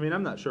possible? I mean,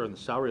 I'm not sure on the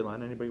salary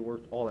line, anybody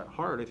worked all that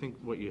hard. I think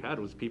what you had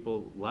was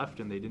people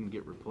left and they didn't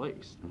get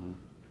replaced.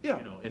 Yeah.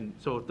 You know, and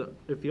so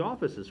if the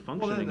office is Well, then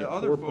functioning the at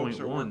other folks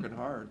are 4.1. working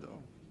hard,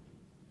 though.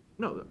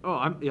 No,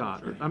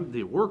 I'm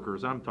the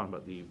workers, I'm talking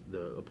about the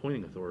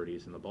appointing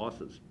authorities and the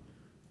bosses.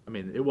 I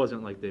mean, it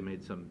wasn't like they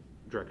made some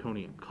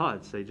draconian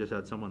cuts, they just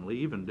had someone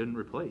leave and didn't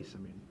replace, I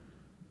mean.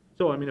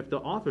 So, I mean, if the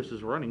office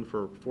is running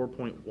for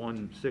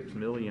 $4.16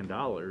 million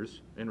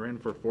and ran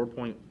for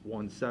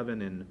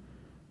 4.17 in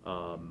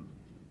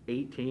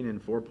 18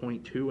 and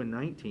 4.2 in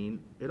 19,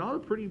 it ought to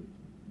pretty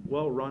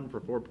well run for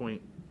 4.16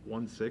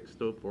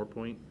 to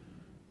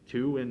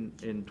 2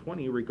 and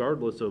 20,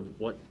 regardless of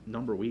what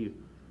number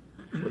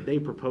what they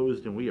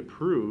proposed and we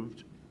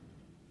approved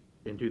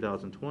in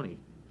 2020.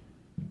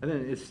 And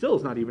then it still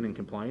is not even in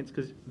compliance,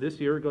 because this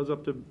year it goes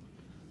up to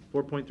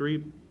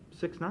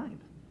 4.369.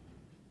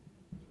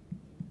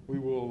 We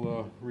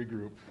will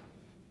regroup.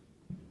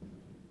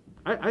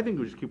 I think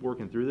we just keep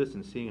working through this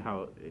and seeing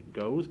how it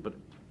goes, but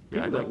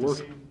Yeah, people I'd that like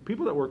to work,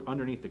 people that work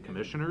underneath the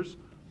commissioners,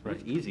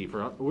 it's easy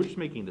for us, we're just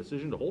making a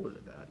decision to hold it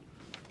at that.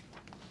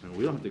 And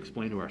we don't have to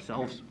explain to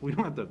ourselves, we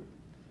don't have to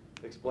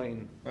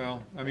explain.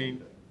 Well, I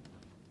mean,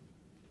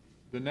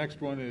 the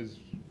next one is,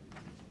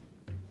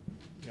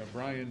 yeah,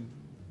 Brian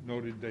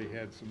noted they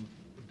had some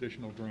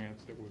additional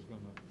grants that was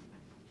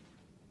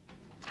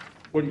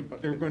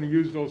they were gonna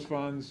use those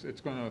funds.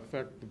 It's gonna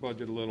affect the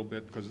budget a little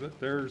bit, because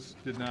theirs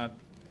did not,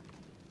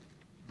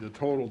 the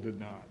total did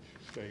not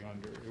stay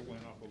under. It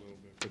went up a little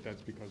bit, but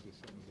that's because of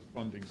some of the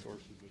funding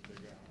sources that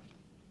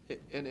they got.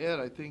 And Ed,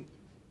 I think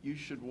you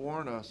should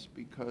warn us,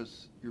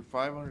 because you're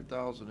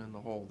 500,000 in the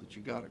hole that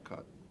you gotta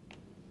cut,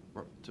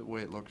 to the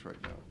way it looks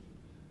right now.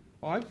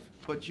 Well,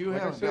 But you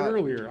like I haven't said got.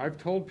 earlier, I've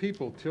told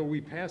people, till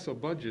we pass a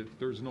budget,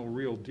 there's no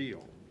real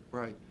deal.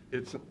 Right.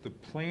 It's, the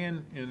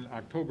plan in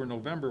October,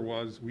 November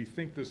was, we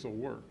think this will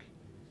work.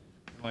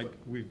 Like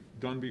we've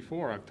done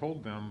before, I've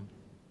told them,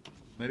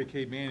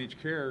 Medicaid managed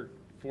care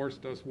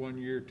forced us 1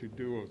 year to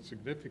do a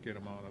significant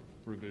amount of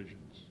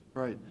revisions.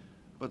 Right,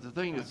 but the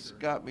thing that's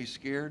got me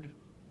scared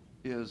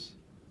is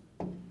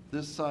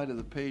this side of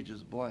the page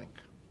is blank.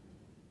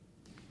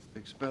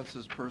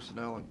 Expenses,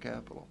 personnel, and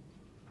capital.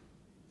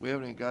 We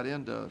haven't even got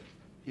into,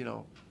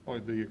 Oh,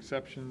 the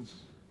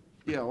exceptions?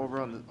 yeah,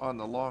 over on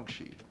the long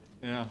sheet.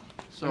 Yeah.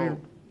 So,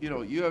 you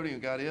haven't even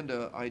got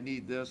into, I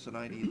need this and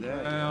I need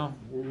that. Well,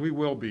 we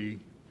will be.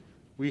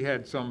 We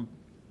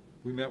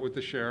met with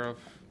the sheriff,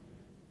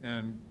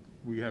 and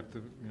we have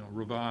to,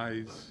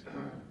 revise.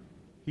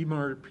 He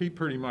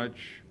pretty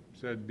much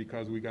said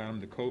because we got him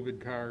the COVID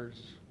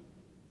cars,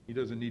 he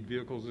doesn't need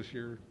vehicles this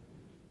year,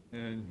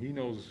 and he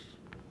knows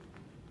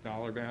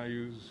dollar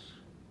values.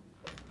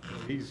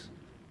 He's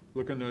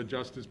looking to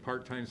adjust his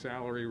part-time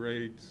salary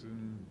rates,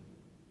 and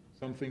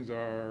some things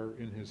are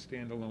in his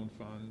standalone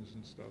funds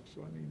and stuff.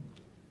 So,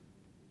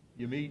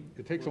 I mean,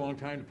 it takes a long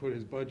time to put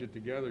his budget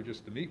together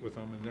just to meet with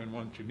him, and then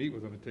once you meet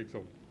with him, it takes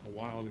a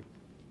while to.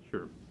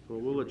 Sure, well,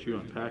 we'll let you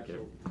unpack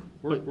it.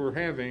 We're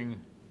having.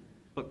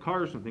 But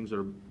cars and things that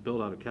are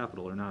built out of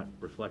capital are not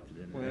reflected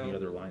in any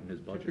other line in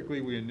his budget.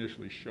 Typically, we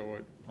initially show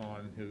it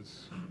on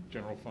his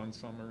general fund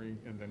summary,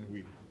 and then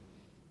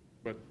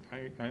but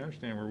I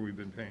understand where we've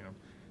been paying him.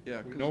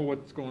 Yeah. We know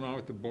what's going on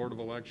with the Board of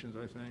Elections,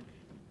 I think.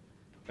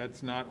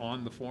 That's not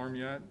on the form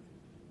yet.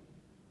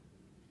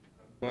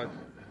 But.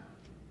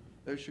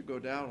 They should go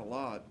down a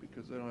lot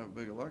because they don't have a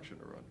big election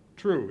to run.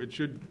 True, it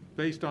should,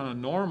 based on a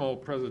normal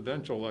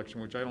presidential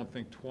election, which I don't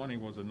think 20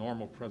 was a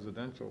normal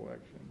presidential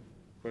election,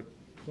 but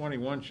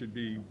 21 should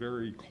be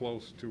very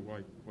close to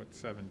like what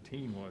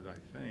 17 was,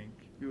 I think.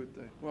 You would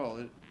think,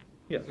 well,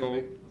 yeah. So,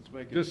 let's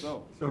make it just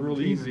so. real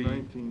 17 easy. and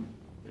 19.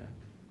 Yeah.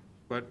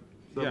 But,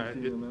 yeah,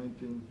 17 and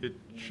 19. it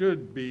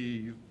should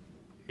be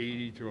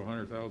 $80,000 to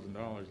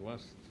 $100,000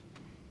 less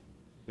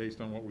based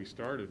on what we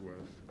started with.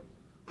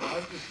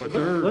 But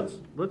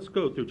Let's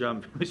go through Job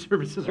and Family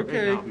Services right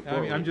Okay, now. before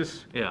I mean, I'm we-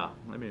 just. Yeah,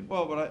 I mean.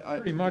 Well, but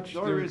Pretty much the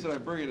only there- reason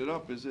I'm bringing it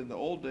up is in the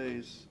old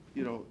days,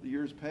 the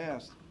years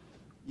past,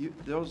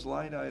 those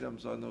line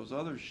items on those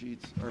other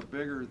sheets are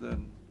bigger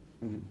than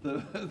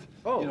the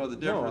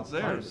difference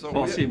there. So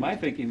Well, see, my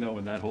thinking though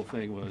in that whole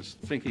thing was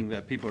thinking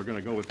that people are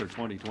gonna go with their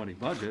 2020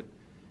 budget.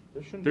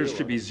 There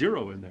should be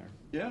zero in there.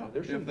 Yeah,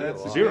 There if shouldn't be a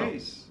that's the lot. Zero.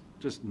 case,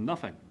 Just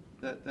nothing.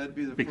 that'd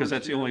be the first Because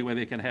that's the year- only way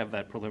they can have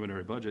that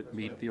preliminary budget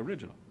meet the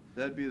original.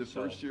 That'd be the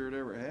first year it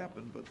ever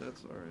happened, but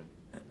that's all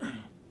right.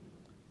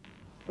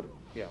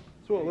 Yeah,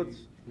 so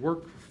let's,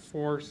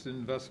 Workforce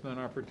investment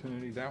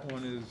opportunity, that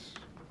one is,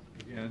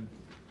 again,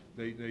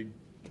 they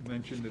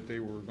mentioned that they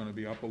were gonna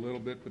be up a little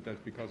bit, but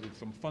that's because of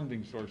some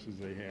funding sources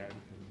they had.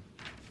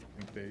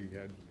 I think they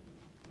had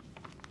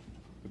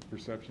the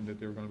perception that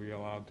they were gonna be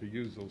allowed to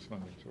use those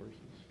funding sources.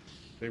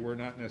 They were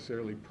not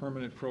necessarily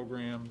permanent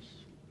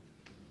programs,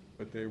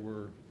 but they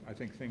were, I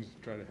think, things to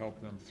try to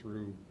help them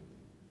through,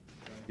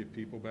 get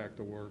people back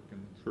to work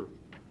and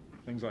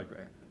things like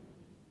that.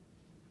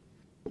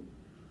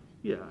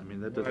 Yeah, I mean,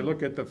 that When I doesn't.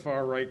 look at the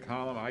far right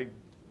column, I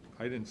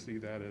didn't see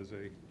that as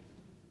a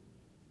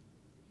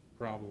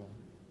problem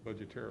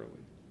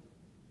budgetarily.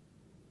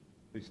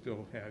 They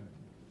still had,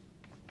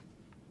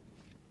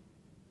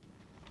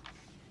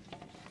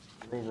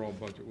 their overall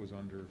budget was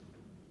under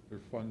their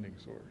funding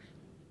source.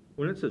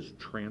 When it says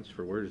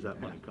transfer, where does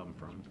that money come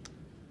from?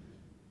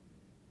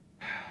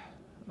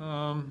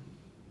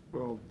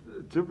 Well,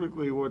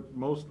 typically what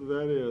most of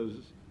that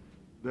is,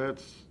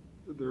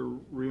 they're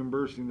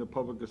reimbursing the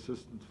public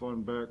assistance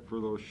fund back for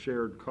those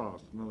shared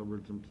costs. In other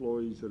words,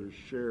 employees that are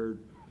shared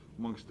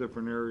amongst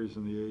different areas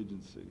in the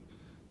agency.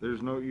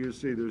 There's no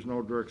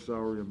direct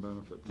salary and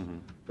benefits.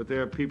 But they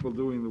have people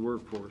doing the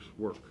workforce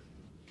work.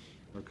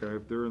 Okay,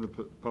 if they're in the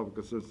public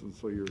assistance,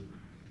 so your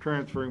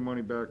transferring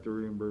money back to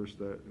reimburse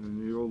that.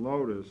 And you'll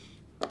notice,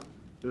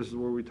 this is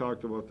where we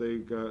talked about they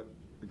got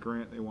the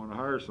grant, they want to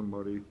hire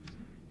somebody.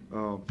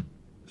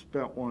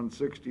 Spent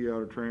 160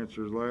 out of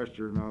transfers last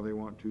year, now they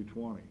want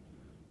 220.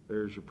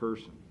 There's your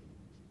person,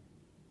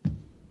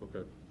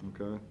 Okay.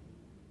 okay?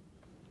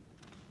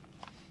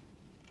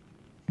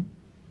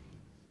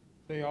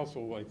 They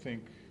also, I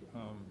think,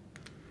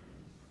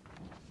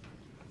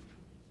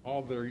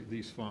 all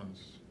these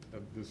funds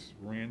have this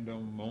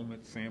random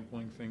moment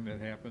sampling thing that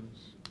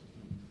happens,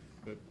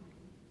 that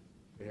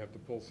they have to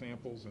pull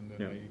samples and then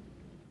Yeah. they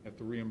have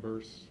to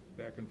reimburse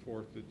back and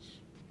forth.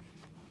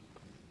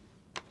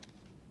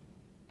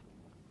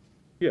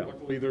 Yeah.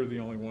 Luckily, they're the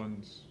only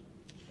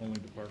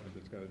department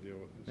that's got to deal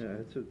with this. Yeah,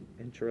 it's an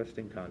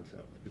interesting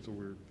concept. It's a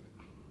weird thing.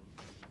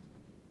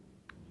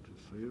 To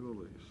say the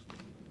least.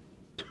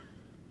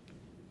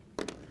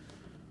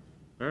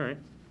 All right.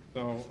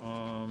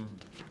 So,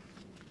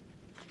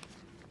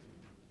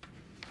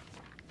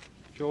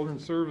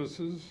 Children's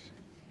Services.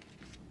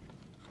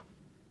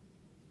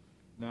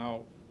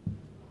 Now,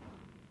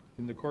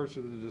 in the course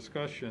of the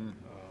discussion,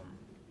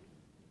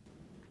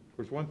 of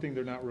course, one thing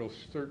they're not real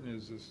certain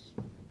is this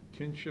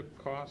kinship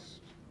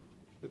cost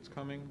that's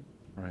coming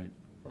Right.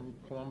 from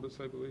Columbus,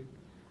 I believe.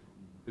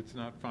 It's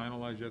not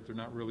finalized yet. They're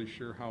not really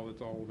sure how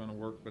it's all going to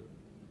work, but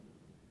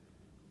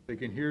they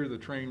can hear the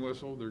train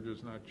whistle. They're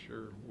just not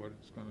sure what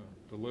it's going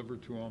to deliver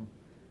to them.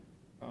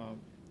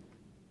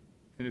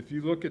 And if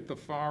you look at the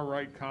far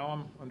right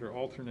column under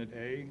alternate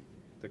A,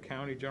 the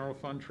county general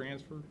fund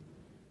transfer,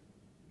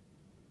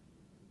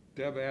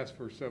 Deb asked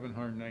for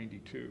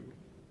 792.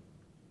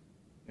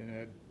 And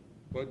at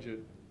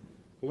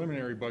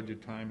preliminary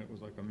budget time, it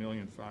was like $1.5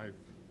 million.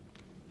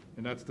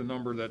 And that's the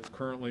number that's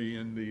currently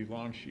in the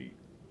long sheet,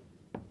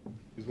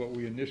 is what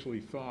we initially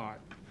thought.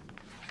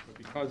 But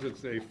because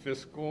it's a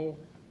fiscal,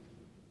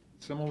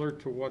 similar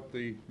to what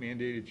the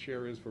mandated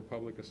share is for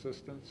public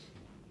assistance,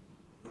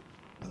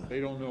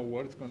 they don't know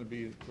what it's going to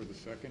be for the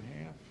second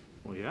half.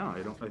 Well, yeah,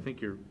 I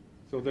think you're,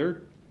 So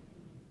they're,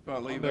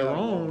 on leave their that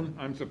own,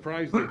 I'm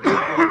surprised they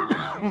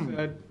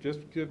said,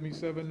 just give me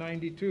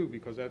 792,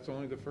 because that's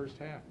only the first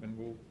half, and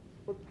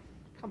we'll,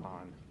 come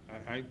on.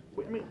 I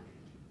mean,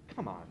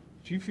 come on.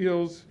 She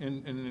feels,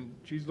 and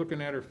she's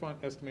looking at her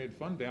estimated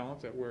fund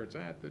balance at where it's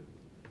at, that.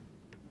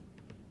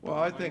 Well,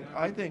 I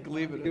think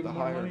leave it at Give the them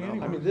more higher money number.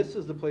 anyway. I mean, this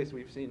is the place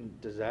we've seen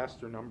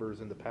disaster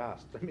numbers in the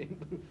past. I mean,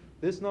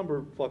 this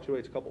number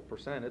fluctuates a couple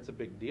percent, it's a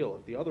big deal.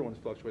 If the other ones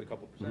fluctuate a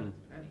couple percent, it's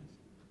pennies.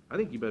 I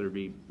think you better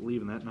be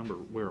leaving that number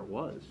where it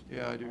was.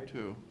 Yeah, I do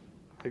too.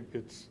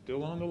 It's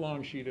still on the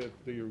long sheet at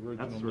the original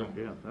That's right,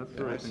 number. yeah, that's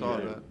Yeah, I right. saw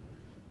that.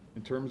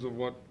 In terms of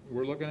what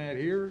we're looking at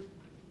here.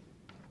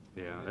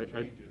 Yeah,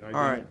 All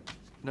right,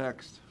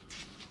 next.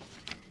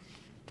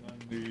 On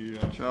the,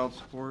 Child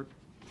support.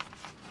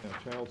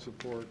 yeah, child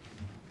support.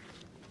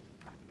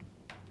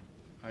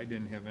 I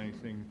didn't have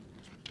anything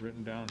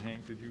written down.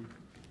 Hank, did you?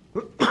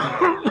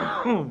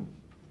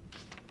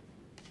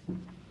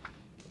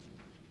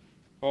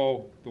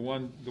 Oh, the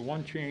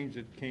one change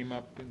that came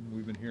up, and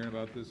we've been hearing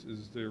about this,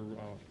 is the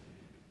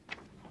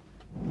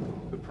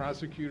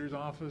prosecutor's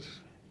office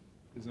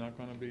is not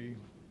going to be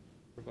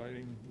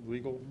providing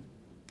legal.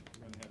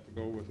 We're going to have to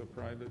go with a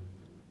private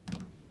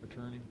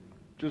attorney.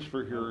 Just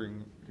for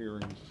hearings.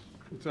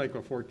 It's like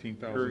a Hearing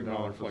 $14,000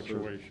 officer.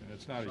 fluctuation.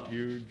 It's not a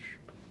huge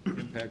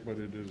impact, but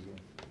it is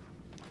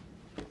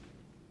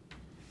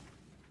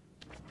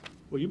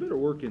Well, you better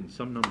work in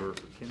some number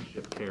for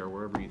kinship care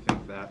wherever you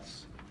think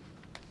that's.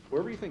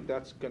 Wherever you think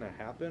that's gonna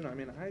happen, I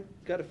mean, I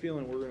got a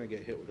feeling we're gonna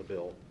get hit with a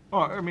bill. Oh,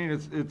 I mean,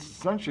 it's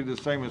essentially the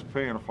same as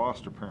paying a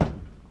foster parent.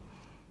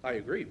 I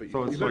agree, but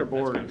So you it's better, like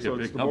boarding, be a so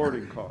it's big the number.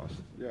 boarding cost,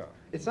 yeah.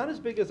 it's not as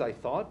big as I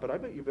thought, but I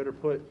bet you better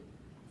put,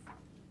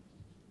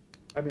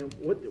 I mean,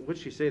 what'd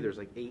she say, there's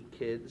like 8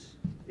 kids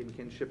in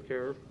kinship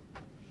care?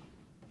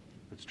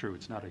 It's true,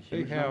 it's not a They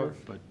huge number,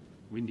 have- but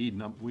we need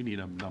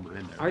a number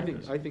in there. I think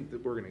because-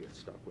 that we're gonna get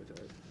stuck with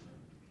it.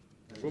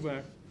 Go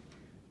back.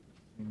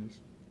 I mean,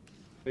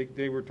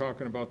 they were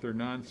talking about their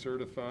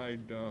non-certified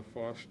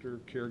foster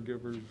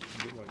caregivers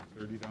get like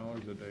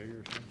 $30 a day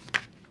or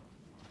something.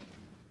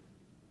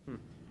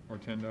 Or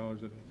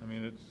 $10 a day. I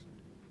mean, it's,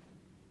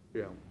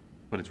 Yeah.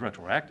 But it's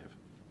retroactive,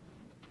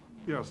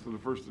 Yes, to the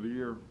first of the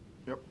year,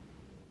 yep.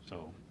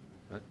 so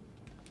that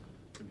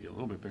could be a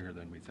little bit bigger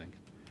than we think.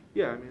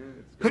 Yeah, I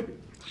mean,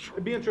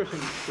 it'd be interesting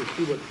to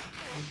see let's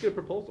get a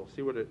proposal,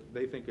 see what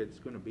they think it's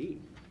gonna be,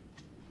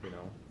 you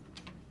know?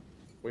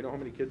 We know how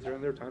many kids are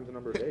in there, times the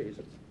number of days.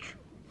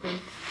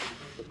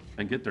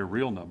 And get their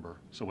real number,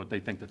 so what they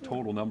think the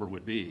total number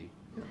would be.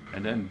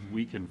 And then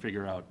we can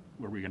figure out,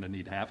 are we gonna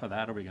need half of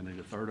that, are we gonna need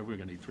a third of it, are we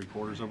gonna need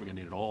 3/4 of it, are we gonna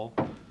need it all?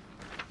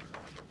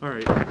 All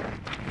right.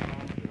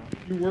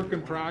 you work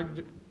in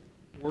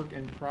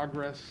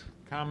progress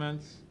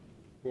comments,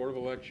 Board of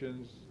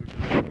Elections.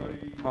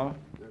 Everybody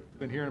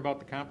been hearing about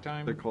the comp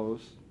time? They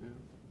close.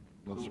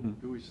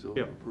 Do we still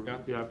Yeah, approve?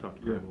 yeah, I've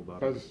talked to Randall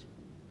about it. Because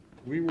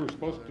we were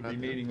supposed to be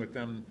meeting with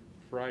them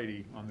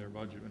Friday on their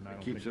budget, and I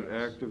don't think Keeps it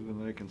that's- active,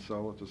 and they can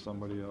sell it to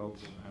somebody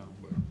else.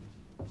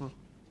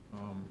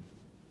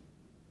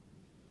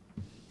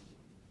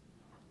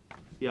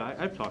 Yeah,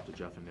 I've talked to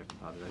Jeff and Nick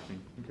about it, I think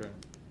Okay.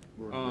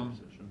 we're in a good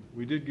position.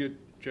 We did get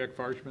Jack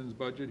Farshman's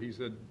budget. He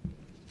said,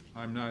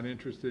 I'm not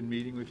interested in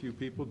meeting with you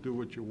people, do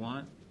what you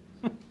want.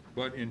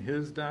 But in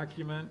his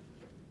document,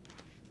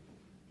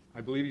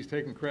 I believe he's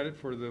taking credit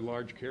for the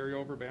large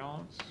carryover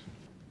balance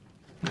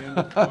at the end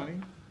of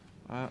 20.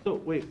 So,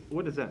 wait,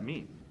 what does that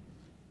mean?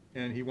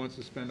 And he wants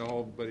to spend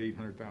all but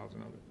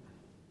 800,000 of it.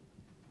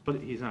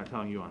 But he's not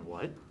telling you on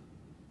what?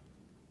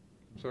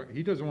 So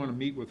he doesn't want to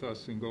meet with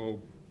us and go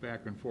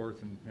back and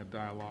forth and have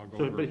dialogue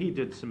So, over. but he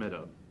did submit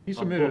a. He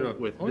submitted book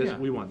a- with oh, this, yeah.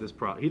 we want this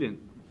he didn't,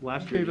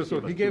 last He year.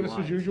 gave us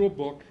his usual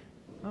book.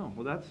 Oh,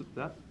 well,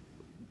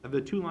 the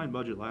 2-line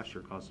budget last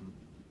year caused some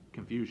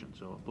confusion,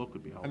 so a book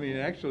would be I helpful. mean,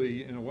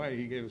 actually, in a way,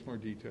 he gave us more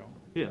detail.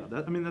 Yeah,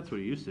 that's what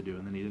he used to do,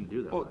 and then he didn't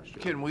do that Well, last year.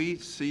 can we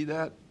see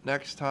that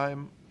next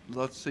time?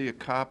 Let's see a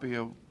copy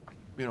of,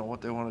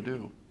 what they want to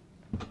do.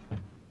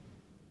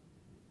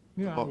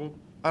 Yeah, Well,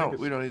 well,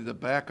 we don't need the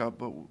backup,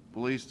 but at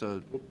least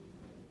a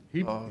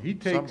He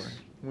takes, summary.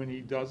 when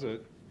he does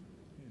it,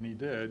 and he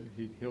did,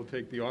 he'll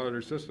take the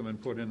auditor system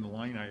and put in the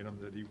line item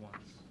that he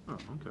wants. Oh,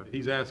 okay.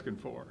 He's asking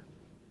for.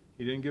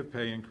 He didn't give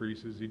pay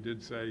increases. He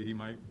did say he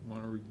might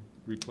want to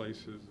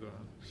replace his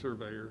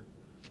surveyor.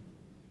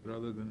 But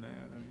other than that,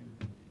 I mean,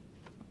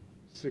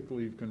 sick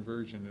leave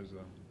conversion is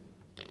a,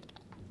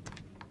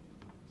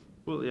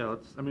 Well, yeah,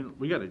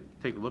 we gotta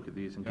take a look at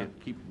these and Yeah.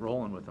 keep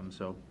rolling with them,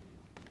 so.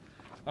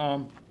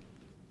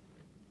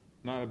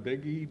 not a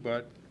biggie,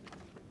 but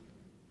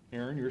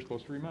Aaron, you're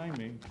supposed to remind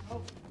me.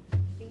 Oh,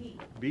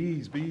 B.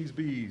 Bees.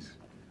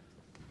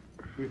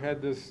 We've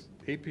had this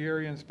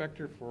apiary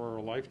inspector for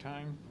a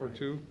lifetime or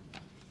two.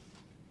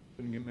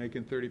 Been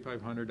making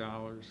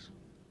 $3,500.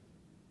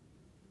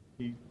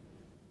 He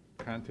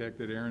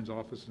contacted Aaron's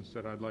office and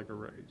said, I'd like a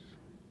raise.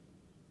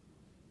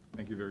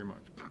 Thank you very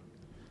much.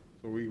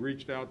 So we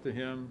reached out to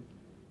him.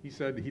 He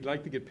said he'd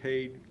like to get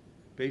paid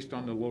based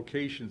on the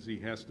locations he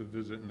has to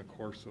visit in the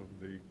course of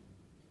the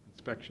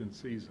inspection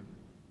season.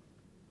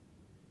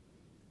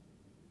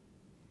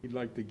 He'd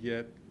like to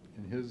get,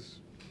 in his,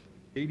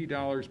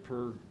 $80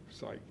 per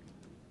site.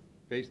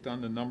 Based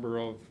on the number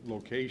of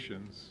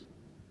locations,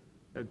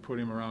 that'd put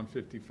him around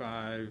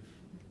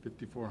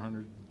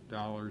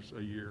 $5,400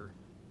 a year,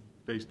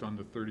 based on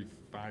the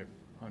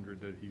 $3,500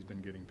 that he's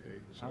been getting paid.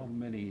 So How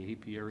many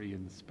apiary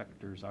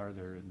inspectors are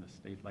there in the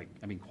state,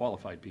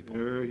 qualified people?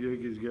 Yeah,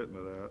 he's getting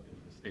to that. in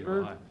the state of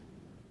They're-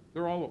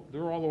 Ohio?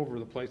 they're all over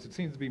the place. It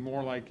seems to be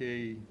more like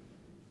a,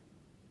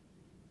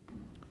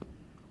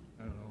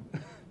 I don't know,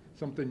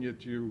 something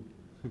that you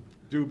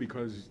do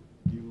because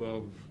you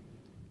love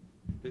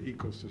the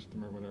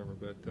ecosystem or whatever,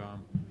 but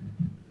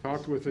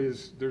talked with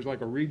there's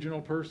like a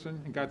regional person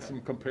and got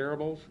some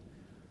comparables.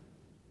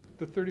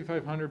 The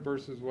 3,500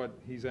 versus what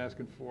he's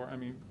asking for, I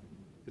mean,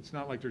 it's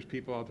not like there's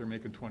people out there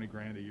making 20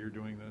 grand a year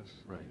doing this.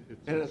 Right.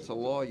 And it's a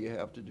law, you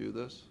have to do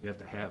this? You have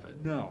to have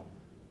it. No,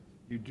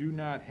 you do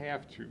not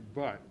have to,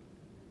 but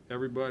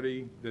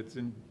everybody that's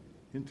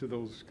into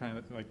those kind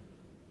of, like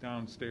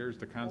downstairs,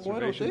 the Why don't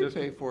conservation they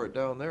district. pay for it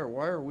down there?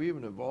 Why are we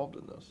even involved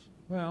in this?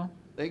 Well,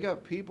 They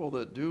got people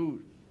that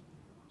do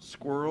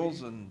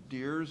squirrels and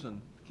deers,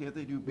 and can't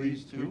they do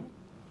bees too?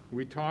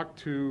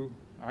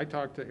 I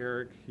talked to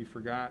Eric, he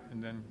forgot,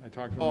 and then I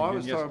talked to him Oh, I again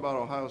was talking about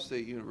Ohio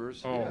State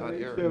University, Oh. not They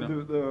used Eric. to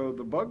have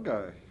the bug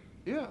guy.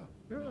 Yeah,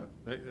 Yeah.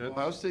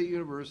 Ohio State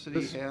University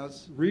This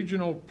has,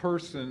 regional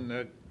person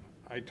that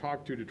I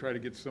talked to try to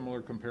get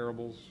similar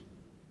comparables,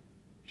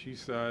 she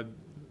said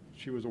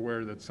she was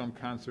aware that some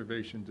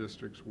conservation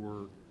districts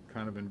were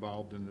kind of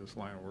involved in this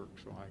line of work.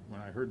 So when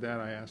I heard that,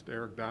 I asked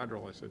Eric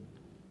Dodrell, I said,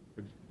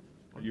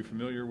 are you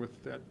familiar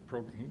with that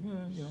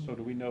program? Yeah, So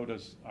do we know,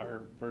 does our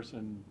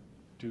person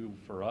do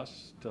for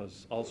us,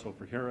 does also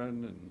for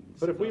Huron and?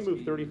 But if we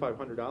move Sandusky?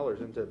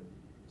 $3,500 into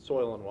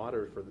soil and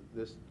water for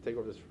this, take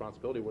over this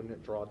responsibility, wouldn't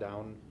it draw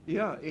down?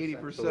 yeah,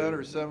 80%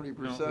 or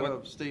 70% No, what-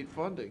 of state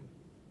funding.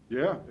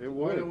 Yeah, it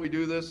Why didn't would. we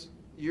do this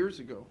years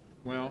ago?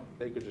 Well,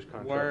 They could just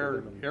contract where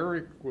with them and.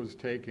 Eric was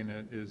taking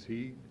it is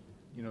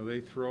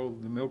they throw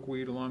the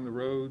milkweed along the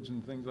roads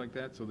and things like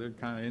that, so they're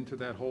kind of into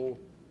that whole.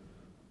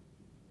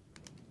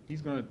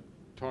 He's gonna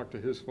talk to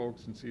his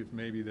folks and see if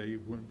maybe they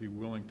wouldn't be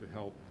willing to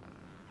help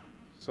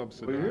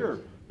subsidize. But here,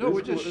 No,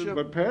 we this- just ship-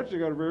 but Pat's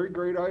got a very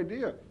great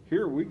idea.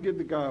 Here, we give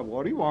the guy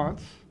what he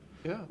wants.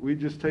 Yeah. We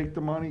just take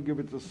the money, give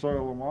it to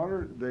soil and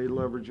water, they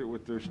leverage it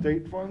with their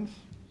state funds.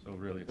 So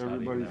really, it's not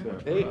even Everybody's that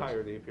much They for us.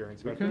 hire the apiary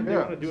inspector. can- If they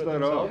yeah, wanna do it instead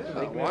of- themselves, Yeah,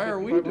 they can why have are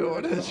we $5,500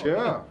 doing this?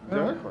 Yeah,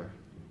 exactly.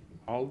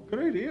 Good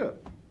idea.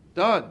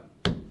 Done.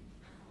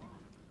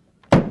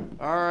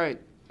 All right,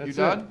 you That's it.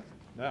 done?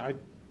 I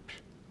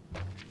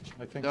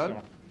think Done?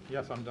 so.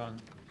 Yes, I'm done.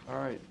 All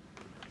right.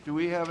 Do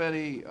we have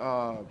any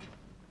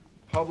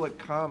public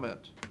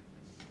comment?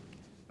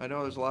 I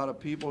know there's a lot of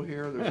people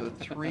here. There's a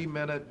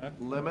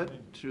 3-minute limit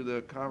to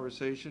the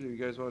conversation. If you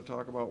guys want to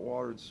talk about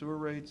water and sewer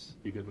rates,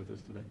 You good with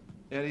this today?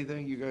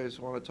 anything you guys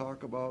want to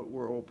talk about,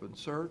 we're open.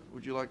 Sir,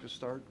 would you like to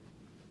start?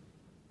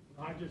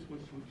 I just wish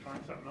we'd find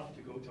something else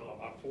to go till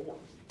about 4.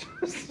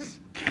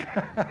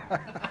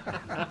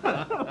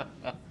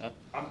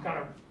 I'm kind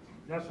of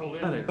nestled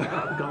in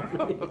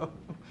there.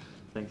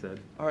 Thanks, Ed.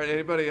 All right,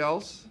 anybody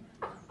else?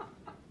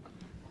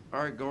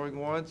 All right, going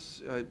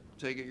once, I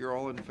take it you're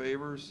all in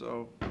favor,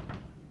 so.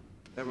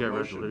 Have a We got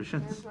motion.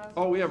 resolutions?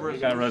 Oh, we have We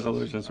got resolutions.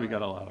 resolutions, we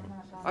got a lot of them.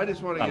 I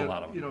just want to Not a get,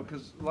 lot of them. you know,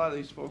 because a lot of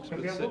these folks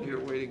have been sitting here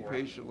waiting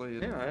patiently.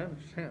 and- I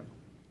understand.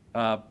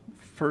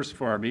 First,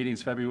 for our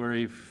meetings,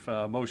 February,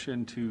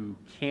 motion to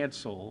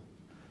cancel.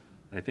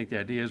 I think the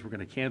idea is we're going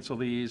to cancel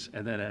these,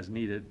 and then as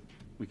needed,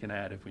 we can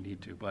add if we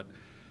need to. But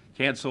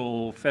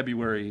cancel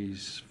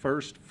February's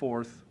 1st,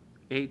 4th,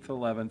 8th,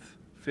 11th,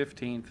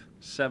 15th,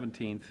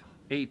 17th,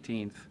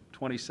 18th,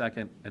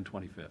 22nd, and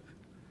 25th.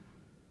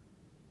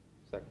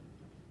 Second.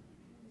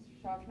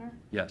 Mr. Schaffner?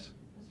 Yes.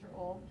 Mr.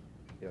 Old?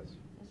 Yes.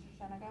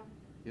 Mr. Shenago?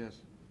 Yes.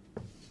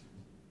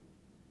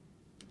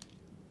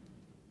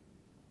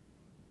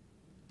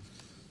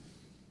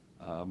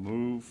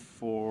 Move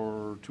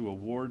to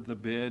award the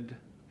bid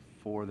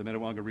for the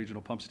Minnewanka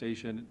Regional Pump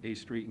Station, A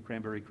Street and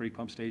Cranberry Creek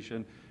Pump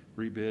Station,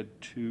 rebid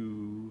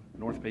to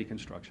North Bay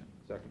Construction.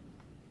 Second.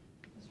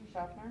 Mr.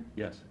 Schaffner?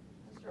 Yes.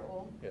 Mr.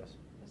 Old? Yes.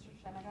 Mr.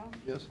 Shenago?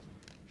 Yes.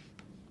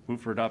 Move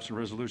for adoption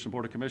resolution,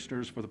 Board of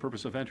Commissioners, for the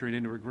purpose of entering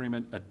into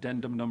agreement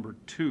addendum number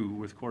 2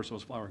 with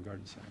Corso's Flower and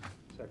Garden Center.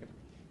 Second.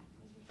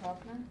 Mr.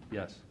 Schaffner?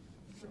 Yes.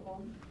 Mr.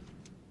 Old?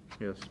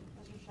 Yes.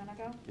 Mr.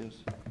 Shenago? Yes.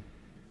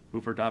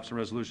 Move for adoption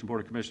resolution,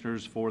 Board of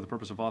Commissioners, for the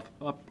purpose of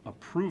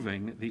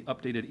approving the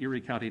updated Erie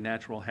County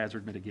Natural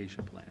Hazard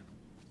Mitigation Plan.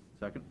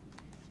 Second?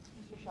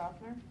 Mr.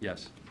 Schaffner?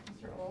 Yes.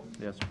 Mr. Old?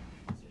 Yes.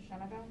 Mr.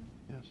 Shenago?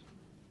 Yes.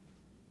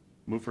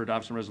 Move for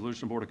adoption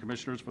resolution, Board of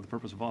Commissioners, for the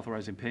purpose of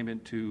authorizing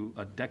payment to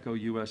Adecco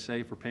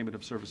USA for payment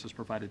of services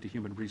provided to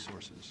Human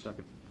Resources.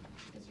 Second?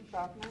 Mr.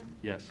 Schaffner?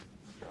 Yes.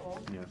 Mr.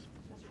 Old? Yes.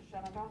 Mr.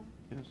 Shenago?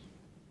 Yes.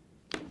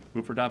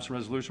 Move for adoption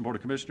resolution, Board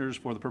of Commissioners,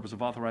 for the purpose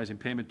of authorizing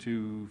payment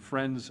to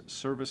Friends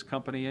Service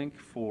Company, Inc.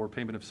 for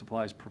payment of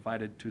supplies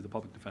provided to the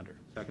Public Defender.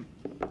 Second?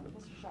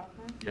 Mr.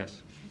 Schaffner?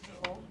 Yes.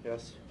 Mr. Old?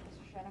 Yes.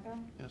 Mr. Shenago?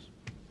 Yes. Is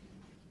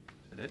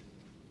that it?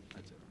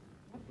 That's it.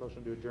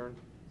 Motion to adjourn?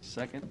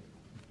 Second?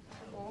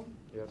 Mr. Old?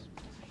 Yes.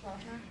 Mr.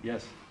 Schaffner?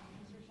 Yes.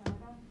 Mr.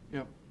 Shenago?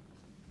 Yep.